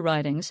his other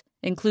writings,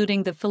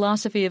 including the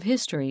Philosophy of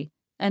History,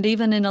 and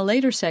even in a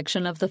later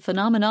section of the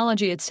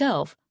Phenomenology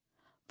itself,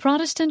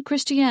 Protestant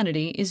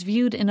Christianity is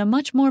viewed in a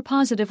much more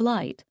positive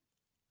light.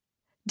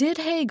 Did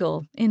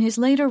Hegel, in his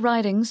later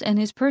writings and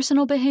his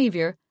personal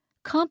behavior,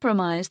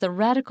 compromise the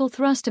radical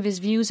thrust of his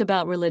views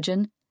about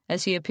religion,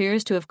 as he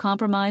appears to have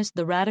compromised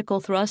the radical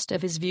thrust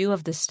of his view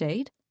of the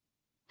state?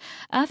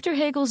 After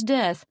Hegel's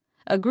death,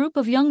 a group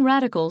of young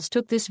radicals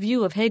took this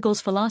view of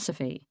Hegel's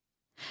philosophy.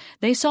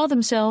 They saw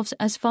themselves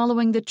as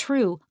following the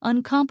true,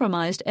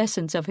 uncompromised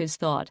essence of his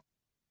thought,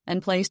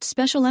 and placed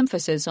special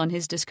emphasis on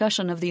his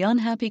discussion of the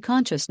unhappy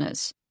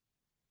consciousness.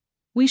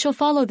 We shall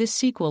follow this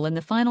sequel in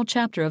the final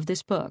chapter of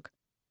this book.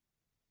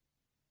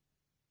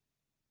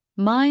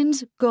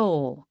 Mind's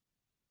Goal.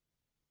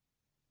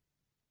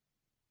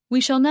 We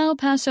shall now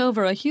pass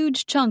over a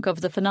huge chunk of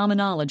the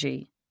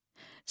Phenomenology.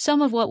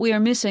 Some of what we are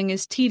missing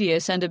is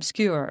tedious and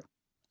obscure.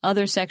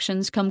 Other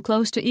sections come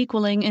close to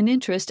equaling in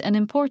interest and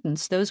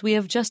importance those we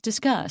have just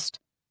discussed.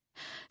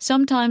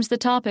 Sometimes the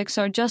topics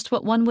are just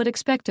what one would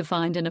expect to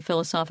find in a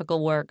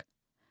philosophical work.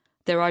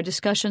 There are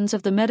discussions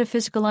of the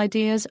metaphysical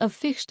ideas of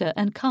Fichte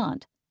and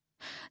Kant.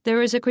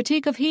 There is a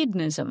critique of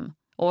hedonism,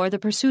 or the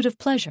pursuit of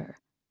pleasure.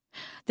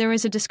 There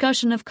is a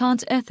discussion of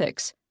Kant's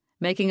ethics,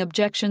 making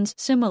objections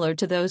similar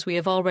to those we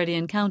have already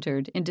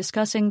encountered in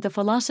discussing the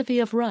philosophy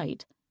of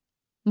right.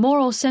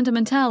 Moral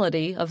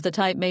sentimentality, of the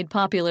type made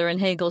popular in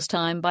Hegel's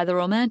time by the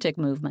Romantic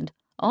movement,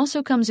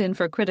 also comes in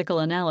for critical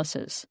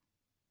analysis.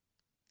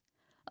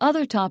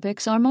 Other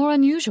topics are more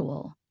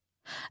unusual.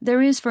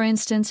 There is, for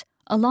instance,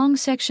 a long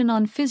section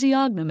on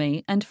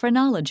physiognomy and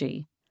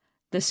phrenology,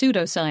 the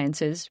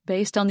pseudosciences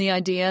based on the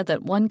idea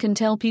that one can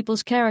tell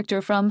people's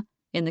character from,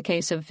 in the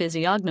case of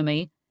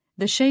physiognomy,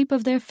 the shape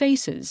of their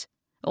faces,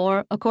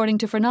 or, according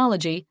to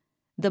phrenology,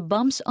 the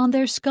bumps on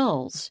their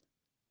skulls.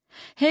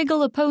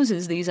 Hegel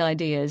opposes these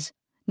ideas,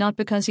 not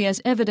because he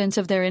has evidence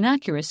of their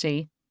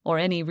inaccuracy, or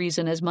any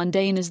reason as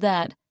mundane as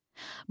that,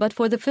 but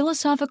for the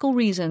philosophical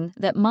reason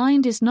that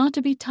mind is not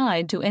to be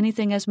tied to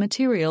anything as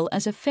material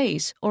as a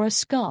face or a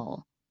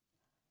skull.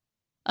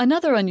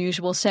 Another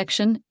unusual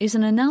section is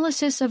an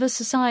analysis of a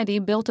society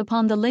built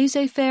upon the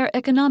laissez-faire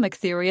economic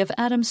theory of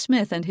Adam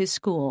Smith and his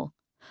school,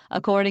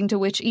 according to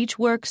which each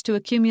works to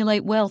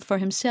accumulate wealth for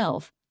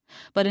himself,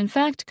 but in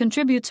fact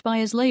contributes by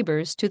his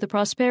labors to the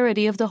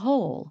prosperity of the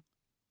whole.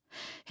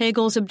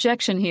 Hegel's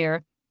objection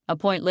here, a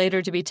point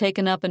later to be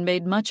taken up and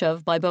made much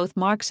of by both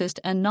Marxist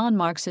and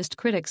non-Marxist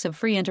critics of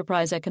free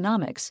enterprise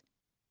economics,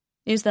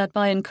 is that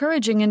by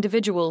encouraging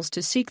individuals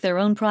to seek their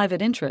own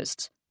private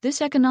interests,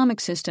 this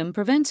economic system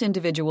prevents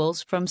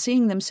individuals from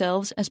seeing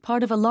themselves as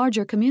part of a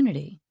larger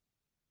community.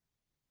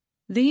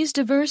 These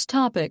diverse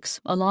topics,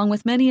 along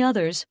with many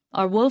others,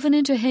 are woven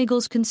into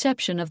Hegel's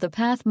conception of the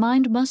path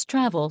mind must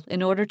travel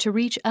in order to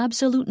reach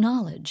absolute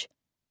knowledge.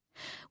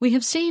 We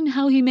have seen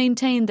how he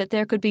maintained that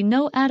there could be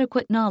no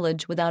adequate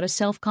knowledge without a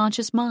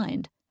self-conscious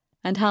mind,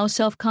 and how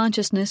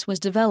self-consciousness was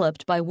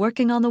developed by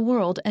working on the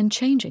world and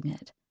changing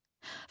it.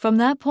 From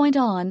that point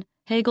on,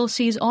 Hegel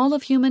sees all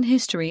of human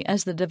history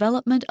as the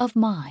development of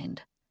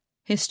mind.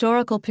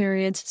 Historical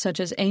periods such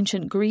as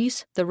ancient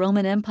Greece, the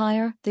Roman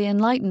Empire, the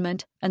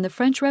Enlightenment, and the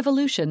French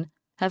Revolution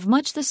have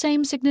much the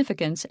same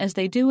significance as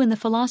they do in the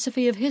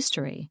philosophy of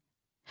history.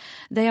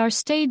 They are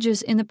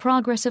stages in the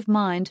progress of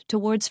mind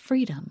towards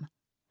freedom.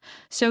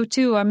 So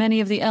too are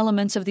many of the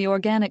elements of the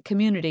organic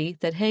community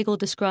that Hegel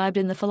described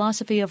in the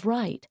philosophy of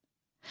right.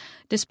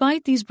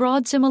 Despite these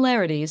broad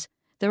similarities,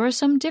 there are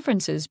some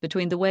differences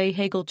between the way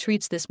Hegel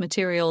treats this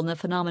material in the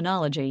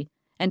Phenomenology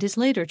and his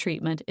later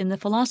treatment in the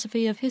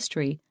philosophy of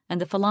history and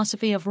the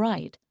philosophy of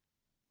right.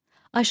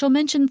 I shall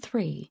mention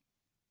 3.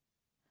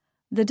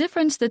 The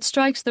difference that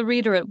strikes the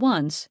reader at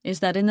once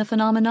is that in the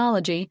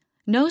Phenomenology,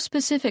 no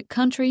specific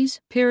countries,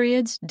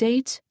 periods,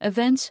 dates,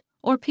 events,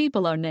 or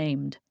people are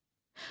named.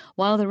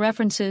 While the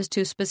references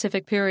to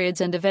specific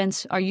periods and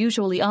events are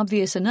usually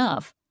obvious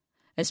enough,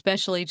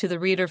 especially to the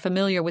reader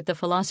familiar with the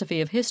philosophy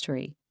of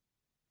history,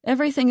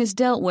 everything is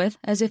dealt with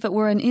as if it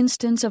were an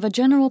instance of a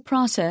general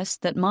process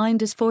that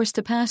mind is forced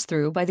to pass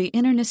through by the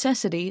inner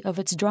necessity of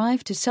its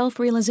drive to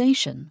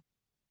self-realization.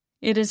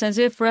 It is as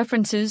if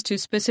references to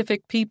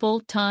specific people,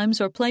 times,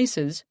 or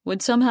places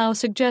would somehow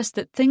suggest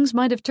that things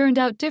might have turned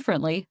out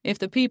differently if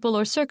the people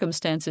or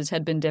circumstances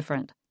had been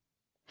different.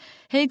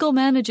 Hegel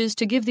manages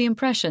to give the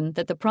impression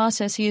that the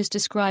process he is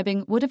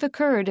describing would have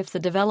occurred if the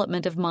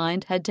development of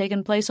mind had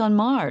taken place on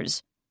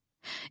Mars.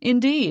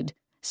 Indeed,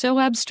 so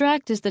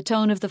abstract is the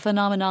tone of the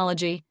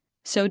Phenomenology,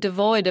 so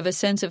devoid of a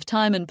sense of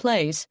time and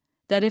place,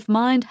 that if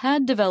mind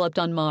had developed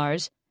on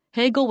Mars,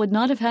 Hegel would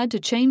not have had to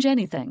change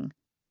anything.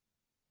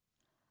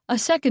 A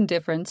second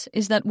difference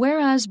is that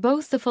whereas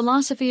both the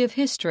philosophy of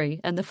history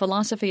and the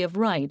philosophy of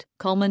right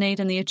culminate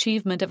in the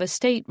achievement of a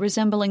state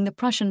resembling the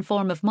Prussian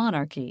form of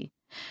monarchy,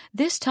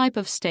 this type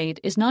of state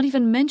is not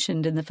even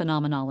mentioned in the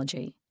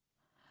Phenomenology.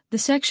 The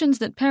sections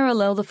that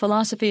parallel the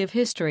philosophy of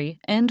history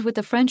end with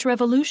the French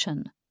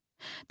Revolution.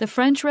 The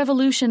French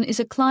Revolution is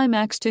a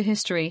climax to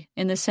history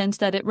in the sense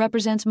that it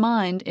represents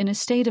mind in a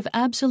state of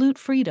absolute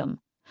freedom,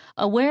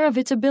 aware of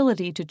its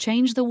ability to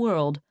change the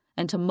world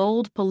and to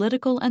mold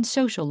political and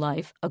social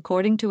life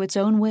according to its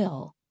own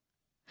will.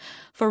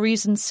 For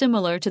reasons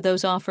similar to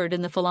those offered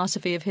in the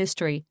philosophy of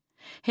history,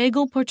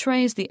 Hegel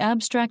portrays the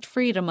abstract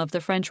freedom of the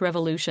French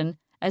Revolution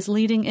as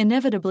leading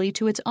inevitably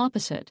to its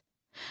opposite,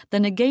 the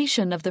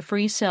negation of the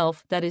free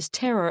self that is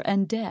terror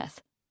and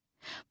death.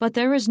 But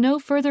there is no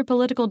further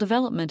political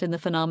development in the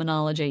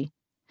Phenomenology.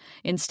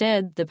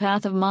 Instead, the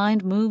path of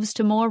mind moves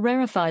to more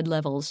rarefied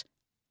levels,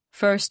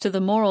 first to the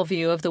moral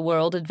view of the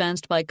world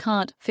advanced by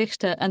Kant,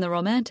 Fichte, and the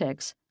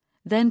Romantics,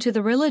 then to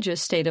the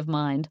religious state of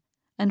mind,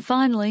 and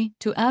finally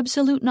to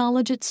absolute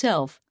knowledge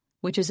itself,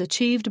 which is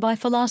achieved by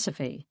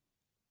philosophy.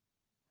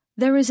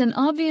 There is an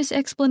obvious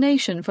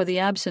explanation for the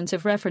absence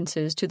of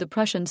references to the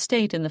Prussian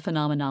state in the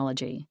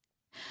Phenomenology.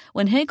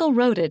 When Hegel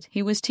wrote it,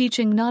 he was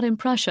teaching not in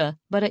Prussia,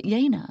 but at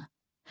Jena.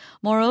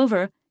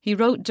 Moreover, he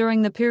wrote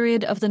during the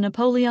period of the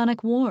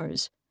Napoleonic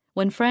Wars,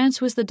 when France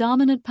was the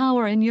dominant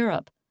power in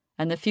Europe,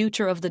 and the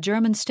future of the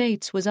German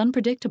states was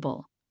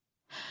unpredictable.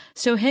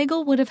 So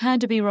Hegel would have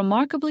had to be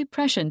remarkably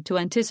prescient to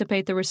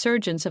anticipate the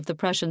resurgence of the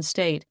Prussian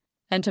state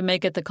and to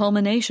make it the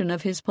culmination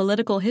of his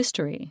political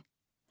history.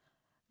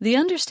 The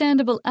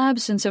understandable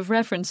absence of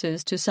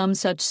references to some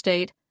such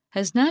state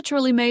has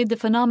naturally made the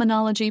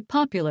Phenomenology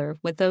popular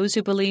with those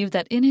who believe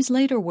that in his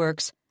later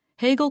works,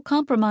 Hegel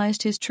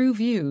compromised his true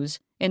views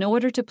in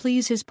order to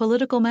please his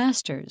political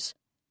masters.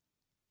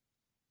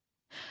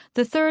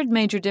 The third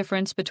major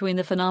difference between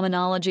the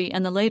Phenomenology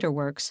and the later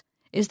works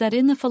is that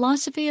in the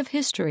philosophy of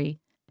history,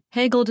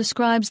 Hegel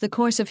describes the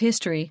course of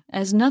history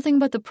as nothing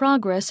but the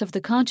progress of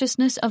the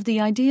consciousness of the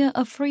idea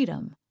of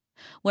freedom,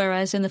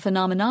 whereas in the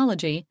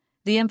Phenomenology,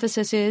 the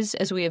emphasis is,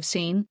 as we have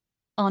seen,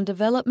 on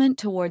development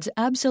towards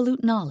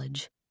absolute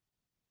knowledge.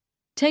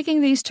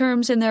 Taking these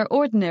terms in their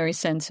ordinary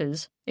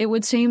senses, it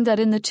would seem that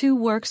in the two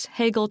works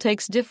Hegel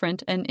takes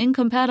different and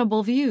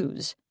incompatible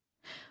views.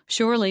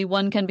 Surely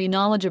one can be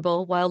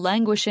knowledgeable while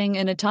languishing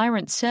in a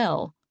tyrant's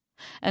cell,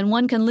 and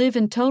one can live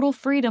in total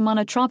freedom on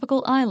a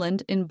tropical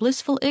island in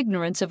blissful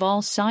ignorance of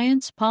all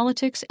science,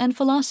 politics, and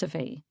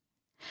philosophy.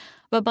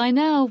 But by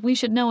now we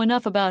should know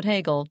enough about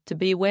Hegel to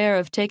beware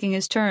of taking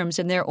his terms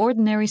in their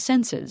ordinary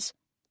senses.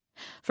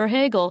 For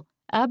Hegel,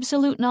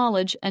 absolute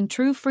knowledge and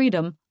true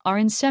freedom are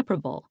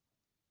inseparable.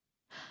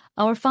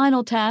 Our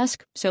final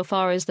task, so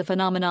far as the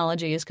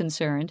phenomenology is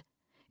concerned,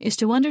 is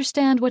to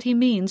understand what he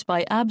means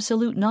by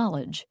absolute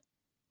knowledge.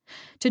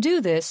 To do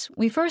this,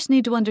 we first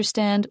need to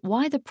understand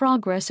why the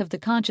progress of the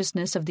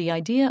consciousness of the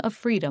idea of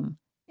freedom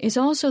is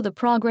also the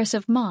progress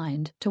of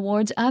mind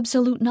towards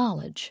absolute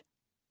knowledge.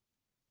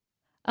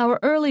 Our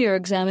earlier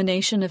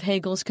examination of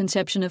Hegel's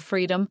conception of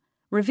freedom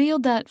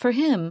revealed that, for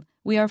him,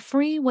 we are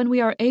free when we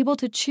are able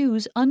to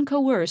choose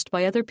uncoerced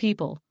by other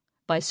people,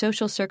 by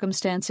social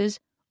circumstances,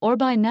 or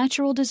by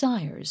natural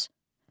desires.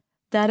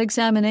 That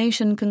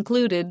examination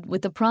concluded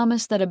with the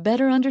promise that a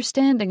better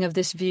understanding of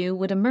this view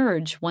would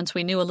emerge once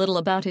we knew a little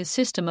about his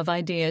system of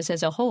ideas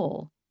as a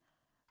whole.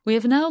 We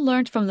have now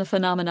learnt from the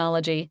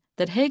phenomenology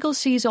that Hegel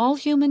sees all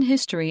human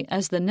history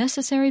as the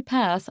necessary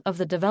path of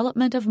the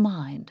development of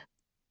mind.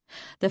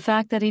 The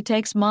fact that he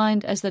takes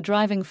mind as the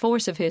driving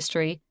force of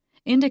history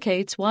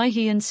indicates why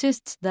he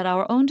insists that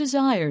our own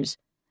desires,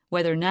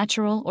 whether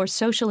natural or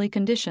socially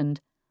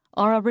conditioned,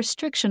 are a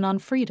restriction on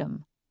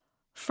freedom.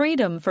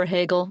 Freedom, for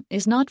Hegel,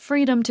 is not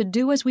freedom to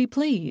do as we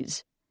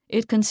please.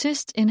 It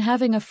consists in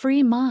having a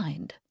free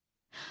mind.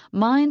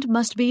 Mind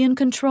must be in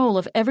control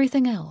of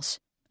everything else,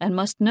 and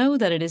must know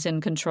that it is in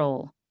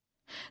control.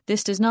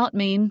 This does not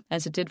mean,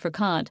 as it did for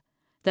Kant,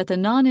 that the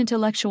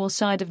non-intellectual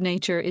side of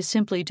nature is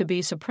simply to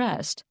be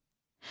suppressed.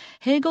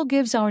 Hegel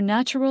gives our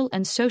natural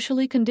and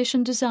socially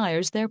conditioned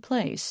desires their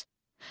place,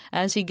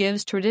 as he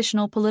gives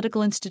traditional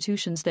political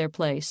institutions their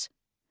place.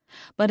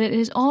 But it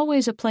is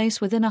always a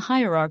place within a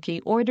hierarchy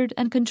ordered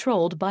and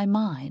controlled by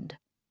mind.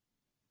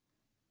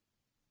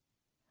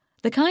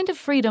 The kind of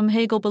freedom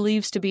Hegel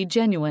believes to be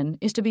genuine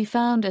is to be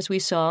found, as we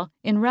saw,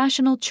 in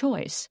rational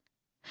choice.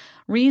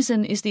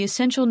 Reason is the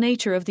essential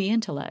nature of the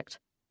intellect.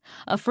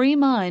 A free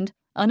mind,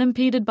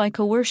 unimpeded by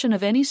coercion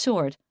of any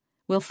sort,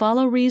 will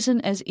follow reason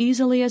as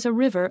easily as a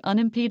river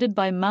unimpeded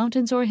by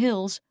mountains or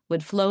hills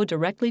would flow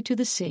directly to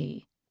the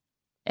sea.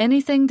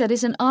 Anything that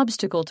is an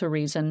obstacle to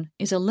reason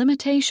is a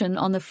limitation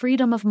on the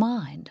freedom of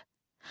mind.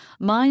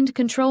 Mind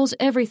controls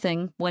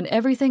everything when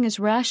everything is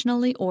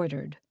rationally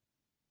ordered.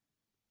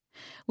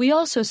 We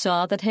also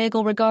saw that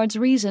Hegel regards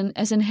reason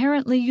as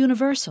inherently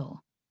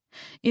universal.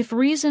 If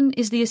reason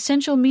is the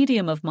essential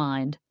medium of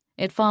mind,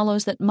 it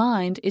follows that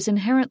mind is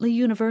inherently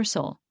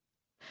universal.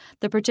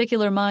 The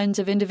particular minds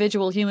of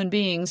individual human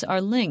beings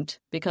are linked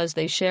because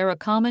they share a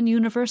common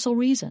universal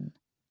reason.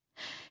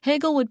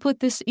 Hegel would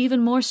put this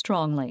even more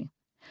strongly.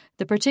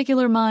 The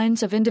particular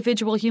minds of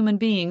individual human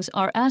beings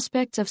are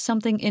aspects of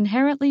something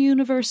inherently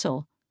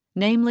universal,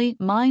 namely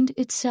mind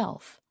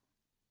itself.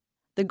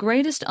 The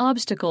greatest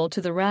obstacle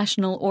to the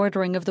rational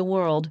ordering of the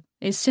world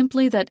is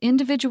simply that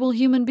individual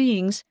human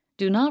beings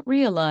do not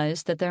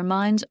realize that their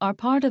minds are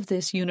part of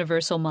this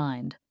universal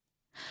mind.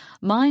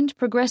 Mind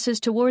progresses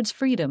towards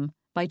freedom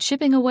by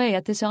chipping away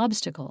at this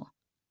obstacle.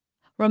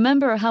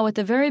 Remember how at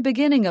the very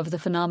beginning of the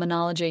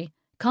phenomenology,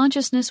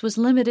 consciousness was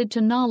limited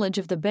to knowledge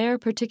of the bare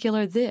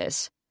particular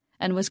this,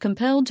 and was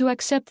compelled to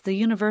accept the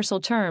universal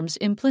terms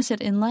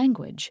implicit in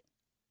language.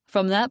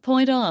 From that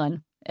point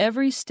on,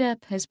 every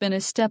step has been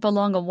a step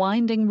along a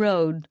winding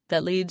road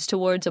that leads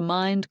towards a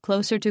mind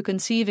closer to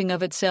conceiving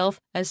of itself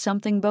as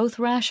something both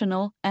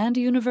rational and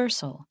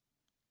universal.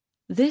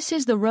 This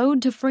is the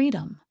road to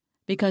freedom,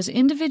 because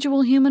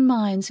individual human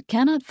minds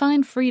cannot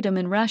find freedom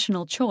in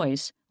rational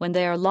choice when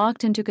they are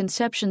locked into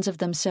conceptions of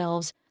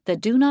themselves that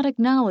do not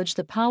acknowledge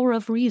the power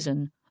of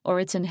reason or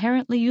its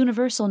inherently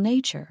universal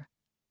nature.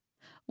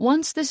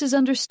 Once this is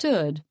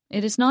understood,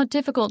 it is not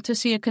difficult to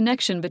see a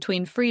connection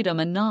between freedom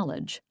and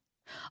knowledge.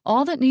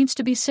 All that needs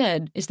to be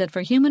said is that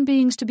for human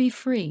beings to be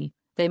free,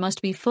 they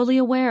must be fully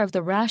aware of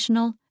the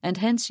rational and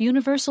hence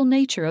universal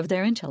nature of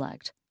their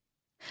intellect.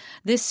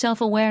 This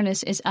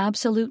self-awareness is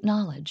absolute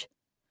knowledge.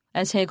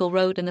 As Hegel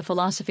wrote in the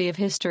Philosophy of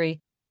History,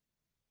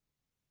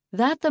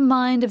 that the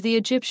mind of the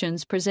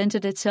Egyptians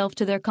presented itself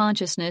to their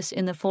consciousness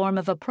in the form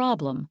of a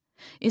problem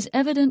is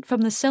evident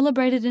from the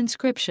celebrated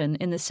inscription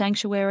in the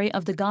sanctuary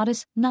of the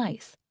goddess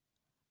Neith.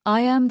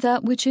 I am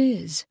that which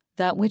is,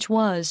 that which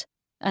was,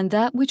 and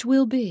that which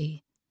will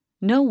be.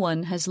 No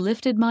one has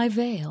lifted my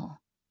veil.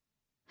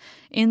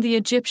 In the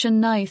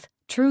Egyptian Neith,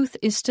 truth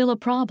is still a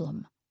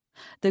problem.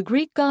 The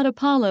Greek god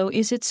Apollo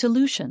is its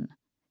solution.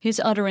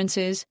 His utterance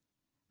is,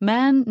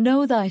 "Man,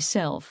 know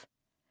thyself."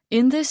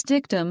 In this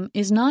dictum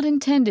is not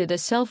intended a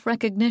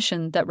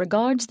self-recognition that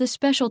regards the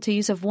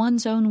specialties of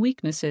one's own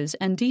weaknesses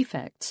and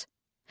defects.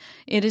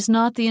 It is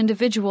not the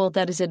individual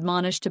that is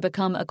admonished to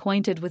become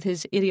acquainted with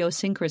his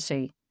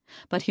idiosyncrasy,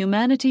 but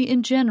humanity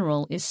in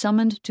general is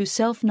summoned to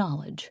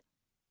self-knowledge.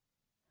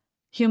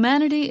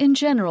 Humanity in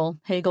general,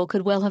 Hegel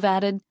could well have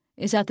added,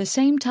 is at the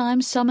same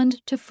time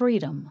summoned to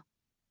freedom.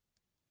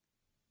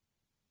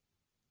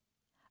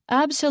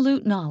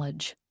 Absolute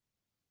knowledge.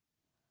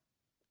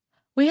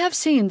 We have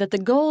seen that the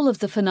goal of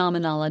the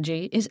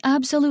phenomenology is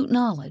absolute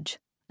knowledge,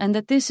 and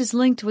that this is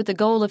linked with the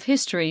goal of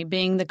history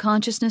being the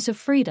consciousness of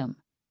freedom.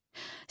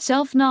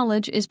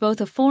 Self-knowledge is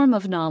both a form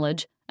of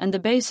knowledge and the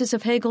basis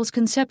of Hegel's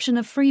conception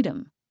of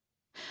freedom.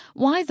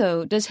 Why,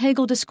 though, does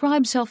Hegel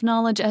describe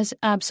self-knowledge as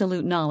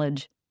absolute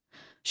knowledge?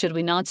 Should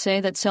we not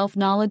say that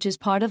self-knowledge is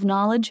part of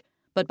knowledge,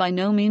 but by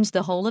no means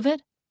the whole of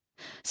it?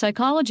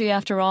 Psychology,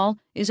 after all,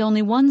 is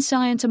only one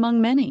science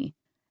among many,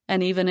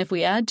 and even if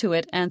we add to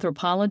it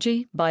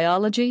anthropology,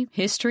 biology,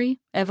 history,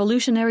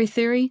 evolutionary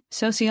theory,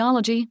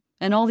 sociology,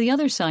 and all the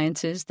other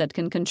sciences that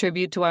can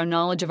contribute to our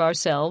knowledge of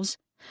ourselves,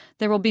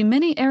 there will be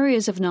many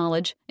areas of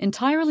knowledge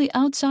entirely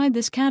outside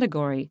this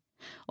category,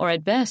 or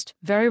at best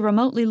very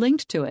remotely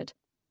linked to it.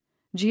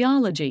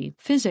 Geology,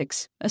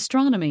 physics,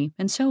 astronomy,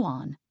 and so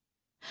on.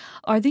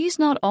 Are these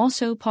not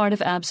also part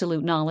of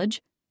absolute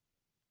knowledge?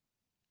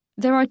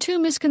 There are two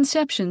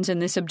misconceptions in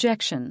this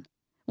objection.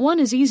 One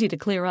is easy to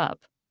clear up.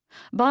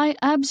 By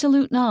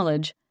absolute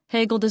knowledge,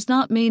 Hegel does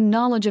not mean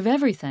knowledge of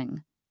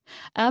everything.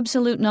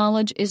 Absolute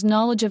knowledge is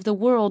knowledge of the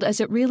world as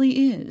it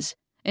really is,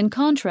 in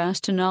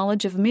contrast to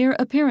knowledge of mere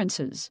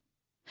appearances.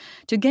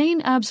 To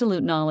gain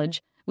absolute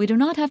knowledge, we do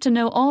not have to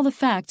know all the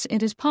facts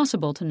it is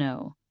possible to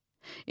know.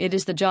 It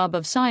is the job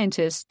of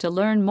scientists to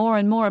learn more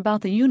and more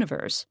about the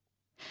universe.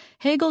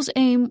 Hegel's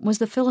aim was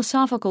the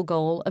philosophical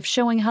goal of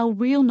showing how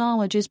real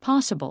knowledge is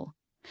possible,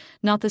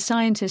 not the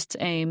scientist's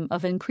aim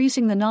of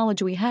increasing the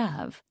knowledge we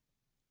have.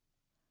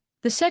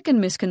 The second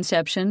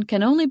misconception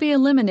can only be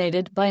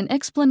eliminated by an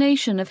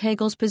explanation of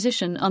Hegel's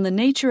position on the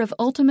nature of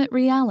ultimate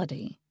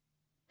reality.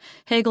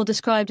 Hegel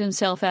described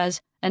himself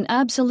as an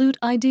absolute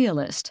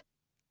idealist.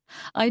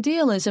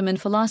 Idealism in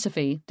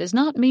philosophy does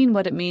not mean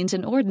what it means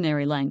in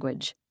ordinary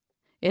language.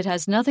 It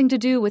has nothing to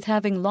do with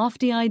having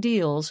lofty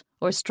ideals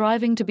or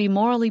striving to be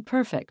morally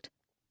perfect.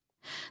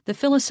 The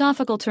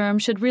philosophical term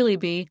should really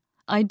be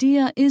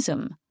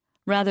ideaism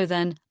rather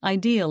than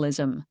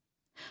idealism,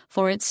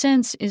 for its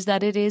sense is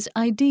that it is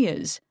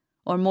ideas,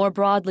 or more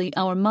broadly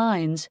our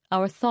minds,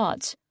 our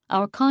thoughts,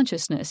 our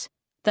consciousness,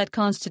 that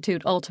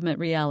constitute ultimate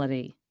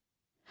reality.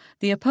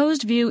 The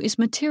opposed view is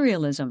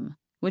materialism,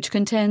 which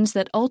contends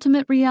that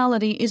ultimate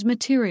reality is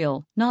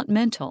material, not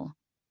mental.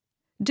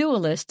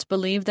 Dualists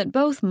believe that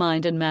both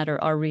mind and matter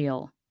are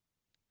real.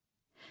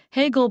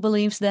 Hegel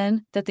believes,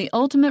 then, that the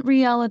ultimate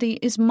reality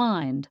is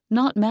mind,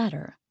 not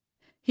matter.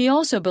 He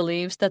also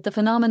believes that the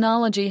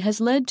phenomenology has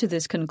led to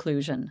this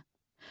conclusion.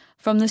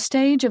 From the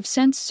stage of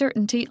sense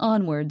certainty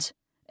onwards,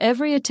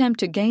 every attempt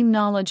to gain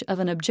knowledge of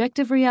an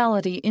objective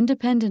reality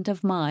independent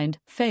of mind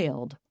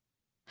failed.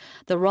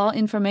 The raw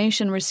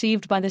information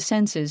received by the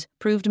senses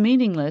proved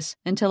meaningless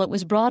until it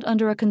was brought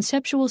under a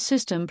conceptual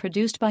system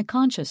produced by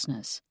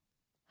consciousness.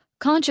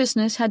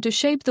 Consciousness had to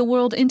shape the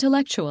world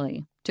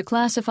intellectually, to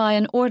classify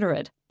and order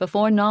it,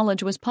 before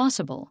knowledge was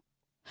possible.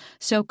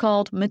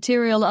 So-called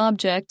material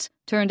objects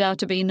turned out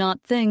to be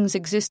not things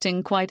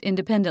existing quite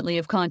independently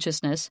of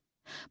consciousness,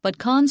 but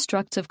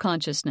constructs of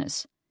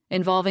consciousness,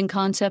 involving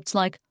concepts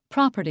like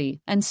property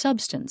and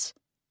substance.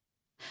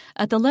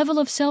 At the level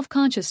of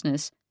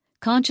self-consciousness,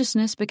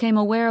 consciousness became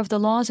aware of the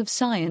laws of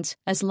science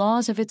as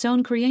laws of its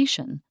own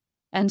creation,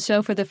 and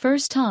so for the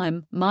first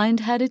time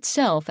mind had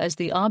itself as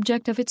the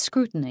object of its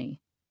scrutiny.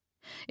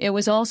 It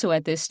was also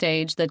at this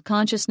stage that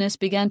consciousness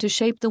began to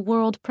shape the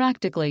world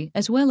practically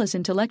as well as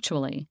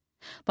intellectually,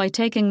 by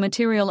taking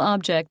material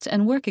objects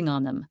and working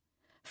on them,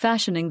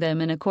 fashioning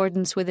them in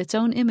accordance with its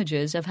own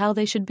images of how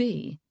they should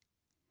be.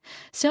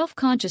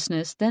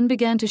 Self-consciousness then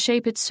began to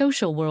shape its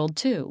social world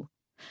too,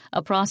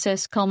 a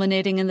process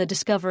culminating in the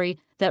discovery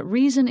that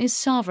reason is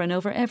sovereign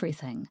over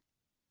everything.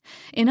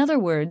 In other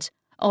words,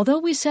 although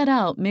we set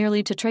out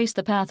merely to trace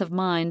the path of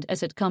mind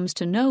as it comes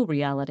to know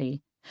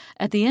reality,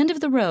 at the end of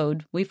the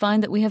road we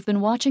find that we have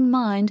been watching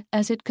mind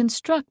as it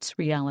constructs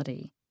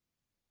reality.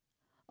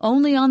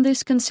 Only on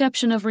this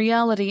conception of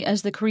reality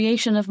as the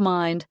creation of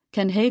mind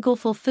can Hegel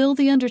fulfill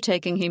the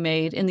undertaking he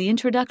made in the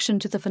introduction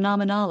to the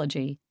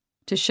Phenomenology,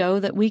 to show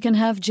that we can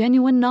have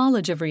genuine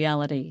knowledge of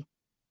reality.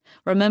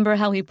 Remember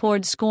how he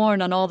poured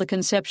scorn on all the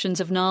conceptions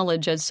of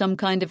knowledge as some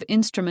kind of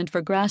instrument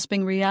for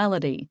grasping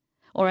reality,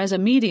 or as a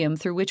medium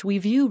through which we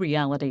view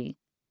reality.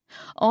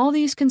 All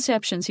these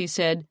conceptions, he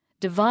said,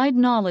 divide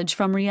knowledge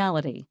from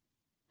reality.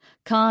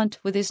 Kant,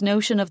 with his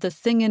notion of the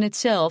thing in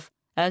itself,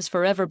 as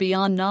forever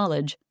beyond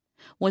knowledge,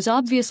 was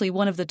obviously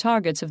one of the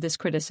targets of this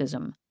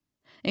criticism.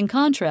 In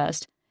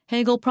contrast,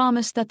 Hegel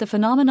promised that the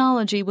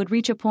phenomenology would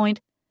reach a point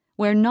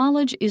where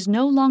knowledge is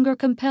no longer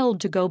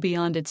compelled to go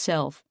beyond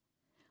itself,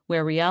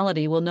 where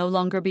reality will no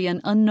longer be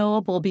an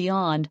unknowable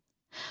beyond,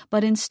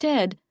 but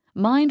instead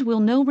mind will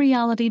know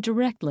reality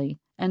directly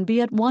and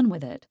be at one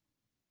with it.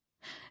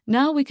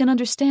 Now we can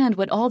understand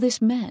what all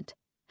this meant.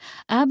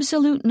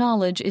 Absolute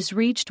knowledge is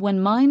reached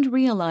when mind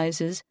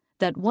realizes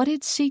that what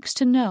it seeks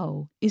to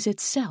know is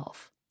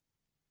itself.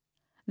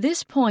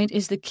 This point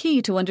is the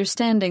key to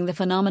understanding the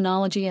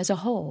phenomenology as a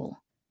whole.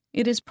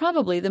 It is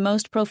probably the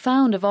most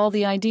profound of all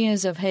the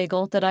ideas of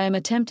Hegel that I am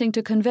attempting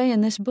to convey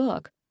in this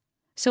book,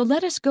 so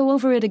let us go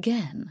over it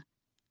again.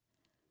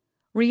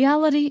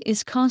 Reality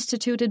is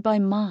constituted by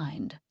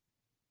mind.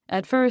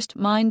 At first,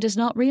 mind does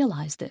not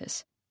realize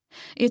this.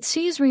 It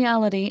sees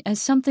reality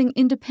as something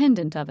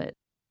independent of it,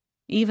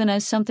 even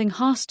as something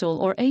hostile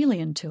or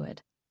alien to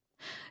it.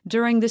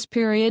 During this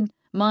period,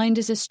 mind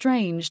is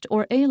estranged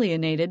or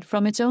alienated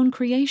from its own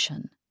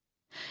creation.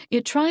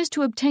 It tries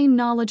to obtain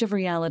knowledge of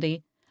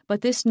reality,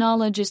 but this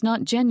knowledge is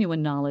not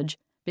genuine knowledge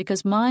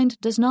because mind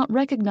does not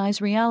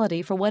recognize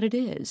reality for what it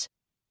is,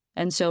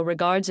 and so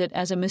regards it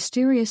as a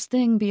mysterious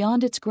thing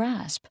beyond its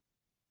grasp.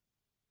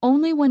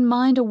 Only when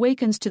mind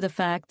awakens to the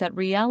fact that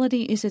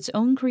reality is its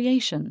own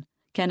creation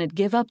can it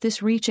give up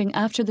this reaching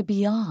after the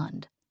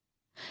beyond.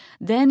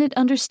 Then it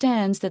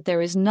understands that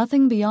there is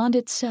nothing beyond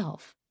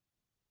itself.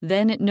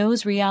 Then it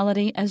knows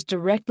reality as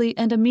directly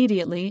and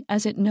immediately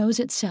as it knows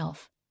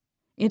itself.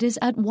 It is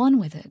at one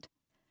with it.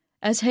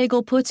 As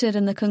Hegel puts it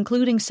in the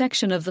concluding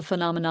section of the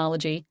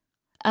Phenomenology,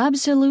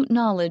 absolute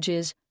knowledge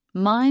is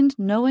mind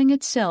knowing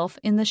itself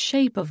in the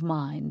shape of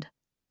mind.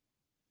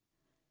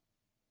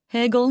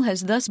 Hegel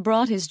has thus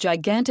brought his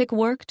gigantic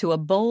work to a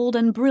bold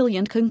and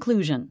brilliant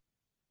conclusion.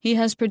 He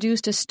has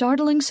produced a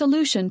startling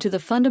solution to the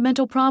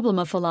fundamental problem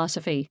of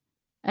philosophy,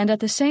 and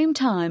at the same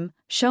time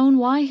shown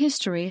why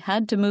history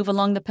had to move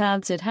along the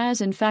paths it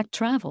has in fact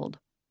traveled.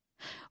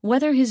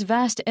 Whether his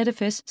vast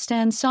edifice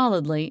stands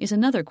solidly is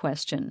another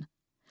question,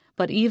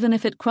 but even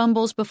if it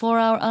crumbles before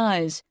our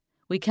eyes,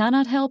 we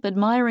cannot help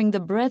admiring the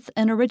breadth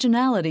and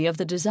originality of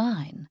the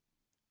design.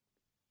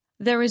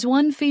 There is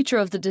one feature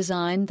of the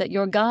design that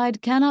your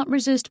guide cannot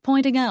resist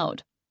pointing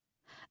out.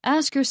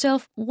 Ask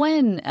yourself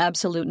when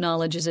absolute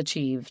knowledge is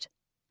achieved.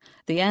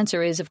 The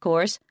answer is, of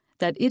course,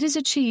 that it is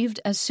achieved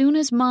as soon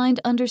as mind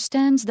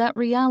understands that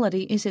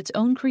reality is its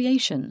own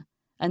creation,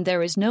 and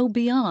there is no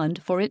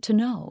beyond for it to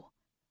know.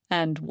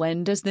 And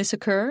when does this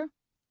occur?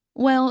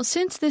 Well,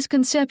 since this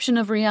conception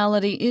of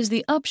reality is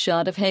the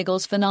upshot of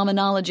Hegel's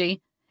phenomenology,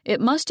 it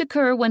must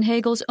occur when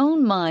Hegel's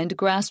own mind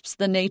grasps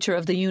the nature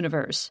of the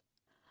universe.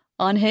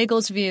 On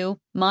Hegel's view,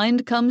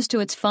 mind comes to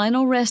its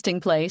final resting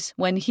place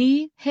when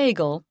he,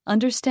 Hegel,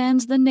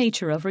 understands the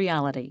nature of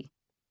reality.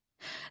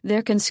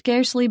 There can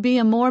scarcely be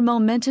a more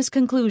momentous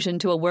conclusion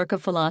to a work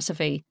of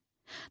philosophy.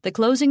 The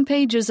closing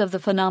pages of the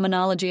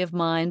Phenomenology of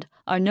Mind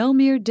are no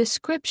mere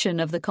description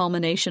of the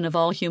culmination of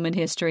all human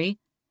history.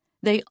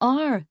 They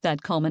are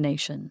that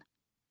culmination.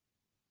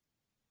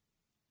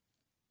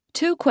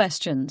 2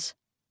 questions.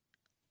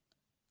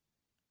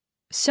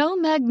 So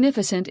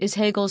magnificent is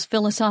Hegel's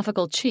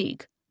philosophical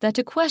cheek that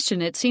to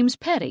question it seems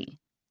petty.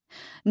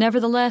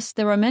 Nevertheless,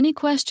 there are many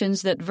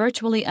questions that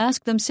virtually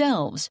ask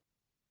themselves.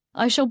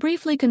 I shall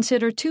briefly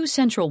consider 2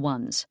 central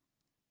ones.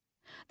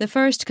 The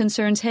first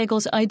concerns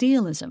Hegel's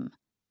idealism.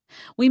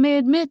 We may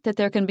admit that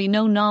there can be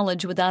no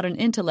knowledge without an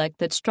intellect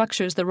that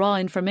structures the raw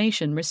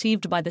information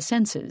received by the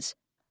senses.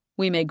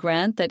 We may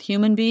grant that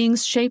human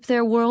beings shape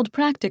their world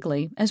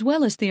practically as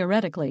well as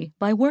theoretically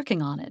by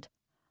working on it.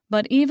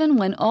 But even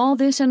when all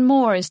this and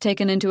more is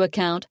taken into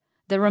account,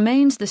 there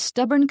remains the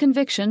stubborn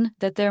conviction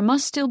that there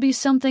must still be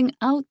something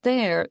out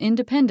there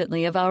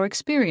independently of our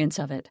experience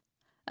of it.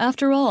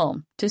 After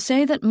all, to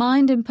say that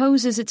mind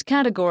imposes its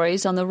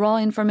categories on the raw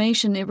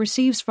information it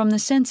receives from the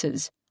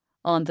senses,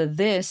 on the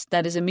this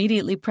that is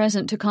immediately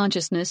present to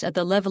consciousness at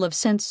the level of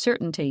sense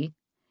certainty,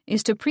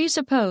 is to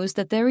presuppose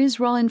that there is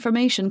raw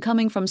information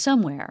coming from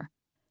somewhere.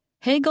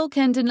 Hegel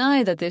can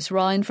deny that this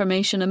raw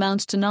information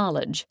amounts to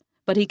knowledge,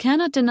 but he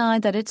cannot deny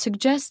that it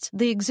suggests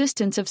the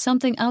existence of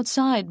something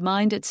outside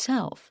mind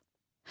itself.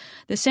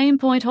 The same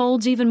point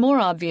holds even more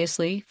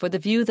obviously for the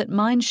view that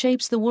mind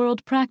shapes the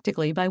world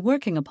practically by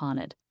working upon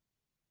it.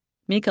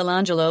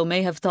 Michelangelo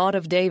may have thought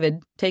of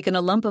David, taken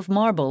a lump of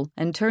marble,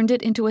 and turned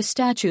it into a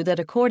statue that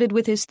accorded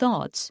with his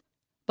thoughts,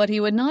 but he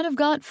would not have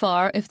got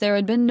far if there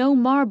had been no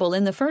marble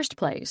in the first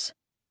place.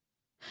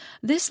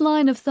 This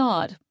line of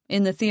thought,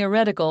 in the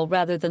theoretical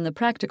rather than the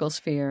practical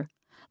sphere,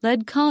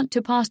 led Kant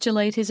to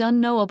postulate his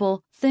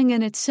unknowable thing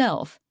in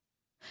itself.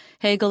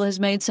 Hegel has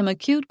made some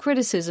acute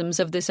criticisms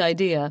of this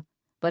idea,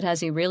 but has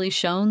he really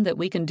shown that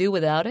we can do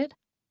without it?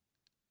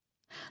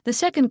 The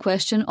second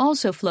question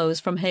also flows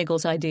from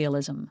Hegel's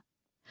idealism.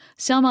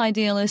 Some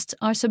idealists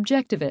are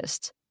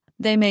subjectivists.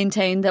 They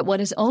maintain that what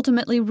is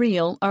ultimately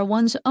real are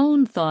one's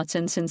own thoughts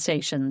and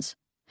sensations.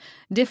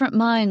 Different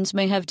minds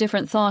may have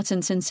different thoughts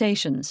and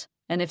sensations,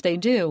 and if they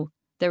do,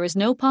 there is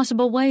no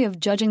possible way of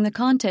judging the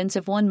contents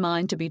of one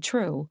mind to be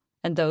true,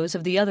 and those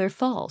of the other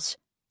false.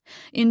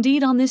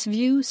 Indeed, on this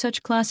view,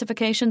 such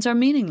classifications are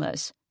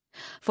meaningless,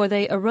 for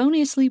they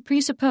erroneously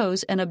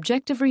presuppose an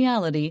objective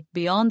reality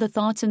beyond the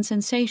thoughts and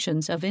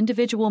sensations of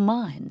individual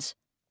minds.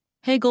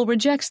 Hegel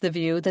rejects the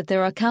view that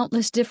there are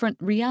countless different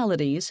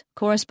realities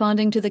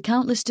corresponding to the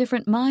countless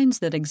different minds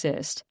that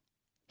exist.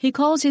 He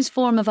calls his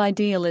form of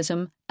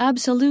idealism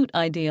absolute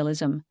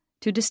idealism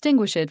to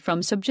distinguish it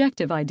from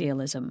subjective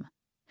idealism.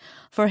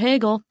 For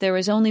Hegel, there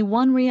is only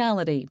one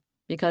reality,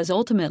 because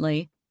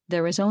ultimately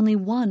there is only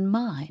one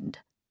mind.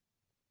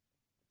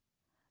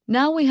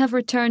 Now we have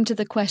returned to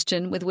the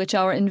question with which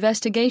our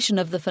investigation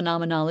of the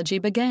phenomenology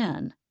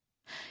began.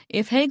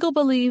 If Hegel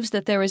believes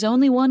that there is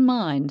only one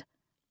mind,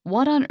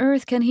 what on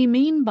earth can he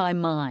mean by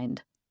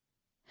mind?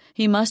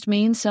 He must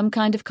mean some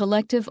kind of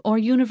collective or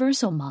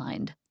universal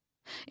mind.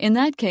 In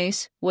that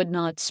case, would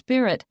not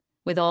spirit,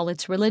 with all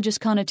its religious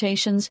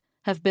connotations,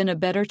 have been a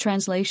better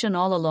translation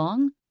all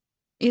along?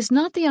 Is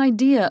not the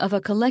idea of a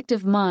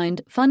collective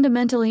mind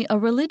fundamentally a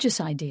religious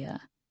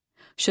idea?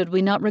 Should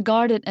we not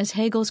regard it as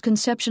Hegel's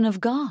conception of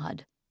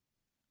God?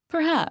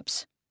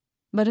 Perhaps.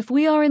 But if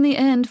we are in the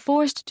end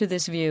forced to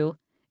this view,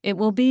 it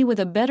will be with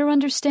a better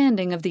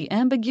understanding of the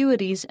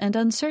ambiguities and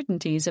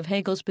uncertainties of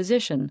Hegel's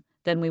position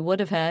than we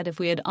would have had if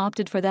we had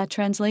opted for that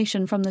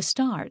translation from the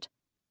start.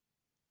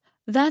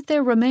 That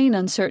there remain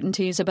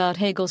uncertainties about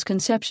Hegel's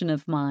conception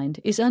of mind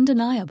is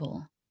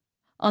undeniable.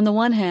 On the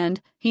one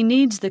hand, he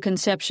needs the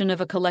conception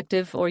of a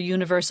collective or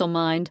universal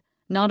mind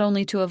not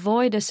only to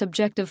avoid a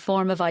subjective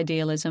form of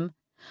idealism,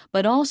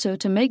 but also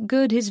to make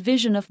good his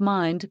vision of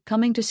mind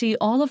coming to see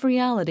all of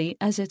reality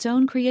as its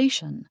own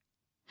creation.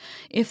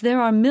 If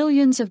there are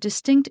millions of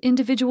distinct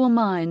individual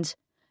minds,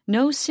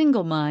 no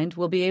single mind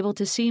will be able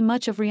to see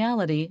much of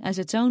reality as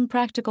its own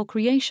practical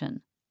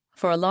creation,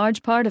 for a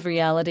large part of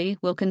reality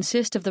will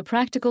consist of the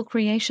practical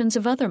creations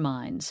of other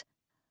minds.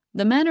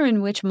 The manner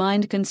in which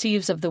mind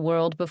conceives of the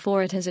world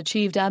before it has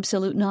achieved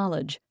absolute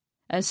knowledge,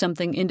 as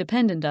something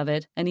independent of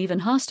it and even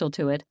hostile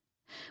to it,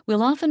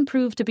 will often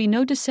prove to be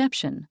no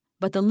deception,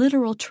 but the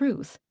literal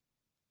truth.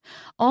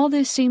 All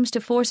this seems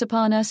to force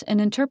upon us an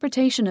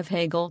interpretation of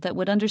Hegel that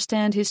would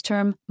understand his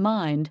term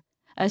mind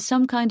as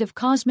some kind of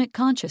cosmic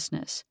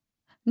consciousness.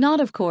 Not,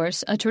 of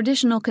course, a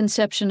traditional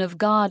conception of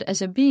God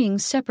as a being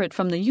separate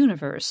from the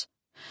universe,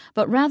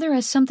 but rather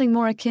as something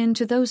more akin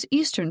to those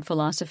Eastern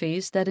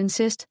philosophies that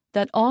insist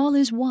that all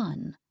is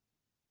one.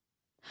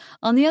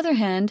 On the other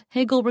hand,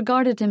 Hegel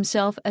regarded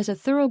himself as a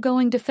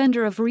thoroughgoing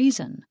defender of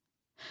reason.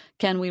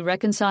 Can we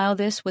reconcile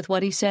this with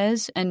what he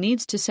says and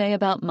needs to say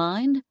about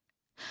mind?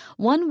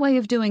 One way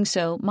of doing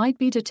so might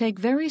be to take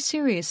very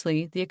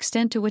seriously the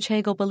extent to which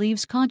Hegel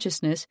believes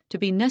consciousness to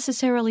be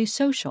necessarily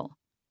social.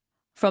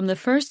 From the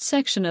first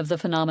section of the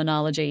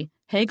Phenomenology,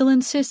 Hegel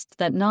insists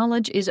that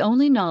knowledge is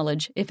only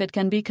knowledge if it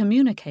can be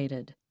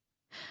communicated.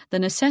 The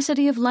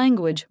necessity of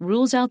language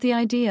rules out the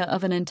idea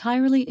of an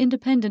entirely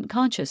independent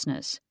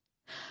consciousness.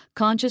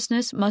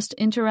 Consciousness must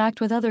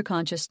interact with other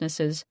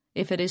consciousnesses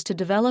if it is to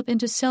develop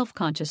into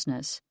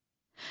self-consciousness.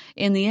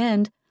 In the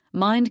end,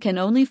 mind can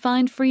only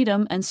find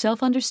freedom and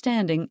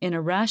self-understanding in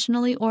a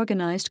rationally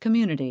organized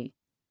community.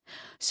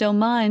 So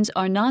minds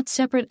are not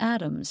separate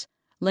atoms,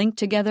 linked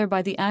together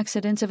by the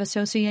accidents of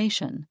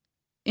association.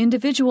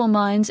 Individual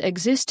minds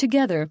exist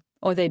together,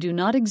 or they do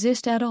not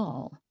exist at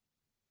all.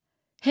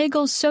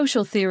 Hegel's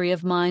social theory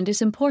of mind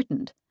is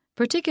important,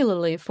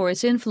 particularly for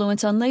its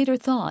influence on later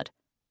thought,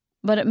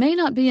 but it may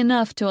not be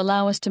enough to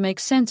allow us to make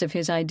sense of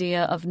his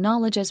idea of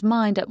knowledge as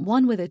mind at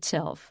one with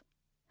itself.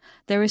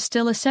 There is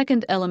still a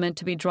second element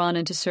to be drawn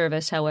into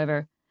service,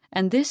 however,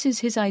 and this is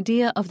his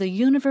idea of the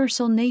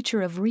universal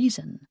nature of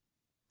reason.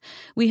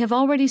 We have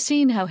already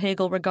seen how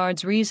Hegel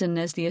regards reason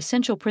as the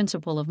essential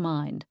principle of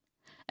mind,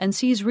 and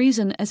sees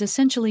reason as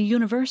essentially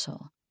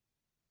universal.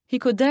 He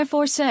could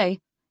therefore say,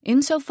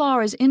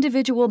 insofar as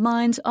individual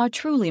minds are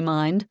truly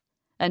mind,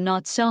 and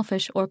not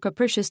selfish or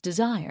capricious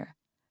desire,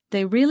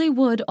 they really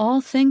would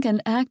all think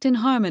and act in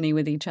harmony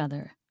with each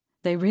other.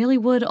 They really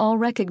would all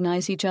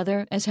recognize each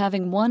other as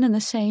having one and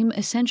the same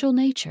essential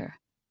nature.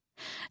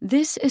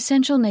 This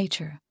essential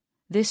nature,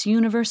 this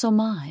universal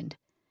mind,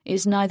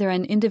 is neither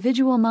an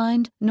individual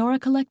mind nor a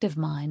collective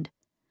mind,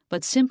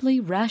 but simply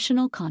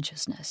rational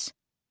consciousness.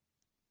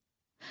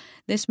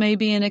 This may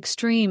be an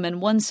extreme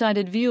and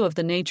one-sided view of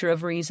the nature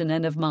of reason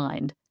and of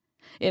mind.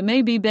 It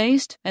may be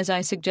based, as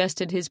I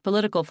suggested his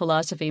political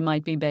philosophy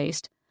might be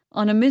based,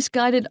 on a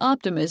misguided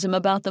optimism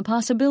about the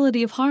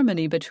possibility of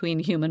harmony between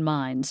human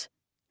minds.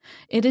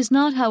 It is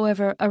not,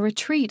 however, a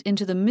retreat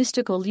into the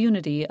mystical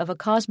unity of a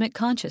cosmic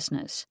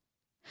consciousness.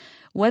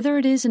 Whether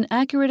it is an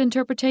accurate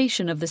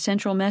interpretation of the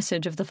central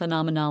message of the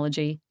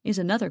Phenomenology is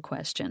another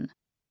question.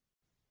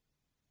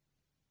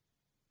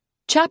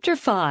 Chapter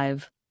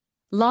 5.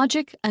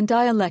 Logic and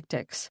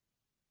Dialectics.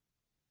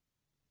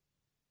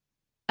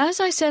 As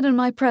I said in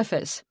my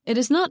preface, it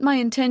is not my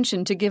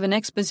intention to give an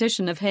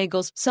exposition of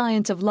Hegel's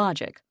science of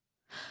logic.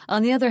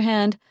 On the other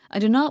hand, I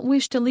do not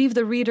wish to leave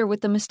the reader with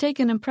the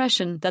mistaken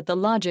impression that the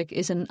logic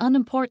is an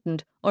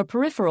unimportant or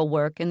peripheral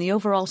work in the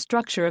overall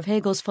structure of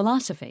Hegel's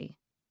philosophy.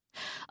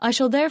 I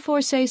shall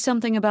therefore say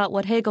something about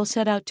what Hegel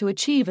set out to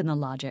achieve in the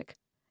logic.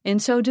 In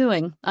so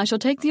doing, I shall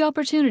take the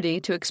opportunity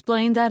to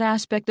explain that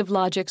aspect of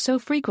logic so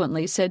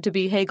frequently said to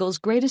be Hegel's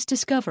greatest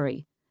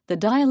discovery, the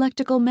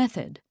dialectical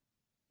method.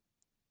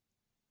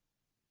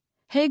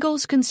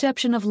 Hegel's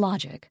conception of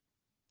logic.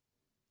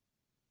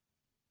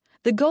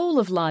 The goal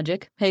of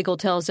logic, Hegel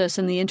tells us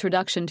in the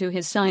introduction to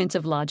his Science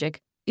of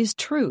Logic, is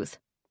truth.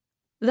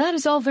 That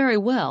is all very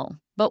well,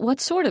 but what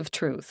sort of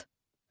truth?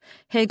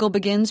 Hegel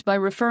begins by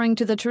referring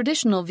to the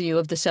traditional view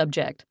of the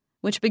subject,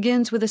 which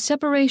begins with a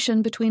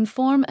separation between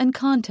form and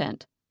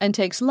content, and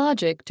takes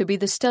logic to be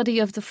the study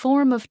of the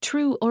form of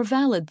true or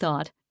valid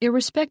thought,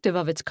 irrespective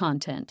of its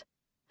content.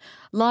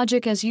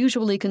 Logic, as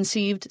usually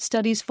conceived,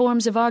 studies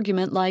forms of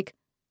argument like,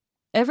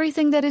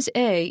 everything that is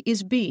A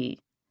is B,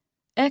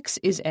 X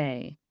is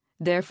A,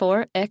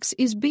 therefore X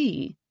is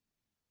B.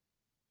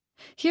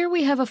 Here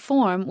we have a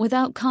form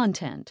without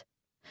content.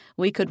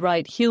 We could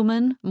write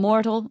human,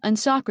 mortal, and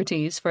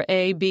Socrates for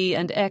A, B,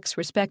 and X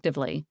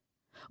respectively.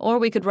 Or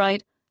we could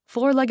write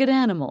four-legged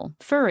animal,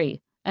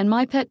 furry, and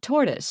my pet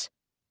tortoise.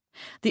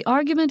 The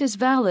argument is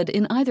valid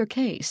in either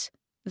case,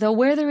 though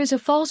where there is a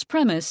false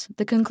premise,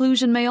 the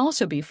conclusion may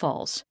also be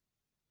false.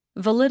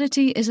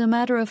 Validity is a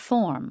matter of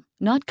form,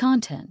 not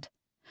content.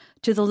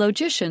 To the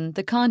logician,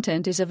 the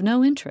content is of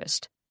no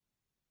interest.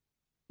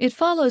 It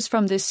follows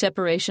from this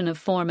separation of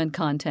form and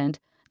content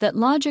that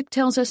logic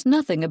tells us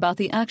nothing about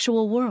the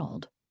actual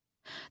world.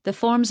 The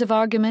forms of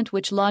argument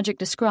which logic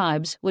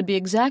describes would be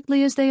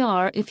exactly as they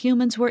are if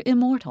humans were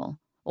immortal,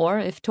 or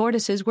if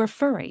tortoises were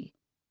furry.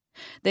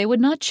 They would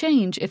not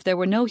change if there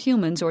were no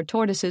humans or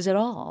tortoises at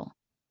all.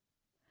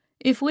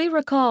 If we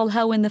recall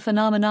how in the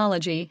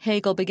Phenomenology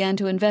Hegel began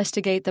to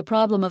investigate the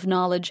problem of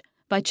knowledge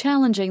by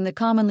challenging the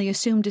commonly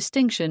assumed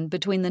distinction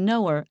between the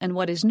knower and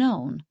what is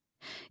known,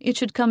 it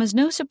should come as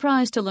no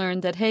surprise to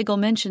learn that Hegel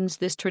mentions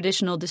this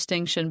traditional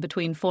distinction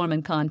between form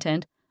and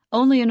content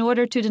only in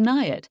order to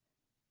deny it.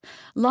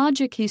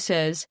 Logic, he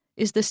says,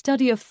 is the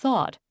study of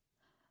thought,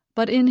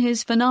 but in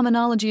his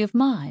Phenomenology of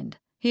Mind,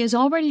 he has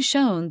already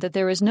shown that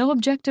there is no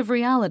objective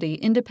reality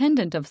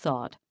independent of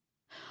thought.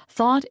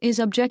 Thought is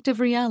objective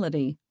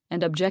reality,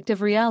 and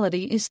objective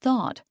reality is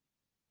thought.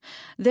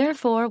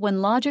 Therefore,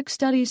 when logic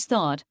studies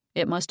thought,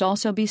 it must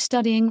also be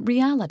studying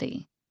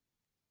reality.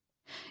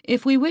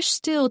 If we wish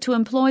still to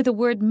employ the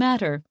word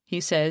matter, he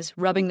says,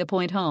 rubbing the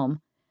point home,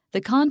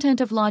 the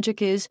content of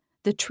logic is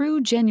the true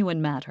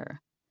genuine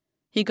matter.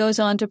 He goes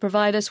on to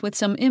provide us with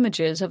some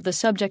images of the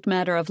subject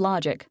matter of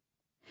logic.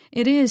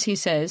 It is, he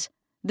says,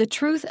 the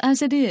truth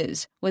as it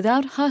is,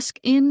 without husk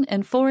in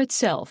and for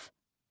itself.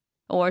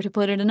 Or, to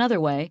put it another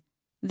way,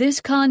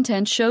 this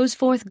content shows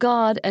forth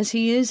God as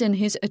he is in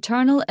his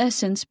eternal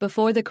essence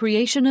before the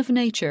creation of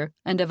nature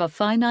and of a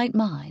finite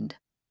mind.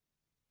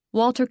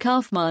 Walter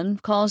Kaufmann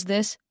calls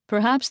this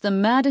perhaps the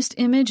maddest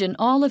image in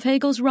all of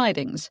Hegel's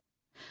writings,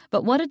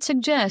 but what it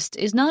suggests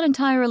is not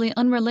entirely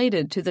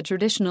unrelated to the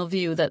traditional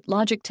view that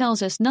logic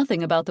tells us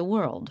nothing about the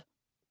world.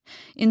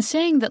 In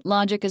saying that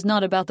logic is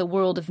not about the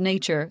world of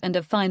nature and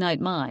of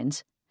finite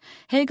minds,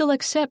 Hegel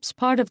accepts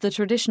part of the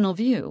traditional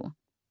view.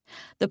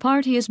 The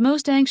part he is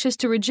most anxious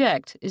to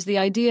reject is the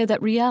idea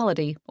that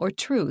reality, or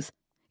truth,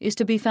 is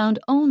to be found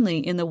only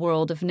in the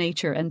world of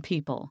nature and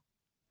people.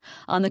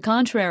 On the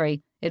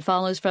contrary, it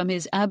follows from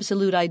his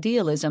absolute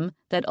idealism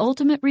that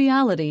ultimate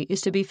reality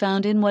is to be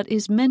found in what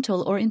is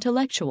mental or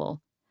intellectual,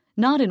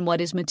 not in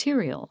what is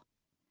material.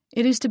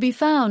 It is to be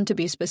found, to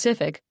be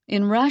specific,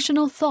 in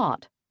rational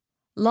thought.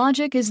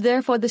 Logic is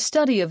therefore the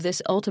study of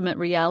this ultimate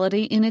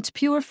reality in its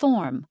pure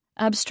form,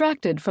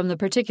 abstracted from the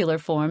particular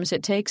forms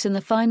it takes in the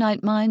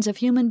finite minds of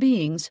human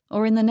beings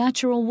or in the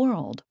natural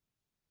world.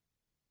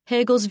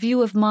 Hegel's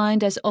view of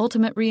mind as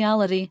ultimate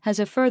reality has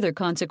a further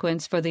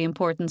consequence for the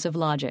importance of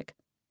logic.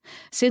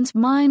 Since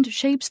mind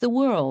shapes the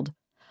world,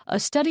 a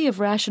study of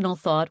rational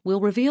thought will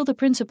reveal the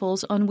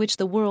principles on which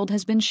the world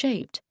has been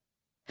shaped.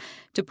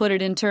 To put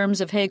it in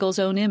terms of Hegel's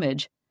own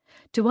image,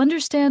 to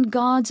understand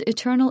God's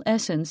eternal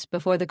essence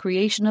before the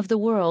creation of the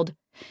world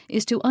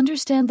is to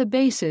understand the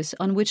basis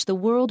on which the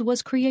world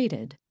was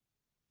created.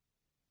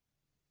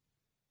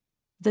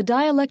 The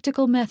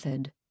Dialectical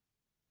Method.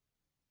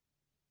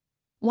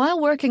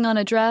 While working on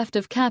a draft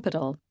of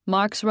Capital,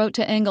 Marx wrote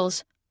to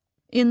Engels,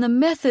 "In the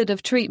method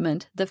of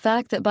treatment, the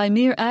fact that by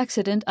mere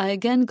accident I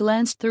again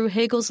glanced through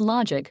Hegel's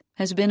logic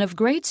has been of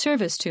great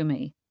service to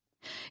me.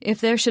 If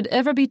there should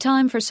ever be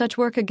time for such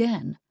work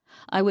again,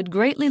 I would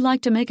greatly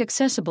like to make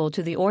accessible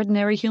to the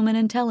ordinary human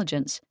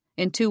intelligence,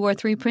 in 2 or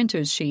 3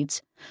 printer's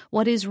sheets,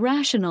 what is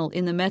rational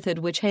in the method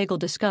which Hegel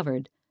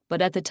discovered,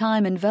 but at the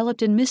time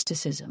enveloped in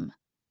mysticism."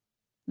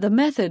 The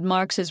method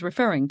Marx is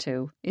referring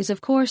to is,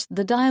 of course,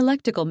 the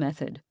dialectical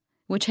method,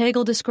 which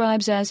Hegel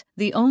describes as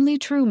the only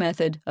true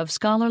method of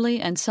scholarly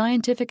and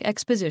scientific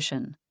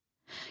exposition.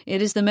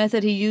 It is the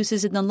method he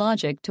uses in the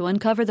logic to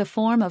uncover the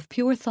form of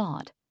pure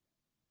thought.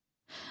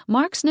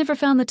 Marx never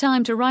found the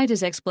time to write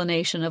his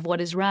explanation of what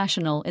is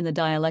rational in the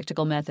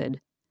dialectical method.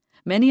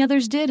 Many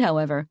others did,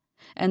 however,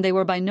 and they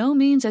were by no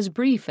means as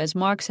brief as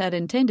Marx had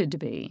intended to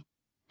be.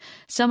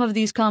 Some of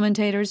these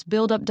commentators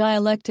build up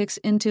dialectics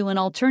into an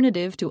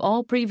alternative to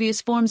all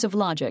previous forms of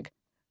logic,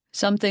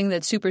 something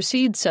that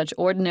supersedes such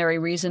ordinary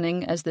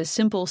reasoning as the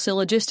simple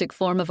syllogistic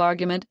form of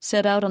argument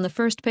set out on the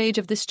first page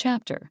of this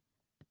chapter.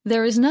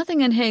 There is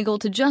nothing in Hegel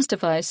to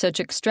justify such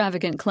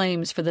extravagant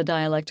claims for the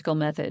dialectical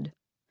method.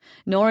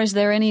 Nor is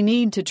there any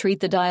need to treat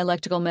the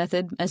dialectical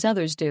method, as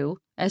others do,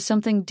 as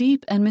something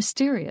deep and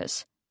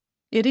mysterious.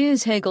 It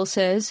is, Hegel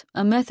says,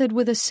 a method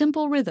with a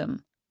simple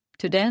rhythm.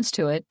 To dance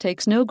to it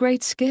takes no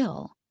great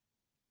skill.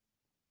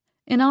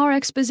 In our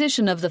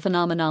exposition of the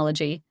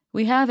Phenomenology,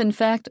 we have in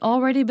fact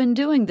already been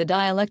doing the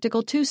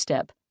dialectical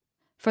two-step,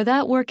 for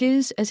that work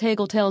is, as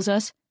Hegel tells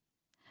us,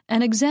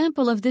 an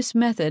example of this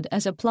method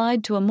as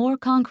applied to a more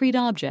concrete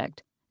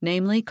object,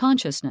 namely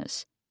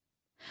consciousness.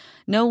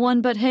 No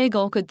one but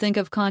Hegel could think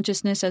of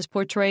consciousness as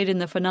portrayed in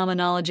the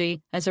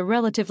Phenomenology as a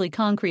relatively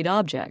concrete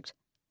object.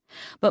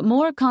 But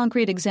more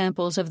concrete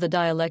examples of the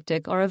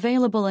dialectic are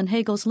available in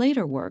Hegel's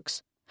later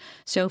works.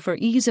 So for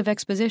ease of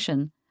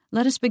exposition,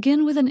 let us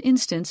begin with an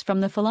instance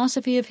from the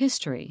philosophy of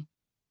history.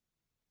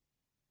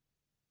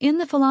 In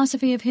the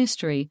philosophy of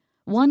history,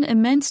 one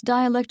immense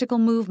dialectical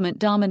movement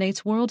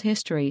dominates world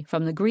history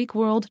from the Greek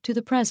world to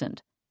the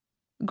present.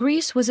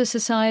 Greece was a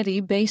society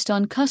based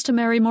on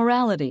customary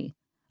morality,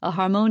 a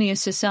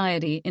harmonious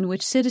society in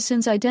which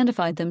citizens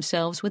identified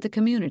themselves with the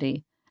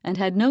community and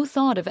had no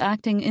thought of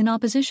acting in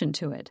opposition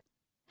to it.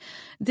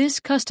 This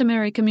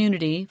customary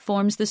community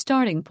forms the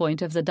starting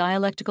point of the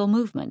dialectical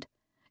movement,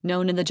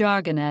 known in the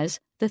jargon as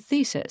the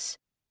thesis.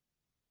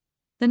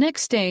 The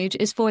next stage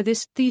is for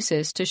this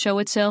thesis to show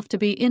itself to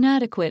be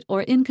inadequate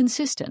or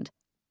inconsistent.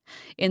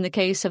 In the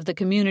case of the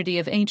community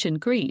of ancient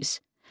Greece,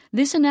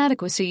 this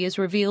inadequacy is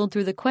revealed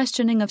through the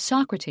questioning of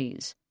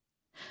Socrates.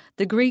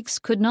 The Greeks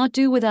could not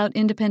do without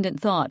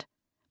independent thought,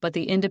 but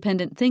the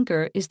independent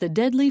thinker is the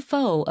deadly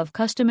foe of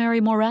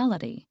customary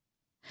morality.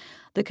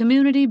 The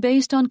community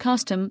based on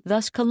custom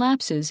thus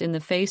collapses in the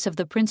face of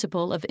the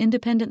principle of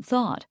independent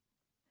thought.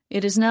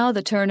 It is now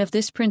the turn of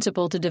this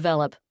principle to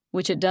develop,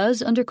 which it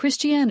does under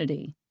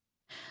Christianity.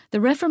 The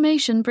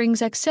Reformation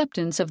brings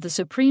acceptance of the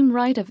supreme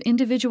right of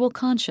individual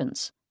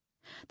conscience.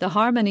 The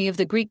harmony of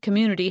the Greek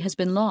community has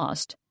been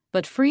lost,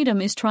 but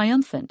freedom is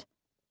triumphant.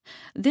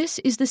 This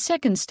is the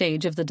second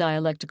stage of the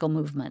dialectical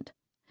movement.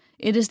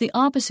 It is the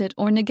opposite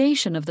or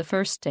negation of the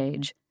first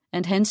stage,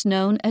 and hence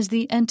known as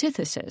the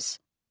antithesis.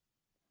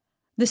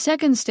 The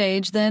second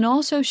stage then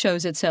also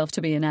shows itself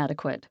to be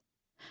inadequate.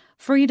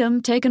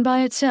 Freedom, taken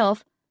by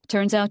itself,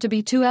 turns out to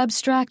be too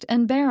abstract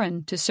and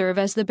barren to serve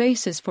as the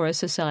basis for a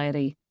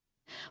society.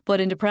 Put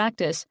into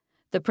practice,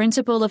 the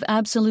principle of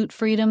absolute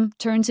freedom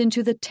turns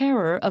into the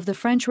terror of the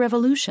French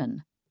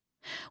Revolution.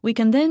 We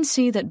can then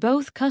see that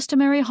both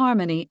customary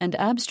harmony and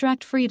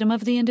abstract freedom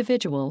of the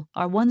individual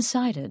are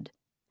one-sided.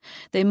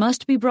 They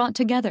must be brought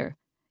together,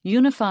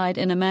 unified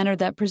in a manner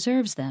that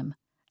preserves them,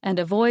 and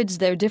avoids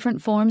their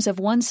different forms of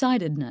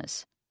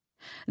one-sidedness.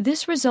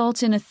 This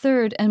results in a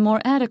third and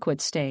more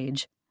adequate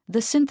stage,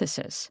 the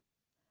synthesis.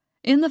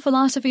 In the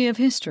philosophy of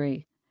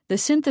history, the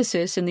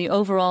synthesis in the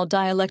overall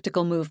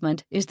dialectical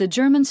movement is the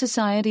German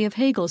society of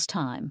Hegel's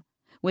time,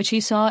 which he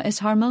saw as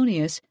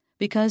harmonious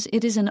because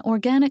it is an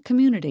organic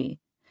community,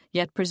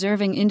 yet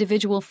preserving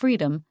individual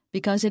freedom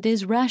because it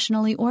is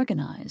rationally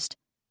organized.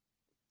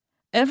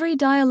 Every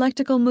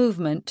dialectical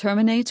movement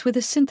terminates with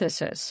a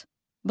synthesis,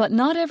 but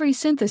not every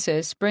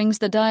synthesis brings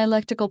the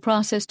dialectical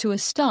process to a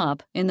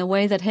stop in the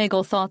way that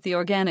Hegel thought the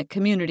organic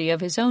community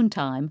of his own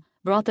time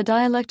brought the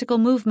dialectical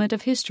movement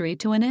of history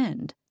to an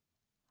end.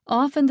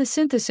 Often the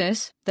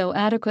synthesis, though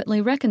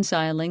adequately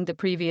reconciling the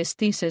previous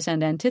thesis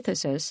and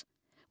antithesis,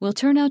 will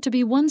turn out to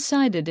be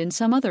one-sided in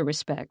some other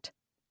respect.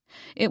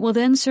 It will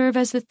then serve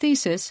as the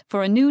thesis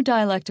for a new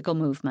dialectical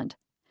movement,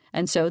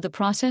 and so the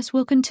process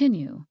will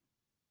continue.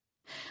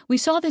 We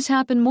saw this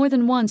happen more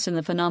than once in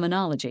the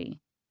phenomenology.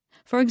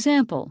 For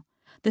example,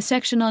 the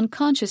section on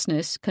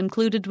consciousness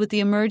concluded with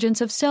the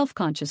emergence of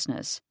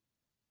self-consciousness.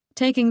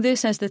 Taking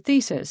this as the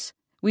thesis,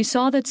 we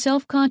saw that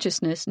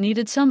self-consciousness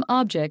needed some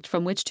object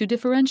from which to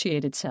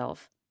differentiate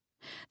itself.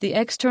 The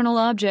external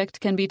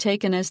object can be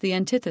taken as the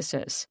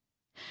antithesis.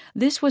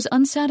 This was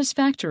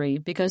unsatisfactory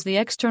because the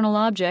external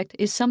object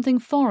is something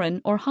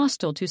foreign or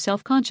hostile to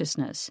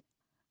self-consciousness.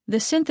 The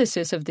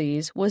synthesis of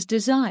these was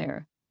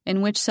desire,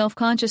 in which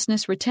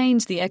self-consciousness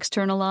retains the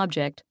external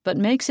object but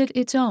makes it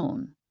its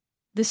own.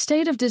 The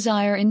state of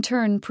desire in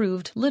turn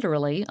proved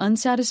literally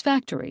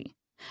unsatisfactory,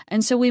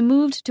 and so we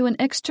moved to an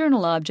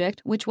external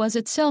object which was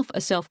itself a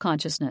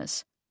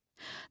self-consciousness.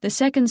 The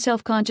second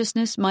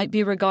self-consciousness might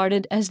be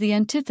regarded as the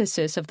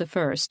antithesis of the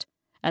first,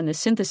 and the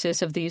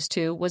synthesis of these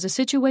two was a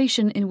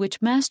situation in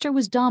which master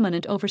was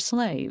dominant over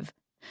slave,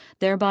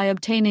 thereby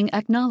obtaining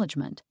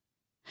acknowledgement.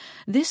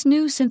 This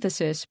new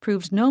synthesis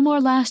proved no more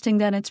lasting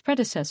than its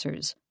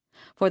predecessors,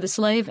 for the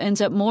slave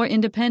ends up more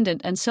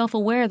independent and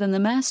self-aware than the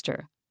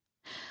master.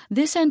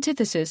 This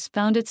antithesis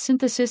found its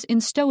synthesis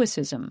in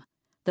Stoicism,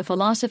 the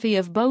philosophy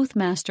of both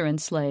master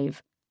and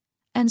slave,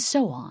 and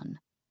so on.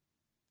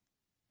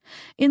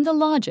 In the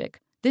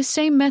logic, this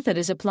same method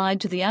is applied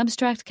to the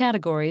abstract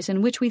categories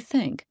in which we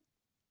think.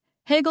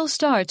 Hegel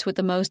starts with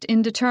the most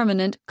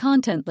indeterminate,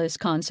 contentless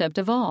concept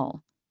of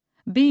all,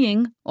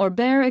 being or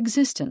bare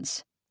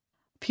existence.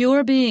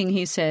 Pure being,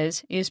 he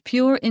says, is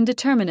pure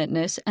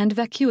indeterminateness and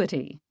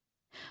vacuity.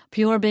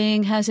 Pure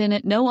being has in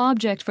it no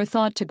object for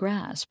thought to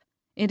grasp.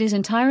 It is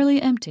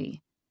entirely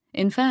empty.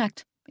 In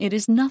fact, it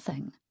is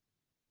nothing.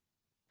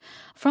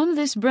 From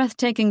this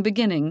breathtaking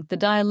beginning, the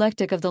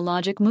dialectic of the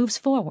logic moves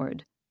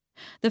forward.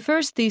 The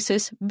first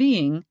thesis,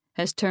 being,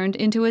 has turned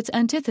into its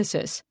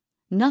antithesis,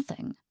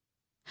 nothing.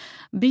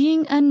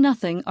 Being and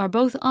nothing are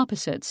both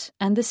opposites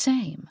and the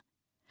same.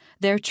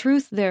 Their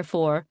truth,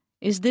 therefore,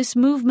 is this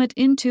movement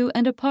into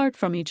and apart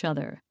from each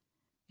other.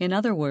 In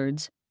other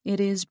words, it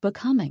is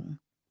becoming.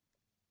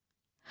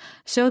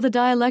 So the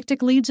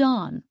dialectic leads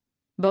on,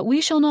 but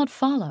we shall not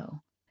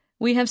follow.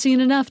 We have seen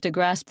enough to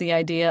grasp the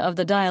idea of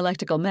the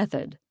dialectical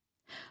method.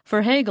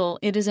 For Hegel,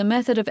 it is a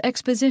method of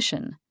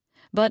exposition,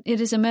 but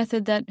it is a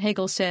method that,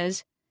 Hegel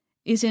says,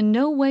 is in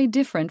no way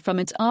different from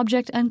its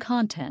object and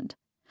content,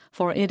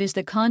 for it is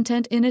the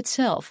content in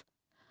itself,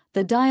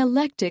 the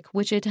dialectic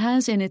which it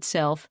has in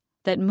itself,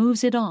 that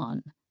moves it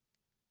on.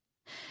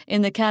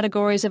 In the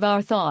categories of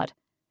our thought,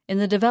 in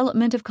the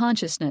development of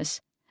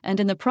consciousness, and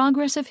in the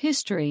progress of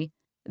history,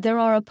 there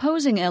are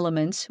opposing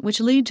elements which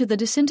lead to the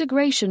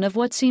disintegration of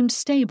what seemed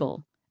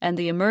stable and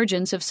the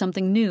emergence of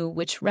something new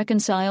which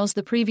reconciles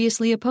the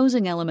previously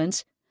opposing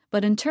elements,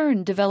 but in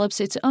turn develops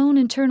its own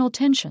internal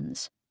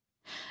tensions.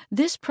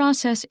 This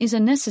process is a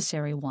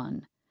necessary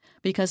one,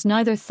 because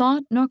neither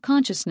thought nor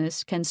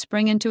consciousness can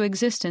spring into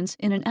existence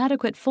in an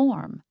adequate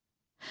form.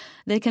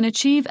 They can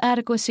achieve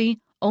adequacy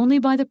only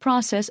by the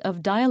process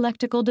of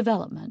dialectical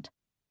development.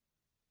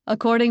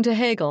 According to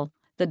Hegel,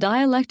 the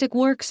dialectic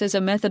works as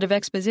a method of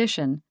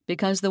exposition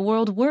because the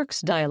world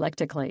works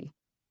dialectically.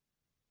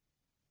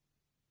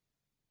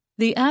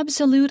 The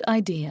absolute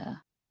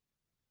idea.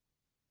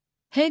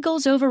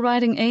 Hegel's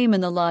overriding aim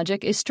in the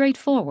logic is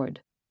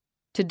straightforward: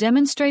 to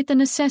demonstrate the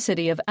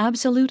necessity of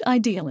absolute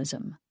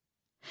idealism.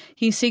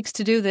 He seeks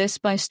to do this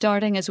by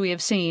starting, as we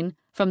have seen,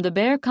 from the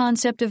bare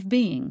concept of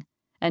being,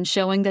 and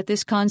showing that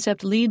this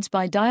concept leads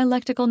by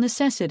dialectical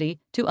necessity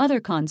to other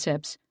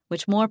concepts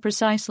which more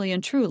precisely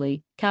and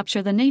truly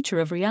capture the nature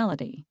of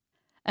reality.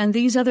 And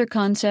these other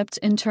concepts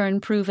in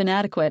turn prove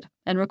inadequate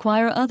and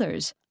require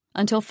others,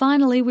 until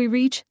finally we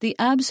reach the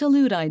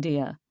absolute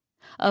idea,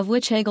 of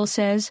which Hegel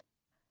says,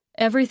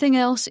 "Everything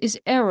else is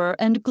error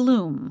and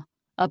gloom,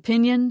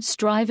 opinion,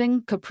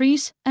 striving,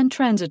 caprice, and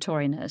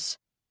transitoriness.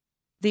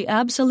 The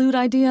absolute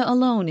idea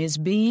alone is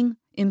being,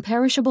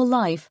 imperishable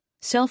life,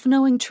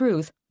 self-knowing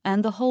truth,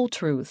 and the whole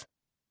truth."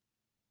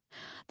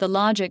 The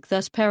logic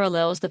thus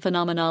parallels the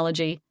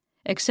phenomenology,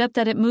 except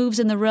that it moves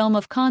in the realm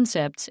of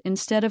concepts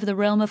instead of the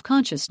realm of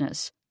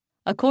consciousness.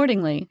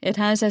 Accordingly, it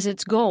has as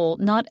its goal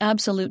not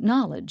absolute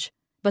knowledge,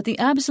 but the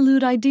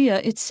absolute idea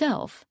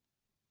itself.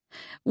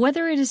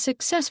 Whether it is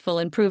successful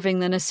in proving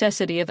the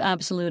necessity of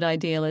absolute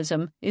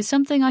idealism is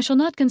something I shall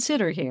not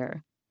consider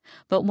here,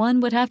 but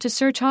one would have to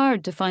search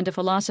hard to find a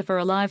philosopher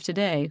alive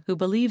today who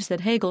believes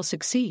that Hegel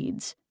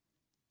succeeds.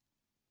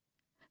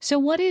 So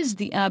what is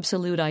the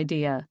absolute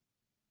idea?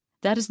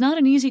 That is not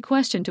an easy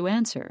question to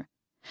answer.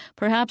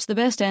 Perhaps the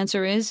best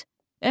answer is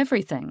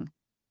everything.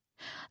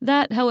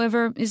 That,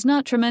 however, is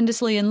not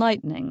tremendously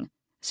enlightening,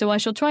 so I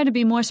shall try to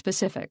be more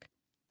specific.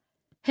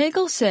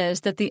 Hegel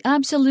says that the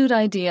absolute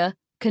idea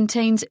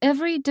contains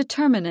every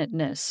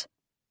determinateness.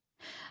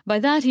 By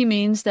that he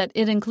means that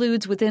it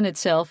includes within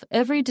itself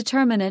every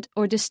determinate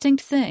or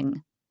distinct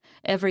thing,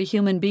 every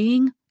human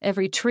being,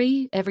 every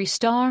tree, every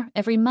star,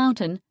 every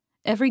mountain,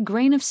 every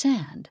grain of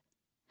sand.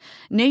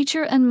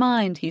 Nature and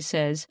mind, he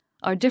says,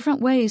 are different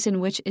ways in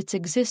which its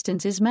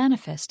existence is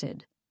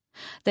manifested.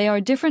 They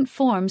are different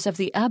forms of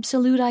the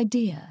absolute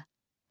idea.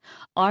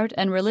 Art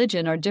and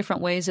religion are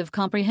different ways of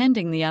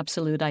comprehending the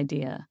absolute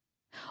idea.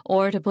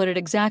 Or, to put it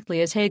exactly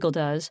as Hegel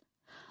does,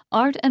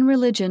 art and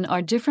religion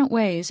are different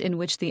ways in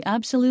which the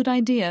absolute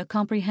idea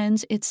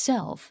comprehends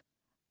itself.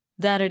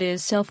 That it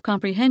is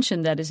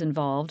self-comprehension that is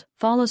involved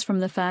follows from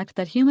the fact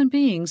that human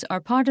beings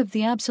are part of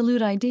the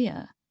absolute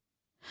idea.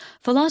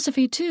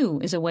 Philosophy,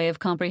 too, is a way of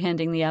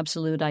comprehending the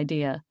absolute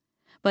idea,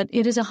 but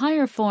it is a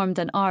higher form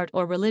than art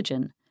or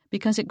religion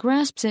because it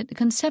grasps it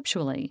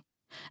conceptually,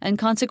 and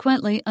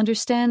consequently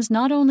understands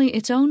not only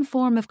its own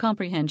form of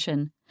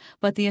comprehension,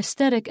 but the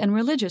aesthetic and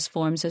religious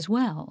forms as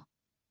well.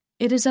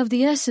 It is of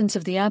the essence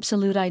of the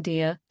absolute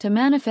idea to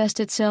manifest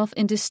itself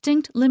in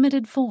distinct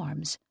limited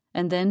forms,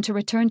 and then to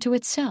return to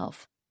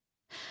itself.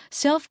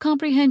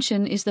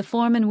 Self-comprehension is the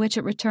form in which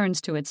it returns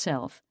to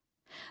itself.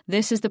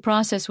 This is the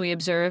process we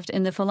observed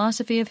in the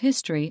philosophy of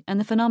history and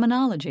the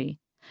phenomenology,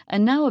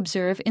 and now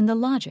observe in the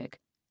logic.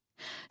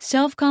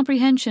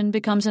 Self-comprehension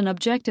becomes an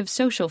objective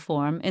social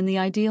form in the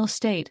ideal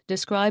state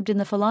described in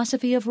the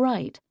philosophy of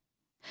right.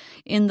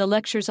 In the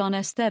lectures on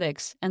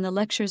aesthetics and the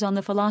lectures on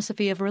the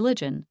philosophy of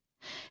religion,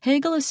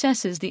 Hegel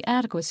assesses the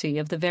adequacy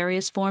of the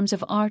various forms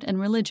of art and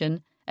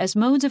religion as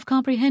modes of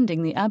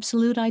comprehending the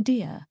absolute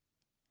idea.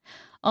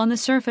 On the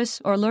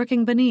surface, or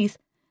lurking beneath,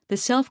 the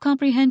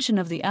self-comprehension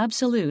of the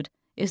absolute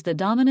is the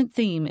dominant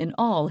theme in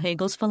all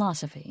Hegel's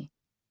philosophy.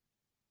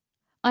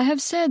 I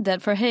have said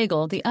that for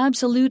Hegel the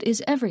absolute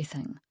is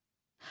everything.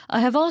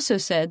 I have also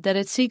said that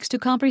it seeks to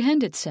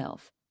comprehend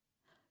itself.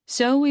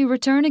 So we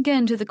return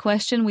again to the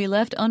question we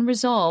left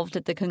unresolved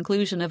at the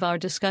conclusion of our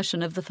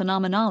discussion of the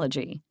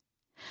phenomenology.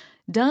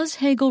 Does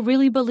Hegel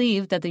really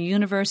believe that the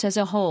universe as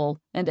a whole,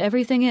 and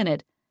everything in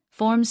it,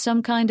 forms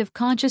some kind of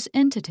conscious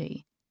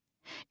entity?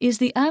 Is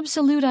the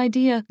absolute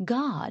idea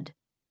God?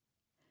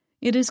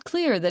 It is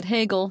clear that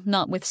Hegel,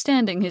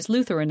 notwithstanding his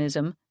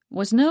Lutheranism,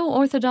 was no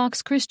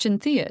orthodox Christian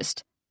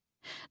theist.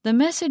 The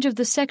message of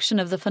the section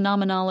of the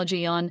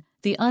phenomenology on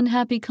the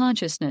unhappy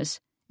consciousness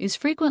is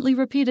frequently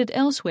repeated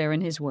elsewhere in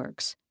his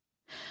works.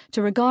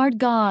 To regard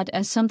God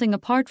as something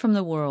apart from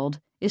the world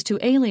is to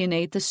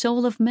alienate the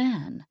soul of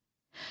man.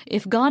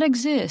 If God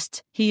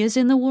exists, he is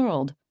in the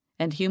world,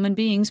 and human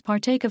beings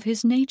partake of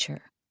his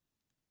nature.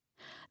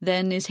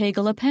 Then is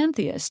Hegel a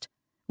pantheist,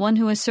 one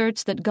who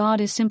asserts that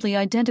God is simply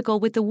identical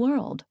with the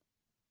world?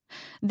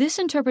 This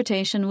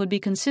interpretation would be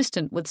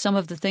consistent with some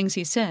of the things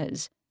he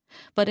says,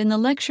 but in the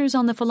Lectures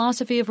on the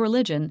Philosophy of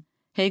Religion,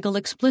 Hegel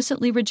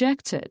explicitly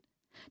rejects it,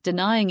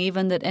 denying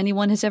even that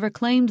anyone has ever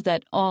claimed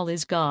that all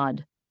is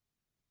God.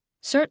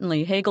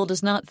 Certainly, Hegel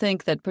does not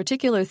think that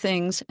particular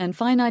things and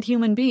finite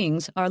human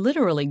beings are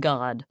literally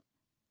God.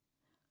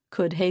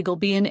 Could Hegel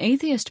be an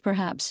atheist,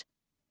 perhaps?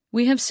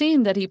 We have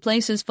seen that he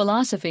places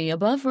philosophy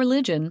above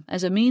religion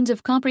as a means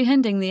of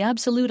comprehending the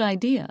absolute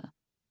idea.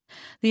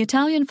 The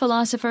Italian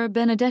philosopher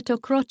Benedetto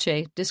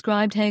Croce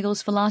described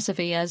Hegel's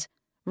philosophy as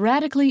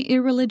radically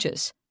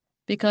irreligious,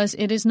 because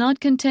it is not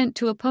content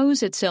to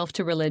oppose itself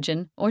to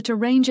religion or to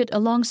range it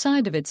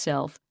alongside of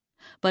itself,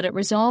 but it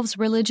resolves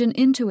religion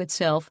into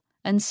itself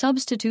and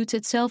substitutes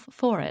itself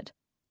for it.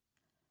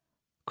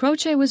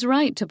 Croce was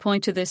right to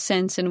point to this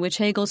sense in which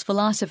Hegel's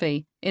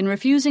philosophy, in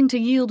refusing to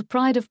yield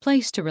pride of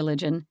place to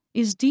religion,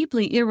 is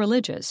deeply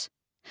irreligious.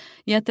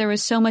 Yet there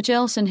is so much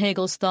else in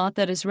Hegel's thought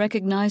that is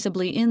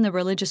recognizably in the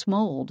religious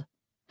mold.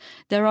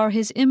 There are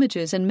his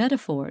images and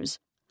metaphors,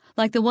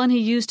 like the one he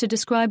used to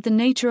describe the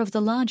nature of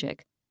the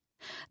logic.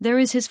 There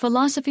is his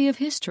philosophy of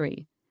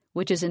history,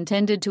 which is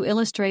intended to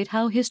illustrate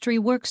how history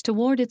works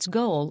toward its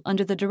goal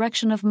under the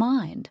direction of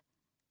mind.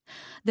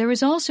 There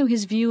is also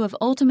his view of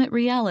ultimate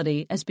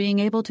reality as being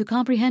able to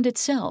comprehend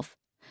itself,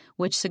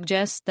 which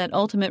suggests that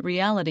ultimate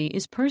reality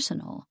is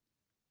personal.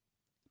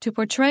 To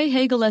portray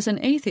Hegel as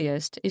an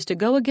atheist is to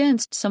go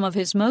against some of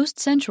his most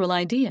central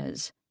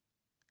ideas.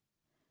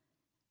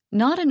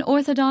 Not an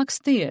orthodox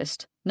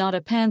theist, not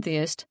a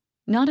pantheist,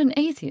 not an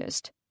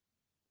atheist.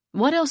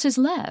 What else is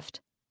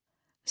left?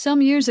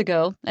 Some years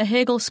ago, a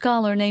Hegel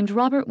scholar named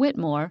Robert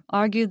Whitmore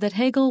argued that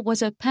Hegel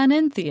was a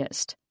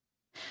panentheist.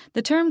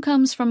 The term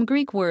comes from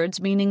Greek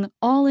words meaning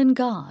all in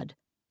God.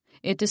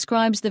 It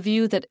describes the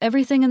view that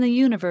everything in the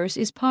universe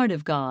is part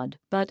of God,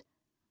 but,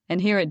 and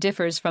here it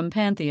differs from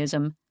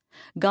pantheism,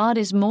 God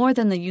is more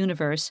than the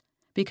universe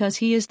because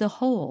he is the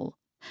whole,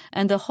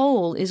 and the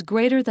whole is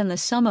greater than the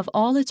sum of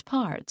all its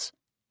parts.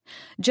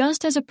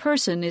 Just as a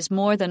person is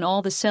more than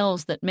all the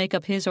cells that make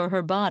up his or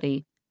her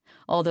body,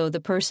 although the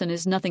person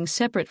is nothing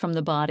separate from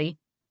the body,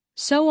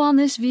 so on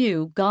this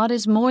view God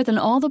is more than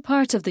all the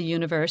parts of the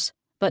universe,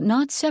 but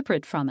not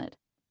separate from it.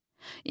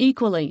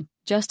 Equally,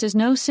 just as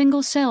no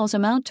single cells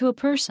amount to a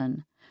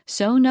person,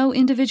 so no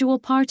individual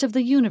parts of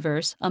the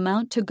universe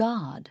amount to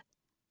God.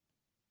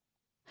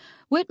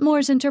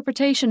 Whitmore's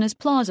interpretation is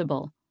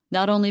plausible,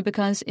 not only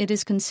because it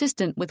is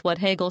consistent with what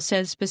Hegel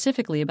says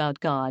specifically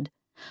about God,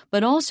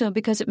 but also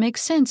because it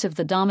makes sense of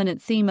the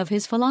dominant theme of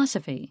his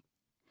philosophy.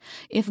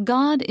 If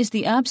God is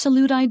the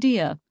absolute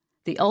idea,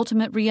 the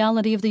ultimate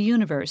reality of the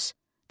universe,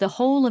 the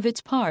whole of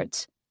its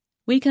parts,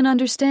 we can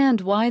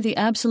understand why the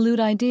absolute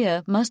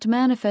idea must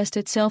manifest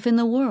itself in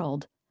the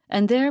world,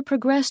 and there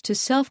progress to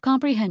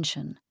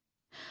self-comprehension.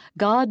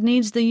 God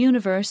needs the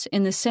universe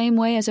in the same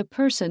way as a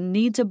person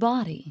needs a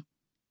body.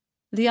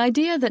 The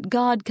idea that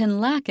God can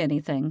lack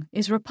anything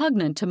is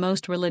repugnant to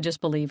most religious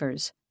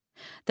believers.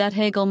 That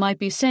Hegel might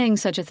be saying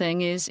such a thing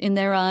is, in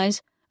their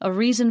eyes, a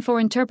reason for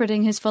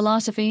interpreting his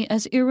philosophy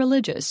as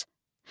irreligious.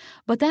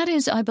 But that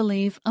is, I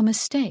believe, a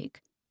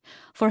mistake.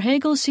 For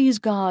Hegel sees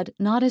God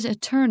not as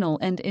eternal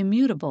and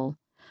immutable,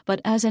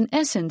 but as an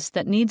essence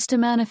that needs to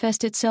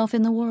manifest itself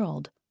in the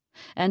world,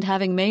 and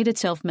having made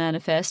itself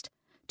manifest,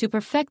 to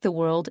perfect the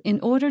world in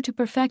order to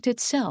perfect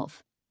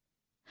itself.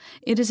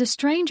 It is a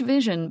strange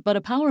vision, but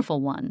a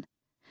powerful one.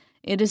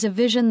 It is a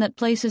vision that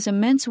places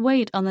immense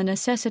weight on the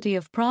necessity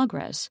of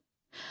progress,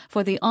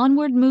 for the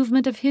onward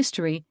movement of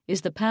history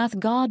is the path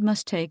God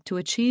must take to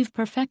achieve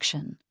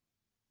perfection.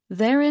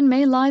 Therein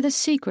may lie the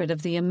secret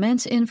of the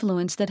immense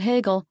influence that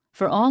Hegel,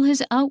 for all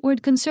his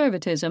outward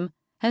conservatism,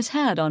 has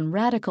had on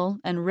radical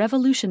and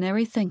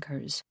revolutionary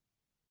thinkers.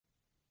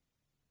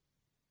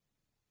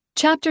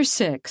 Chapter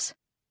 6.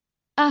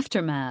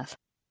 Aftermath.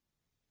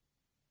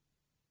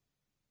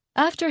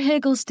 After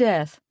Hegel's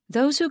death,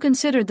 those who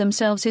considered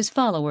themselves his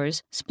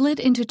followers split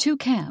into two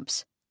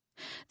camps.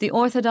 The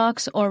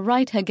orthodox or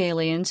right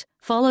Hegelians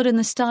followed in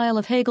the style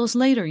of Hegel's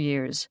later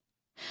years.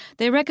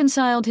 They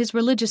reconciled his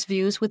religious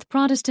views with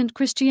Protestant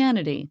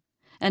Christianity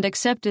and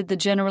accepted the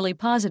generally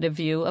positive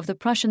view of the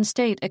Prussian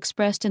state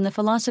expressed in the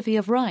philosophy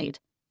of right.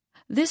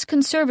 This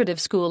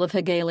conservative school of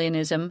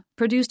Hegelianism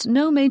produced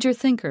no major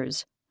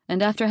thinkers,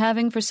 and after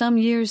having for some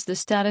years the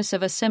status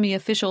of a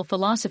semi-official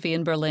philosophy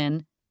in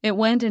Berlin, it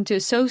went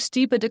into so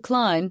steep a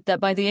decline that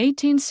by the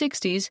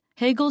 1860s,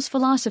 Hegel's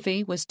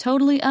philosophy was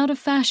totally out of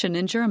fashion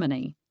in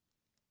Germany.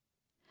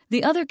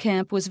 The other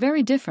camp was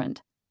very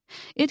different.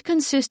 It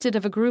consisted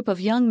of a group of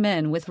young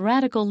men with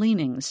radical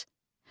leanings.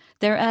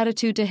 Their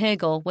attitude to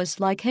Hegel was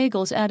like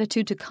Hegel's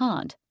attitude to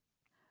Kant.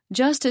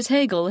 Just as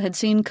Hegel had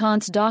seen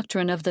Kant's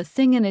doctrine of the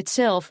thing in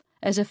itself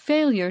as a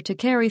failure to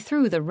carry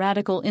through the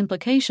radical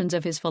implications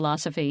of his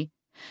philosophy,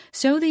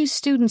 so these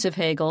students of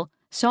Hegel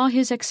saw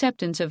his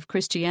acceptance of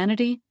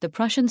Christianity, the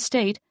Prussian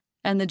state,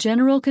 and the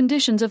general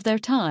conditions of their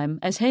time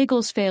as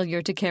Hegel's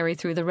failure to carry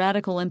through the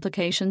radical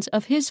implications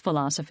of his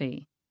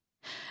philosophy.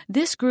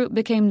 This group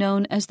became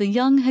known as the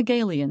Young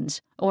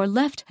Hegelians, or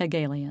Left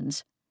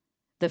Hegelians.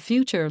 The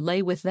future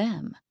lay with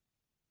them.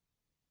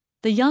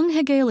 The Young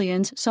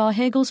Hegelians saw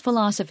Hegel's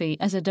philosophy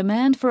as a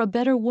demand for a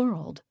better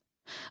world,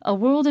 a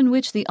world in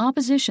which the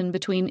opposition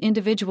between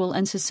individual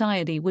and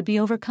society would be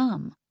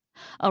overcome,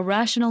 a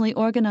rationally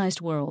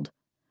organized world,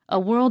 a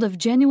world of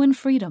genuine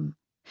freedom.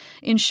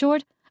 In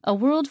short, a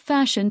world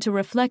fashioned to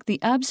reflect the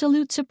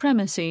absolute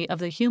supremacy of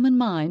the human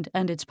mind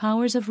and its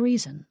powers of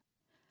reason.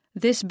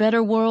 This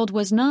better world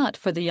was not,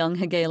 for the Young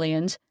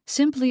Hegelians,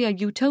 simply a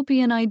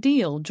utopian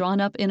ideal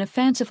drawn up in a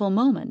fanciful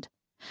moment.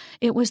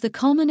 It was the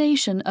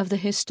culmination of the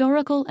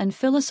historical and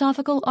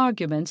philosophical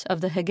arguments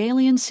of the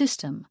Hegelian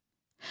system.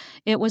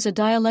 It was a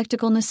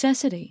dialectical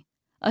necessity,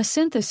 a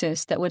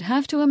synthesis that would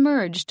have to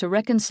emerge to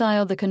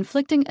reconcile the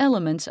conflicting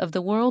elements of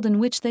the world in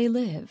which they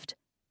lived.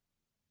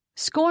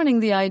 Scorning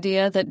the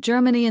idea that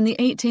Germany in the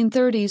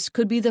 1830s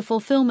could be the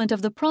fulfillment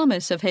of the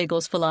promise of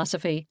Hegel's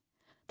philosophy,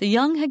 the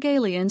Young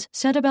Hegelians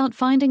set about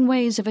finding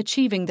ways of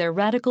achieving their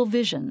radical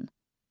vision.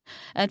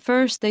 At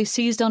first, they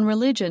seized on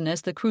religion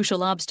as the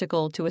crucial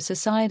obstacle to a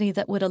society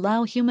that would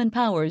allow human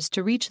powers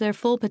to reach their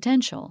full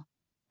potential.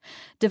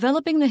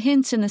 Developing the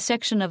hints in the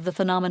section of the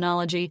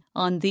Phenomenology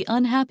on the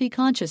unhappy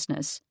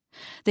consciousness,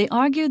 they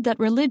argued that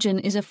religion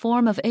is a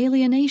form of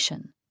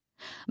alienation.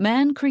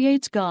 Man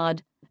creates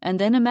God and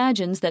then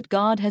imagines that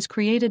God has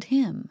created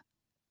him.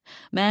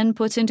 Man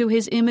puts into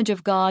his image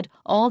of God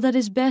all that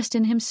is best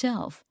in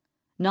himself,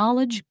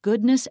 knowledge,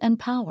 goodness, and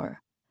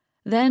power.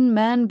 Then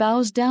man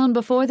bows down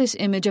before this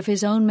image of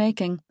his own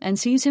making and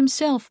sees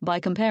himself, by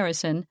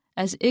comparison,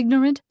 as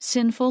ignorant,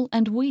 sinful,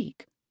 and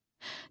weak.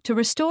 To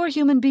restore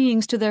human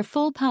beings to their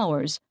full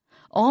powers,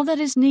 all that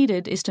is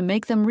needed is to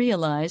make them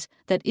realize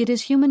that it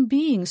is human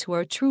beings who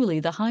are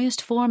truly the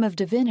highest form of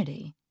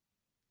divinity.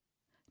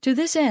 To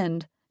this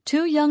end,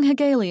 two young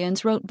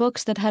Hegelians wrote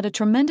books that had a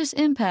tremendous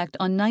impact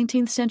on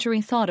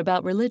 19th-century thought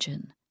about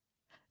religion.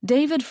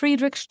 David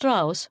Friedrich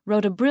Strauss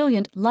wrote a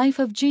brilliant Life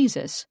of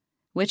Jesus,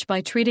 which,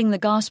 by treating the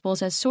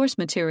Gospels as source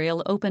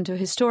material open to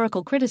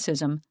historical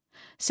criticism,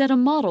 set a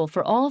model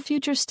for all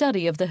future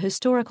study of the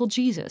historical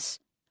Jesus.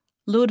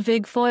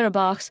 Ludwig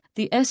Feuerbach's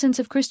The Essence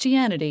of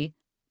Christianity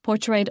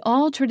portrayed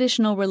all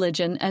traditional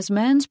religion as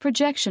man's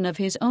projection of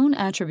his own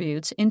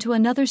attributes into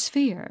another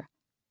sphere.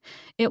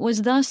 It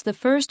was thus the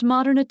first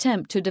modern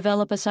attempt to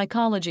develop a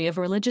psychology of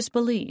religious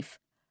belief.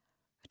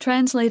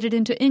 Translated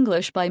into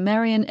English by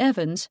Marian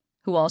Evans,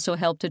 who also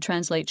helped to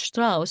translate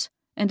Strauss,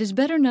 and is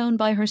better known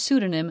by her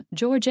pseudonym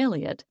George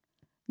Eliot,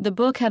 the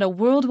book had a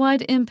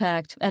worldwide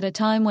impact at a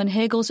time when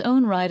Hegel's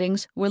own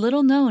writings were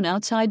little known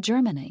outside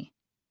Germany.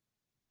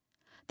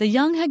 The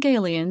young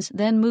Hegelians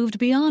then moved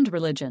beyond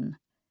religion.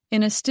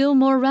 In a still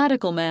more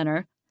radical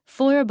manner,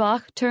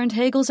 Feuerbach turned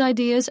Hegel's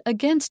ideas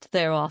against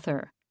their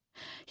author.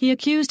 He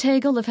accused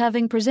Hegel of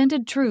having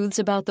presented truths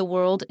about the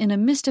world in a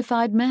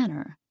mystified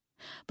manner.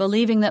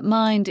 Believing that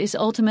mind is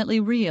ultimately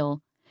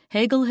real,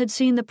 Hegel had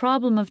seen the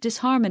problem of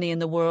disharmony in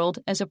the world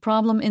as a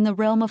problem in the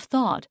realm of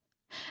thought,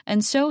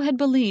 and so had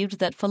believed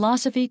that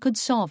philosophy could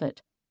solve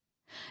it.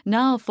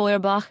 Now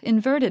Feuerbach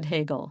inverted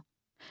Hegel.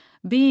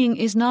 Being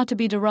is not to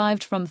be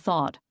derived from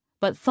thought,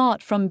 but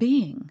thought from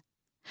being.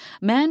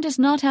 Man does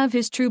not have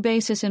his true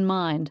basis in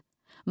mind.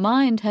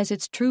 Mind has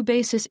its true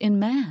basis in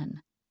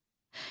man.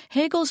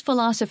 Hegel's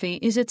philosophy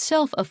is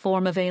itself a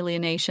form of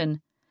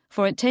alienation,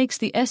 for it takes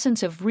the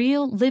essence of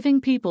real,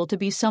 living people to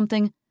be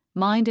something,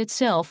 mind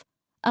itself,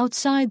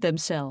 outside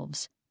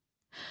themselves.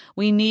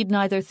 We need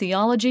neither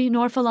theology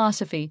nor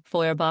philosophy,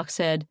 Feuerbach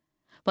said,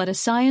 but a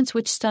science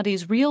which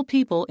studies real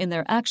people in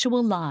their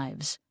actual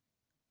lives.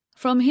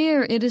 From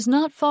here, it is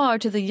not far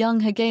to the young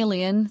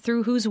Hegelian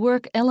through whose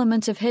work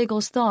elements of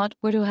Hegel's thought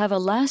were to have a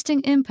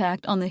lasting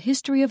impact on the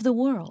history of the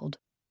world.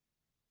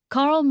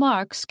 Karl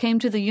Marx came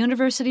to the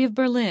University of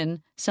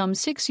Berlin some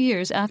 6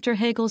 years after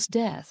Hegel's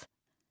death.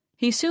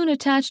 He soon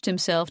attached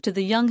himself to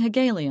the young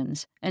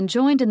Hegelians and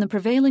joined in the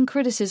prevailing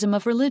criticism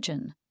of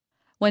religion.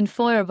 When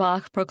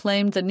Feuerbach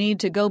proclaimed the need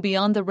to go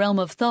beyond the realm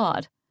of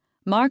thought,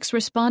 Marx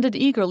responded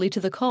eagerly to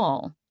the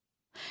call.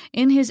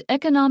 In his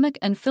economic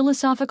and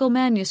philosophical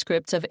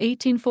manuscripts of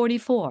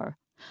 1844,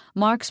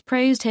 Marx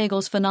praised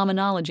Hegel's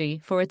phenomenology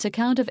for its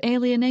account of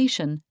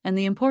alienation and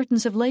the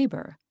importance of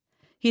labor.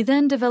 He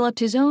then developed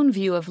his own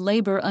view of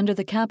labor under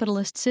the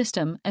capitalist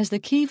system as the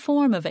key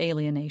form of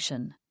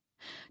alienation.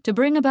 To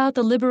bring about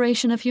the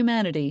liberation of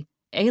humanity,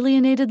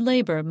 alienated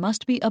labor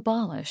must be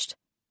abolished.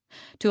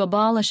 To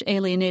abolish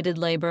alienated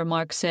labor,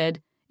 Marx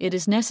said, it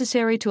is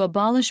necessary to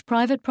abolish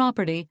private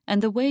property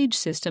and the wage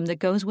system that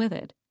goes with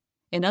it.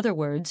 In other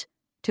words,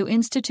 to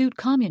institute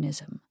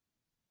communism.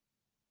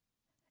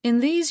 In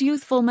these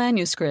youthful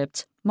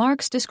manuscripts,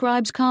 Marx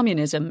describes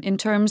communism in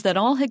terms that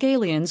all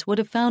Hegelians would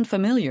have found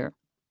familiar.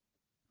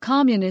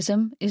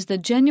 Communism is the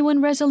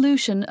genuine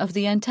resolution of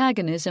the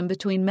antagonism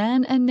between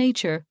man and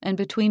nature and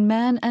between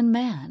man and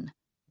man.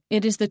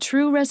 It is the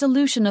true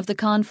resolution of the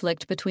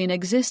conflict between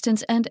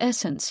existence and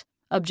essence,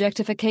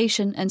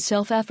 objectification and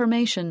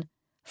self-affirmation,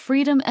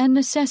 freedom and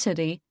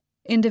necessity,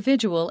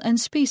 individual and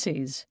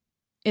species.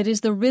 It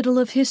is the riddle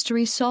of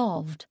history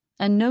solved,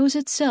 and knows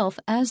itself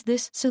as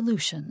this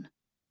solution.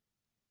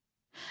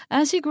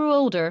 As he grew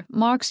older,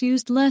 Marx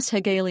used less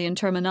Hegelian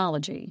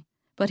terminology,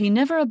 but he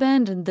never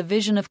abandoned the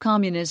vision of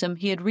communism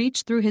he had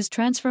reached through his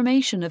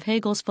transformation of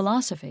Hegel's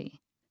philosophy.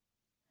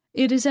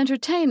 It is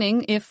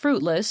entertaining, if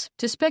fruitless,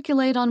 to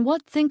speculate on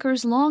what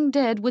thinkers long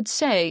dead would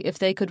say if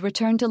they could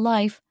return to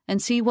life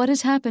and see what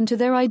has happened to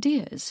their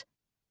ideas.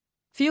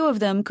 Few of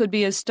them could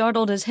be as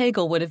startled as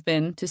Hegel would have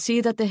been to see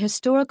that the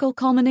historical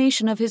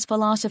culmination of his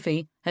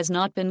philosophy has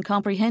not been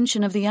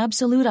comprehension of the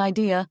absolute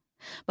idea,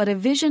 but a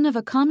vision of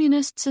a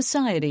communist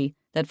society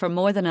that for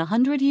more than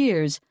 100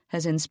 years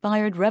has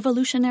inspired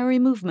revolutionary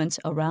movements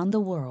around the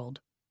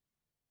world.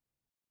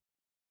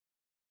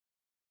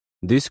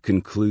 This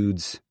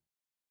concludes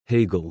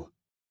Hegel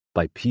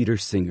by Peter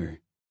Singer.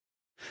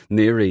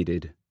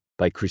 Narrated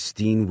by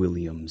Christine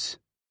Williams.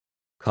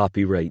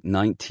 Copyright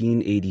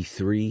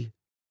 1983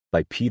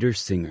 by Peter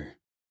Singer.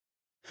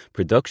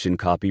 Production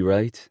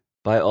copyright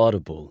by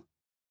Audible.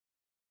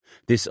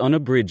 This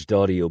unabridged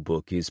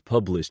audiobook is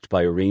published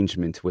by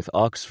arrangement with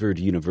Oxford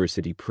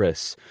University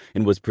Press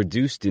and was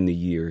produced in the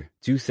year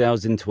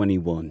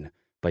 2021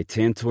 by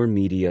Tantor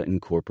Media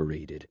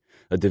Incorporated,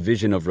 a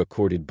division of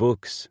Recorded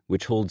Books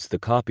which holds the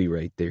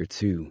copyright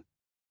thereto.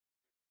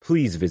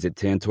 Please visit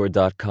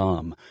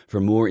Tantor.com for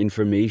more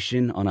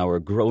information on our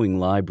growing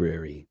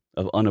library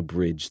of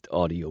unabridged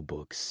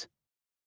audiobooks.